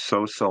thank you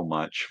so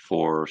much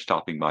for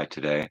stopping by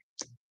today.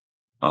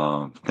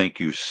 Thank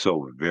you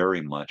so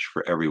very much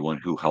for everyone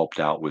who helped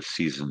out with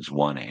seasons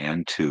 1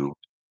 and 2,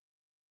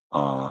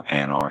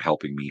 and are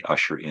helping me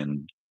usher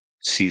in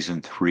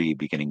season 3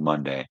 beginning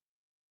Monday.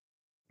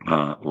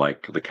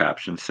 Like the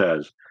caption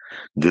says,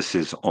 this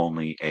is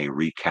only a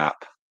recap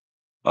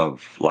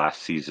of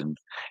last season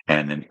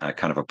and a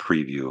kind of a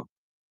preview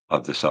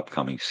of this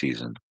upcoming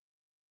season.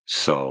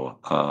 So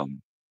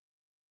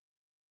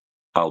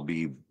I'll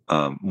be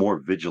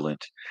more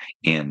vigilant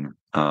in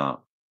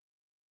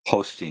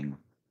posting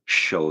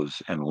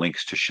shows and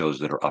links to shows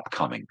that are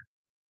upcoming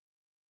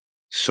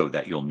so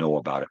that you'll know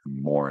about it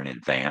more in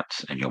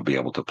advance and you'll be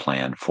able to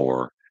plan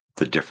for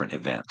the different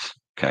events.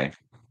 Okay.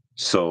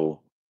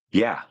 So,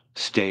 yeah,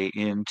 stay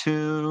in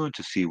tune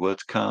to see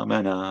what's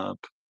coming up.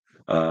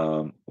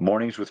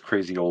 Mornings with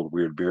Crazy Old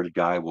Weird Bearded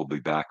Guy will be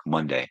back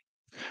Monday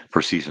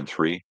for season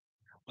 3.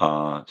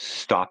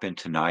 Stop in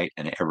tonight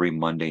and every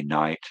Monday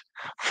night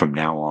from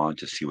now on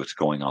to see what's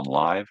going on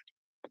live,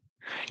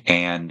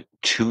 and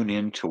tune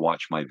in to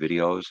watch my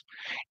videos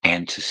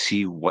and to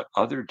see what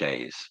other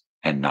days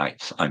and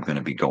nights I'm going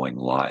to be going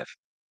live.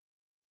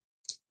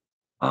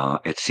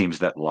 It seems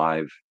that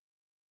live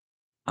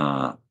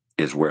uh,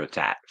 is where it's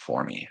at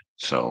for me.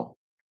 So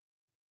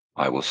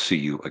I will see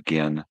you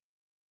again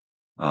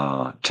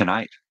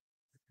tonight.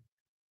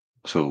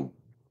 So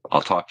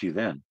I'll talk to you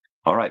then.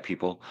 All right,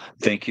 people.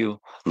 Thank you.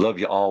 Love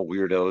you all,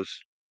 weirdos.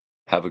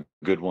 Have a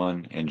good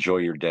one. Enjoy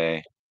your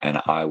day.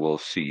 And I will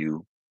see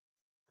you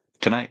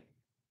tonight.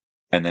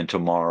 And then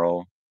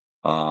tomorrow,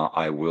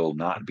 I will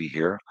not be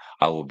here.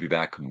 I will be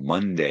back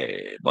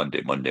Monday.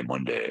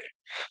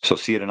 So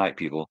see you tonight,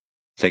 people.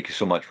 Thank you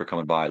so much for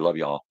coming by. Love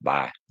y'all.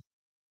 Bye.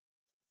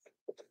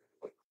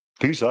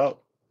 Peace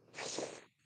out.